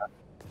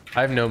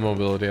 I have no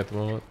mobility at the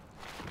moment.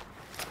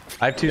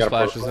 I have 2 You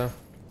got a splashes though.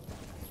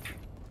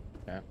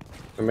 Yeah.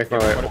 I make my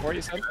way. What for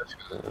you said?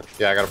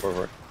 Yeah, I got a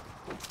 4-4.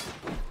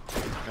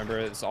 Remember,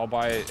 it's all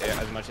buy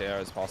as much AR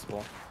as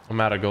possible.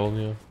 I'm out of gold,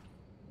 yeah.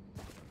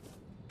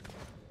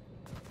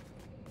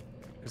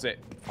 Is it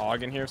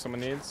AUG in here if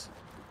someone needs?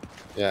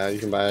 Yeah, you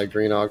can buy a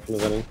green AUG from the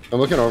vending. I'm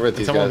looking over at Can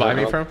these someone guys.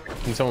 buy me from?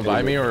 Can someone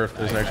buy me, or if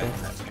there's an extra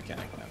one? I can't.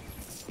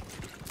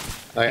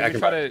 I We can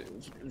try buy.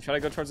 to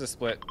go towards the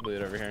split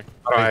loot over here.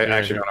 Oh, I Right there,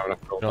 actually right don't have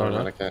enough gold. No, No,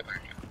 no. I can't.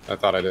 I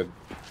thought I did.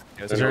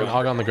 Yeah, Is there an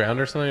AUG on the ground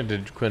or something, or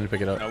did Quinn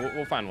pick it up? No,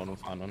 we'll find one.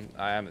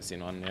 I haven't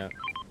seen one yet.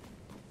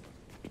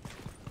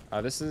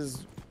 This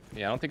is...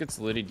 Yeah, I don't think it's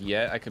looted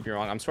yet. I could be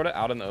wrong. I'm sort of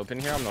out in the open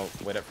here. I'm going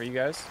to wait up for you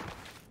guys.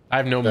 I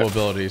have no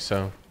mobility,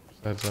 so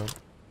that's up.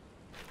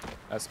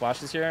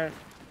 Splash is here.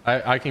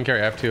 I can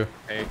carry. I have 2.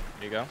 Okay, here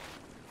you go.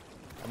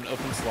 I'm going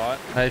to open slot.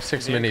 I have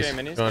 6 Do you minis.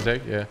 carry minis? You want to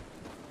take? Yeah.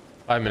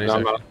 5 minis. No, I'm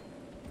actually. not.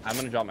 I'm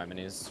going to drop my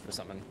minis for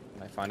something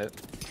when I find it.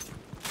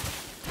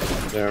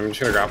 Yeah, I'm just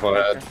gonna grapple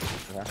that.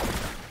 Yeah.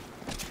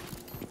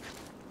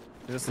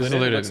 Is this This is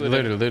looted?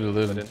 looted. Looks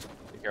Looted.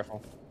 Be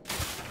careful.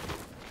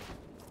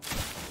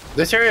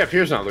 This area up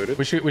here is not looted.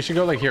 We should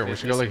go like here. We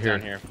should go like Down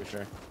here. here for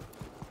sure.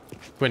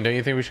 Quinn, don't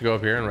you think we should go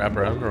up here and wrap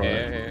around? Or what?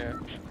 Yeah.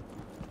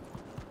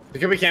 There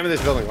could be cam in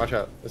this building. Watch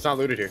out. It's not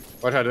looted here.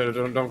 Watch out.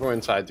 Don't go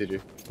inside,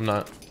 TG. I'm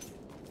not.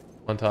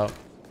 On top.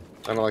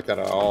 I don't like that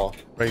at all.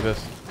 Break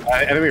this.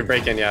 I think we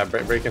break in, yeah.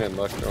 Break in and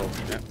look. Oh,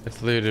 yeah.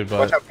 It's looted, but...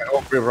 Watch out,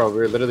 oh, bro, we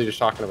were literally just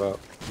talking about...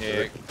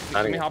 Yeah,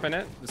 can we hop in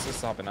it? Let's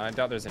just hop in. I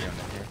doubt there's anyone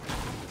in here.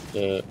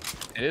 Yeah.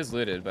 It is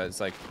looted, but it's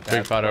like...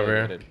 Big pot over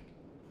here. Looted.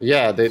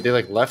 Yeah, they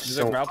like left There's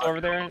so... a grapple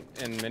over there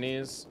in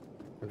minis.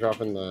 I'm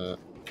dropping the...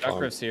 Duck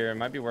riffs here. It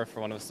might be worth for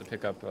one of us to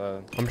pick up...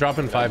 I'm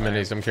dropping 5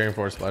 minis. I'm carrying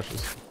 4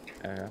 splashes.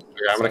 Yeah. Okay,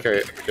 I'm gonna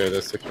carry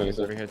this 6 minis.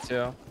 Over here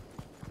too.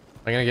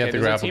 I'm gonna get the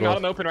There's a grapple team out goal.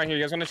 in the open right here.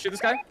 You guys want to shoot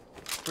this guy?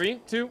 3,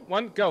 2,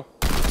 1, go.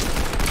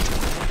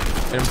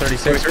 Hit him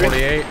 36,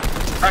 48.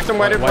 Cracked him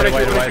wide.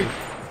 Wide.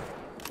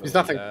 He's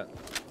nothing. We're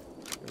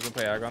gonna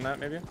play ag on that,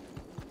 maybe? I don't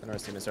know where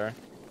his teammates are.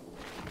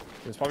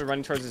 He was probably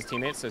running towards his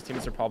teammates, so his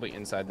teammates are probably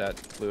inside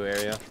that blue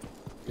area.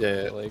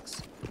 Yeah. The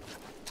lakes.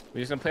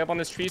 We're just gonna play up on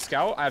this tree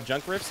scout. I have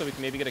junk rift, so we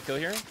can maybe get a kill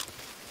here.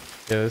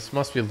 Yeah, this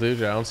must be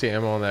looted. I don't see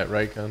ammo on that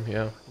right gun.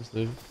 Yeah, it's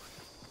looted.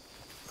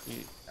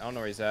 I don't know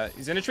where he's at.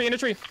 He's in a tree,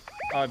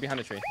 behind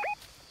a tree.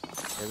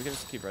 Yeah, we can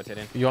just keep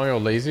rotating. You want to go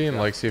lazy and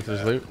like see if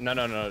there's loot? No.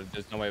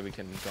 There's no way we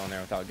can go in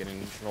there without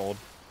getting rolled.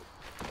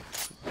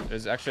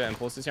 There's extra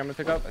impulses here I'm gonna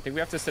pick up. I think we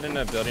have to sit in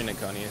a building in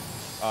Coney.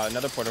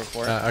 Another portal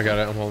for it. I got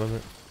it. I'm holding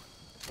it.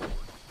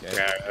 Okay.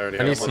 Yeah,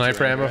 I need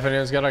sniper ammo if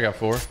anyone's got. I got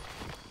 4.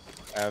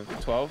 I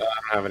have 12.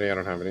 I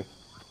don't have any.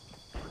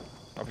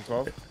 Open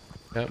 12.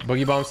 Yeah,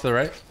 boogie bombs to the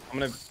right. I'm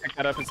gonna pick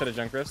that up instead of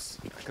junk rifts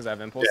because I have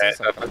impulses. Yeah,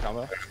 So I have a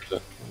combo.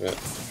 Yeah,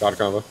 god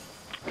combo.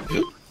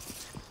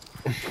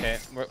 Okay,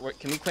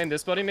 can we claim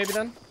this building maybe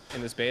then?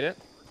 And just bait it?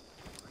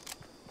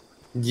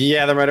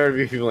 Yeah, there might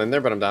already be people in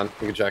there, but I'm down.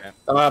 We can check.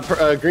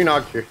 Okay. Green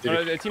og here.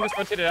 No, the team has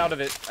rotated out of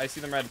it. I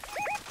see them red.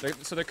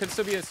 So there could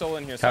still be a soul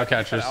in here. So Cow I can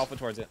try catchers. to alpha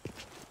towards it.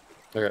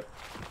 Okay.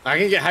 I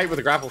can get height with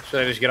a grapple.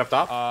 Should I just get up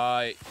top?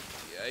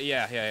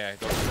 Yeah.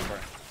 Go for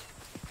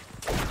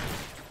it.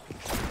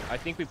 I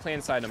think we play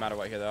inside no matter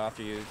what here though.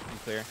 After you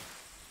clear.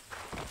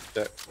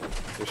 Yeah.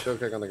 There's shield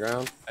kick on the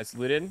ground. It's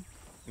looted.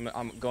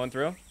 I'm going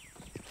through.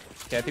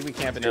 Okay, I think we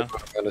camp it now.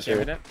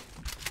 Here. It.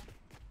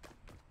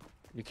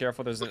 Be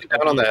careful. There's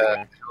Down on the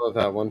head of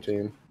that one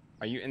team.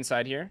 Are you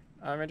inside here,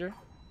 Ranger?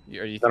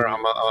 No,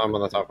 I'm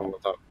on the top. I'm on the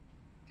top.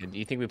 Do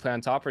you think we play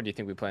on top or do you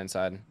think we play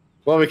inside?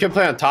 Well, we could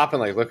play on top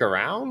and like look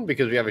around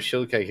because we have a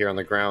shield keg here on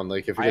the ground.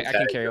 Like if we I get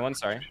can carry one.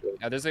 Sorry.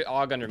 There's an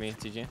AUG under me,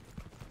 TG.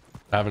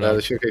 I have the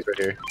another. shield keg's right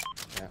here.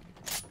 Yeah.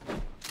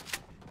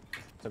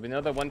 So we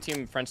know that one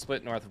team French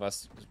split north of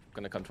us is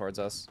gonna come towards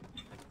us.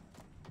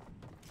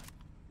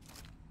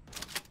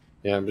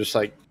 Yeah, I'm just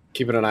like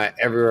keeping an eye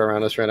everywhere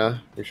around us right now.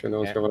 Make sure no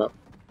one's coming up.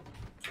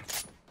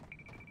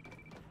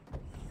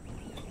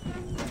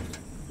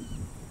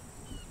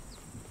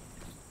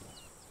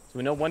 So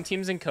we know one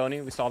team's in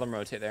Coney. We saw them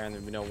rotate there, and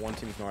then we know one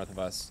team's north of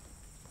us.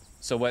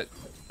 So what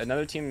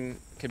another team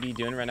could be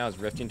doing right now is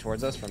rifting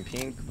towards us from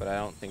pink, but I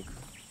don't think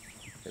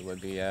they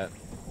would be yet.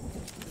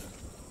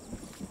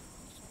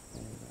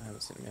 I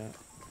haven't seen them yet.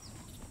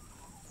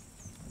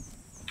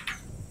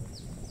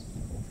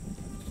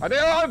 Are they?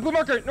 Oh, blue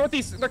marker,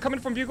 northeast. They're coming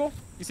from Bugle.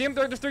 You see them?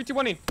 They're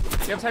 3-2-1-ing.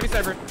 He has heavy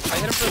sniper. I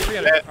hit him for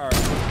 300. Or, hit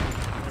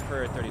him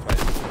for 30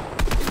 twice.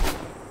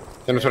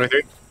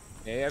 10-23.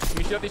 Yeah, can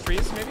we shoot up these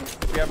trees, maybe?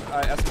 If we have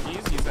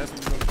SMGs, use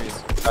SMGs on the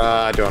trees.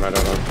 I don't know.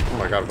 Oh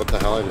my god, what the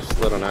hell? I just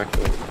slid on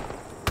accident.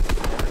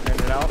 Turn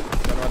it out.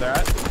 Don't know where they're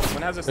at.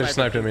 One has a They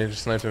sniper.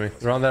 just sniped at me.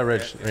 They're on that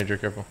ridge. Yeah. Ranger,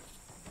 careful.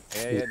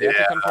 Yeah, they have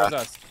to come towards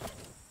us.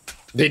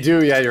 They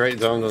do, yeah, you're right.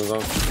 Zone.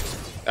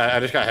 I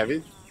just got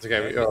heavy. It's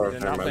okay. They're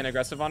not playing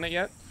aggressive on it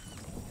yet.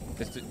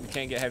 We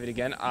can't get heavy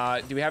again.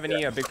 Do we have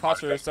any big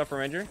pots or stuff for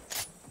Ranger?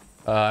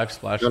 I have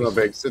splashes. No,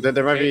 big. So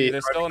there might be.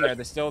 They're still in there.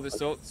 They're still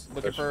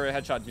looking for a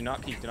headshot. Do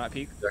not peek. Do not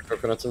peek. Yeah,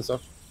 coconuts and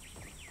stuff.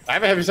 I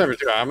have a heavy sniper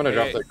too. I'm gonna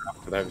drop the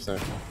for the heavy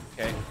sniper.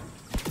 Okay.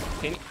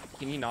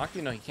 Can he knock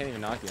you? No, he can't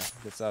even knock you.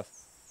 Good stuff.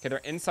 Okay, they're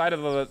inside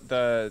of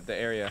the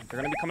area.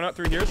 They're gonna be coming up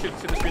through here. Shoot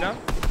the tree down.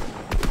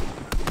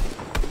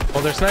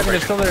 Oh, they're sniping.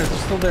 They're still there. They're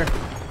still there.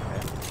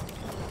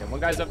 Okay, one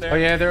guy's up there. Oh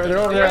yeah, they're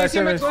over there. I see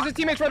them. Where's his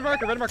teammates? Red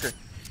marker.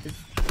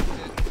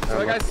 The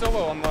other guy's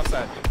solo on the left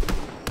side.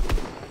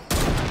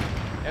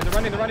 Yeah, they're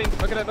running.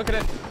 Look at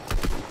it.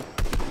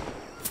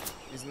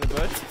 He's in the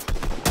bush.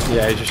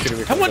 Yeah, he's just shooting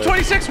me. I'm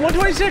 126.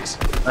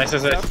 126. Nice.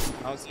 I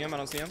don't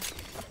see him.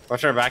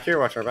 Watch our back here.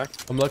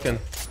 I'm looking.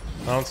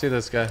 I don't see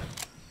this guy.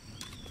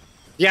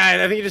 Yeah,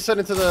 I think he just slid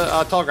into the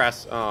tall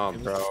grass. Oh,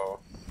 bro.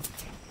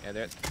 Yeah,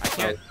 there. I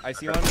can't. I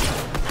see one.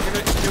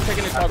 You're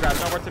taking the tall grass.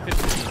 Not worth the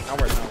 50. Not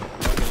worth. No.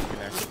 You don't get anything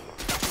there.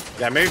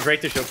 Yeah, maybe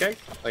break the shield keg.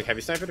 Like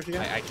heavy sniper if you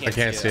can. I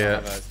can't see it.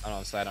 I don't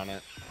have a sight on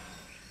it.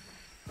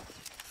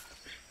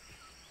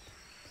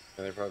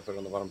 Yeah, they probably put it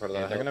on the bottom part of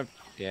that. They're gonna.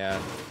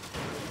 Yeah.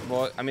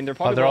 Well, I mean, they're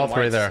probably. Oh, they're all going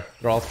three whites. there.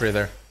 They're all three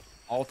there.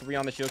 All three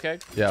on the shield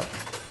keg. Yeah.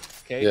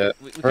 Okay. Yeah.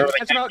 We can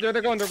catch them out. They're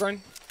going.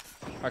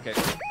 Okay.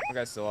 The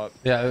guy's still up.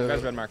 Yeah. The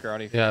guy's red marker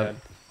already. Yeah. Dead.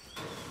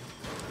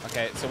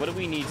 Okay. So what do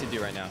we need to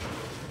do right now?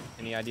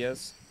 Any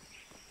ideas?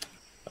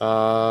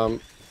 I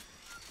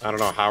don't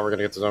know how we're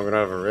gonna get to zone. We don't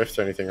have a rift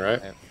or anything,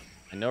 right?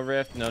 No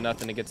rift. No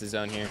nothing to get to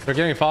zone here. They're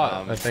getting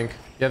fought. I think.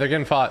 Yeah, they're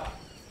getting fought.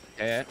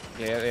 Yeah.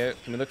 Can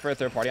we look for a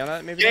third party on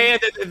that, maybe? Yeah,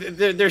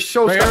 they're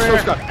so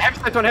stuck.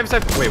 Heavy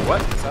snipe. Wait,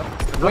 what? What's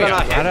up? Wait,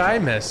 how did I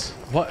miss?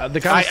 What? The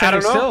guy was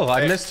standing still.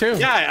 I missed too.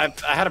 Yeah,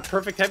 I had a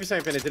perfect heavy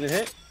snipe and it didn't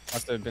hit.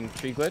 Must have been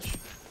tree glitch.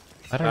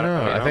 I don't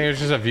know. I think it was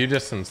just a view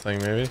distance thing,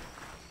 maybe.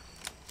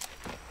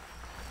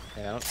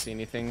 Yeah, I don't see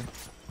anything.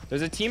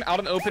 There's a team out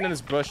in the open in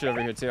this bush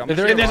over here too.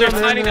 They're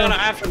sliding down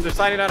after him. They're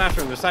sliding down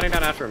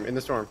after him in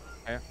the storm.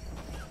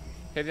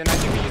 Okay, then I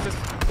think we use this.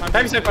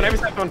 Heavy snipe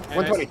on.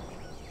 120.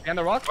 And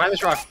the rock? Behind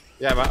this rock.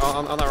 Yeah,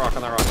 on that rock.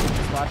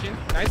 He's watching.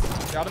 Nice.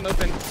 They're out in the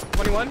open.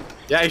 21.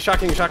 Yeah, he's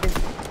shocking. I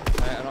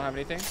don't have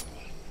anything.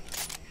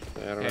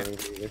 Yeah, I don't have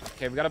anything either.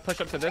 Okay, we gotta push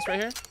up to this right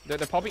here. They're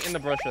probably in the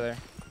brush right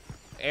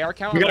there. AR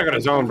count? We gotta go to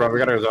zone, bro. We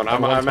gotta go to zone.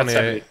 I'm at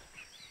 70.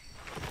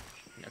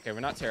 Okay, we're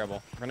not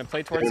terrible. We're gonna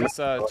play towards this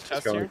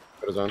chest here.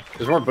 Go to zone.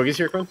 There's more boogies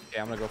here, Quinn.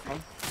 Yeah, I'm gonna go for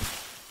him.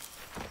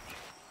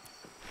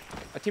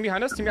 A team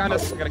behind us. We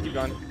gotta keep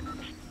going.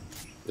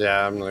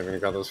 Yeah, I'm not even gonna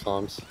grab those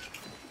bombs.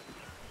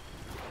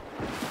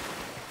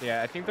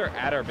 Yeah, I think they're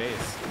at our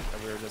base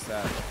that we were just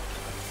at.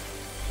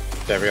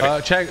 Yeah, we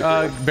gotta... Check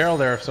barrel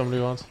there if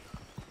somebody wants.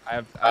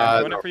 I'm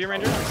going up for you,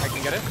 Ranger. I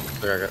can get it.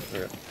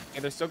 Okay. Yeah,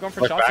 they're still going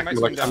for shots. I'm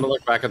gonna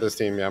look back at this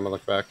team. Yeah, I'm gonna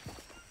look back.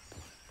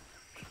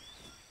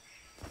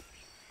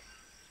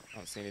 I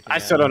don't see anything. I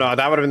still don't know.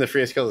 That would have been the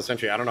freest kill of the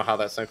century. I don't know how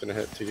that sniped didn't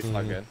hit. TG.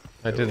 Not good.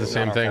 I did the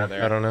same thing.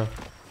 I don't know.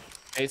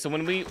 Hey, so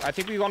I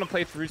think we want to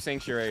play through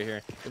Sanctuary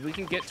here. If we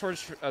can get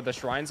towards the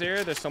shrines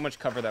area, there's so much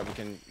cover that we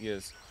can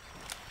use.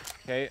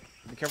 Okay,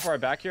 be careful our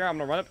back here. I'm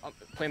gonna run up,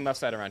 playing left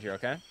side around here.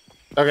 Okay.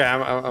 Okay,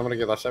 I'm gonna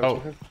get left side.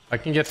 Oh, I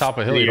can get top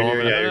of hill. You don't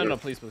want me? No,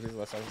 please,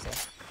 left side.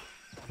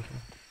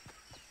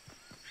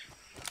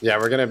 Yeah,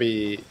 we're gonna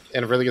be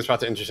in a really good spot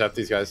to intercept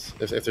these guys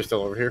if they're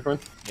still over here, Quinn.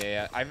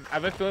 Yeah. I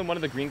have a feeling one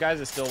of the green guys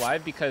is still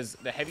alive because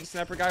the heavy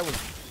sniper guy was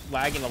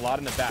lagging a lot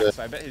in the back.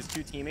 So I bet his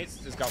two teammates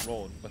just got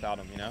rolled without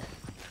him. You know.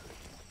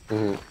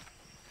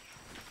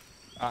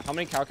 How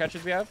many cow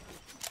catchers we have?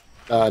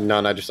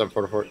 None. I just have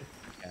porta fort.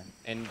 Yeah,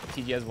 and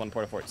TG has one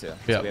porta fort too. So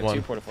yeah, we have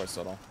 2 porta forts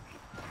total.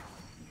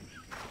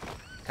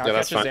 Cow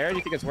catchers there. Do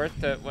you think it's worth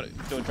to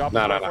drop a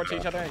porta fort to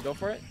each other and go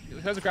for it? Who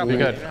has a grappler? You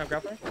don't have a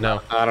grappler?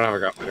 No. I don't have a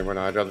grappler anymore.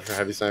 No, I'd rather for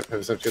heavy snipe.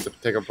 Heavy snipe's good to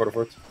take out porta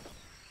forts.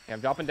 Yeah, I'm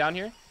dropping down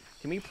here.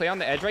 Can we play on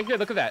the edge right here?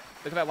 Look at that.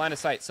 Look at that line of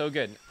sight. So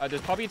good.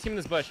 There's probably a team in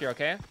this bush here.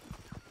 Okay.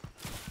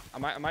 I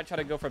might try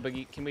to go for a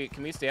boogie. Can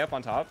we stay up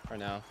on top or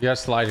no? Yeah,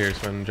 slide here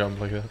so when jump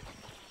like that.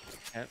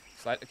 Okay,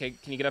 slide. Okay,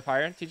 can you get up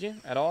higher, TG?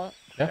 At all?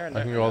 Yeah, there,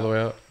 I can go all the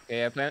way up. Okay,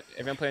 yeah,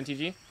 everyone play on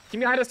TG. Team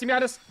behind us.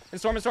 In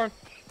storm.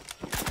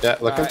 Yeah,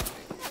 looking.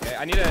 Okay,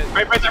 I need a.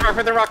 Right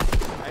there, rock.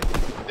 Nice.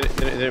 It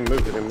didn't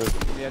move.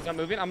 Yeah, it's not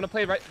moving. I'm gonna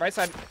play right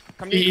side.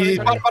 Come He's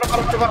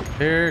bottom.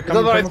 Here,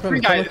 come leave him.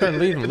 I'm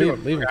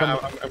leaving.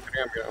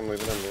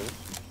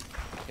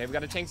 Okay, we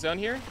got a tank zone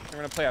here. We're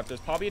gonna play up. There's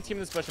probably a team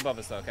in this bush above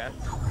us though. Okay.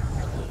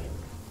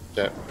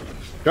 Yeah. You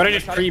wanna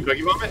just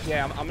pre-boogie bomb it?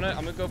 Yeah, I'm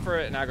gonna go for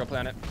an aggro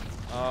planet.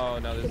 Oh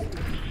no, there's.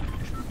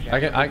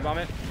 Yeah, I bomb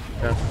it.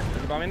 Yeah.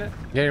 Boogie bombing it.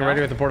 Getting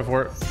ready with the porta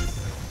fort.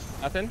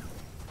 Nothing.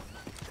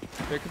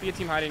 There could be a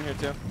team hiding here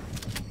too.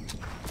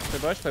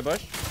 Play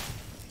bush.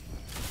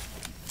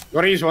 You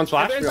wanna use one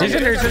splash? He's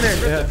in there.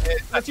 Yeah.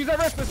 Let's use that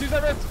rift.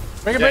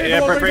 Bring it.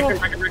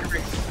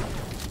 Break.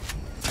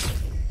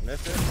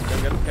 Missed it.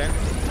 Good. Okay.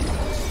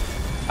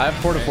 I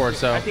have porta fort,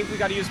 so. I think we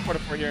gotta use porta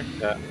fort here.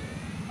 Yeah.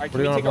 Alright,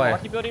 can we take a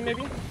rocky building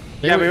maybe?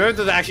 Yeah, we have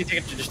to actually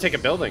just take a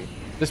building.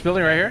 This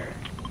building right here?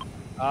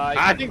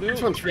 I think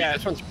this one's free. Yeah.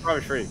 This one's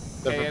probably free.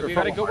 Okay, we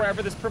gotta go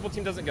wherever this purple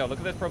team doesn't go. Look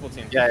at this purple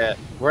team. Yeah.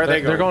 Where are they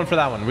going? They're going for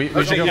that one. We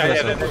should go for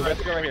this one. We have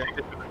to go right here.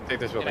 Take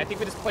this building. And I think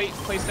we just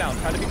place down.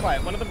 Try to be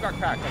quiet. One of them got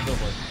cracked. I'll go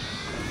for it.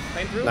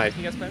 Playing through? Nice.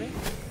 Can you guys play me?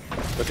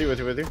 With you.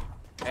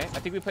 Okay, I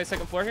think we play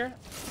second floor here.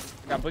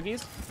 Got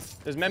boogies.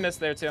 There's Memis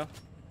there too.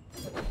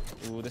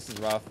 Ooh, this is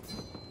rough.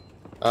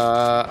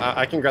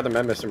 I can grab the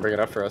Memis and bring it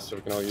up for us so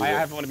we can all use it. I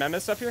have one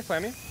Memis up here, play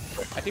me.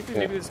 I think we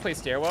maybe just play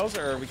stairwells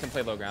or we can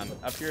play low ground.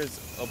 Up here is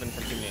open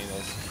from too many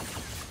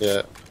angles.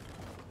 Yeah.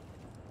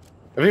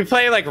 If we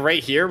play like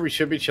right here, we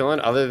should be chilling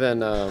other than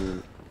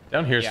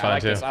down here's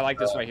fine too. I like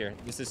this right here.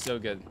 This is so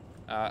good.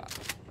 Where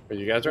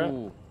you guys are at?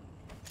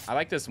 I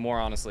like this more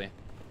honestly.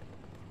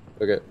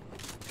 Okay.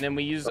 And then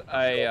we use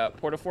a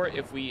porta fort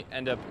if we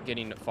end up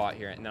getting fought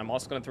here. And then I'm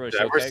also gonna throw a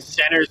show we're tag.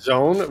 Center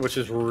zone, which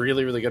is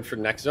really good for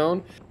next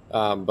zone.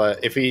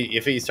 But if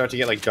we start to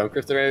get like junk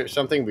drifted or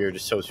something, we are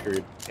just so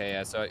screwed. Okay,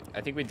 yeah. So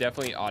I think we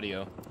definitely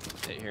audio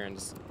it here and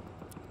just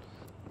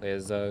play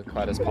as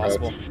quiet as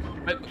possible.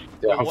 But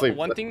yeah,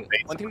 one thing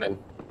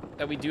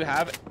that we do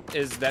have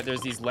is that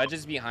there's these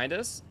ledges behind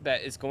us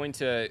that is going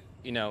to,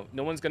 no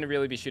one's going to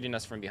really be shooting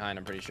us from behind,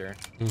 I'm pretty sure.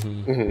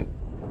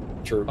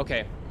 True.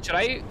 Okay, should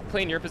I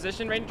play in your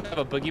position, Rain? I have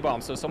a boogie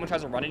bomb, so if someone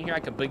tries to run in here, I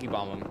can boogie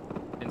bomb them.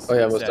 Oh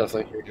yeah, most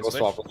definitely. We'll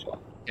swap.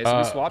 Okay, so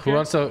we swap who here?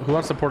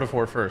 wants the porta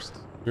fort first?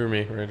 You or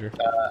me, Ranger?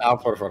 I'll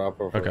porta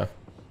fort. Okay.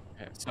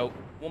 So,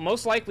 well,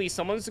 most likely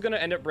someone's going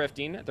to end up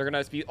rifting. They're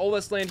going to be,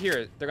 let's land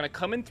here. They're going to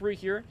come in through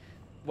here.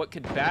 What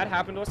could bad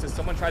happen to us is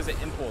someone tries to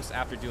impulse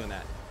after doing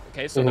that.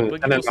 Okay, so the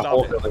boogie will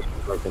stop it.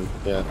 Broken.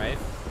 Yeah. Right?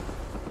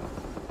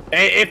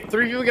 Hey, if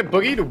 3 people get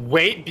boogied,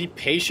 wait, be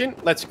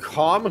patient. Let's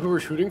calm who we're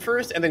shooting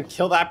first, and then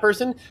kill that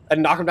person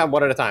and knock them down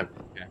one at a time.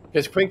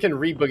 Because Quinn can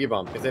re-boogie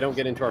bomb if they don't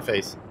get into our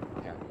face.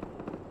 Yeah.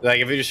 Like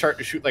if we just start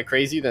to shoot like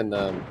crazy, then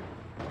we're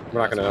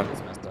not gonna.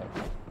 Messed up.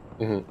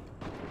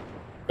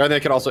 And they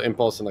could also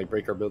impulse and like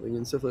break our building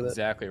and stuff like that.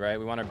 Exactly right.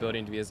 We want our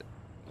building to be as.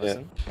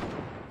 Listen.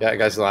 Yeah,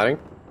 guys landing.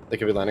 They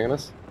could be landing on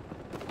us.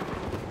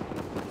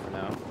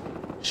 No.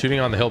 Shooting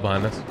on the hill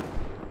behind us.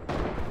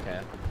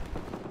 Okay.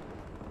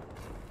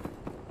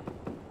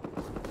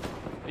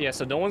 Yeah,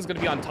 so no one's going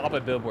to be on top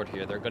of billboard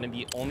here. They're going to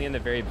be only in the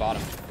very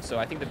bottom. So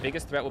I think the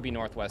biggest threat will be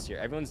northwest here.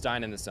 Everyone's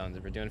dying in the zones.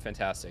 We're doing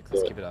fantastic.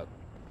 Let's keep it up.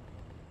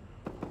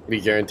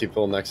 We guarantee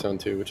pull next zone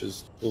too, which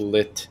is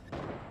lit.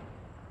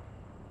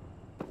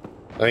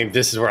 I think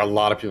this is where a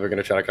lot of people are going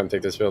to try to come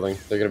take this building.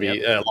 They're going to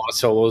be a lot of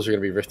solos are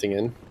going to be rifting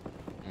in.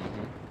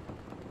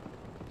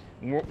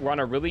 We're on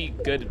a really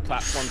good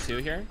platform too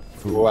here.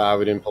 Wow,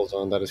 we didn't pull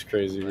zone. That is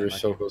crazy. We were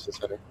so close to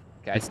center.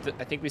 Okay, I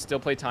think we still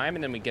play time,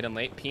 and then we get in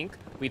late pink.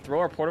 We throw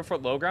our porta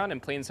fort low ground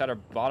and play inside our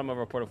bottom of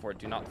our porta fort.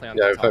 Do not play on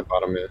the top. Yeah, we play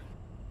bottom, yeah.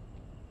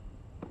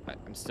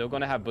 I'm still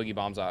going to have boogie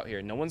bombs out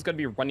here. No one's going to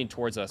be running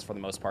towards us for the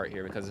most part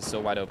here because it's so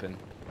wide open.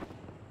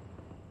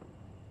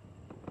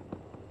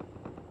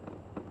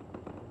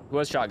 Who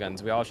has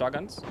shotguns? We all have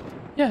shotguns?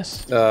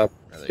 Yes. Really?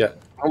 Yeah.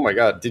 Oh my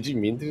god, did you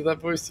mean to do that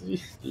voice to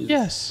me?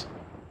 Yes.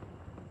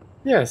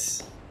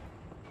 Yes.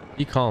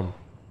 Be calm.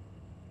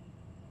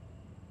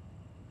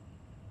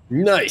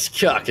 Nice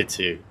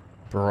cockatoo.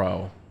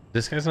 Bro.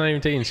 This guy's not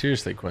even taking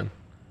seriously, Quinn.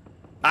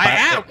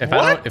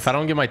 If I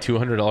don't get my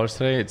 $200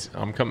 today,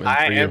 I'm coming for you.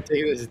 I am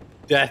taking this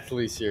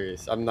deathly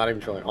serious. I'm not even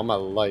trolling on my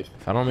life.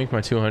 If I don't make my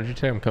 200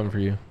 today, I'm coming for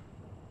you.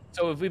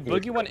 So if we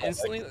boogie one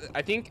instantly,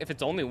 I think if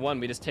it's only one,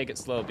 we just take it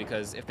slow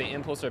because if they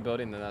impulse our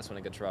building, then that's when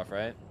it gets rough,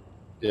 right?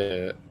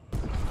 Yeah.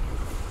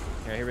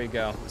 Here we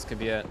go. This could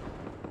be it.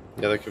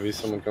 Yeah, there could be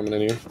someone coming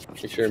in here.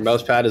 Make sure your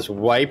mouse pad is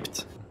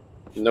wiped.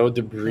 No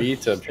debris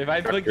to. If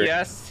I boogie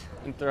yes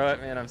and throw it,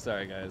 man, I'm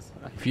sorry, guys.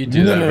 If you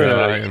do that,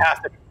 bro, you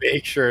have to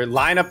make sure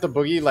line up the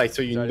boogie like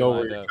so you know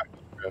where you're going.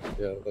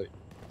 Yeah, like.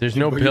 There's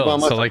no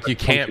build, so like you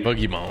can't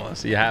boogie bomb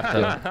us. You have to.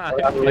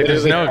 Like,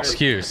 there's no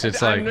excuse.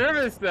 It's like. I'm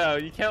nervous though.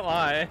 You can't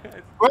lie.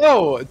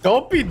 Bro,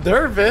 don't be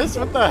nervous.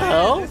 What the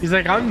hell? He's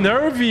like, I'm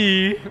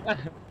nervy.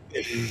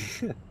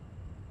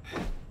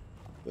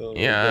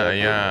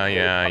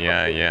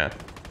 Yeah.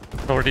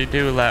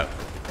 42 left.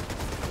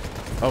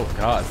 Oh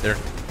god, they're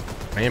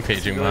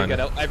rampaging, really man.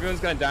 Everyone's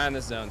gonna die in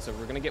this zone, so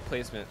we're gonna get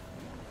placement.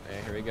 Okay,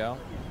 here we go.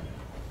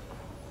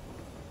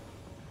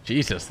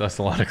 Jesus, that's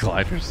a lot of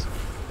gliders.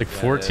 Like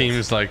 4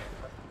 teams, like.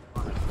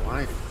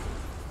 Why?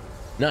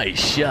 Nice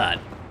shot.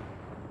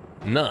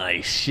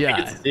 Nice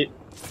shot.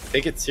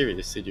 Take it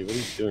serious, CJ. What are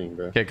you doing,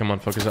 bro? Okay, come on,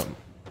 focus up.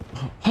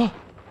 Oh,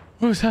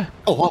 what was that?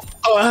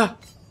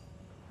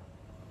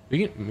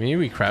 Maybe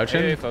we crouch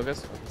in. Hey,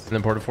 focus. And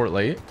then porta fort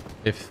late.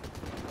 If,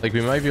 like,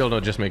 we might be able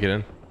to just make it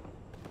in.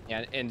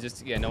 Yeah, and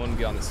just no one will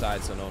be on the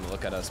side, so no one will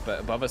look at us.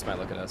 But above us might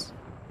look at us.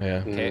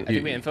 Yeah. Okay, I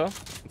think we info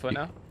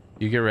now.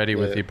 You get ready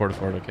with the porta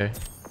fort, okay,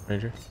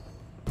 Ranger?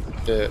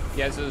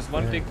 Yeah, so there's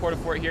one big porta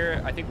fort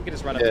here. I think we can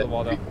just run up to the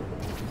wall though.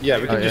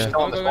 Yeah, we can just go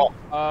on this wall.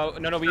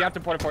 No, we have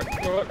to porta fort.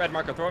 Throw it red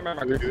marker. Go.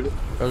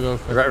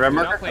 Red marker?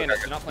 Not playing it.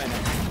 They're not playing it.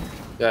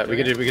 Yeah, we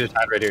could just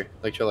hide right here.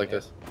 Like chill like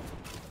this.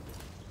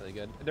 Really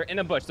good. They're in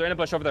a bush. They're in a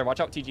bush over there. Watch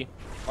out, TG.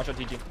 Watch out,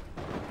 TG.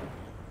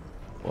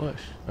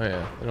 Bush. Oh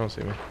yeah, they don't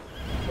see me.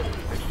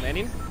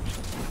 Landing.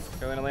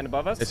 They're gonna land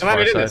above us. It's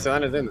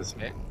Solander's in this.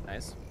 Okay,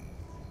 nice.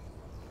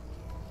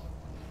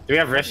 Do we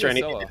have rifts or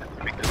anything?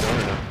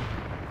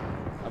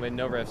 I mean,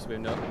 no rifts. We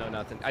have no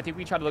nothing. I think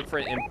we try to look for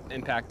an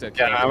impact.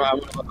 Yeah, I'm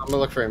gonna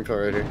look for info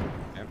right here.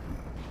 Okay.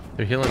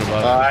 They're healing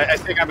above. I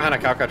think I'm behind a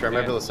cow catcher. I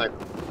might be able to snipe.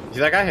 See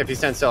that guy? If he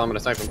stands still, I'm gonna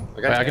snipe him.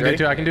 Okay, Wait, I can do it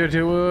too. I can do it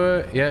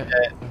too. Yeah.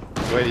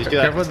 Wait, you do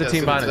that. Careful with the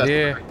team behind it.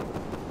 Yeah.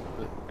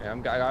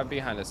 Yeah, I'm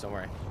behind us. Don't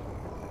worry.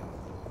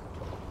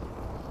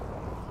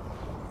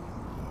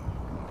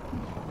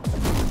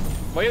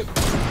 Wait.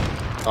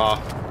 That's all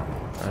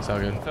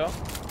good. Phil?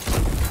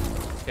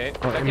 Okay.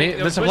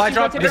 The supply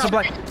drop.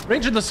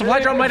 Ranger, the supply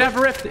drop might have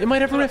a rift. It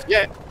might have a rift.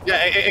 Yeah,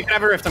 it can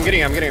have a rift. I'm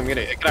getting it.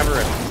 It can have a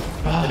rift.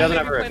 It doesn't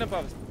have a rift.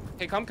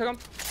 Okay, come.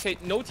 Okay,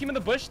 no team in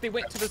the bush. They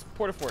went to this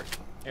porta fort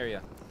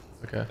area.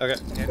 Okay. Wait,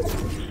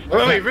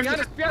 behind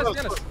us. Behind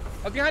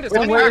us.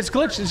 Wait, it's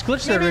glitched. It's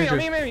glitched there, Ranger.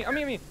 I'm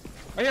me.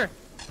 Right here.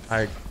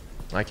 I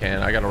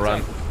can't. I gotta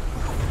run.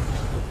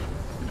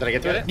 Did I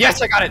get to it?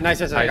 Yes, I got it.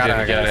 Nice.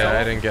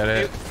 I didn't get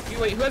it.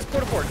 Wait, who has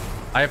porta fort?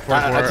 I have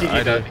porta fort.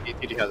 I do.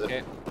 TG has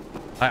it.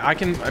 I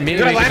can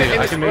maybe make it.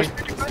 I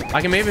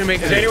can maybe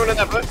make it. Is anyone in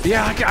that bush?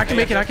 Yeah, I can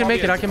make it. I can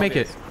make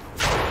it.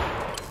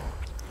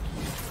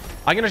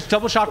 I'm gonna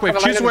double shockwave.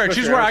 Choose where.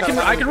 I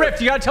can rip.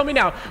 You gotta tell me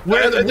now.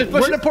 Where the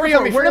porta fort?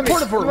 Where the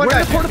porta fort? Where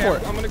the porta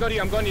fort? I'm gonna go to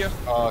you.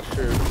 Oh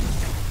shoot.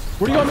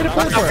 Where do you want me to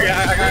porta fort?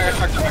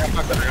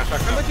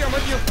 I'm with you.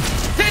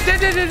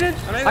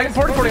 I can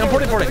porta forting. I'm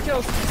porta forting.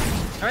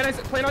 Alright, nice.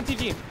 Playing on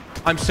TG.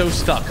 I'm so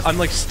stuck. I'm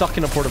like stuck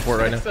in a porta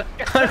port right now.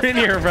 I'm in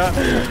here, bro.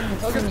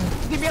 Okay,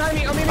 get behind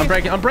me.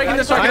 I'm breaking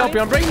this so I can help you.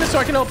 I'm breaking this so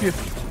I can help you.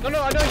 No, you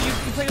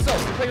play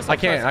yourself. You play yourself. I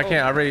can't. I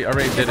already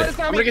did it.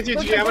 I'm gonna get you,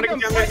 GG. I'm gonna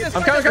get you.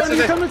 I'm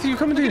coming to you.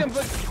 Coming to you.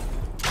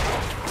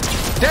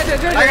 Dead.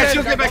 I got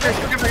you. Get back here.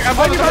 I'm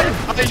behind you.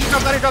 You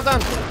drop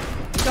down.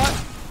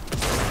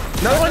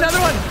 Another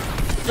one.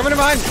 Coming to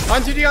mine.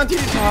 On TD. Oh,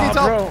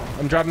 bro.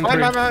 I'm dropping 3.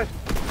 Mine.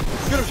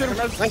 Shoot him.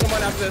 Nice.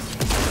 One after this.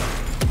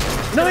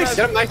 Nice.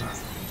 Get him. Nice.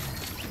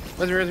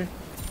 Where's he?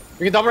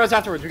 We can double res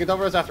afterwards. We got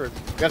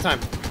time.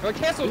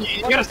 Cancel.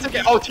 You gotta stick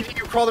it. Oh, TD,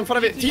 you crawled in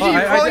front of it. TD, you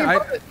crawled in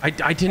front of it.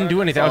 I didn't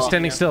do anything. I was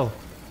standing still.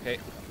 Okay,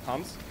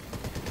 Toms.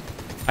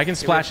 I can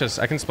splash this.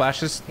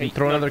 And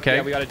throw another keg.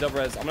 Yeah, we got a double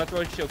res. I'm gonna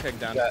throw a shield keg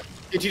down. Yeah.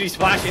 TD,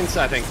 splash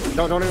inside, I think.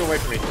 Don't even wait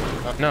for me.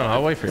 No,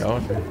 I'll wait for you.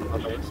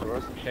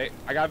 Okay,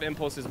 I got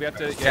impulses. We have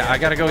to. Yeah, I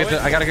gotta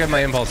get my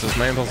impulses.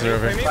 My impulses are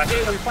over here. We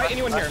fight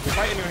anyone here.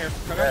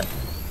 Come here.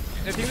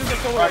 If he loses a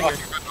solo right here.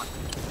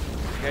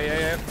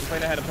 Yeah. I'm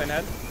playing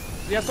ahead.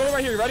 Yeah, solo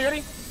right here.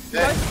 Ready?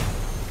 Yeah.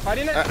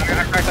 Fighting it. I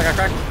got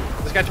cracked.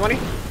 This guy 20.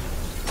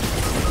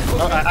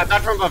 Oh, I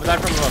died from above.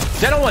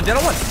 Dead on one. I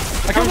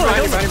killed one.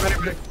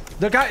 Ready.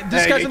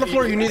 This guy's on the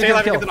floor. You need to get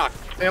a kill.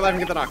 Stay alive and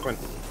get the knock, Quinn.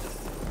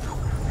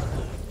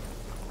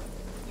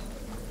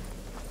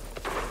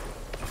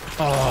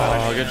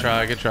 Oh,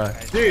 good try.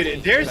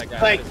 Dude, there's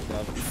like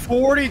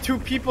 42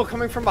 people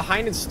coming from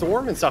behind in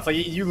storm and stuff. Like,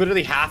 you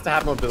literally have to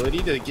have mobility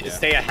to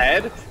stay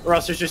ahead, or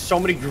else there's just so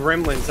many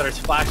gremlins that are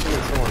splashing in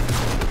storm.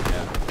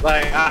 Yeah.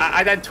 Like,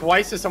 I died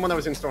twice to someone that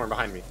was in storm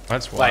behind me.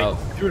 That's wild.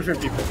 Like, 2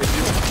 different people. We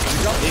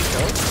got 8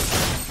 kills?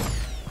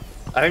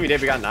 I think we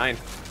did. We got 9.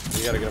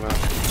 We gotta get them out.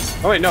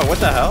 Oh, wait, no. What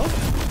the hell?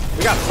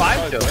 We got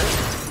 5 kills.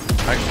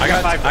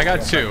 I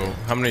got 2.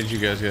 How many did you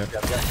guys get? Yeah,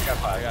 we got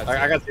 5.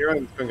 I got 0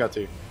 and Quinn got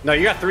 2. No,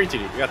 you got 3,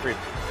 TD. You got 3.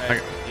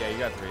 Yeah, you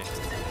got 3.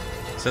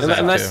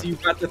 Unless you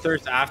got the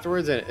thirst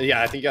afterwards, and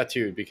yeah, I think you got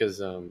 2 because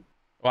well,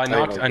 I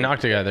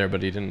knocked a guy there,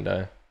 but he didn't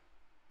die.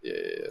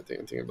 Yeah, I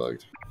think it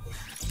bugged.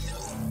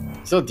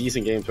 Still a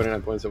decent game,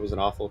 29 points. It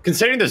wasn't awful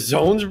considering the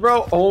zones,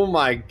 bro. Oh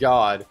my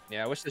god.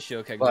 Yeah, I wish the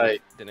shield keg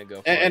didn't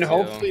go. And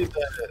hopefully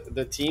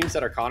the teams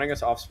that are conning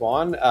us off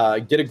spawn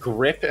get a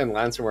grip and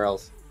land somewhere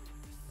else.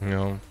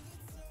 No,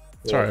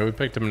 it's alright. We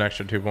picked him an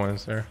extra 2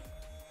 points there.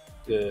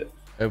 Yeah.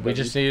 We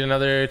just need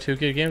another 2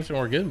 good games and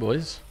we're good,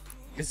 boys.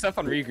 Good stuff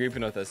on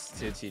regrouping with us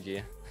too,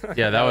 TG.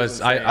 Yeah, that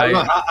was I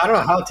don't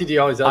know how TD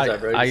always does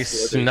that, bro. I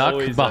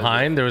snuck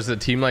behind. There was a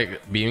team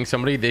like beating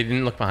somebody. They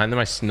didn't look behind them.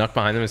 I snuck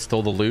behind them and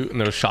stole the loot, and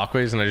there was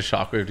shockwaves, and I just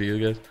shockwaved to you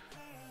guys.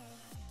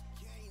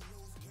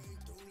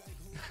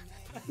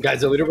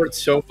 Guys, the leaderboard's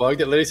so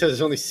bugged. It literally says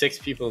there's only 6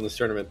 people in this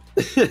tournament.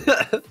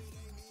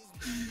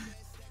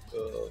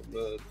 Oh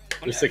man,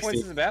 there's 16.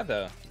 Points isn't bad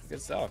though.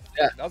 Good stuff.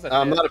 Yeah,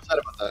 I'm not upset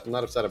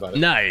about that.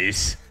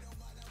 Nice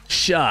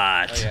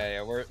shot. Oh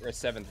yeah, we're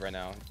 7th right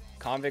now.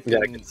 Convict Yeah,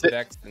 and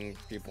Vex and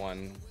Creep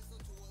 1.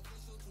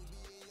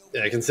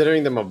 Yeah,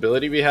 considering the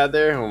mobility we had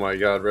there, oh my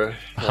god, bro.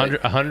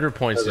 100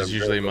 points is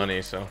usually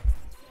money, so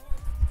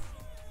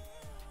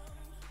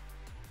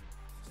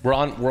we're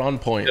on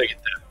point. Gotta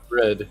get that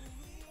bread.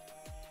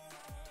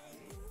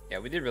 Yeah,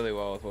 we did really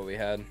well with what we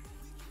had.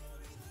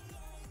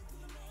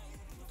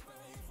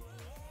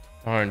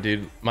 Alright,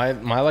 dude. My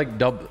like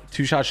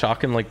 2-shot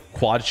shotgun like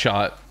quad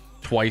shot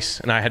twice,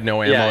 and I had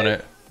no ammo on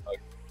it.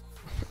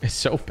 It's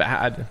so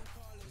bad.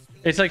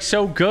 It's like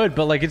so good,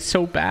 but like it's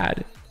so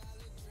bad.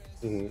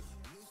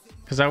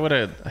 Because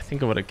I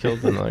think I would have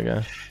killed another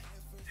guy.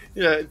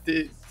 Yeah,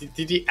 did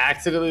he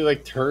accidentally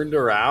like turned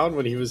around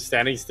when he was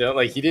standing still?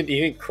 Like he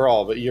didn't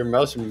crawl, but your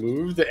mouse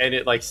moved and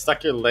it like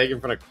stuck your leg in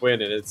front of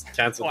Quinn and it's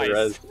canceled the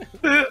res.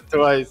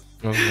 Twice.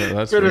 Okay,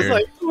 that's Quinn was weird.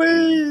 like,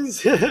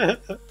 please. I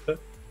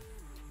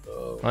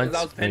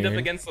was pinned up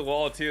against the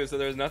wall too, so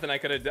there was nothing I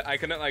could have. I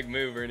couldn't like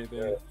move or anything.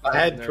 Yeah. I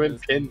had Quinn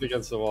pinned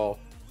against the wall.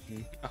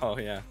 Oh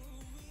yeah.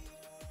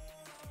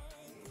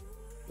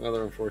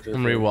 Another unfortunate.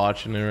 I'm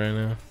rewatching it right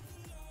now.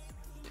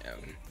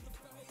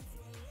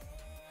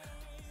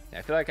 Yeah,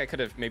 I feel like we could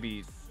have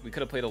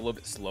played a little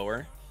bit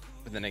slower,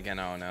 but then again,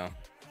 I don't know.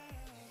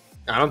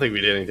 I don't think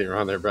we did anything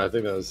wrong there, bro. I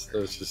think that was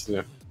just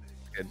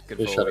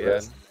good shot we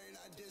had.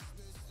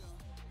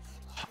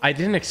 I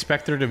didn't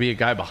expect there to be a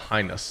guy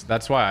behind us.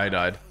 That's why I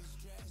died.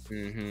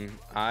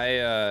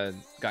 I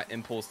got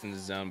impulsed in the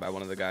zone by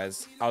one of the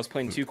guys. I was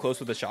playing too close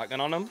with the shotgun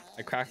on him.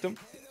 I cracked him,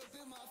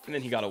 and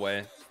then he got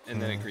away,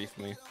 and then it griefed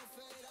me.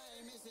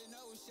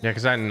 Yeah,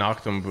 because I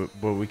knocked him,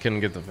 but we couldn't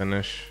get the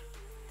finish.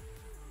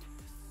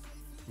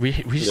 We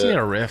just need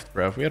a rift,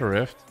 bro. If we had a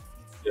rift.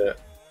 Yeah.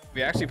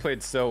 We actually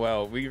played so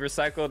well. We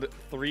recycled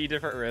 3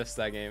 different rifts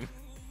that game.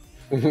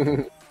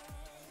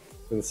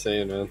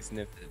 Insane, man.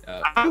 Sniffed it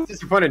up. I'm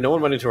disappointed no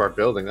one went into our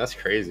building. That's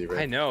crazy, bro.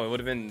 I know, it would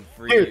have been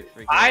free. Dude,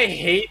 I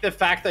hate the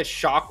fact that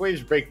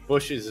shockwaves break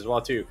bushes as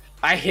well, too.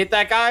 I hit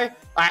that guy.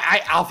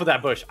 I alpha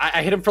that bush.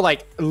 I hit him for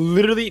like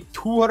literally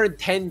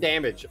 210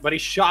 damage, but he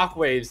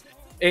shockwaves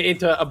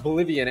into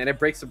oblivion and it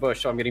breaks the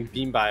bush, so I'm getting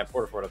beamed by a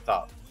porta fort up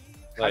top.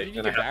 How did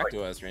you get back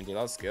to us, Randy?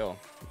 That was skill.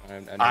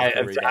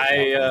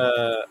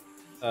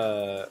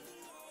 I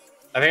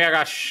think I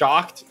got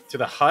shocked to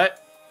the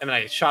hut, and then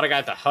I shot a guy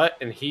at the hut,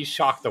 and he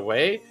shocked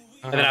away,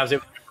 and then I was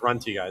able to run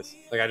to you guys.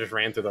 Like I just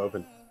ran through the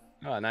open.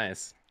 Oh,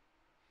 nice.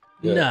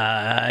 Yeah.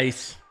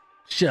 Nice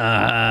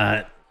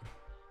shot.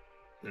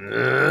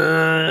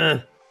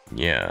 Yeah.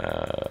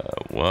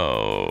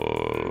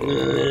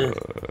 Whoa.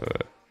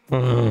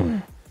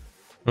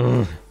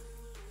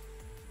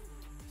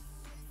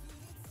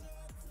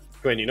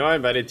 Quinn, you know I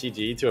invited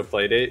TG to a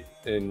play date,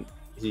 and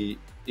he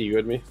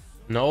egoed me.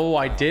 No,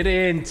 I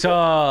didn't.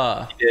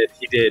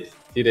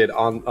 He did.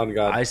 On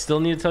God. I still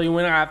need to tell you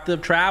when I have to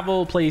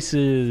travel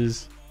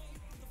places.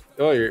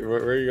 Oh, where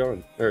are you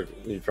going? Or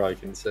you probably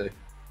can say.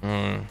 I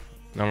don't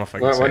know if I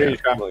can say. When are you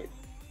traveling?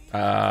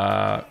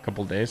 A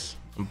couple days.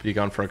 I'll be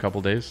gone for a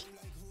couple days.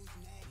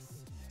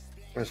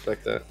 I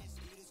respect that.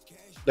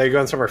 Are you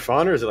going somewhere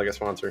fun, or is it like a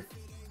sponsor?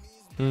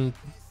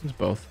 It's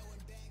both.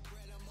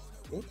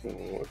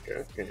 Ooh,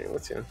 okay,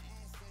 let's see.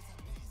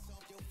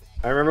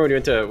 I remember when you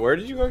went to, where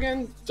did you go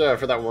again?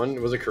 For that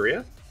one, was it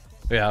Korea?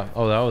 Yeah.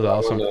 Oh, that was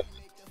awesome.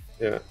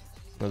 Yeah.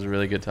 That was a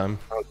really good time.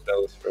 I was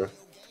jealous, bro.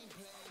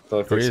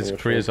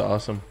 Korea's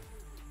awesome.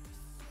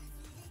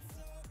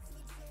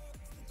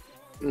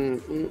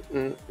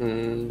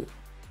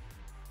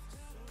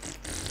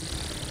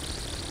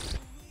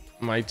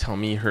 My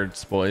tummy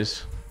hurts,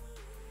 boys.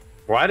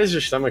 Why does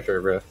your stomach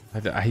hurt, bro?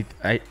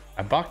 I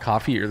bought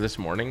coffee here this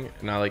morning,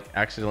 and I like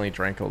accidentally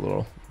drank a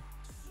little.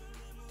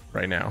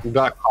 Right now. You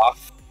got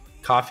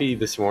coffee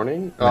this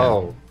morning? Man,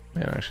 oh.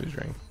 Man, I actually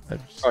drank.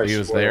 He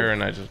was there,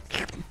 and I just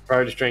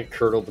probably just drank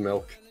curdled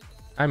milk.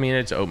 I mean,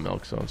 it's oat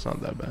milk, so it's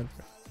not that bad.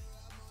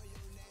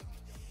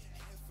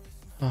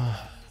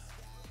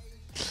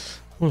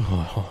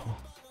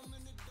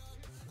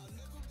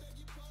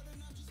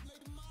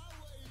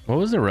 What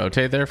was the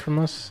rotate there from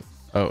us?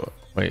 Oh,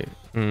 wait.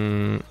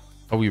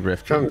 Oh, we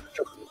riffed.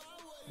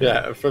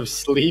 Yeah, from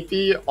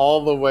Sleepy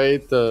all the way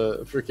to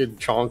freaking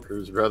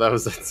Chonkers, bro. That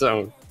was that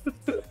zone.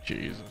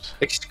 Jesus.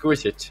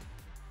 Exquisite.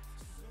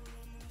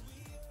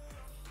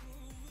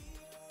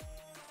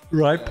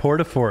 Right,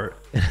 Portafort.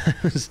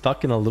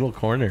 Stuck in a little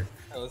corner.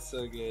 That was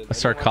so good. A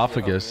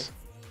sarcophagus.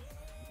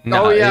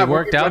 No, it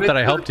worked out that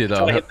I helped you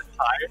though.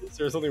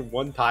 There was only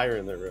one tire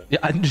in there, bro. Yeah,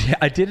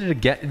 I did it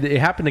again. It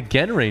happened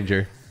again,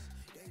 Ranger.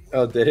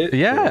 Oh, did it?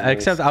 Yeah,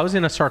 except I was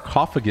in a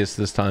sarcophagus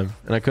this time,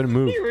 and I couldn't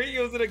move. He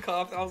was in a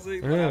cough. I was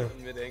like, what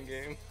happened mid-end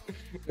game? And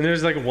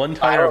there's like one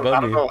tire above me. I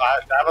don't know.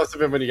 That must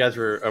have been when you guys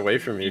were away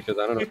from me, because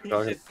I don't know what you're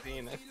talking.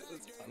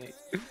 It's funny.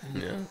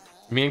 Yeah.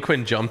 Me and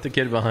Quinn jumped the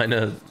kid behind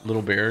a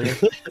little barrier.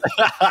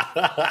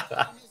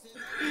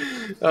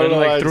 Quinn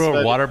like threw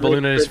a water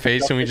balloon at his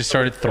face, and we just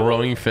started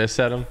throwing fists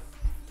at him.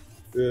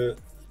 Yeah.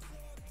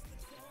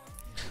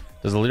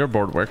 Does the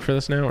leaderboard work for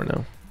this now or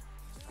no?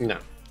 No,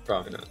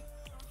 probably not.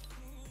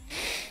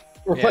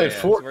 We're playing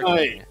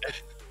Fortnite.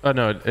 Oh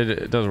no,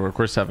 it does work.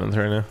 We're 7th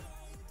right now.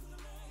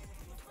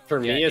 For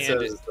me, it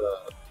says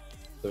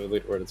the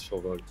leaderboard is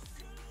full bug.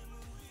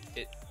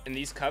 In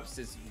these cups,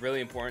 it's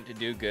really important to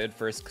do good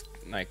first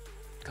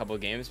couple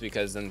of games,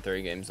 because then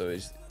 3 games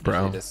always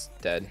just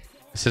dead.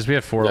 It says we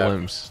have 4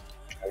 limbs.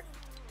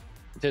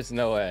 There's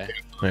no way.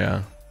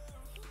 Yeah.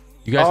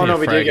 You guys need to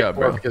frag up,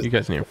 bro. You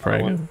guys need to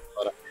frag up.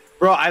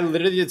 Bro, I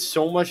literally did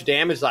so much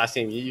damage last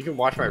game. You can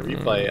watch my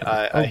replay.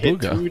 I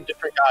hit 2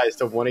 different guys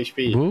to 1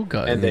 HP.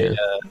 Booga, and they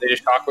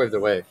just shockwaved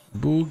away.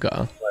 Booga.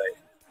 Like,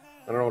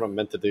 I don't know what I'm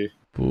meant to do.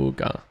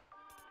 Booga.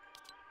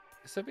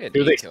 This would be a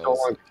D kill.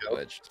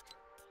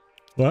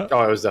 What?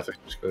 Oh, it was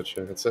definitely just glitch.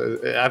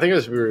 I think it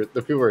was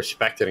the people were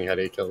spectating had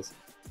 8 kills.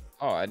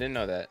 Oh, I didn't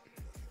know that.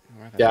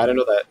 Yeah, I didn't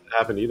know that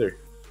happened either.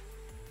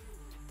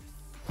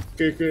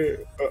 Are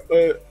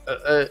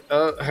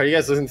you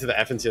guys listening to the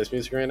FNCS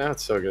music right now?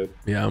 It's so good.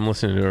 Yeah, I'm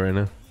listening to it right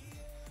now.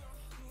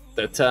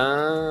 The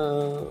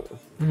time.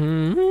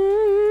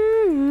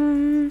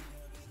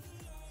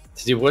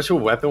 Dude, what's your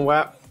weapon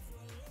whap?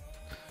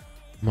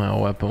 My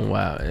weapon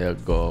whap,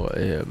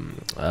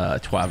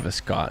 Travis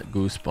Scott,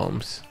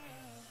 Goosebumps.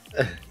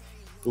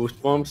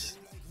 Goosebumps?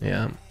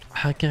 Yeah.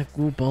 I get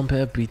goosebumps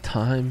every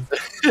time.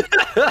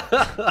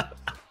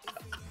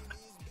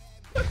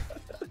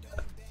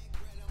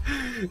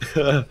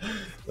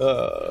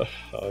 I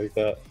like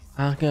that.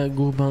 I get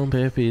goosebumps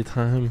every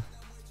time.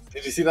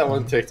 Did you see that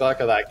one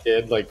TikTok of that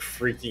kid like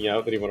freaking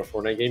out that he won a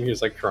Fortnite game? He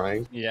was like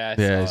crying. Yeah,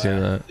 I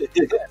seen that.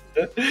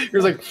 He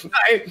was like,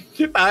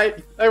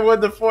 I won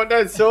the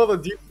Fortnite solo.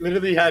 Dude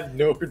literally had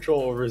no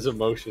control over his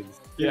emotions.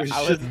 Yeah,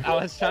 I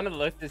was trying to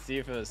look to see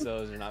if it was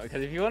solos or not,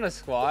 because if you won a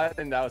squad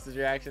and that was his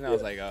reaction, I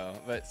was like, oh,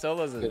 but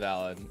solos is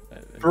valid.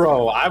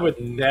 Bro, I would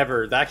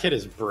never. That kid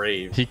is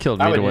brave. He killed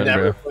me to win, bro. I would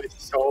never play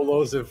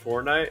solos in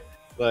Fortnite.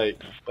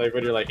 Like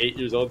when you're like 8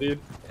 years old, dude.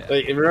 Yeah.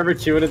 Like, remember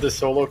queuing into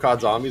solo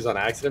COD zombies on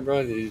accident, bro,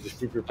 and you just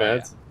poop your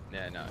pants?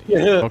 Yeah, no.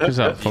 Focus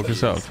up,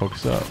 focus up,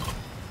 focus up.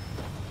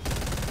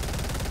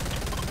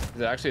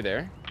 Is it actually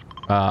there?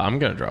 I'm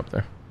gonna drop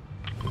there.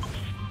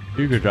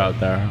 You could drop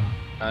there.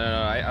 I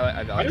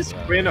don't know. I just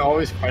Quinn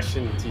always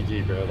question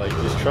TG, bro. Like,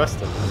 just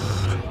trust him.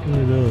 I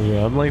know,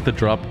 bro. I'm like the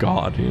drop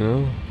god, you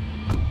know?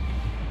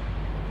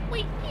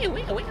 Wait.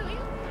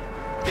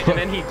 And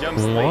then he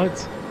jumps late.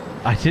 What?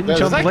 I didn't Was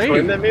jump that late.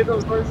 Quinn that made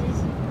those noises?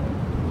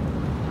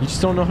 You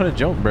just don't know how to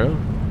jump, bro.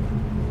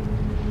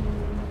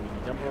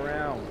 Jump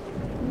around.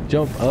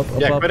 Jump up,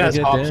 Yeah, up, Quinn and has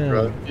get hops, down.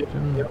 bro.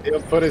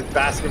 He'll put his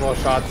basketball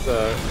shots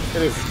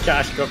in his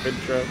Cash Cup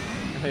intro.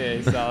 Oh, yeah,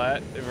 you saw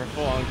that? They were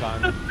full on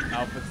time.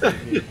 Alpha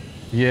saved me.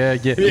 Yeah.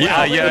 They're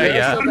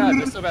so bad.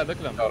 They're so bad. Look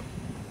at them. Oh.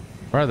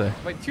 Where are they?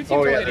 Like, two teams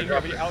Oh, are yeah, landing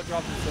they're here, but you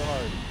outdropped them so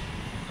hard.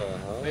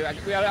 Uh-huh.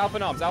 We got Alpha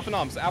Noms, Alpha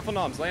Noms, Alpha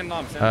Noms, land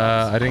Noms.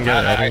 I didn't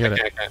get it. I didn't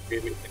get it. I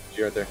can't.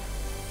 You're right there.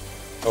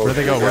 Oh, Where'd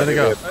they go? Where'd they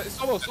go?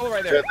 Solo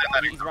right there.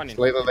 He's running.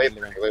 Late. Well,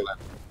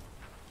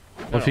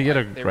 if you get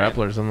a they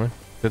grappler or something.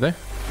 Did they?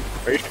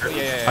 Are you sure?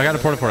 Yeah. I got a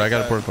porta fort. I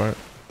got a porta fort.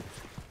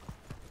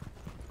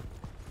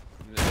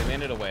 They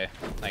landed away.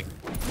 Like,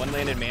 one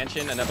landed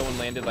mansion, another one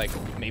landed, like,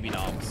 maybe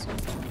Noms.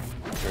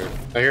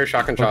 I hear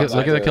shotgun shots.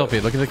 Look at the kill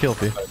feed. Look at the kill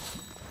feed.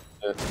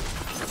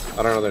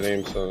 I don't know their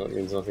names, so that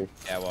means nothing.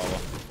 Yeah, well.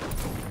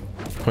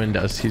 Quinn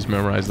does. He's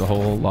memorized the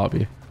whole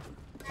lobby.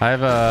 I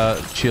have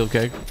a shield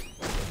keg.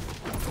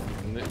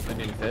 They're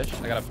needing fish.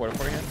 I got a porta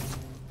fort here.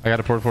 I got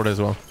a porta fort as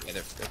well. Yeah,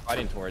 they're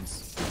fighting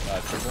towards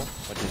Triple,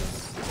 which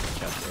is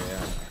chest area.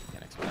 I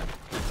can't explain.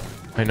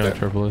 I know what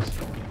purple is.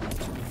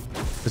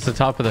 It's the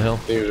top of the hill.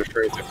 He was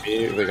referring to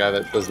me, the guy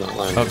that does not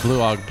line. Oh, blue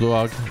og.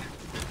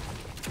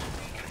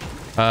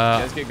 You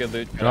guys get good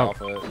loot. Get off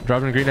of it.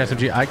 Dropping a green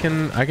SMG. I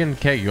can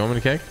keg. You want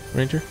me to keg,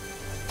 Ranger?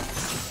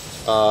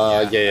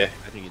 Yeah.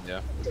 I think you do.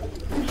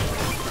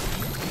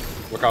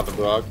 Look out the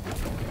blog.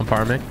 I'm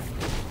farming.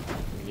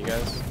 You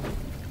guys?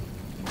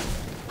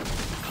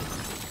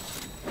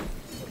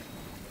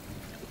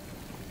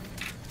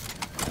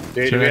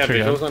 Do we have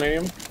visuals on any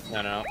of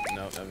them? No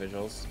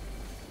visuals.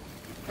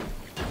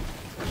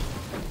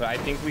 But I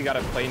think we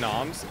gotta play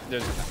noms.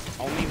 There's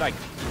only like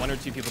 1 or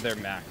 2 people there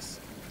max.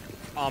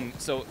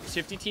 So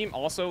Shifty team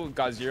also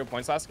got 0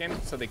 points last game,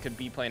 so they could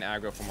be playing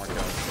aggro for more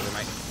kills. So they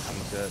might come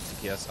to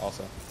TPS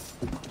also.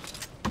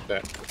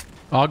 Okay.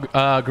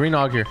 Og, green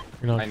og here.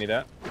 Green og. I need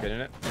that. Good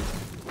in it.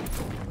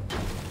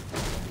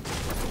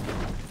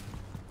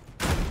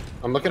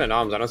 I'm looking at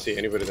noms. I don't see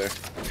anybody there.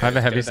 I have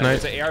a heavy snipe.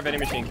 There's an AR vending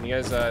machine. Can you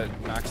guys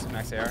max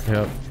AR?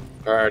 Yep.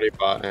 I already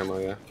bought ammo,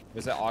 yeah.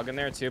 There's an AUG in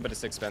there too, but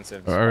it's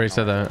expensive. I already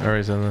said that.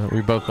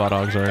 We both bought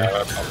Augs already.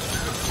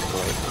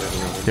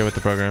 Get with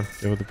the program.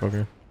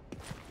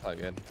 Oh,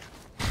 good.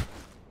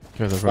 Get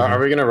with the program. Are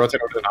we gonna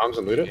rotate over the noms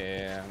and loot it?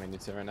 Yeah, I'm gonna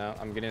need to right now.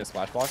 I'm getting a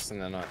splash box,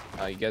 and then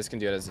you guys can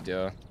do it as a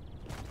duo.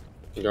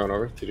 You going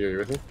over to do it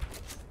with me?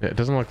 Yeah, it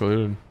doesn't look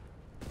looted.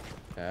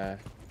 Yeah.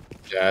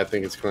 Yeah, I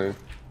think it's clean.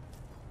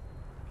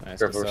 Nice.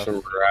 Careful with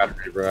some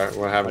battery, bro.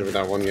 What happened with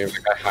that one game?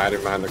 The guy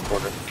hiding behind the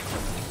corner.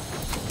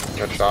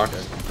 Got shocked.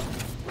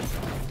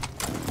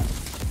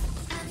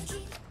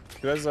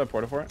 Who has a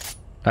porta fort?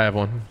 I have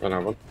one. I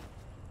have one.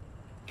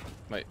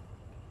 Wait.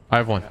 I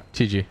have one. Yeah.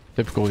 TG.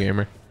 Typical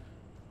gamer.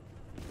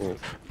 Mm.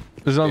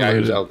 It was Yeah, he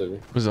unlooted. was LDV.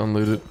 It was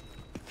unlooted.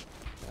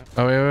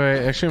 Oh,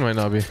 wait. Actually, it might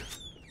not be.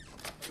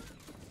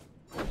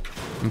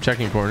 I'm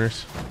checking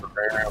corners.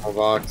 Rare ammo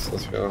box.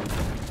 Let's go.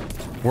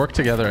 Work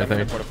together, I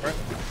think. Porta fort?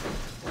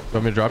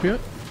 Want me to drop you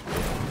it?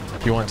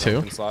 You want 2?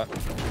 Open slot. Wait,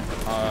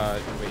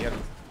 you have...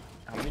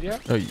 How many do you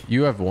have? Oh,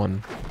 you have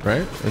 1,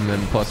 right? And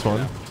then plus 1.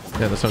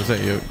 Yeah, that's what I'm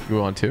saying. You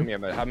want 2? Yeah,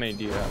 but how many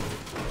do you have?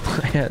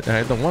 I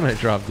had the one I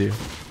dropped you.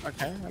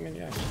 Okay, I mean,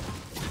 yeah.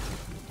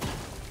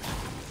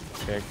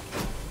 Okay.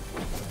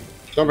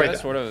 Don't break Let's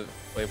that. sort of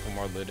wait for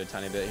more loot a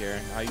tiny bit here.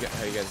 How you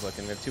guys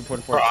looking? We have 2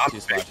 porta Bro, forts, I'm 2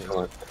 splashes.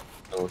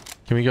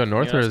 Can we go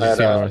north You or know, is it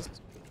that, north?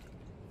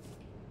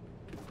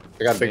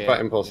 I got big butt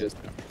Yeah, impulses. just-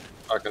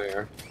 Talking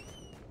AR.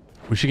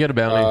 We should get a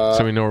bounty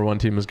so we know where one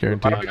team is Why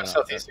guaranteed. don't we You go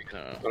southeast? No.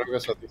 Why don't we go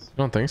southeast?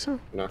 don't think so?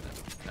 No.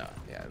 No,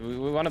 yeah. We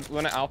want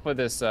to alpha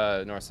this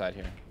north side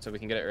here, so we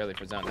can get it early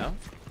for zone. No.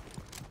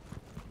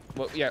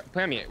 Well, yeah.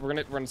 Plan me. We're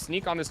gonna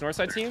sneak on this north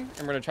side team,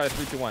 and we're gonna try to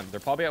 3-2-1. They're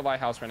probably at White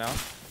House right now,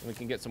 and we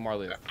can get some more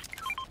loot.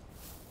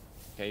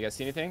 Okay, you guys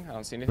see anything? I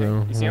don't see anything.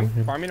 No, You see him?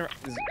 no. Farming,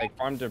 like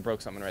farmed or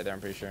broke something right there.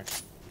 I'm pretty sure.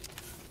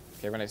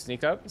 Okay, we're gonna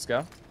sneak up. Let's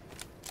go.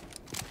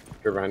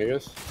 You're behind you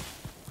guys.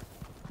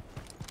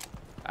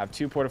 I have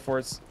 2 porta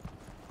forts.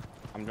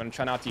 I'm gonna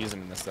try not to use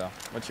them in this though.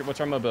 What's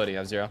our mobility? I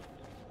have 0.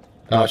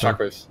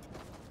 Shockwaves.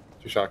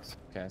 2 shocks.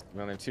 Okay,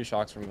 we only have 2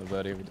 shocks from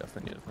mobility. We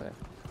definitely need to play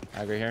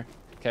aggro here.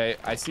 Okay,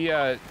 I see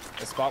a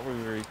spot where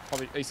we were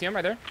probably. Oh, you see him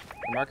right there?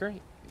 The marker.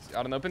 He's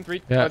out in the open.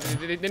 3. Yeah.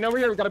 They know we're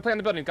here. We gotta play on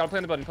the building.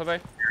 Play.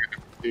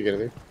 Do you get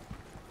anything?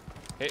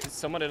 Okay,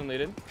 someone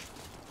unleaded.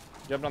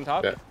 Jumping on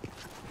top. Yeah.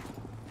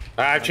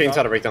 I have chains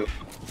how to break down.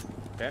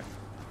 Okay.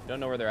 Don't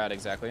know where they're at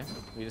exactly.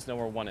 We just know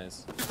where one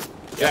is.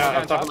 Yeah,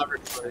 one I'm guy on talking top,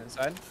 about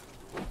inside.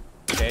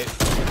 Okay.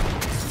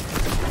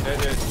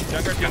 There's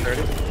Junker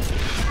 230.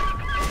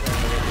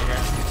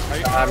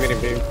 I'm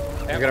getting beam.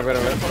 Yeah, I'm gonna porta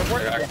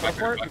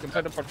fort. You can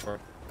play the porta fort.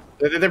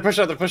 They're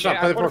pushing up. They're pushing up.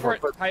 Play the porta porta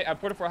fort fort. height.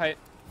 Porta fort height.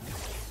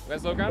 You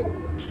guys low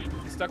ground?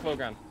 He's stuck low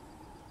ground.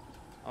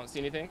 I don't see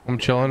anything. I'm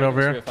chilling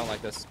over here. Found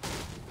like this.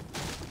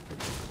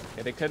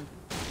 Okay, they could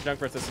junk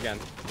versus this again.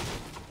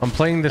 I'm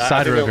playing the I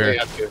side think river. they only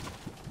have 2.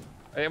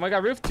 Hey, oh my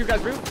god, roof. Two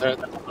guys, roof. They're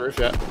on the roof,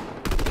 yeah.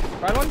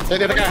 Right one. Hey,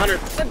 the other guy,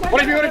 100.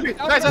 What if you?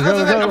 Nice,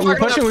 We're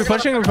pushing. We're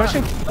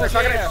pushing. You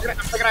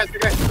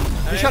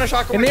shot a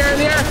shotgun. In the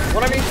air.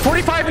 What I mean?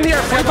 45 in the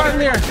air. 45 in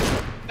the air.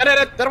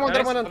 That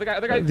one. Other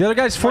guy. The other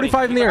guy's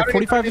 45 in the air.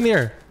 45 in the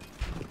air.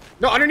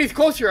 No, underneath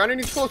close here.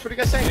 Underneath close. What are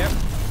you guys saying? Yep.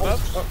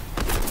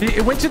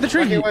 He went to the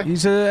tree.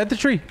 He's at the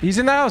tree. He's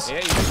in the house.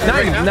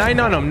 Yeah, Nine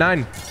on him.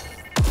 9.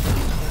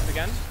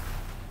 Again.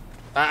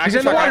 He's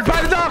in the water.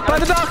 By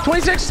the dock.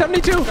 26,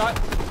 72. Good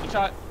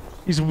shot.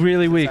 He's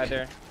really weak.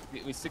 There.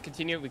 We still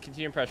continue. We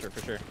continue pressure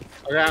for sure.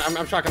 Okay,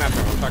 I'm shocking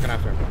after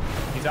him.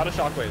 He's out of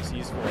shockwaves.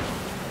 He's forward.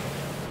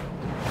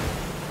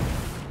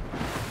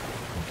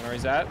 Where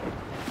he's at?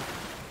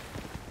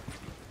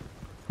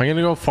 I'm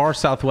gonna go far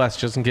southwest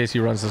just in case he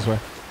runs this way.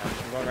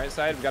 I'm going right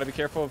side. We gotta be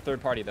careful of third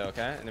party though,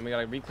 okay? And then we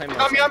gotta reclaim. Me.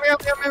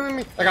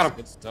 I got him.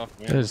 Good stuff,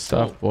 man. Good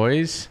stuff,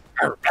 boys.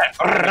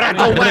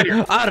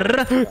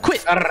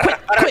 Quit.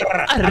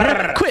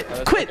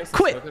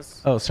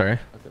 Oh, sorry.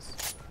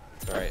 Focus.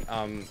 Alright,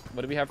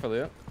 what do we have for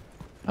loot?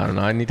 I don't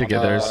know. I need to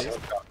get theirs.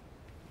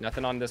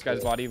 Nothing on this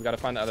guy's body. We gotta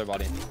find the other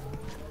body.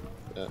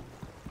 Yeah.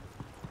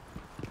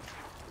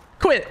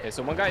 Quit. Okay,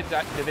 so one guy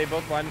died. Did they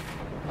both blind?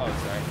 Oh,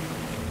 sorry.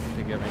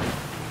 Forgive me.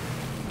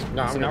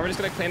 No, So now we're just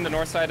gonna claim the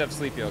north side of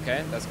Sleepy,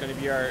 okay? That's gonna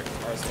be our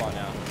spot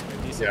now.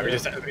 Yeah, we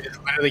just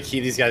literally key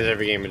these guys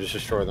every game and just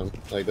destroy them.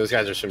 Like, those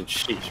guys are some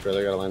cheats, bro.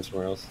 They gotta land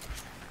somewhere else.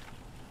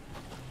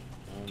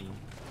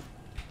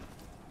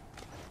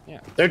 Yeah.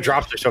 Their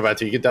drops are so bad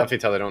too. You can definitely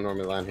tell they don't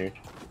normally land here.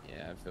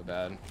 Yeah, I feel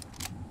bad.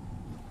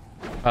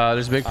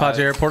 There's big pods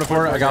here.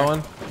 Porta-fort. I got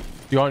one.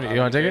 You want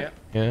to take it?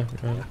 Yeah.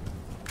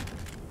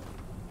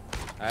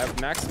 I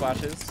have max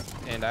splashes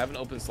and I have an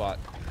open slot.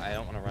 I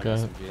don't want to run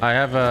Okay. SMG. I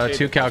have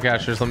 2 cow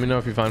catchers. Let me know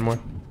if you find more.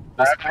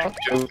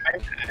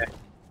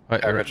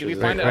 Did we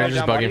find Ranger's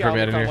down bugging body? for me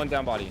I out of found here. one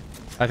down body.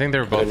 I think they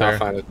were I both did not there.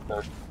 find it.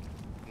 No.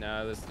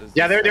 No, this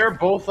Yeah, they were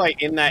both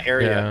like in that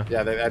area.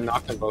 Yeah. Yeah, I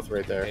knocked them both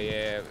right there.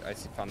 Yeah, I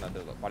found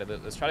that body.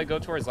 Let's try to go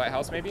towards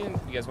Lighthouse maybe. And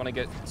you guys want to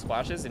get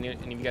splashes? And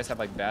any of you guys have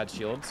like bad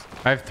shields?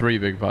 I have 3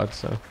 big pods,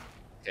 so.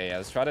 Okay, yeah,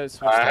 let's try to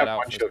switch I that have out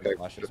one for shield some pick.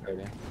 splashes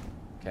maybe.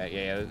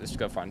 Okay, yeah, let's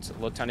go find a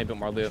little tiny bit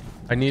more loot.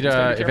 I need Just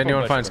gotta be if careful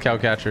anyone bush finds over cow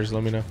there. catchers,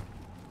 let me know.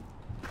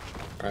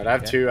 Alright, I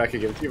have 2 I could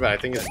give to you, but I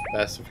think it's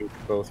best if we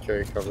both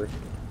carry cover.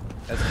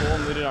 That's cool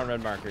and looted on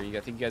red marker. I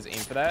think you guys aim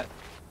for that?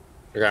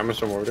 Okay, I'm gonna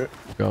swim over to it.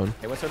 Going.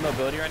 Hey, what's our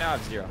mobility right now? I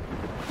have 0.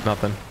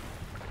 Nothing.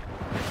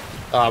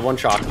 1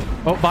 shot.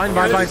 Oh,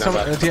 behind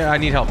someone. Yeah, I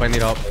need help. I'm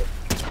down.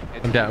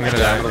 I'm gonna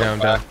die. Yeah, I'm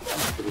down.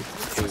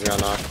 He's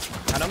gonna knock.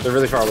 Had him? They're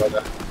really far away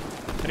though.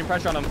 Putting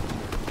pressure on him.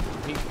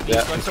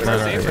 Yeah. Going somewhere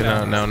safe or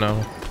No.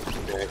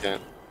 Yeah, I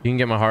can't. You can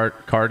get my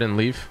heart card and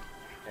leave.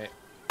 Okay.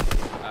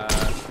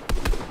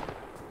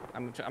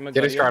 I'm gonna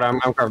Get his card. I'm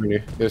covering you.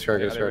 Get his card.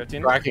 Yeah, Get his card.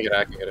 they're Oh, I can get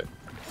it.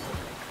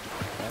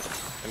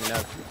 Let me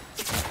know.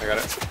 I got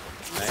it.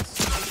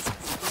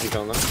 Nice. You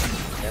killing them?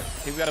 Yeah. I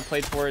think we gotta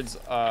play towards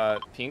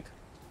pink,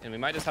 and we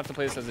might just have to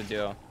play this as a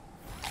duo.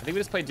 I think we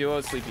just play duo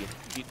Sleepy.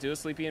 Duo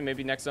Sleepy, and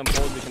maybe next zone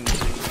pulls we can do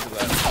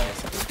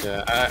that.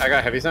 Yeah, I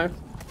got heavy sign.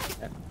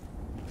 Yeah.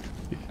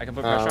 I can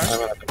put pressure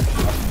on.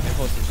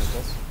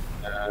 Impulse.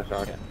 Yeah,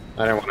 shock. Okay.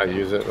 I didn't want to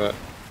use it, but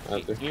I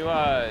have to. Can you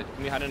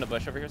hide in a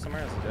bush over here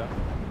somewhere as a duo?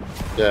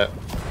 Yeah.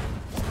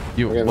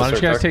 Why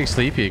don't you guys take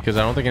Sleepy? Because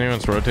I don't think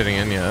anyone's rotating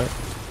in yet.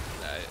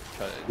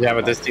 Yeah,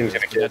 but this team's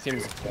gonna kill. That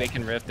team's, they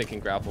can rift, they can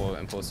grapple,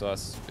 and pull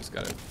us. We just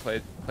gotta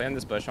play in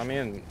this bush on me,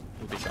 and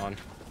we'll be Sean.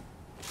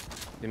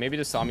 They maybe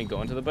just saw me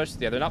go into the bush.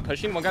 Yeah, they're not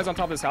pushing. One guy's on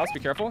top of this house. Be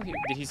careful. Did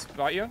he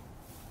spot you?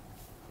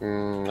 I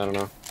don't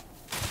know.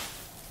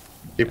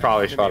 He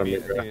probably shot him.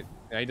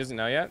 Yeah, he doesn't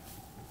know yet.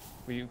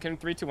 We can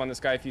 3, 2, 1 this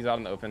guy if he's out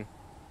in the open.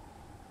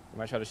 We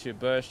might try to shoot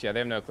bush. Yeah, they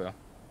have no clue.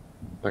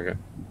 Okay.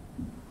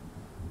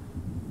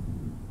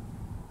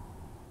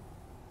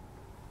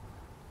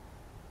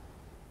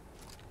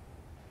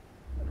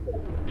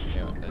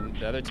 Yeah, and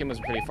the other team was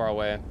pretty far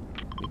away.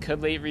 We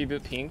could late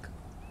reboot pink,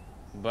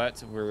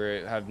 but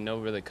we have no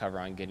really cover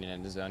on getting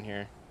into zone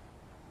here.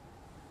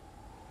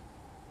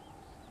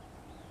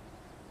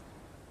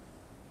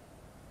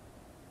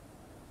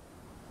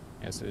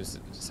 Yeah, so we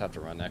just have to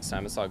run next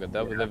time. It's all good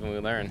though. We live and we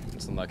learn.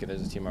 It's unlucky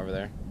there's a team over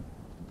there.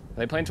 Are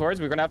they playing towards?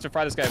 We're gonna have to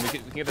fry this guy. We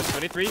can get this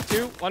 23,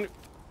 2, 1. Go.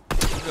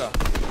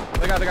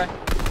 The guy.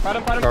 Fight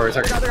him. Oh,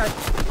 The guy.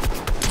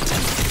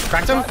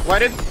 Cracked him?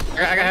 Whited?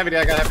 I got heavy.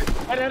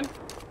 I did.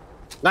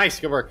 Nice,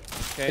 good work.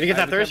 Okay, Did you get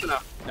that thirst or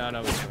no?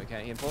 No, we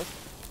can't. He impulse.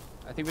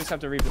 I think we just have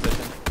to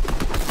reposition.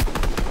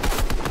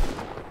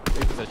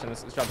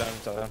 Let's drop down.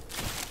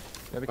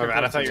 My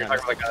bad, I thought you were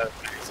talking like a...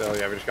 So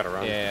yeah, we just gotta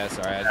run. Yeah,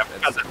 sorry.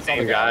 That's the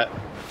same guy.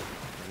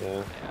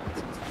 Yeah.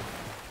 It's fine.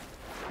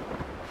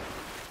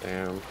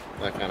 Damn,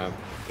 that kind of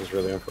is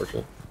really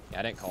unfortunate. Yeah,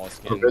 I didn't call a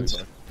skin. Oh, good.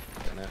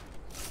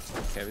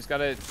 Okay, we just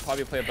gotta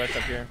probably play a bush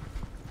up here.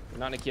 We're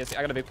not in a KSC.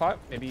 I got a big pot.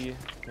 Maybe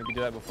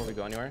do that before we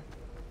go anywhere.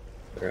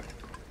 Okay.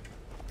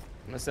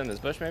 I'm gonna send this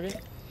bush maybe.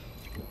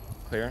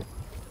 Clear.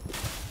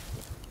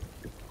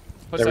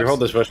 Yeah, we hold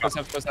this bush.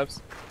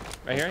 Footsteps.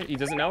 Right here. He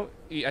doesn't know.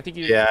 I think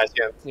you Yeah, I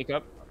see him. sneak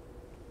up.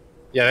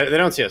 Yeah, they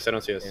don't see us. They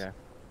don't see us. Yeah.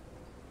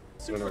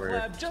 Run over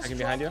here. Checking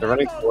behind you. They're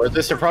running towards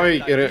this. They're probably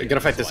gonna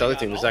fight this other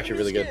team. This is actually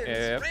really good.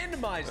 Yeah.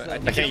 I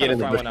can't get in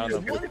the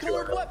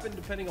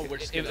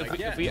bush.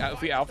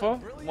 If we alpha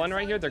one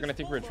right here, they're gonna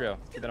think we're a trio.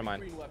 Keep that in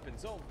mind.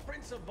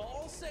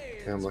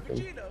 Yeah, I'm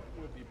looking.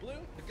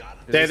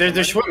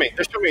 They're swimming.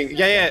 They're swimming.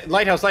 Yeah.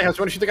 Lighthouse. Want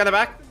to shoot the guy in the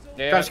back?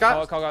 Yeah.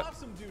 Scott. Call.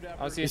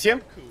 I see. You see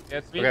him?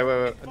 Yeah, three. Okay,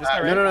 wait. This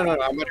guy, right? No.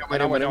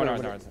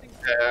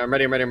 I'm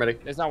ready.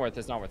 It's not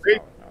worth.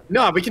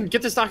 No, we can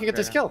get this knock and get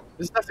this kill.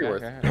 This is definitely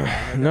worth.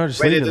 No,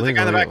 just Wait, leave there's a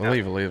guy in the back now.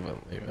 it.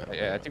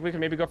 Yeah, I think we can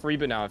maybe go for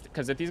reboot now.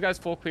 Because if these guys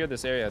full clear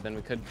this area, then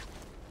we could.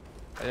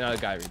 Another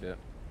guy reboot.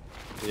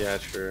 Yeah,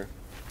 true.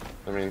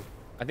 I mean,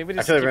 I think we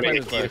just I keep feel like playing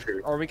we're this gonna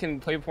bush. Or we can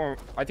play for.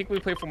 I think we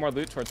play for more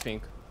loot towards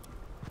pink.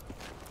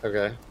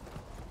 okay.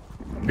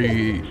 Are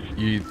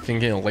you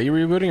thinking of late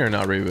rebooting or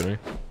not rebooting?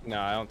 No,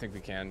 I don't think we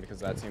can because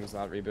that team's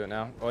not reboot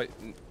now. Oh,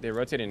 they're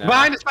rotating now.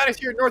 Behind us,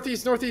 here,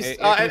 northeast. Hey,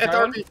 At the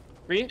RP.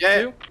 3,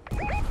 Yeah. 2.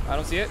 I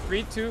don't see it.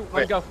 3, 2, 1,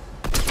 Wait. go.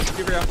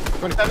 Super real.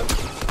 27.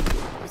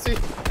 Let's see.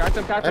 Catch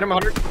him. Hit him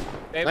 100.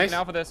 Hey, Nice.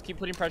 now for this. Keep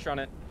putting pressure on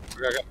it.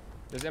 Okay.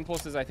 There's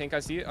impulses. I think I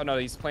see it. Oh no,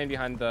 he's playing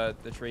behind the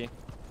tree.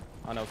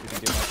 I don't know if we can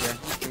do much here.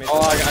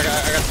 Oh, I got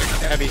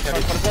heavy.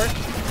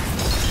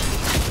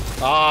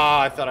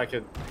 Ah, I thought I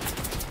could.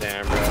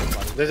 Damn, bro.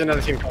 There's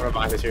another team coming up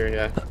behind us here.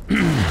 Yeah.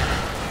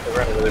 They're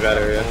running really bad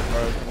area.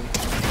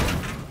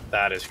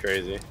 That is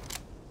crazy.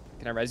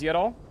 Can I res you at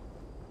all?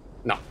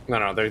 No.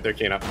 They're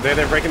keying up.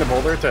 They're breaking the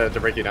boulder to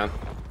break you down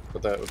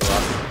with the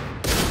rock.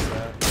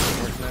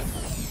 Unfortunate.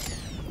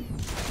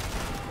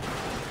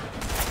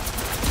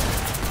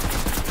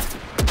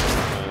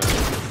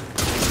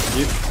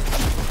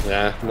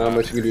 Yeah, not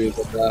much we can do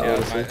about that. Yeah,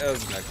 Honestly. that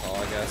was my call,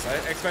 I guess. I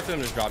expected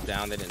them to drop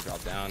down. They didn't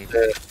drop down.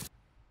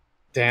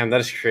 Damn,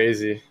 that is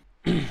crazy.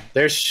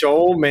 There's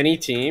so many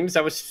teams.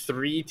 That was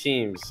 3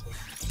 teams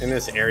in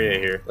this area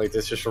here. Like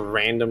this just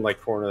random like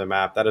corner of the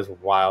map. That is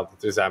wild. That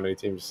there's that many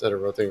teams that are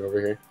rotating over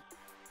here.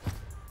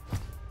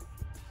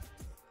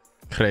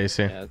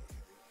 Crazy. Yeah.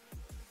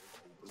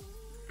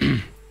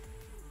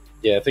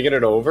 Yeah, to get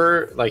it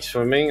over, like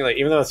swimming, like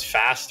even though it's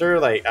faster,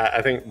 like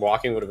I think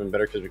walking would have been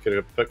better because we could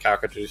have put cow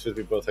cartridges because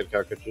we both had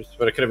cow cartridges.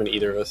 But it could have been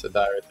either of us that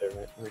died right there.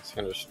 Right? It's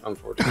kind of just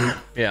unfortunate.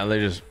 Yeah, they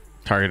just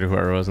targeted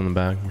whoever was in the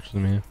back, which is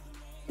me.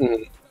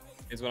 You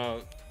guys want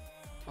to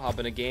hop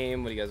in a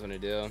game? What do you guys want to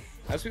do?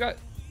 As we got,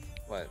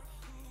 what,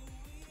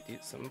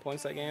 7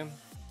 points that game?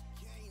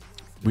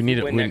 We need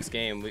to win next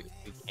game. We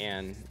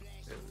can.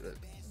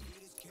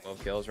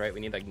 12 kills, right? We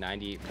need like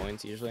 98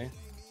 points usually.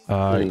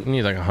 You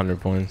need like 100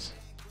 points.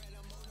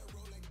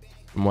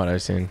 From what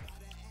I've seen.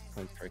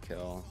 Points per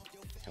kill.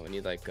 And we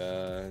need like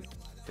a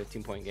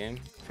 15-point game.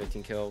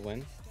 15 kill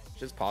win.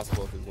 Which is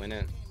possible if we win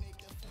it.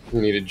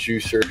 We need a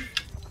juicer.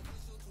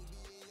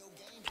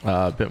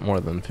 A bit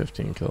more than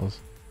 15 kills,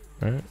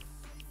 right?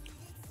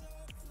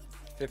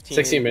 15,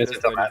 16 minutes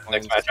until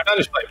next match. I thought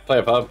just play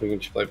a pub. We can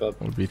just play a pub.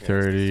 It would be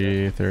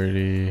 30,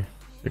 30,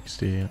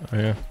 60. Oh,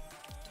 yeah.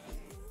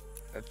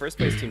 The first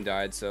place team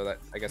died, so that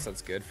I guess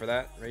that's good for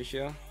that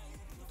ratio. I'm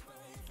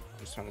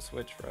just trying to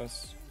switch for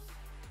us.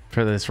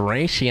 For this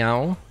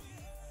ratio.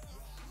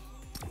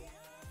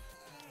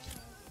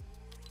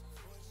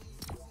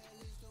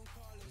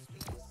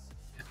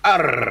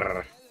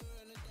 Arrgh.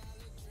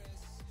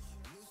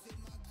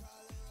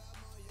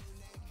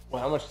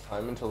 Well, how much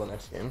time until the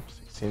next game?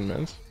 16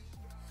 minutes.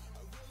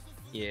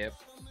 Yep.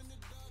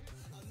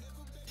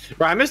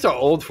 Bro, I missed an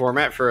old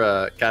format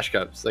for cash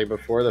cups. Like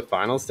before the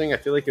finals thing, I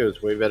feel like it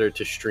was way better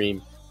to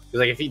stream. Because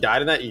like if you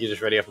died in that, you could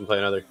just ready up and play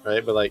another,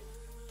 right? But like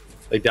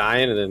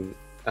dying and then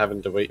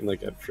having to wait in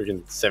like a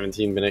freaking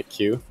 17-minute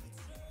queue.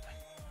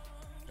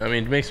 I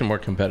mean, it makes it more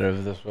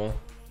competitive this way.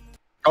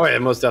 Oh yeah,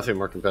 most definitely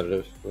more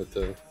competitive with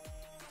the.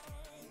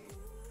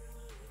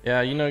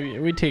 Yeah, you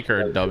know, we take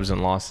our dubs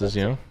and losses,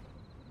 you know.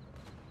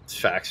 It's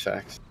facts.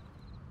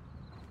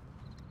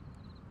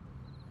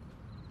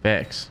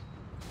 Facts.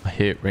 I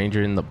hit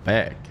Ranger in the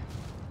back.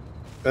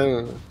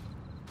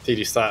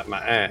 TD slapped my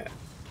ass.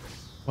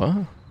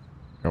 What?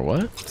 Or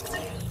what?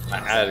 My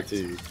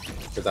attitude.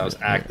 Because I was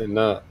acting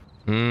up.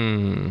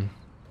 I'm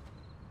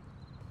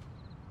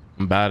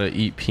about to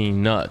eat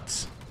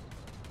peanuts.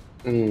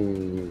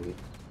 TD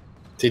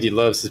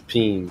loves his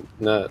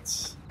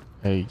peanuts.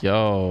 Hey,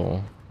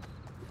 yo.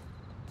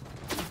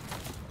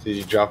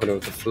 TD dropping it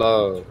with the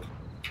flow.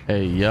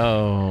 Hey,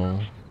 yo.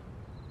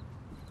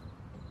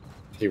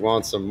 He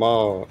wants some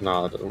more.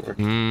 No, it doesn't work.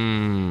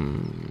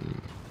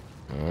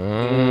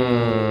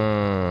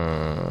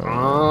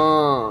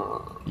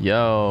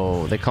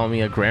 Yo, they call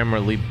me a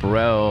Grammarly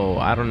bro.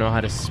 I don't know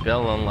how to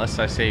spell unless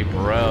I say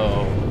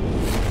bro.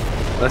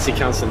 Unless he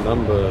counts the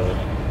number.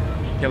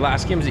 Yeah,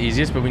 last game's the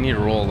easiest, but we need to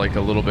roll like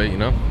a little bit, you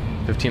know?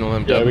 15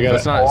 Olymp. Yeah, we got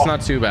it's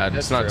not too bad.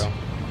 That's It's not true.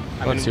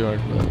 not too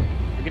hard. But...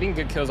 We're getting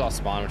good kills off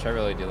spawn, which I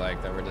really do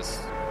like. That we're just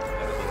being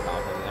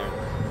confident there.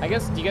 I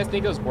guess. Do you guys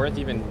think it was worth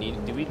even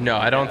need? Do we? No,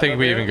 I don't think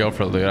we even go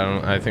for loot.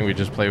 I think we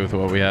just play with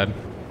what we had.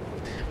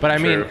 But I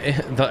mean,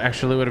 the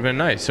extra loot would have been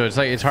nice. So it's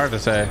like it's hard to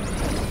say.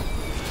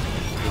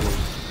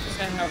 Just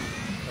gonna have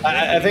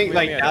I think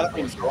like Maybe now don't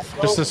that we think know,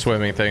 Just a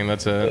swimming thing.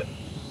 That's it.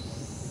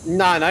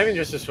 nah, not even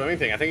just a swimming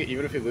thing. I think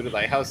even if we looted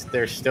Lighthouse,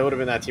 there still would have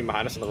been that team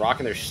behind us on the rock,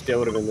 and there still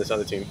would have been this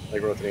other team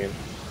like rotating in.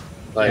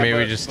 Like, Maybe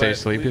we but- just stay but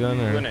sleepy we then,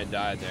 or? wouldn't have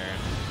died there.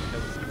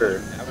 Sure.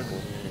 That would be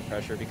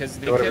pressure because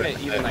they It would've couldn't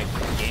been even bad.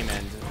 like game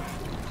end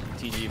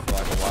TG for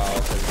like a while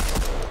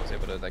because I was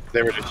able to like.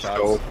 They were take just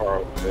shots. so far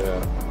away.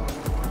 Yeah.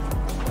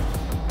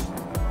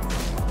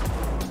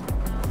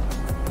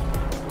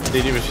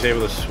 DD was just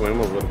able to swim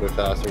a little bit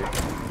faster.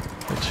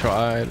 I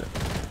tried.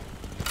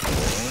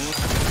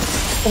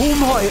 Oh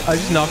my! I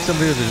just knocked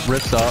somebody with his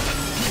rips off.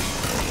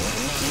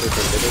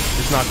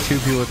 Just knocked 2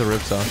 people with the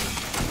rips off.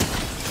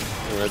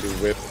 And I do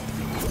whip.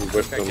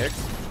 Whip Got them. kicked.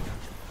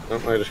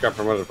 Nope, I just got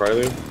promoted to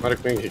party. Might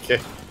have been get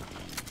kicked.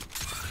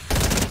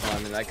 Well, I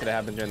mean that could have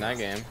happened during that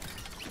game.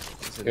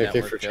 It's a Yeah,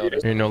 kick network for failure.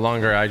 cheating. You're no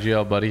longer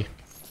IGL, buddy.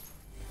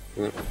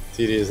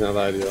 TD is not the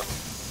ideal.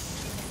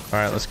 All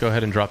right, let's go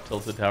ahead and drop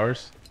tilted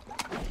towers.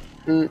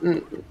 Do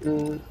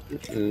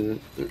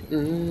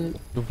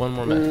 1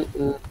 more match.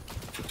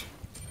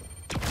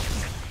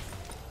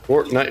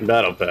 Fortnite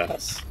Battle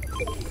Pass.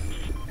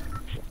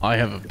 I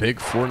have a big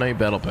Fortnite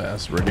battle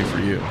pass ready for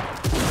you.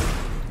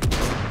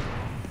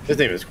 His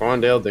name is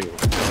Quandale Dingle.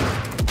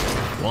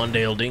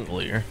 Wandale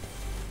Dinklier.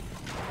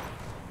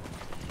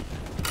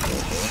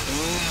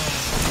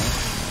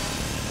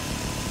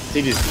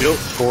 TD's built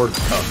Ford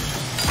tough.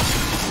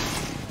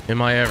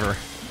 Am I ever?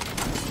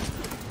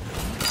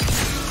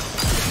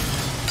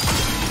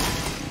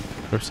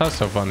 Rips not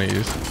so fun to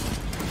use.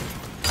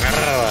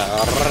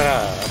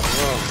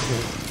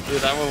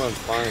 Dude, that one was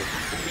fine.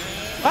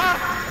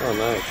 Oh,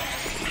 nice.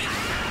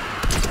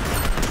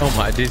 Oh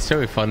my, dude, it's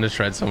so fun to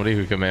shred somebody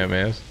who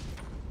Kamehamehas.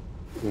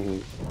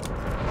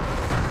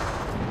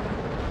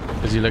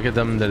 As you look at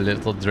them, the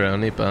little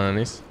drony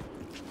bunnies.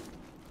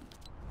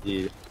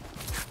 Yeah.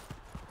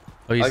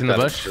 Oh, he's in the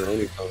bush?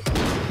 Sit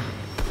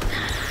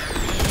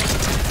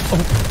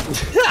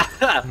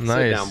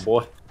Nice. down,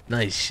 boy.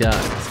 Nice shot.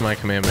 That's my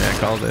Kamehameha. I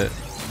called it.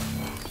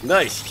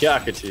 Nice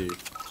cockatoo.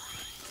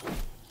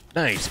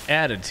 Nice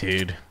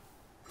attitude.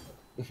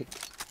 Are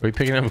we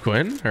picking up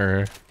Quinn,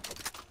 or?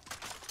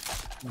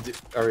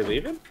 Are we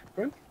leaving?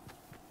 Quinn?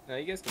 No,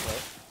 you guys can play.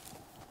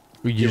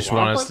 You You just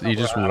wanna want us? play? You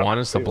just I don't want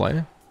us to play.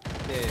 play?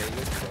 Yeah, you guys can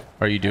play.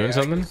 Are you doing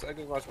something? I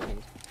can watch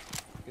one.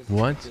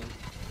 What?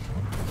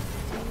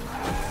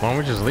 Why don't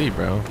we just leave,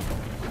 bro?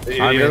 He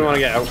I mean- doesn't want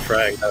to get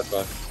out-fragged, that's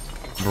why.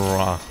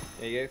 Bruh.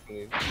 Yeah, you guys can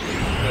leave.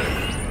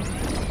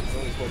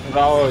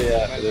 Oh,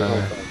 yeah. There's no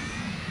Alright. fun.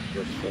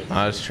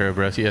 That's true,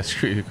 bro. Yeah,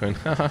 screw you, Quinn.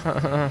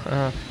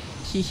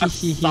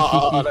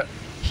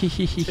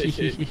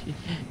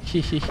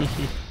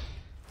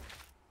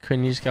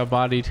 Quinn, you just got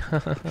bodied.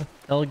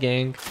 L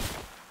gang.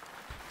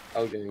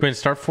 Okay. Quinn,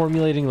 start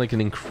formulating like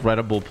an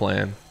incredible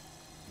plan.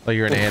 Like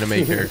you're an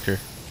anime character.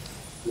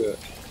 Yeah.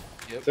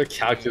 Yep. They're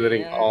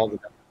calculating Yeah. all the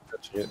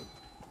touching it.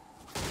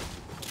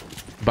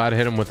 About to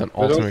hit him with an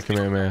I don't ultimate think-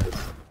 Kamehameha.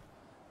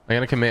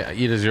 I'm gonna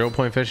eat a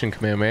 0-point fish and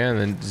Kamehameha and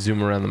then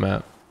zoom around the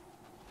map.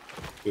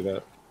 Do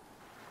that.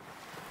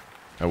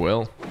 I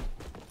will.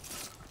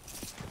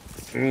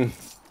 Mm.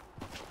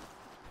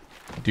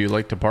 Do you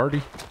like to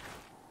party?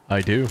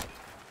 I do.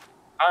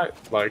 I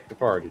like the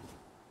party.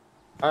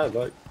 I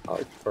like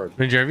the party.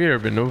 Have you ever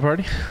been to a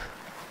party?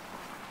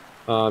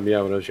 Yeah,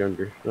 when I was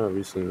younger. Not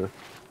recently,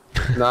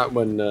 though. Not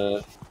when,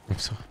 I'm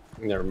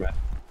never met.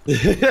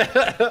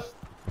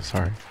 I'm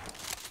sorry.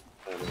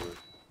 I don't know.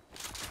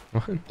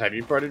 What? Have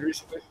you partied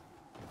recently?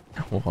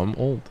 Well, I'm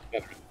old.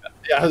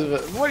 Yeah,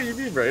 what do you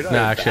mean, bro? You're not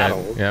Nah, that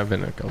actually, old. yeah, I've been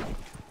to a couple.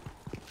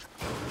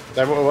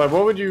 Like,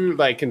 what would you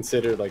like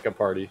consider like a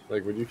party?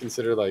 Like, would you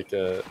consider like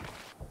a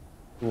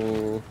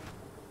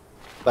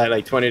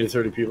like 20 to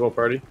 30 people a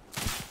party?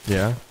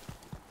 Yeah.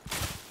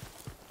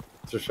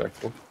 It's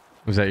respectful.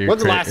 Was that your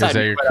When's the last is time that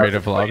you your went out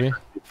creative to party?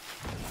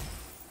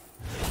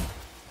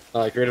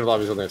 lobby? Creative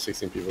lobbies only have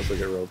 16 people, so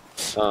get rolled.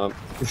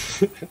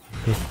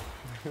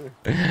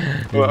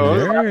 What was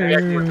the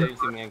last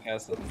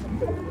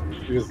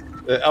time you because,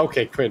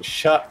 okay, Quinn,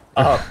 shut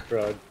up,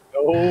 bro.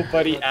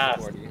 Nobody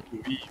asked.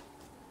 Leave.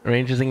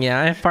 Ranger's like,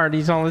 yeah, I have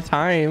parties all the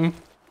time.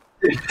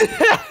 You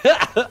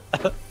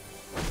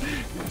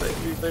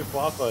say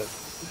flop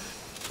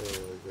us. Oh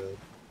my god.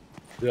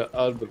 Yeah,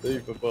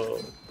 unbelievable.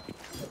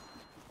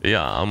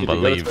 Yeah,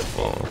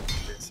 unbelievable.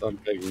 I'm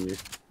begging you.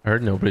 I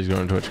heard nobody's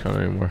going to TwitchCon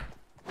anymore.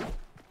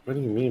 What do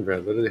you mean, bro?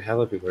 Literally,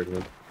 hella people are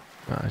going.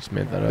 I just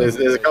made that up. There's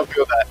a couple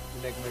people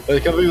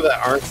that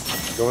aren't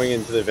going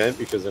into the event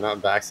because they're not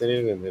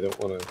vaccinated and they don't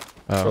want to.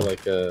 Oh.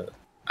 Like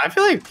I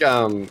feel like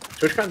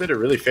TwitchCon did it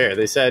really fair.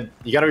 They said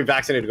you got to be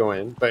vaccinated to go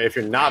in, but if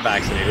you're not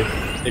vaccinated,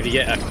 if you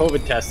get a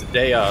COVID test the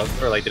day of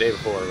or like the day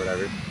before or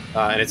whatever,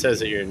 and it says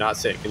that you're not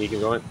sick, then you can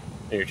go in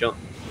and you're chilling.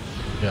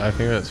 Yeah, I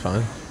think that's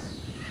fine.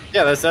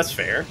 Yeah, that's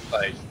fair.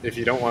 Like if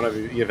you don't want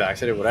to get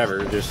vaccinated,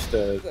 whatever, just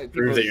prove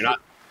that you're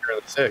not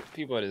really sick.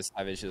 People just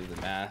have issues with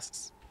the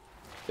masks.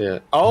 Yeah.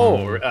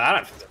 Oh, I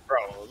don't, bro.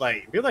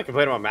 Like people that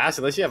complain about masks,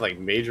 unless you have like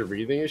major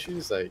breathing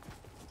issues, like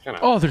kind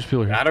of. Oh, there's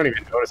people here. I don't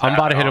even notice. I'm that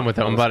about to at hit all. him with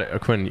it. I'm about to.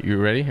 Quinn, you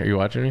ready? Are you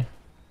watching me?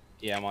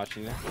 Yeah, I'm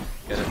watching you.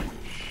 Get it.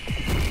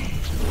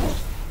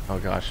 Oh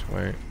gosh,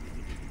 wait.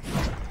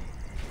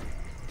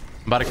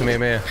 I'm about to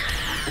Kamehameha.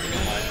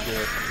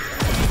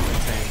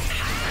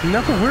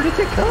 No, where did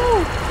it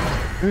go?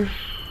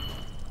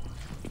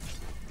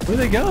 Where'd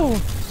they go?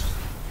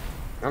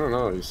 I don't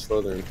know. He's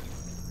slithering.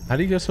 How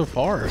do you go so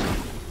far?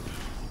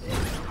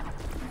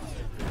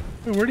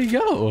 Where'd he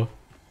go?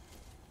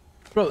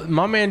 Bro,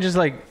 my man just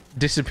like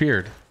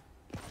disappeared.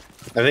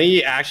 I think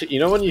he actually, you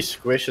know when you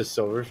squish a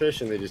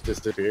silverfish and they just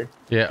disappear?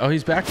 Yeah, oh,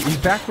 he's back. He's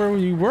back where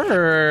we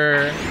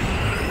were.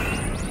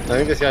 I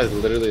think this guy's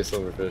literally a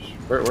silverfish.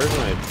 Where's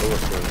my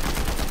bullet gun?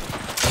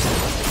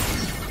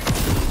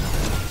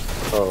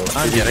 Oh,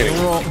 I'm getting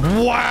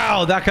rolled.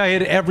 Wow, that guy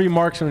hit every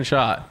marksman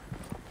shot.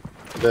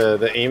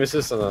 the aim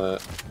assist on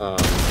the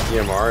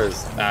EMR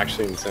is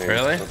actually insane.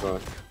 Really?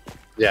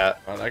 Yeah.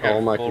 Oh, that guy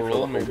all my full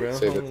rolled me, bro.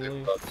 save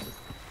it.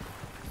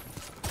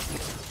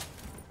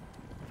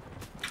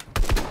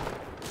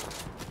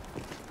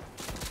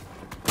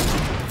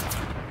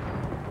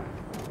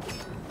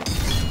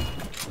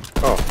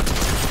 Oh.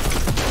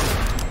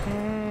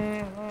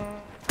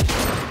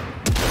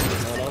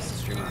 What else is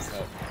streaming this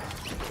up?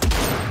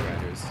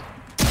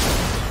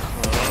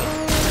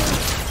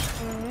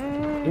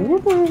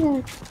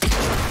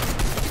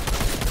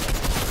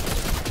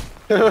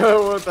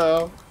 What the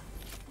hell?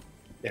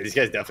 Yeah, these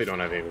guys definitely don't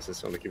have aim assist,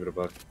 so I'm gonna keep it a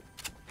buck.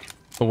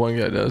 The one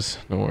guy does.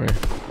 Don't worry. You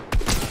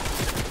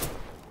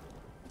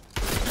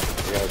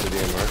got the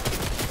DMR.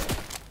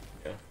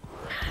 Yeah.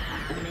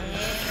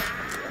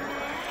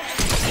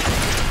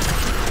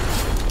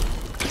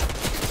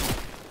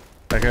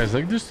 That guy's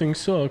like, this thing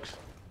sucks.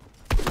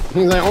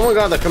 He's like, oh my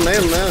god, the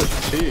command man is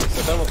cheese. I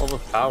thought it was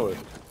overpowered.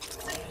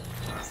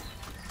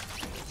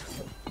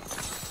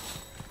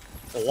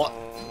 What?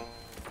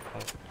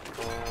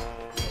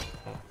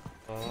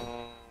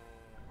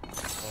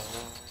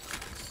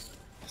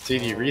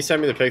 CD,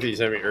 resend me the pic that you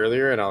sent me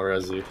earlier and I'll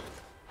res you.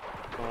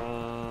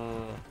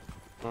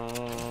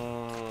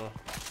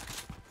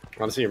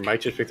 Honestly, your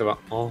mic just picked up.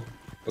 Oh,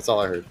 that's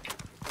all I heard.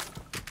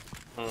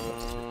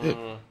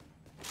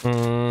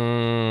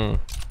 Can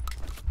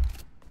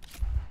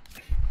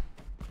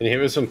you hit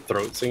me with some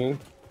throat singing?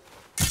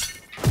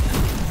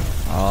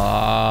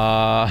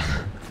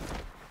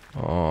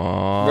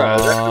 Bro,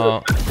 is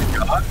that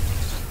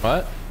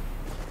what?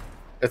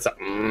 It's a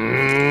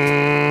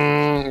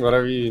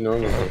whatever you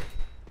normally do.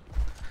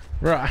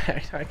 Bro,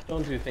 I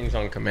don't do things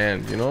on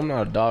command. You know I'm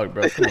not a dog,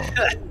 bro. Come on.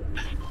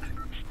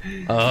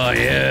 Oh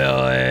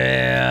yeah.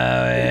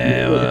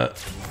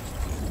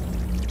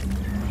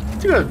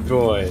 Good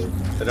boy.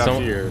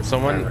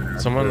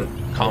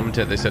 Someone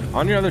commented. They said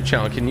on your other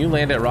channel, can you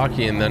land at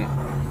Rocky? And then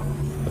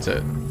that's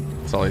it.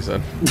 That's all he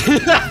said.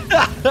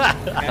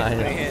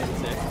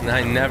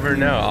 I never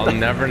know. I'll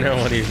never know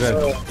what he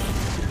said.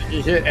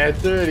 He hit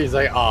enter and he's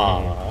like,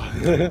 ah.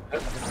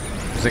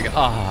 He's like,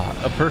 ah,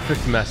 a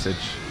perfect message.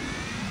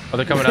 Oh,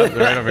 they're coming up. They're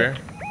right over here.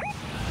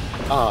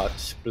 Ah,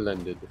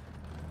 splendid.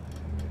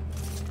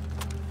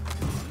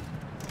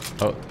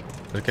 Oh,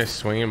 that guy's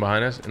swinging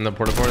behind us in the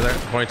porta potty there.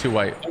 22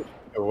 white.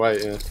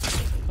 White, yeah.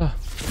 Oh.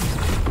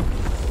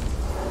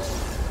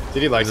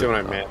 Did he like it when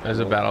I man? There's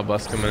a battle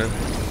bus coming in.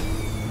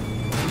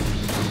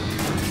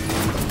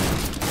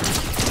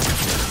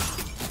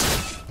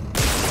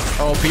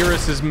 Oh,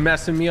 Beerus is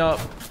messing me up.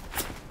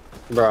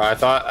 Bro, I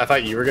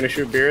thought you were gonna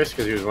shoot Beerus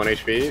because he was 1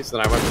 HP. So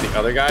then I went for the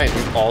other guy, and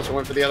you also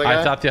went for the other guy.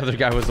 I thought the other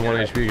guy was the 1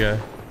 HP guy.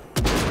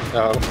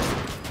 Oh,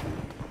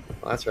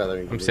 well, that's rather.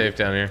 I'm safe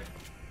down here.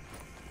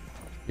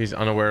 He's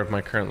unaware of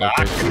my current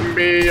location. I can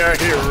be a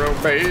hero,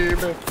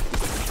 baby.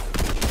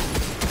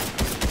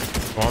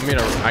 Want me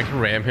to? I can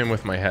ram him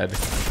with my head.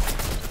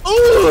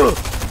 Ooh!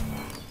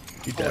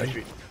 You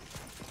dead?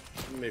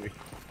 Maybe.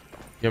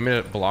 You want me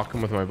to block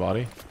him with my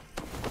body?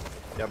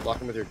 Yeah, block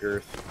him with your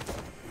girth.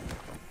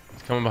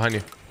 He's coming behind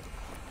you.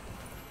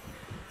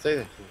 Say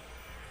that.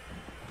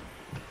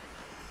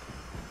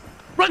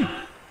 Run!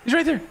 He's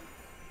right there.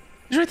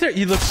 He's right there.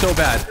 He looks so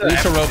bad.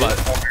 He's a robot.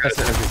 That's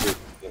it.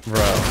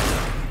 Bro.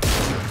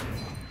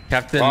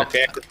 Captain.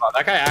 Okay.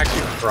 That guy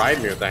actually fried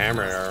me with the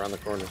hammer arrow around the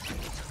corner.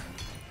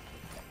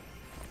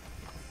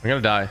 I'm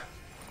gonna die.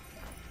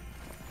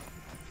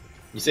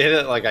 You say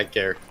that like I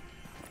care.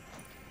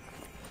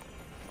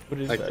 What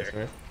is I that,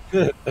 care.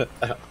 man?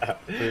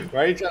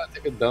 Why are you trying to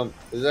take a dump?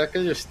 Is that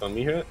because your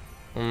stomach hurt?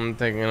 I'm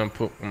taking a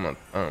poop on my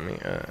tummy.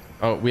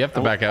 Oh, we have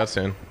to back out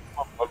soon.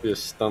 Up your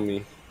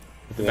stomach.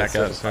 Back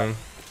out soon.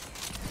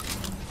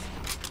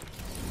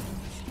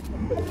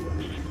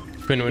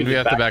 Quinn, when do we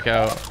have to back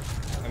out?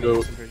 5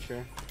 minutes, I'm pretty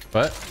sure.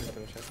 What?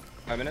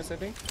 5 minutes, I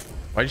think.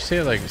 Why'd you say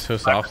it like so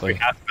softly? We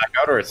have to back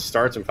out or it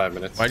starts in 5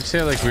 minutes. Why'd you say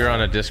it like we were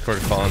on a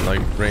Discord call and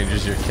like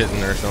Ranger's your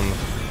kitten or something?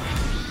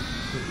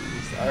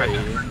 Sorry.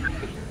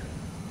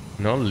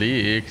 No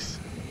leaks.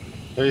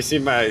 Have you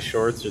seen my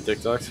shorts or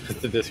TikToks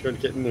with the Discord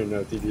kitten or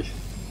no, TD?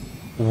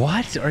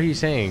 What are you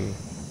saying?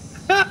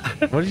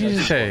 What did you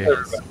just say?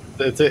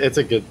 It's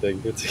a good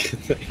thing. It's a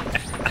good thing.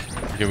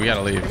 Yeah, we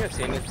gotta leave. I think I've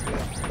seen it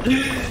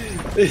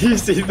too. You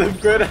see them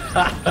good?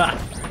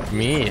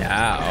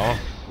 Meow.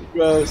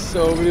 Bro,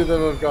 so many of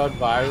them have gone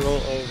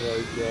viral. Oh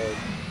my god.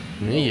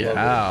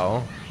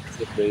 Meow.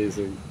 It's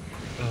amazing.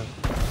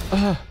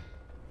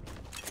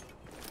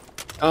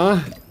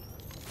 What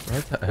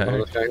the heck?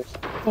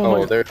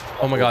 Oh, there.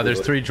 Oh my god,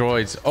 there's 3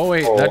 droids. Oh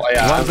wait, Oh,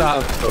 yeah,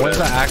 when's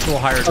the actual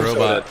hired I'm so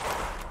robot?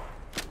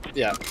 dead.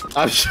 Yeah,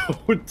 I'm so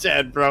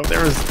dead, bro.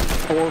 There was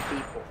 4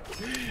 people.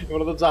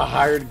 One of them's a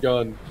hired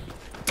gun.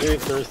 Really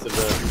thirsted,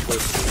 bro. He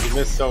thirsted. He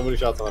missed so many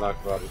shots on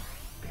that body.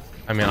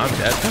 I mean, I'm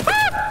dead.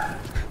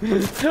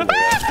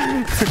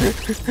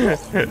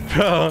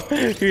 Bro,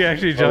 he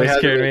actually jump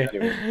scared me.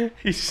 Anyway.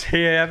 He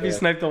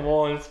sniped the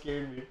wall and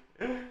scared me.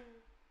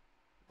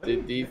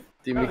 Did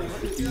you make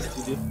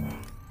it?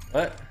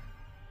 What?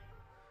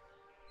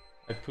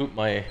 I pooped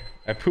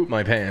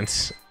my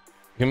pants.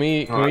 Can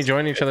we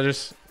join each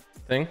other's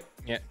thing?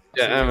 Yeah.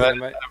 Yeah,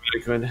 I'm ready,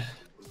 Quinn.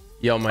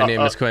 Yo, my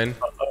name is Quinn.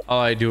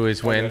 All I do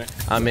is win.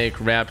 I make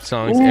rap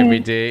songs every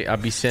day. I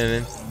be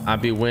sinning. I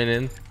be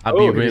winning. I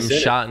be rim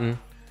shotting.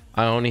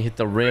 I only hit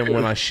the rim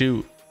when I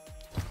shoot.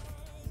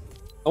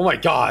 Oh my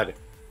god.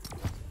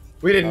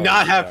 We did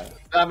not have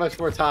that much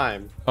more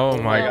time.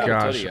 Oh my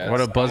gosh.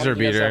 What a buzzer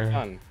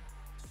beater.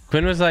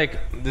 Quinn was like,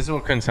 this is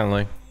what Quinn sounded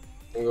like.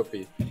 I'm gonna go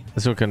pee.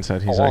 This is what Quinn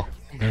said. He's like,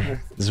 this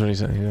is what he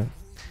said. He's like,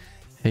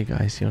 hey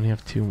guys, you only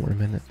have 2 more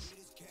minutes.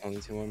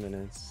 Only 2 more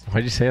minutes.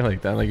 Why'd you say it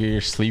like that? Like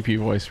your sleepy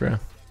voice, bro.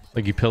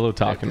 Like you pillow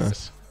talking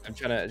us. I'm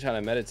trying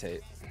to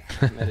meditate.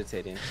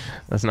 Meditating.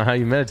 That's not how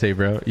you meditate,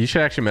 bro. You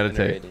should actually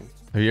meditate. Meditating.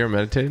 Have you ever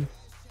meditated?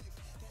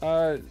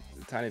 A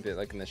tiny bit,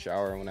 like in the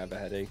shower when I have a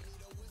headache.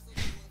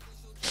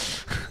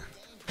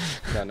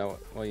 I don't know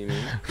what you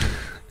mean.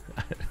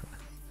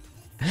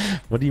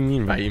 What do you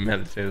mean by you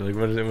meditated? Like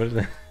what is it? What is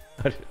that?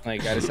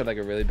 Like I just had like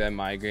a really bad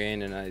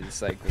migraine and I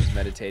just like was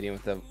meditating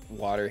with the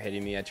water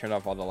hitting me. I turned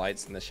off all the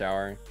lights in the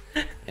shower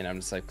and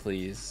I'm just like,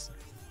 please.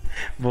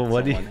 Well,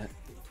 what do you?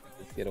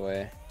 Let's get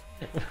away.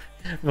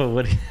 Well,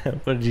 what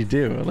did you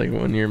do? Like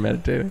when you were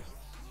meditating?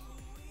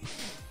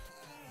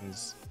 I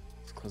was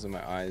just closing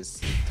my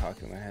eyes,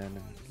 talking in my head, and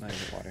letting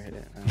the water hit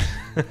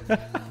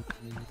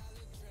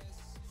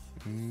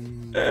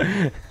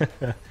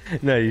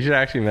it. No, you should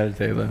actually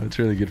meditate though. It's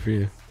really good for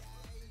you.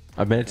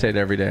 I meditate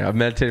every day. I've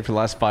meditated for the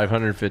last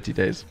 550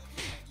 days.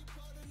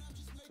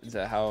 Is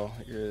that how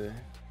you're?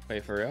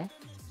 Wait, for real?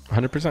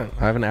 100%.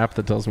 I have an app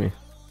that tells me. I'm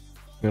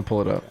gonna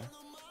pull it up. Okay.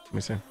 Let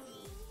me see. I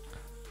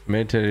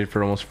meditated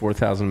for almost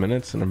 4,000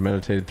 minutes, and I've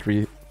meditated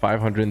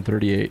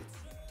 538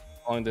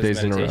 How long does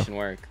days in a row. meditation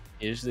work?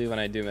 Usually, when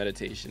I do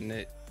meditation,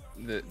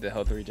 the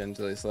health regen's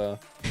really slow.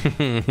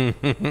 Did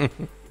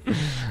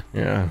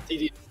Yeah.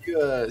 you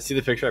see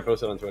the picture I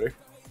posted on Twitter?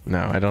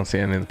 No, I don't see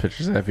any of the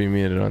pictures that you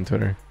muted on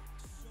Twitter.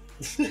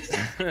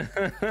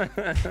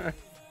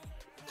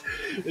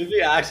 If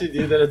you actually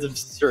do that, it's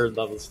absurd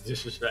levels of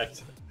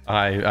disrespect.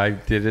 I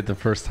did it the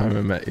first time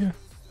I met you.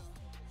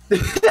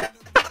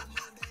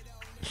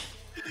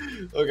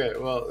 Okay,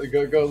 well,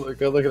 go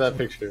look at that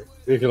picture.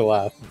 You're gonna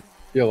laugh.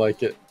 You'll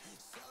like it.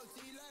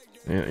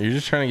 Yeah, you're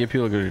just trying to get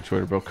people to go to your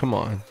Twitter, bro. Come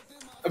on.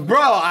 Bro,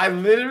 I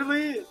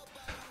literally...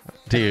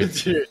 Dude.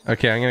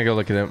 Okay, I'm gonna go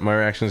look at it. My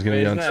reaction is gonna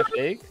be on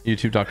fake?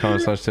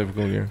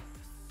 youtube.com/typicalgear.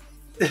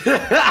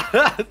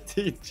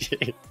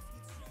 TJ.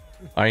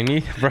 I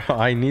need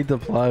the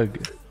plug.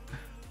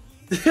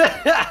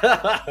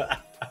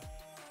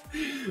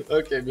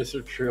 Okay,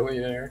 Mr.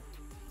 Trillionaire.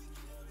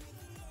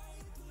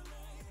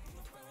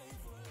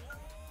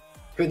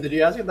 Quinn, did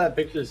you ask if that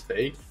picture is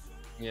fake?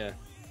 Yeah.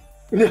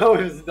 No,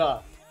 it's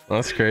not.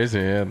 That's crazy.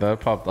 Yeah, that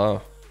popped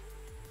off.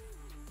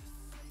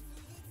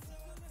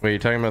 Wait, you're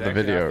talking about the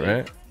video,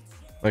 right?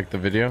 Like the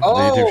video? Oh,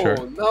 the YouTube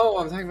short? no,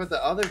 I'm talking about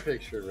the other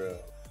picture, bro.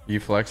 You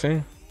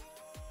flexing?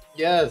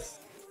 Yes.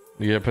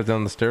 You gotta put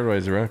down the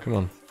steroids, bro. Come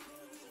on.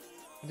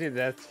 Dude,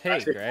 that's fake,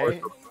 Actually, right?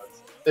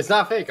 It's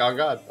not fake, on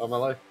God, on my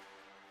life.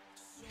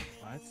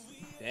 What?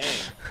 Dang.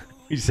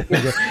 We setting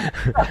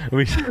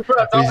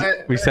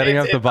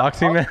up the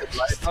boxing match.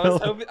 I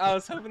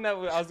was hoping that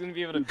I was gonna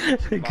be able to beat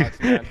the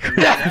boxing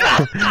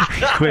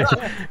match.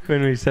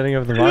 Quinn, we setting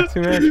up the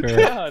boxing match? Or?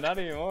 No, not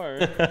anymore.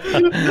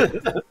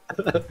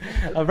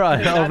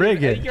 I'll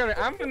rig it.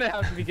 I'm gonna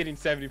have to be getting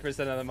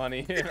 70% of the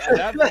money at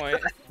that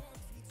point.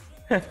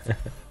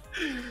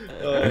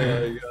 Oh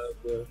my God,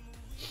 bro.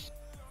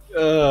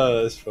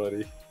 Oh, that's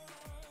funny.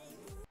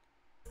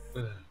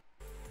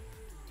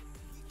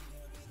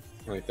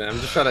 Like that. I'm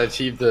just trying to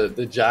achieve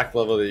the jack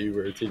level that you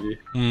were, TG.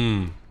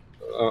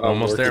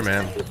 Almost there,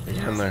 man.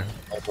 I'm there.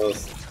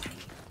 Almost.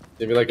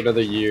 Maybe like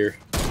another year.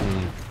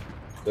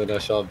 Then I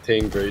shall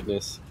obtain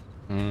greatness.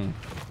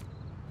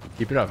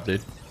 Keep it up,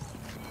 dude.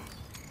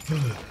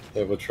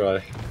 I will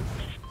try.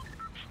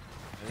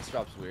 This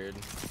drop's weird.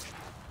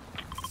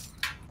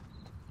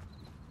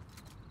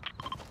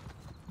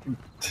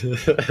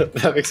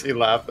 That makes me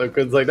laugh though,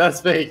 Quinn's like,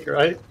 that's fake,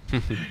 right? I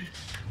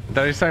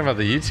thought he was talking about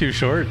the YouTube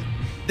short.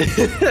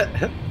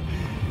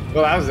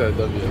 Well, that was a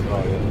W as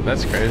well, yeah.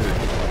 That's crazy.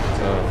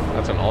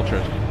 That's an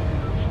ultra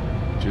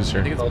juicer.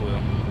 I think it's blue.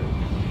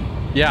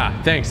 Yeah,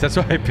 thanks. That's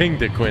why I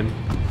pinged it, Quinn.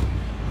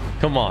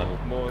 Come on.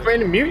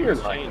 Quinn, mute your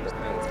Changed mic.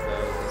 since,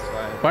 that's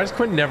why. Why does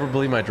Quinn never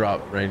believe my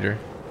drop, Ranger?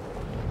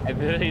 I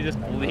literally just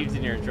believed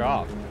in your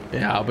drop.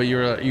 Yeah, but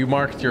you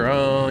marked your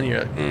own.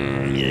 You're like,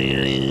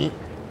 you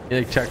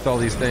like checked all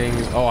these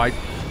things. Oh,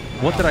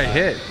 what did I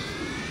hit?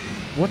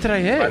 What did I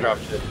hit? I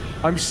dropped it.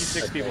 I'm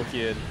 6 people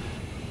kid.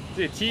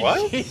 Dude,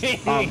 What?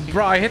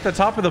 bro, I hit the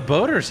top of the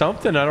boat or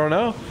something. I don't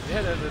know.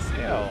 Yeah, there's a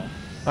sail.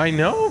 I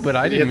know, but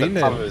I didn't mean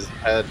the top of to. his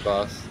head,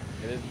 boss.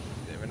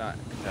 We're not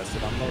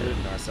contested. I'm gonna loot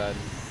north side.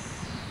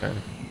 Okay.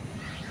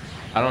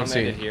 I don't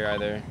see it here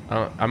either.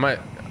 I might.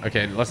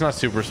 Okay, let's not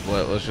super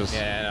split. Let's just.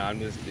 Yeah, no, I'm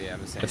just saying.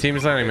 The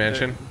team's landing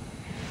mansion.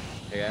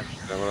 Yeah.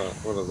 I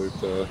wanna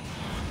loot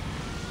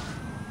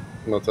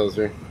motels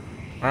here.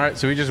 All right,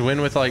 so we just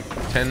win with like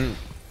 10,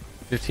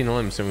 15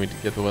 limbs, and we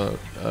get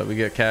we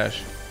get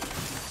cash.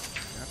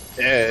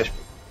 Yeah.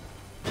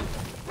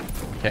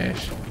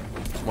 Cash.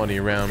 Money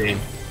around me.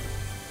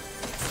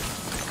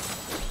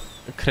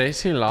 A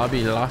crazy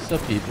lobby, lots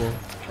of people.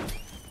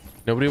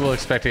 Nobody will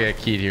expect to get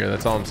keyed here.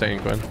 That's all I'm saying,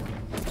 Quinn.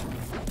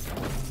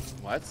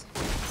 What?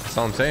 That's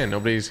all I'm saying.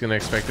 Nobody's gonna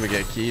expect to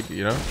get keyed,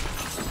 you know?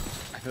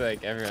 I feel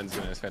like everyone's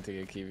gonna expect to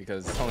get key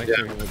because it's only 3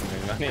 people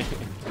making money.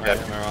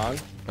 Am I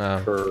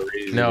wrong?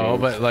 Crazy. No,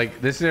 but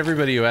like this is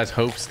everybody who has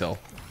hope still.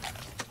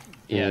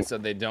 Yeah, so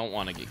they don't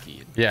want to get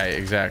keyed. Yeah,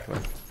 exactly.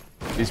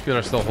 These people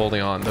are still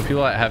holding on. The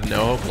people that have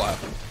no hope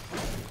left.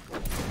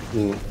 I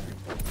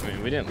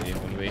mean, we didn't leave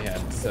when we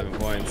had 7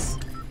 points.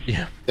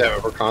 Yeah. Yeah,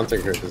 but we're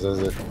content creators,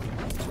 isn't it?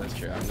 That's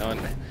true. I've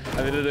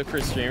been to look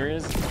for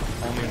streamers.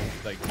 Only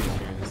like 2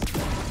 streamers.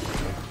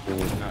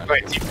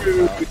 Wait, you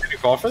didn't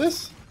call for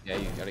this? Yeah,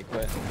 you gotta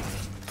quit.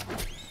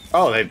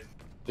 Oh, they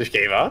just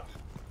gave up?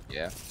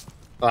 Yeah.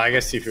 Well, I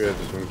guess Tifu has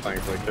just been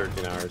playing for like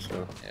 13 hours,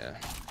 so. Yeah.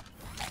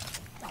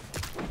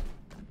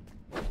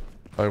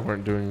 Probably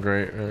weren't doing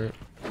great, right?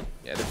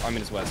 Yeah, I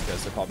mean, it's West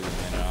Coast. They're probably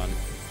just landing on.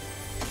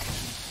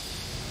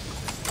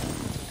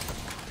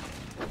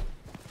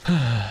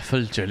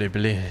 Full jelly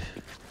belly.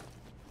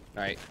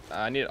 Alright,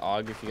 I need an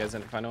AUG if you guys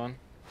didn't find one.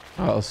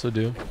 I also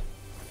do.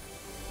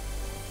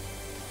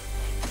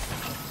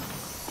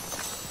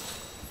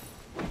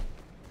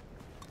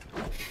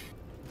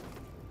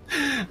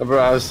 Bro,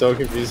 I was so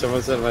confused.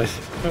 Someone said my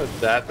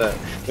that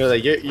they're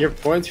like your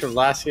points from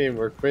last game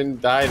where Quinn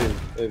died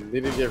and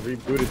didn't get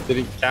rebooted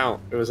didn't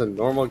count. It was a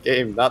normal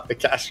game, not the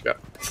cash cup.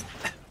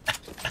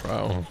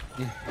 Wow.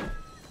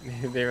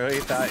 They really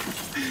thought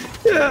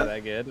you were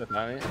that good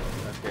without me?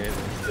 That's crazy.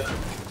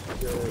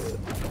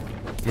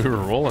 We were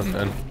rolling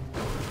then.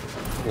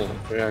 Yeah,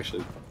 we're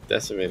actually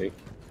decimating.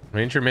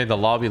 Ranger made the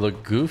lobby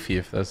look goofy,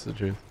 if that's the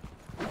truth.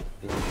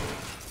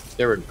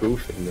 They were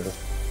goofing though.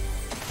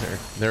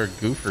 They're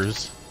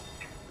goofers.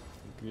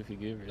 Goofy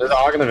goofers. There's a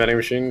hog in the vending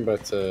machine,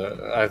 but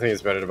I think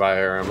it's better to buy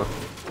air ammo.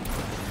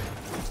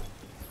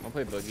 I'll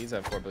play boogies. I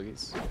have 4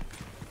 boogies.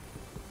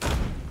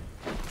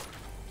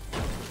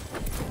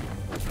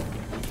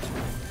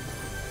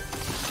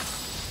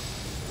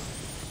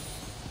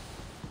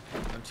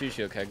 I have 2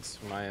 shield kegs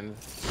from my end.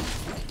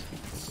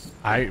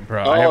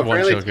 Bro, I have one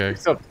apparently shield keg.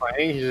 He's still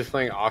playing. He's just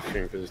playing off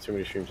stream because there's too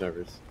many stream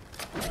servers.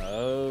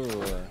 Oh.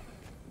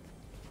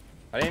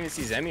 I didn't even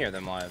see Zemi or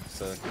them live,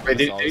 so... Wait,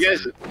 did you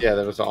guys... Yeah,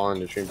 that was all on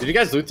the stream. Did you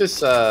guys loot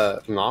this,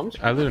 noms?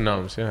 I looted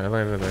gnomes, yeah, I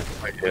landed there.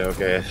 Okay,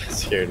 okay. That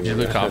scared me. You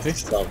loot coffee?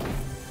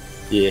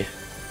 Yeah.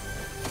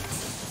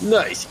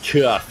 Nice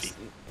coffee.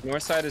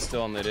 North side is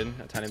still unlooted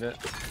a tiny bit.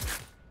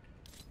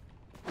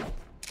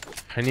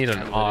 I need an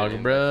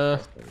AUG, bruh.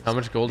 How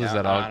much gold is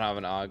that I AUG? don't have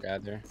an AUG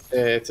either.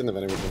 Yeah, it's in the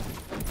vending machine.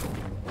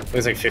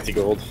 It's like 50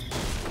 gold.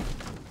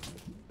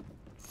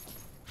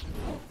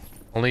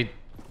 Only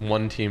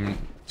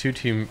 2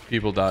 team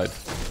people died.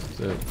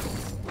 So,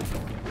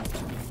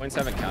 Points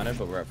haven't counted,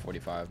 but we're at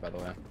 45, by the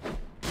way.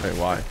 wait,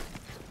 why?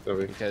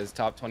 Because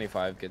top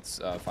 25 gets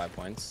 5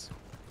 points,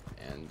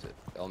 and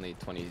only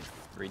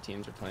 23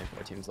 teams or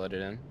 24 teams let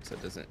it in, so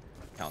it doesn't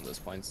count those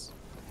points.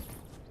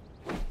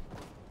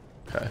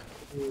 Okay.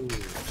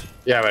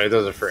 Yeah, but it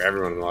does it for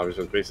everyone in the lobby,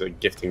 so it's basically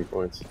gifting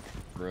points.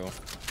 Rule.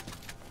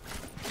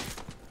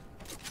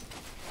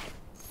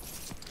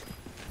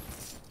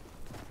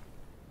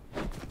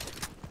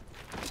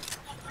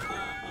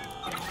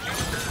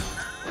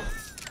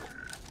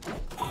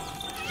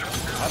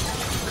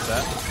 What's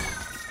that?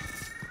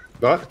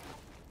 What?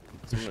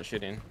 Someone was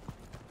shooting.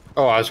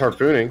 Oh, I was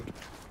harpooning.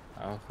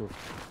 Oh,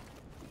 oof.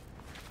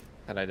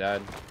 Thought I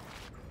died.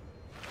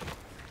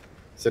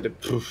 Said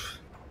it poof.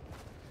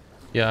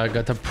 Yeah, I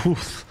got the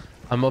booth.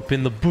 I'm up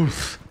in the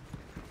booth.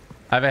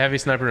 I have a heavy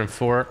sniper in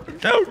 4.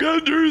 Oh,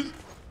 Gunners!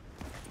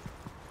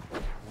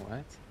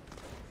 What?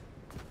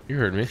 You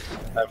heard me.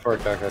 That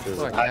fork back after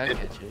Look, I I did.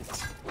 catch it.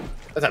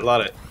 That's a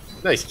lot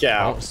of nice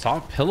cow. Oh,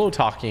 stop pillow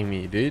talking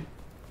me, dude.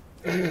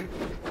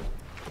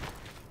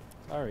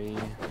 Sorry.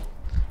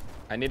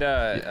 I need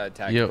a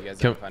tag Yo, if you guys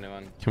don't find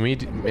one. Can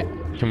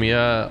we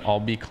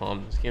all be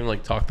calm? This game,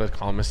 like, talk the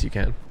calmest you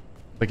can.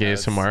 Like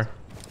ASMR.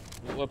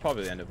 We'll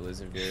probably end up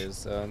losing viewers,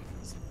 so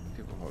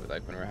people probably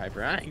like when we're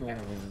hyper. You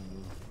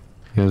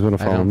guys want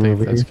to I follow don't me think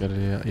over that's here?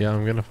 good. Yeah,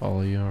 I'm gonna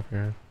follow you over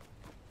here.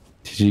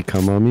 Did you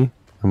come on me?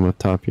 I'm up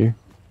top here.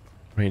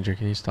 Ranger,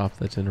 can you stop?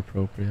 That's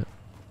inappropriate.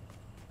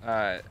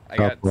 I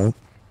got what?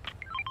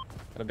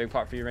 a big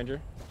pot for you,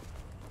 Ranger.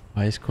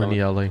 Why is Quinn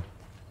yelling?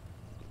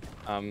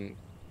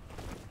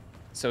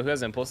 So who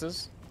has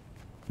impulses?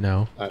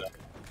 No. I don't.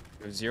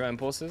 You have 0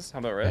 impulses. How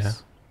about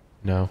wrists?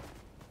 Yeah. No.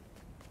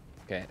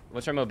 Okay.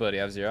 What's our mobility?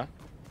 I have 0.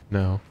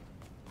 No.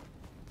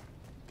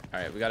 All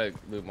right, we gotta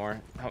loot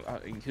more.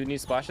 Who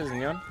needs splashes?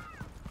 Anyone?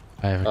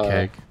 I have a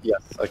keg.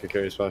 Yes, I could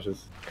carry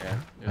splashes. Okay.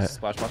 There's a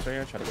splash box right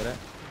here. Try to get it.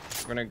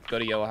 We're gonna go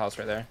to yellow house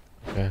right there.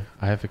 Okay.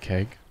 I have a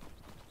keg.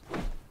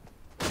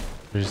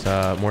 There's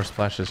more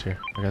splashes here.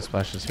 I got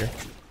splashes here.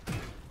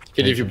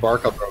 Kid, if you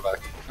bark, I'll throw back.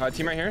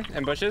 Team right here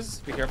in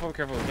bushes. Be careful. Be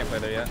careful. We can't play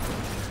there yet.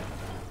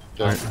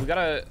 Okay. We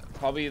gotta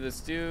probably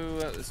let's do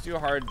a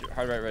hard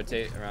right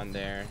rotate around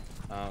there.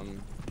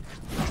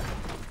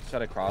 Try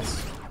to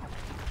cross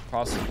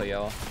and play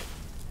yellow.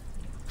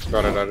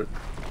 Got it.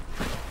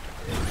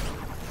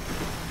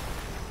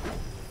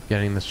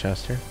 Getting this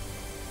chest here.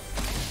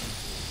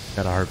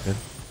 Got a heart bin.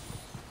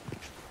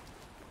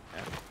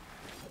 Yeah.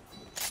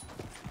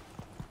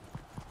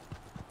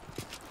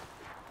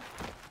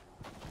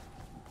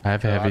 I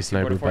have a heavy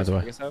sniper, by the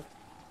way.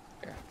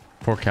 Okay.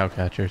 4 cow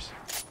catchers.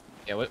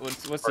 Yeah.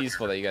 What's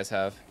useful that you guys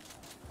have?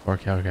 4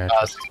 cow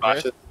catchers.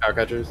 Splashes, cow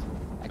catchers.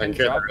 I can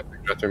carry the rest.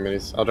 Drop 2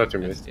 minis. I'll drop 2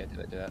 minis. Yeah,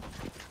 do that.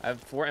 I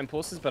have 4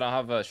 impulses, but I'll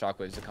have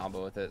shockwaves to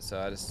combo with it, so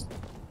I just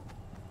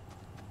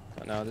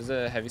don't know. There's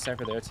a heavy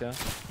sniper there too.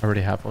 I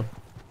already have one.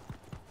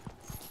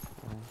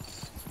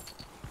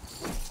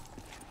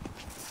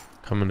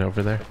 Coming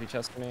over there. Heavy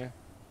chest for me.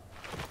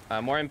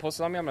 More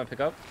impulses on me. I'm gonna pick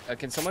up.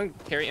 Can someone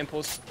carry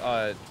impulse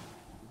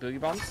boogie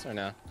bombs or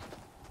no?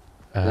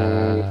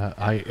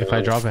 If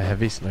I drop a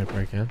heavy sniper,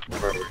 I can.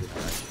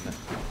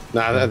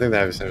 Nah, I think the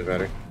heavy sniper is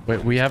better.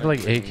 Wait, we have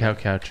like 8 cow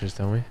catchers,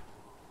 don't we?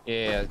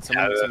 Yeah. That's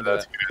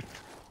good.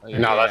 Oh, yeah,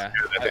 No, yeah, that's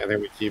good. I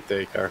think we keep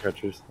the cow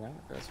catchers. Yeah,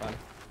 that's fine.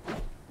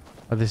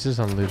 Oh, this is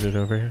unlooted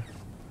over here.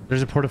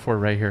 There's a porta fort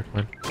right here,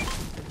 Quinn.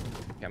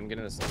 Okay, I'm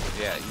getting this.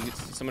 Yeah,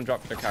 someone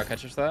drop their cow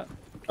catchers for that.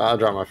 I'll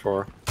drop my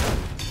 4.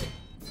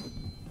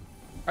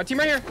 Our team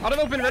right here. Out of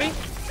open. Ready?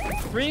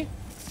 3,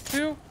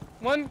 2,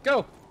 1,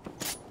 go.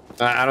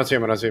 I don't see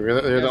him. You're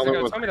the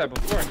only one. Tell me that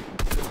before.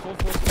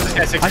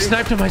 Yeah, I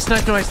sniped him.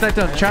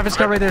 Travis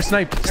got right there.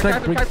 Snipe.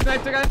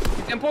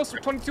 Impulse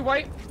 22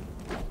 white.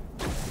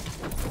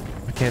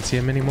 I can't see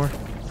him anymore.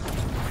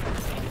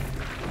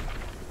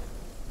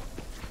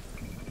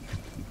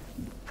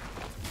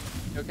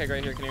 Okay,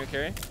 great. Here, can you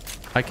carry?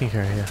 I can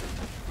carry, yeah.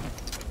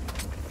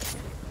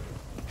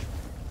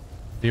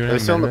 Do you Are they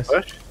have still in the menace?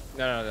 push?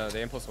 No.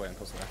 They impulse away.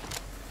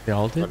 They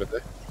all did? What did they?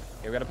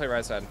 Yeah, we gotta play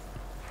right side.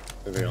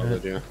 They all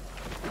did, yeah.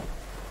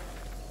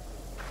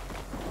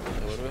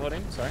 What are we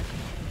holding? Sorry.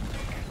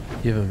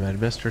 You have a med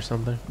vest or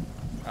something?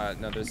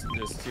 No, there's 2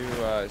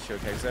 show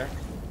kegs there.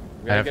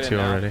 We I gotta have get in 2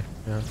 now. already.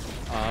 Yeah.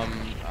 Oh,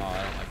 I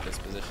don't like this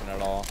position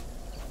at all.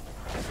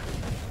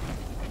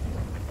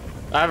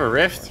 I have a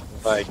rift.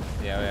 Like,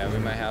 Yeah, we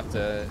might have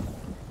to.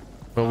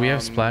 But we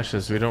have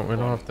splashes. We don't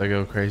have to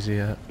go crazy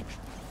yet.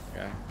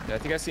 Okay. Yeah, I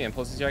think I see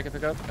impulses here I can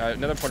pick up.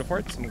 Another porta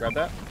fort. Someone grab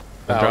that.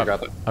 I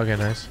got that. Okay,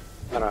 nice.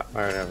 I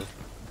already have it.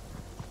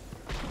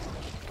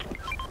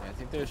 Yeah, I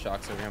think there's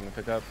shocks over here I'm gonna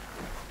pick up.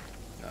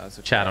 No, that's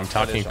okay. Chad, I'm Oh, there's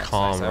talking shocks.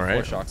 calm, Nice. I have 4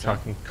 alright? shocks now.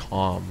 Talking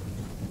calm.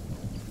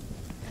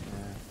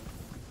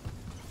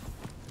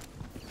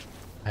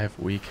 I have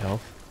weak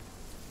health.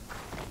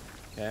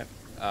 Okay.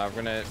 We're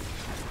gonna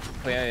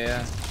play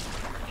in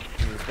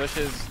these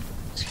bushes.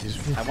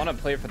 Excuse me. I want to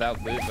play for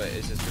that loot, but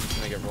it's just we're just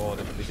gonna get rolled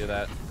if we do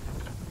that.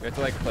 We have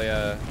to like play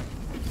a.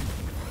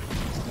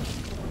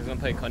 We're gonna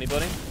play Coney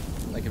building.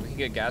 Like if we can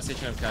get gas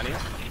station of Coney,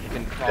 we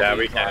can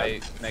probably buy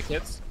med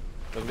kits.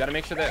 But we gotta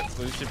make sure that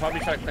we should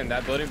probably try to claim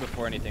that building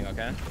before anything.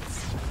 Okay.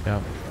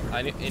 Yeah.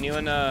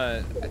 Anyone?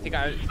 I think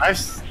I. I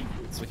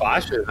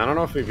splashes. I don't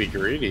know if we'd be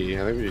greedy.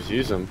 I think we just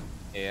use them.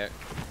 Yeah.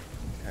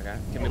 Okay.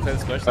 Can we play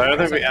this bush? I don't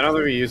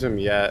think we use them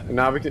yet.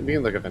 No, we can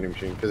look at vending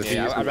machine because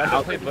Yeah, I'd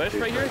rather play bush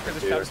right here because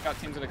this Travis Scott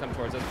team's gonna come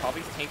towards us.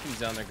 Probably tanking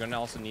zone. They're gonna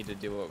also need to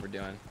do what we're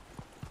doing.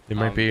 They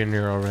might be in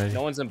here already.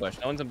 No one's in bush.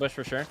 No one's in bush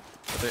for sure.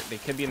 But they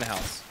could be in the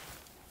house.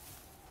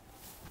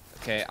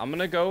 Okay, I'm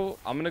gonna go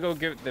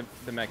give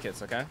the med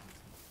kits. Okay.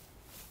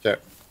 Okay.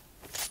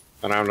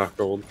 And I have enough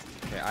gold.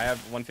 Okay, I have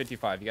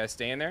 155. You guys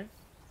stay in there.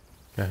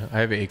 Okay, I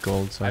have 8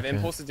 gold, so I have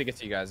impulses to get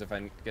to you guys if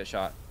I get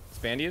shot. It's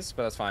bandies,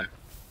 but that's fine.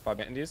 Pop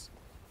bandies.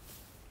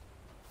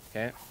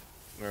 Okay,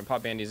 we're gonna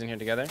pop bandies in here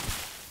together.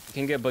 You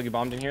can get boogie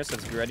bombed in here, so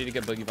be ready to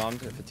get boogie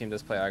bombed if the team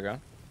does play aggro.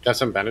 Got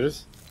some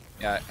bandages?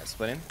 Yeah,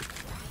 splitting.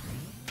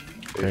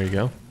 There you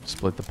go.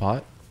 Split the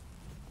pot.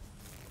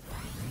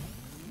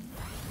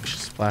 We should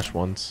splash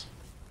once.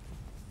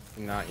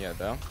 Not yet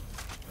though.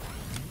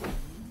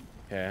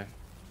 Okay.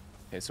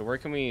 Okay, so where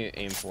can we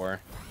aim for?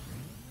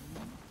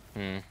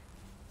 Maybe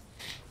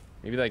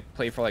like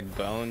play for like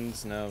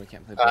bones. No, we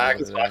can't play I bones.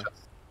 can splash.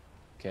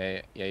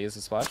 Okay, yeah, use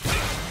the splash.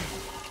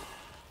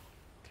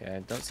 Okay, I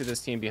don't see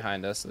this team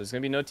behind us. So there's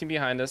gonna be no team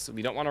behind us.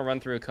 We don't want to run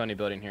through a Coney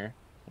building here.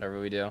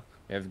 Whatever we do,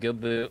 we have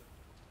guild loot.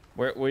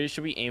 Where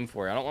should we aim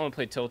for? I don't want to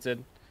play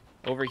tilted.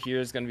 Over here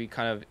is gonna be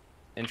kind of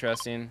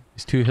interesting.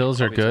 These 2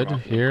 hills are Probably too good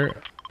rocky.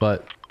 here,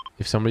 but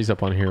if somebody's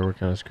up on here, we're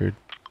kind of screwed.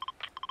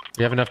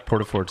 We have enough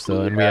porta forts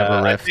though, and we have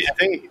a rift. I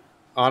think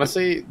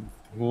honestly,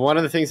 one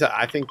of the things that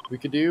I think we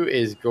could do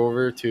is go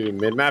over to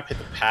mid map, hit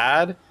the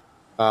pad,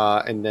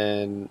 and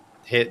then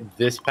hit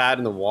this pad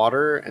in the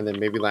water, and then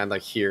maybe land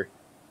like here.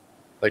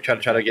 Like try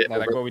to get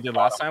like what we did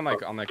last time,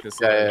 like on like this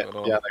yeah,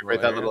 little, like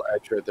right that area. little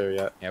edge right there.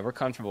 Yeah. Yeah, we're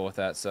comfortable with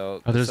that.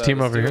 So. Oh, there's a team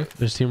let's over do here. it.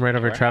 There's a team right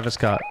over Where? Travis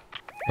Scott.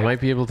 I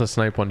might be able to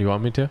snipe one. Do you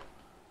want me to?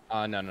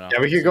 No. Yeah,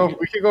 we could go.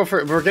 We could go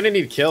for. We're gonna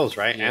need kills,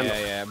 right? Yeah, And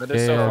yeah, but they're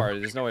Yeah, so yeah. far.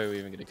 There's no way we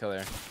even get a kill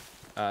there.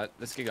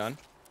 Let's get going.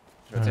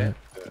 Rotate. Alright.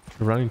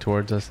 They're running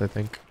towards us, I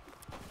think.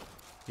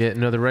 Yeah,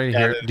 no, they're right Yeah,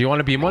 here. they're- Do you want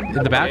to beam one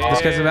in the back? Yeah,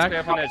 This guy's in the let's play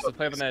back. up on edge. Let's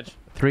play up on edge.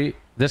 3.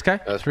 This guy.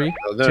 That's 3.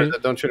 no, 2.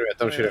 don't shoot him yet.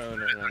 Don't shoot him.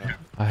 No.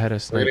 I had a We're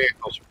snipe. gonna get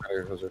closer. We're gonna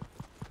get closer.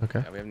 Okay.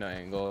 Yeah, we have no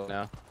angle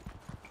now.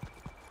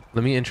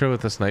 Let me intro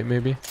with a snipe,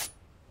 maybe.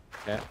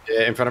 Yeah,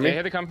 in front of Yeah, me.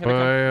 here they come. Here they come.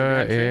 Yeah, They're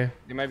behind the tree. yeah.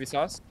 They might be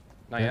sauce.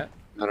 Not yet.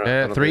 No, I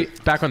don't 3.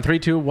 think- Back on 3,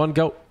 2, 1,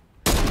 go.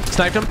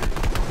 Sniped him.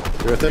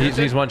 You're with it?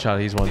 He's one shot.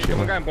 He's one One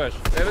shot. guy in bush.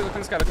 Hey, look in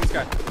the sky. Look in the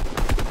sky.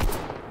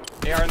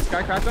 AR in the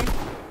sky. Cracked him.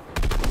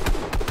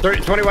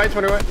 20 white.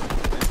 20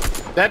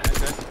 white. Dead. Nice,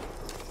 nice.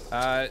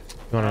 I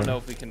No, don't no. know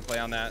if we can play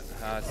on that.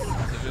 I'm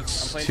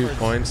playing 2 towards-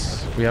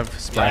 points. We have Yeah, I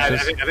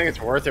splashes. think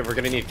it's worth it. We're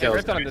gonna need kills.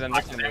 rift on him, then I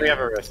rift on think him. we have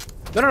a risk.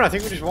 No, I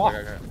think we just walk.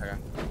 Okay. Because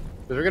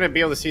we're gonna be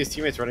able to see his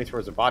teammates running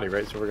towards the body,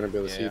 right? So we're gonna be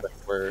able to see Yeah. like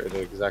where it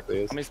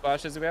exactly is. How many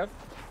splashes do we have?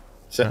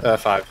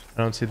 5.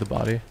 I don't see the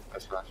body.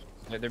 That's fine.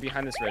 They're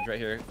behind this ridge right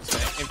here. So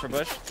aim for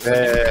bush.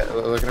 Yeah,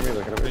 looking at me,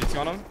 looking at me. Did you see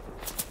on them?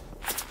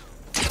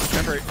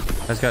 Remember,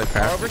 That's got our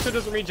cracked. overshoot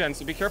doesn't regen,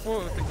 so be careful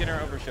with getting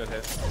our overshoot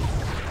hit.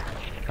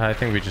 I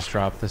think we just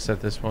dropped this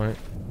at this point.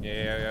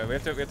 Yeah. We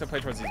have to play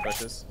towards these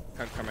bushes.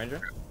 Come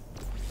Ranger.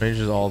 Range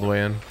is all the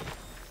way in.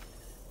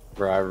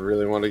 Bro, I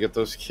really want to get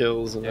those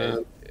kills, and Yeah,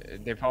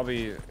 they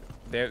probably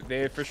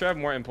they for sure have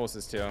more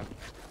impulses too.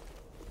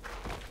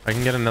 I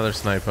can get another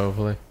snipe,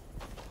 hopefully.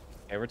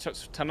 Yeah, we're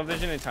tunnel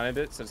vision a tiny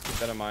bit, so just keep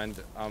that in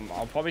mind.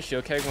 I'll probably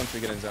shield keg once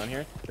we get in zone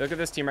here. Look at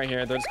this team right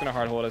here. They're just gonna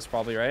hard hold us,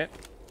 probably, right?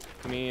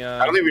 Give me.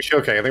 I don't think we show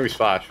okay. I think we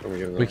splash when we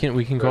get in there.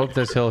 We can go up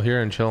this hill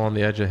here and chill on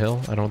the edge of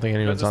hill. I don't think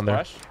anyone's on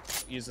there.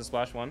 Use the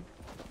splash one.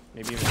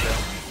 Maybe even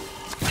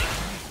two.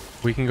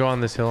 We can go on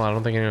this hill. I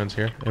don't think anyone's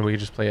here, and we can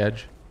just play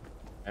edge.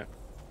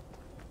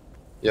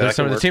 Yeah, There's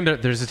that can the work. team there.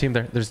 There's a team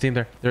there. There's a team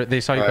there.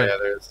 They saw you Oh, play.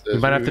 yeah, We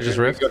might have to just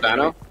rift. Go down.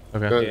 Okay.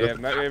 Go- Yeah,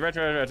 go-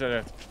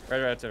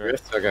 red.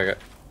 Rift? Okay.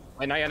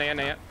 Wait, not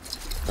yet.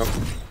 Oh.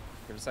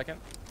 Give it a second.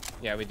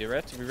 Yeah, we do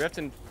rift. We rift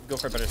and go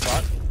for a better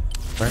spot.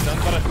 Right.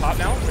 Sun's about to pop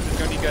now, which is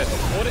gonna be good.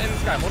 Hold it in the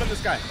sky. Hold it in the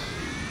sky.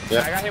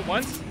 Yeah. I got hit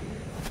once.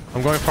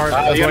 I'm going far. You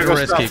I'm gotta going go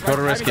risky. stealth. Go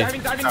to risky.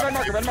 Diving,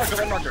 red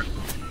marker.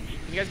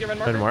 Can you guys get red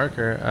marker? Red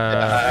marker.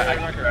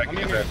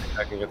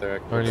 I can get there.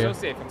 Oh, I'm yeah.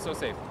 so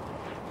safe.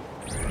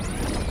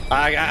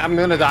 I'm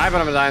gonna die, but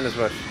I'm gonna die in this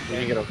bush. You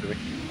can get up to me.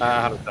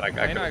 How does that?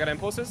 I know I got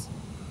impulses.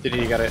 Did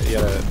you gotta?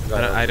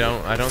 I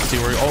don't see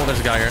where. Oh, there's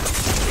a guy here.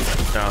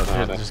 No,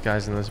 no. there's just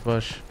guys in this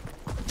bush.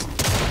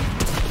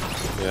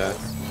 Yeah.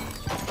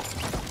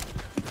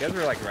 You guys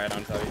were like right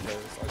on top of each other.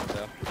 So I can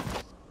tell.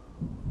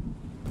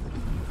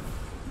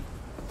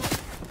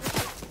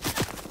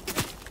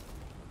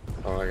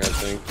 Oh my god,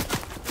 thing.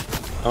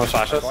 Oh,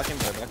 flash us. Blocking.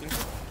 Do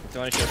you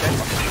want to shoot?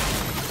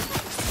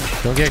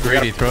 Okay. Don't get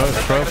greedy. Throw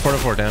porta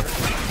fort down.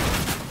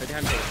 Right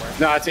behind me.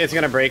 No, it's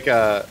gonna break.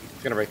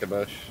 It's gonna break the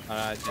bush.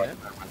 Did it?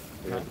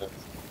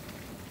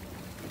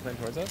 Playing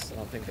towards us? I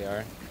don't think they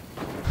are.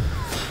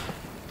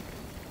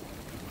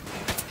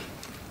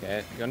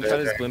 Okay, you want to try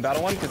this balloon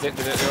battle one? Because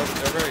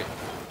they're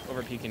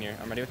over peeking here.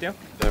 I'm ready with you.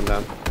 Yeah, I'm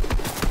down.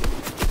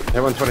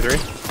 Hit 123.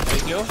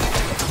 Thank you.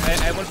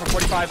 I went for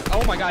 45.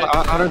 Oh my god.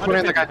 120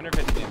 on the guy.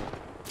 150 game.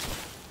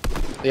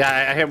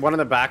 Yeah, I hit one in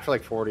the back for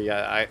like 40.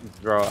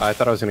 Bro, I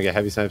thought I was gonna get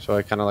heavy snipe, so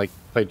I kind of like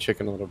played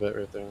chicken a little bit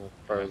right there. As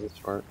far as it's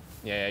smart.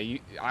 Yeah.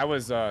 I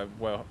was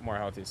well more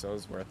healthy, so it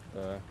was worth.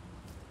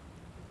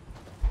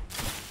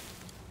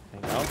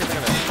 I don't think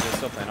they're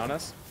still playing on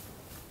us.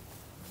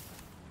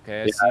 Okay, I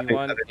Yeah, I see think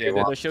one. that they Yeah,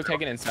 want they're shield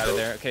taking inside of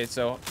there. Okay,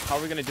 so how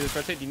are we gonna do this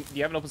rotate? Do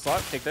you have an open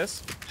slot? Take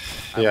this.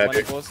 I Yeah, have I one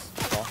do. equals.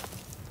 Cool.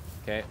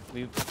 Okay,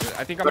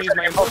 I think I'm gonna use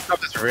my Can impulse. up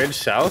this ridge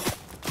south.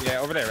 Yeah,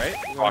 over there, right?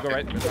 You wanna go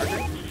right? With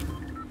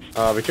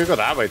marker? We could go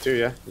that way too.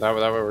 Yeah, that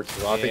way works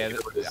as well. I Yeah, think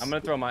it was- I'm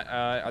gonna throw my.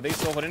 Are they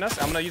still holding us?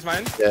 I'm gonna use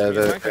mine. Yeah, Use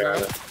they're- mine, go, go, go.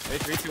 they're-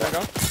 Ready, 3, 2, 1,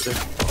 go. So,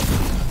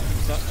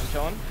 I'm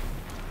chilling.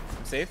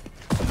 I'm safe.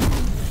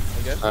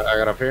 We good? I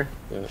got up here.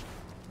 Yeah.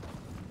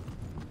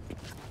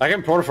 I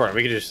can porta for it.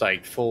 We could just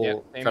like full. Yeah,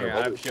 same try to here. I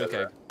roll have it. shield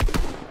keg.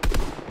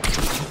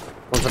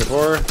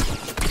 124.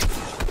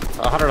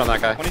 100 on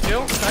that guy. 22.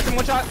 Knock him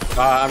one shot.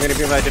 I'm gonna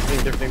be my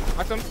different team.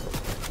 Knock him.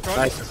 Throw him.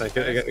 Nice. I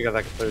got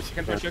that close. You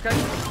can throw shield keg.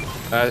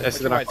 I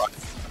see the knock.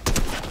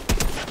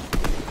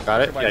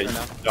 Got it? Your Yeah, whites you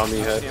right got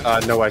me now.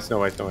 hit. No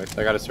whites.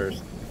 I got a surge.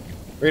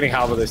 We're getting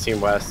halberd this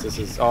team west. This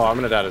is. Oh, I'm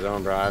gonna die to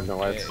zone, bro. I have no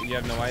whites. Yeah, you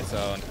have no white,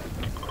 so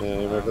Yeah,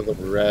 we're a little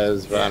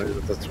res, but I don't know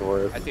what that's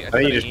worth. I think you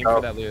I just aim go.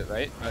 for that loot,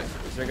 right?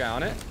 Is there a guy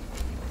on it?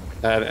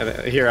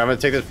 Here, I'm gonna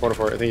take this porta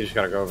fort. I think you just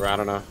gotta go over. I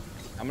don't know.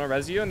 I'm gonna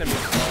res you and then we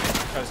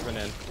try to sprint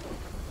in.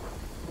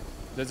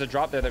 There's a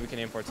drop there that we can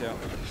aim for too.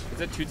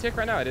 Is it 2-tick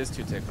right now? It is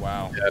 2-tick.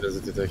 Wow. Yeah, it is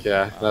a 2-tick.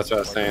 Yeah, that's what I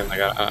was saying.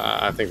 Like,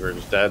 I think we're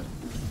just dead.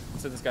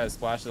 So this guy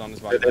splashes on his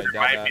body. There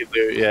might be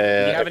loot.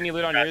 Yeah. Do you have any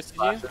loot on yours,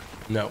 TG?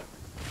 No.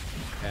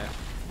 Okay.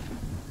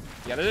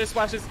 Yeah, there's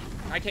splashes.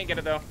 I can't get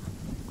it though.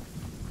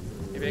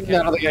 Maybe I can. Yeah,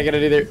 I don't think I get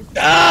it either.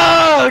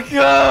 Oh,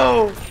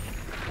 go!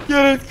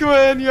 Get it,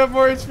 Quinn. You have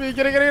more HP.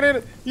 Get it.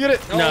 You get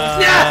it. No.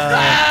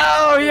 Yes!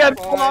 Oh, he had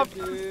Fuck,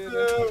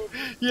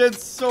 He had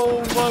so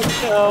much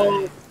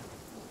health.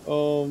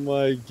 Oh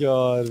my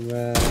god,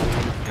 man.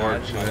 I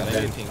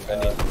need ping. I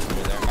need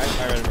over there. My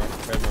red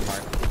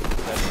mark.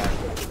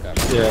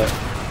 Yeah.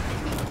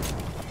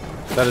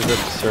 That is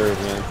absurd,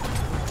 man.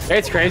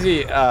 It's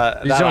crazy.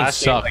 These zones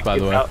suck, by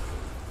the way.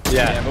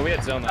 Yeah, but we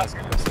had zone last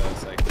game, so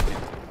it's like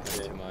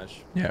too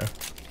much. Yeah.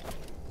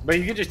 But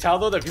you can just tell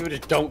though that people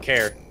just don't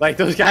care. Like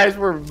those guys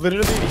were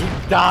literally, he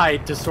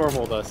died to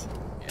stormhold us.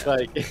 Yeah.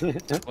 Like.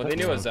 Well, they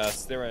knew it was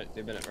us.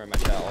 They've been at my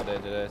chat all day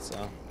today,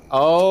 so.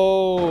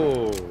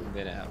 Oh. They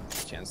didn't have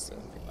a chance to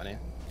make money.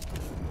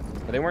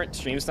 But they weren't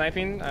stream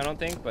sniping, I don't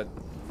think, but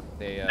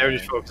they were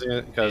just focusing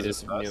it because they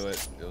just knew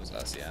it was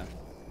us, yeah.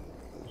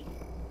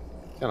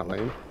 Kind of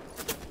lame.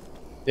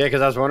 Yeah,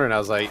 because I was wondering, I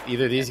was like,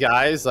 either these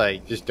guys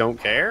like just don't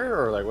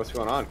care, or like what's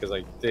going on? Because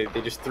like they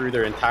just threw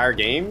their entire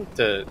game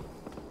to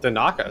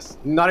knock us.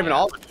 Not even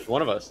all of us, just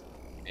one of us.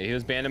 Yeah, he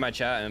was banned in my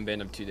chat and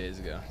banned him 2 days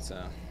ago.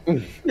 So.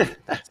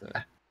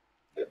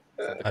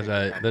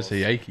 That's a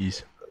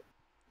Yankees.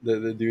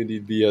 The D&D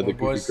the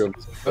boys. That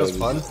was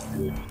fun.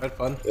 Had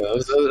fun. Yeah,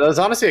 that was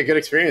honestly a good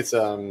experience.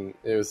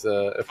 It was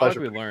a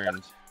pleasure. We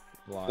learned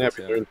a lot. Yeah,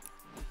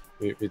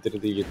 we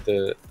didn't get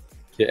to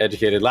get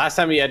educated. Last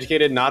time we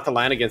educated not to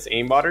land against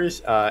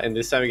aimbotters, and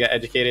this time we got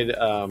educated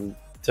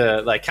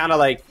to like kind of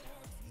like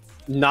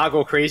not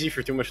go crazy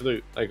for too much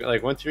loot.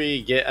 Like once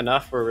we get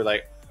enough where we're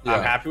like,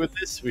 I'm happy with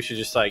this, we should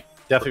just like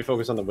definitely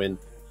focus on the win.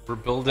 We're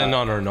building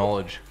on our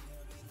knowledge.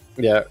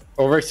 Yeah,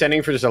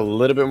 overextending for just a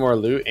little bit more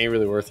loot ain't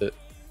really worth it.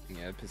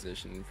 Yeah,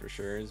 position for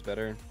sure is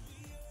better.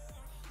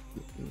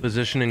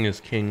 Positioning is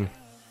king.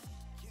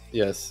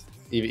 Yes,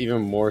 even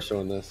more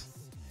so in this.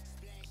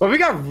 But we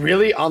got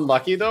really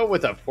unlucky though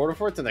with the porta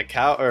forts and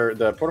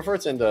the porta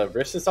forts and the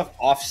rifts and stuff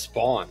off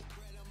spawn.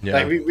 Yeah.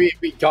 Like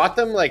we got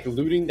them like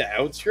looting the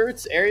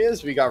outskirts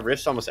areas. We got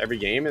rifts almost every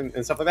game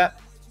and stuff like that.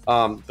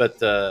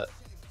 But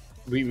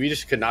we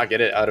just could not get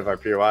it out of our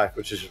POI,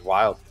 which is just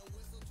wild.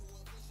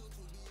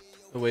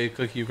 The way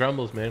cookie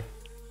crumbles, man.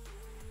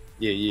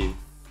 Yeah.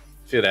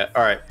 Feel that.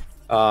 All right.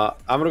 I'm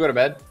gonna go to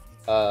bed.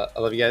 I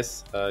love you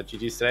guys.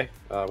 GG's today.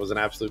 It was an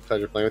absolute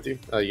pleasure playing with you.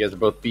 You guys are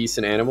both beasts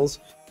and animals.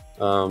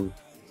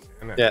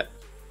 Yeah.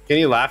 Can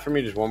you laugh for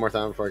me just one more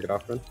time before I get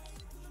off, man?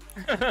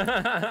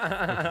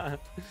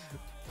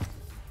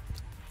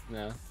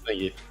 No.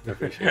 Thank you. I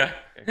appreciate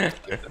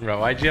it. Bro,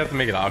 why'd you have to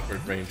make it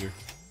awkward, Ranger?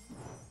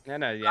 No,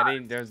 I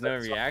didn't. There was no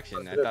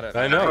reaction. I thought.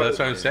 I know. That's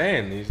what I'm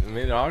saying. He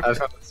made it awkward. I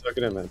just wanted to soak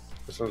it in, man.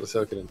 Just wanted to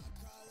soak it in.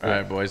 All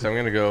right, boys. I'm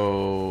gonna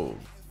go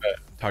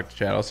talk to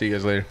chat. I'll see you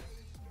guys later.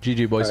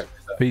 GG, boys.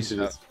 Right, peace.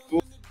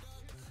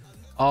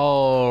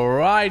 All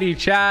righty,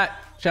 chat.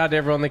 Shout out to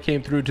everyone that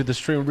came through to the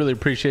stream. Really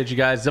appreciate you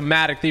guys.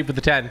 Zamatic Thief for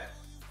the 10.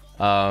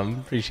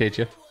 Appreciate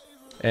you.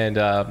 And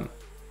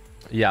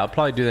yeah, I'll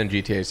probably do that in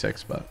GTA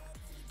 6. But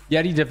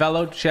Yeti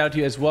Developed, shout out to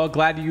you as well.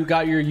 Glad you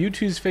got your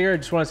YouTube's figure. I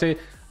just want to say,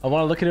 I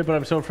want to look at it, but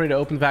I'm so afraid to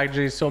open the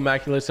packaging. It's so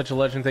immaculate. Such a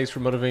legend. Thanks for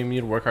motivating me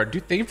to work hard.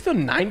 Dude, thank you for the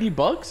 90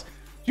 bucks.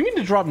 Do you mean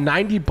to drop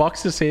 90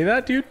 bucks to say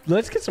that, dude?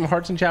 Let's get some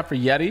hearts in chat for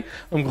Yeti.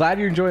 I'm glad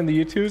you're enjoying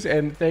the YouTubes,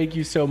 and thank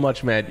you so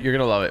much, man. You're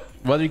going to love it.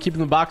 Whether you keep it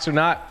in the box or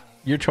not,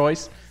 your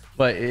choice.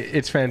 But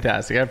it's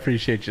fantastic. I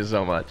appreciate you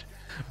so much.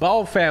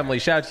 Ball family,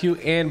 shout out to you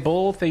and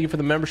Bull. Thank you for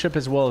the membership,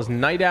 as well as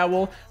Night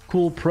Owl,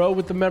 Cool Pro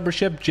with the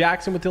membership,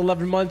 Jackson with the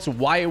 11 months,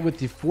 Wyatt with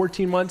the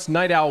 14 months,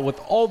 Night Owl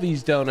with all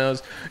these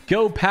donos.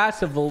 Go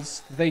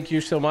Passivals, thank you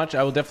so much.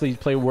 I will definitely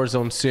play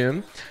Warzone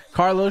soon.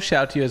 Carlos,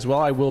 shout out to you as well.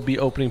 I will be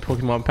opening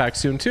Pokemon packs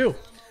soon too.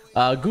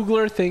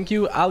 Googler, thank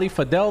you. Ali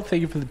Fadel,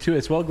 thank you for the 2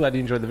 as well. Glad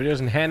you enjoyed the videos.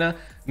 And Hannah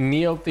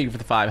Neo, thank you for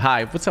the 5.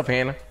 Hi, what's up,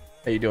 Hannah?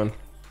 How you doing?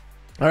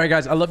 All right,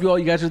 guys, I love you all.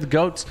 You guys are the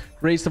GOATs,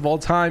 greatest of all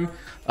time.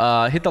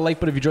 Hit the like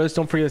button if you enjoyed this.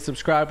 Don't forget to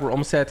subscribe. We're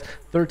almost at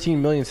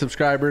 13 million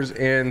subscribers.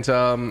 And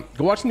go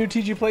watch the new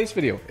TG Plays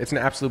video. It's an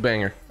absolute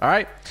banger. All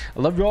right, I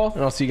love you all,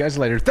 and I'll see you guys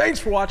later. Thanks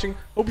for watching.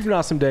 Hope you have an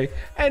awesome day,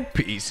 and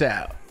peace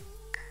out.